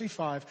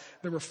 1555,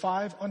 there were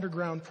 5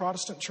 underground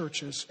Protestant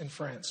churches in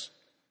France.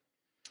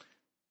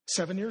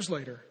 7 years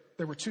later,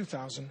 there were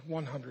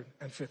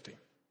 2,150.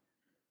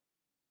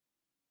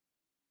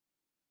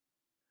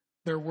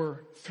 There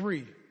were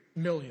 3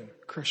 million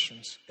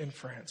Christians in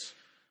France.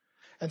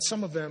 And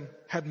some of them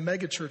had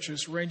mega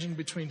churches ranging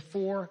between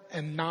 4,000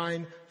 and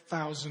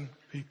 9,000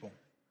 people.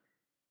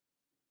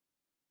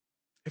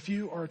 If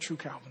you are a true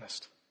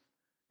Calvinist,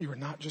 you are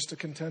not just a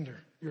contender,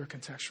 you're a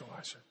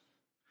contextualizer.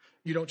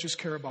 You don't just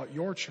care about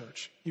your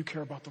church, you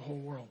care about the whole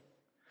world.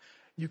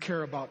 You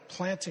care about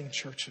planting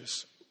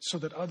churches so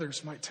that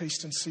others might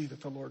taste and see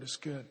that the Lord is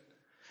good.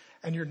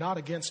 And you're not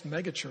against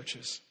mega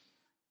churches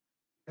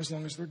as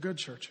long as they're good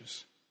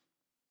churches.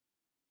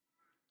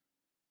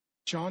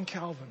 John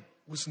Calvin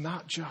was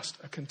not just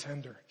a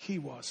contender, he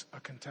was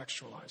a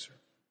contextualizer.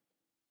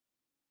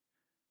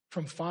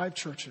 From 5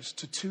 churches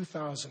to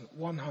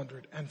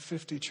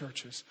 2,150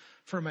 churches,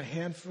 from a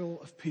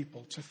handful of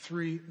people to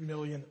 3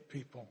 million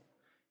people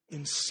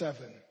in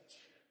 7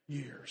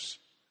 years.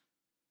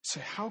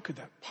 Say, how could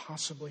that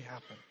possibly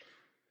happen?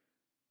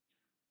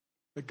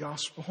 The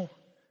gospel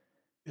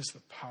is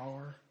the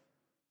power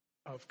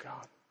of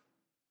God.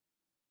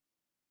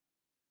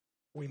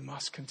 We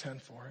must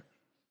contend for it.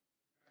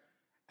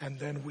 And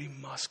then we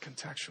must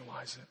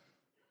contextualize it.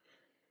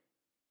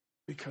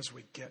 Because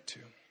we get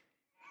to.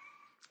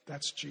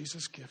 That's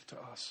Jesus' gift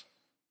to us.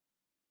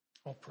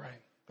 I'll pray.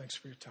 Thanks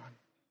for your time.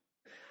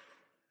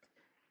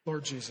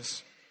 Lord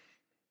Jesus,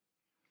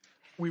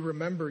 we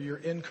remember your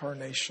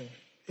incarnation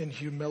in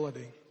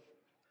humility.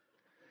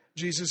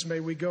 Jesus, may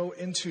we go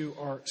into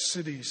our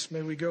cities,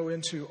 may we go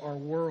into our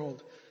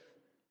world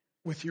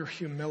with your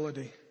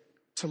humility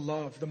to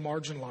love the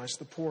marginalized,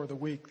 the poor, the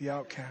weak, the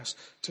outcast,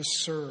 to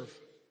serve.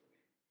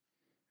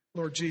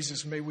 Lord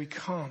Jesus, may we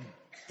come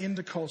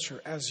into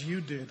culture as you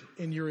did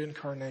in your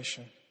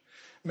incarnation.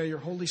 May your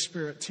Holy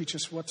Spirit teach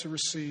us what to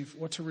receive,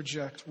 what to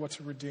reject, what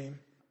to redeem.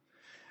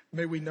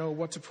 May we know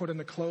what to put in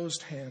the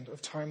closed hand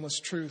of timeless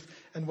truth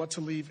and what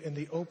to leave in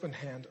the open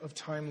hand of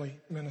timely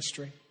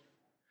ministry.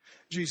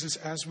 Jesus,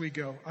 as we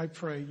go, I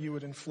pray you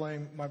would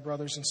inflame my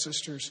brothers and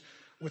sisters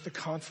with the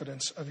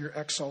confidence of your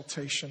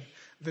exaltation,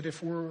 that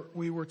if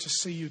we were to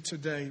see you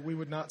today, we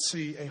would not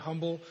see a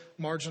humble,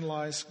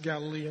 marginalized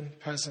Galilean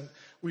peasant.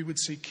 We would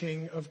see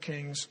King of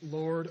Kings,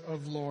 Lord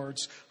of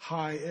Lords,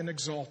 high and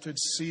exalted,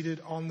 seated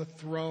on the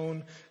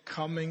throne,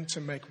 coming to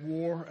make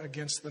war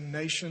against the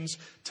nations,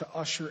 to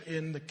usher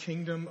in the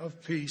kingdom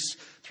of peace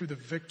through the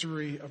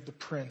victory of the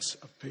Prince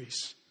of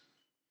Peace.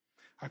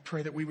 I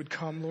pray that we would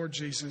come, Lord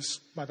Jesus,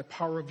 by the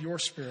power of your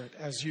Spirit,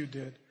 as you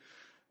did,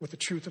 with the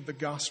truth of the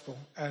gospel,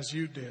 as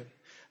you did,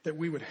 that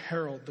we would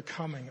herald the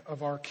coming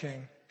of our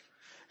King.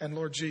 And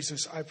Lord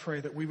Jesus, I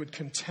pray that we would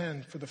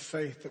contend for the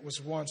faith that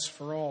was once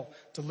for all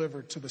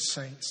delivered to the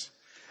saints.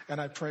 And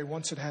I pray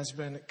once it has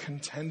been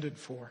contended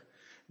for,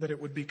 that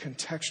it would be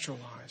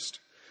contextualized,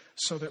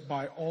 so that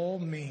by all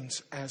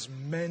means, as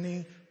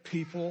many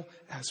people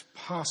as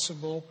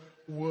possible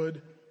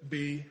would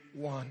be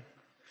one.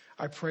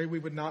 I pray we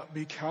would not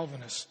be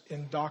Calvinists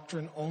in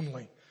doctrine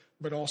only,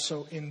 but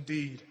also in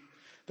deed.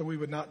 That we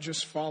would not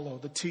just follow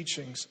the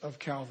teachings of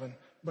Calvin,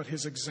 but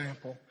his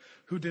example,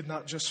 who did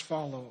not just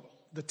follow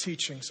the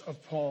teachings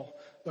of Paul,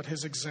 but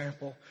his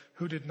example,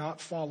 who did not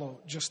follow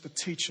just the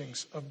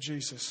teachings of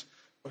Jesus,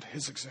 but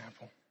his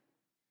example.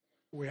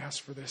 We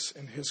ask for this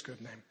in his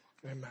good name.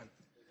 Amen.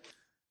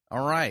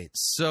 All right,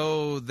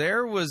 so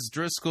there was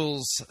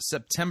Driscoll's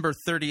September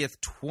 30th,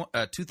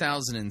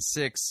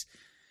 2006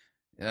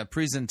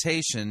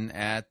 presentation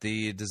at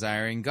the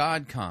Desiring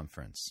God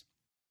conference.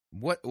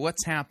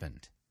 What's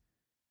happened?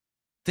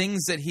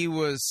 Things that he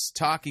was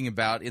talking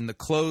about in the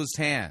closed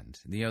hand,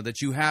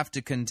 that you have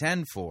to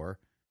contend for,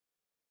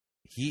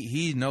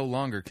 he no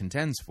longer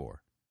contends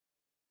for.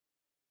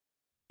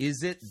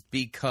 Is it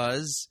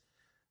because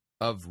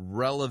of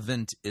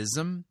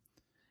relevantism?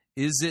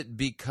 Is it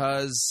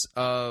because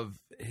of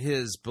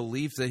his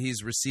belief that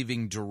he's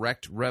receiving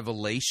direct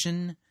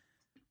revelation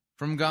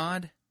from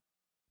God?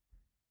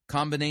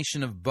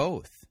 Combination of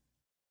both.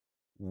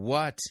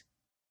 What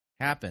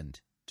happened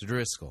to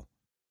Driscoll?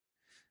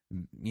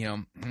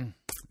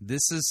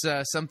 This is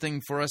something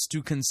for us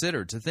to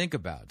consider, to think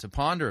about, to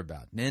ponder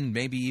about, and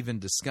maybe even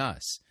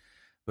discuss.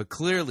 But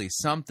clearly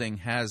something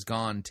has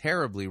gone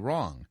terribly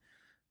wrong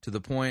to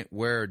the point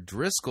where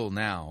Driscoll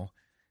now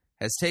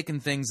has taken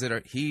things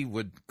that he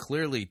would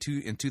clearly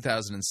in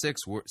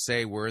 2006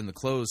 say were in the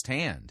closed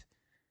hand.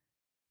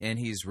 and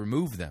he's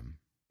removed them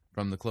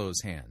from the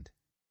closed hand.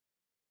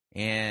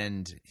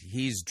 And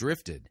he's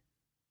drifted.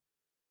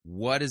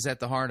 What is at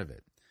the heart of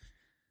it?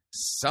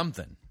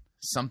 Something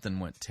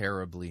went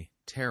terribly,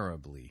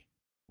 terribly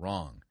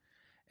wrong.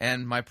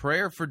 And my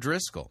prayer for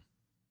Driscoll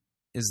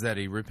is that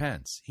he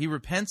repents. He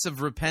repents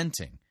of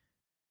repenting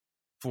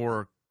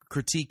for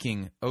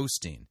critiquing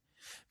Osteen,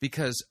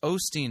 because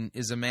Osteen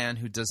is a man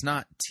who does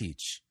not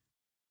teach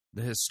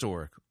the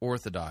historic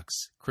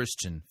Orthodox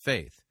Christian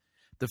faith,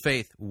 the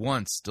faith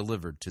once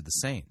delivered to the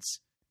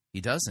saints.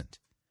 He doesn't.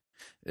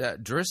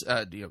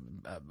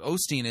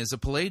 Osteen is a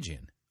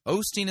Pelagian.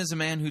 Osteen is a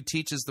man who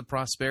teaches the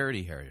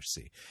prosperity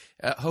heresy.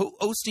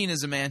 Osteen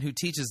is a man who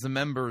teaches the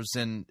members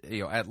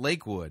at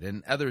Lakewood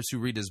and others who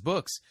read his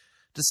books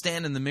to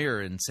stand in the mirror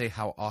and say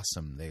how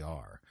awesome they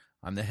are.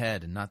 I'm the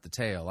head and not the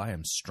tail. I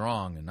am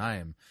strong and I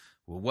am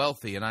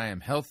wealthy and I am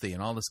healthy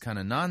and all this kind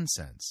of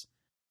nonsense.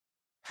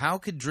 How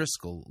could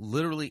Driscoll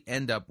literally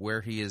end up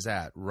where he is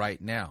at right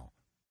now?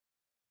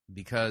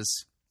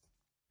 Because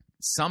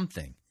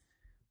something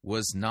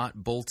was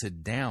not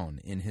bolted down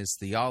in his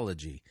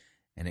theology,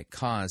 and it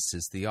caused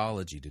his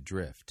theology to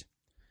drift.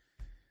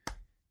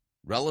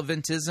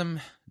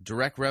 Relevantism,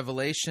 direct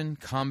revelation,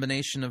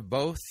 combination of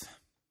both.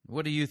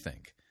 What do you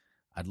think?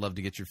 I'd love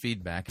to get your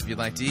feedback. If you'd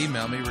like to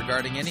email me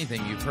regarding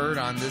anything you've heard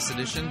on this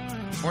edition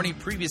or any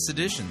previous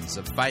editions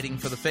of Fighting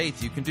for the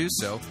Faith, you can do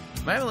so.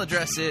 My email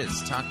address is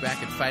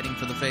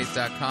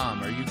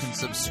talkback@fightingforthefaith.com, or you can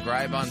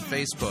subscribe on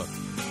Facebook,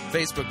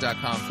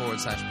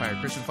 facebook.com/Pirate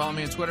Christian. Follow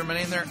me on Twitter. My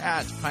name there,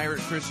 @Pirate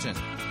Christian.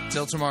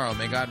 Till tomorrow,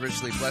 may God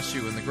richly bless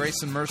you in the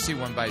grace and mercy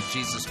won by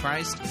Jesus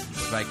Christ,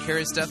 his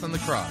vicarious death on the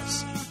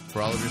cross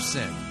for all of your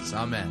sins.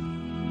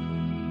 Amen.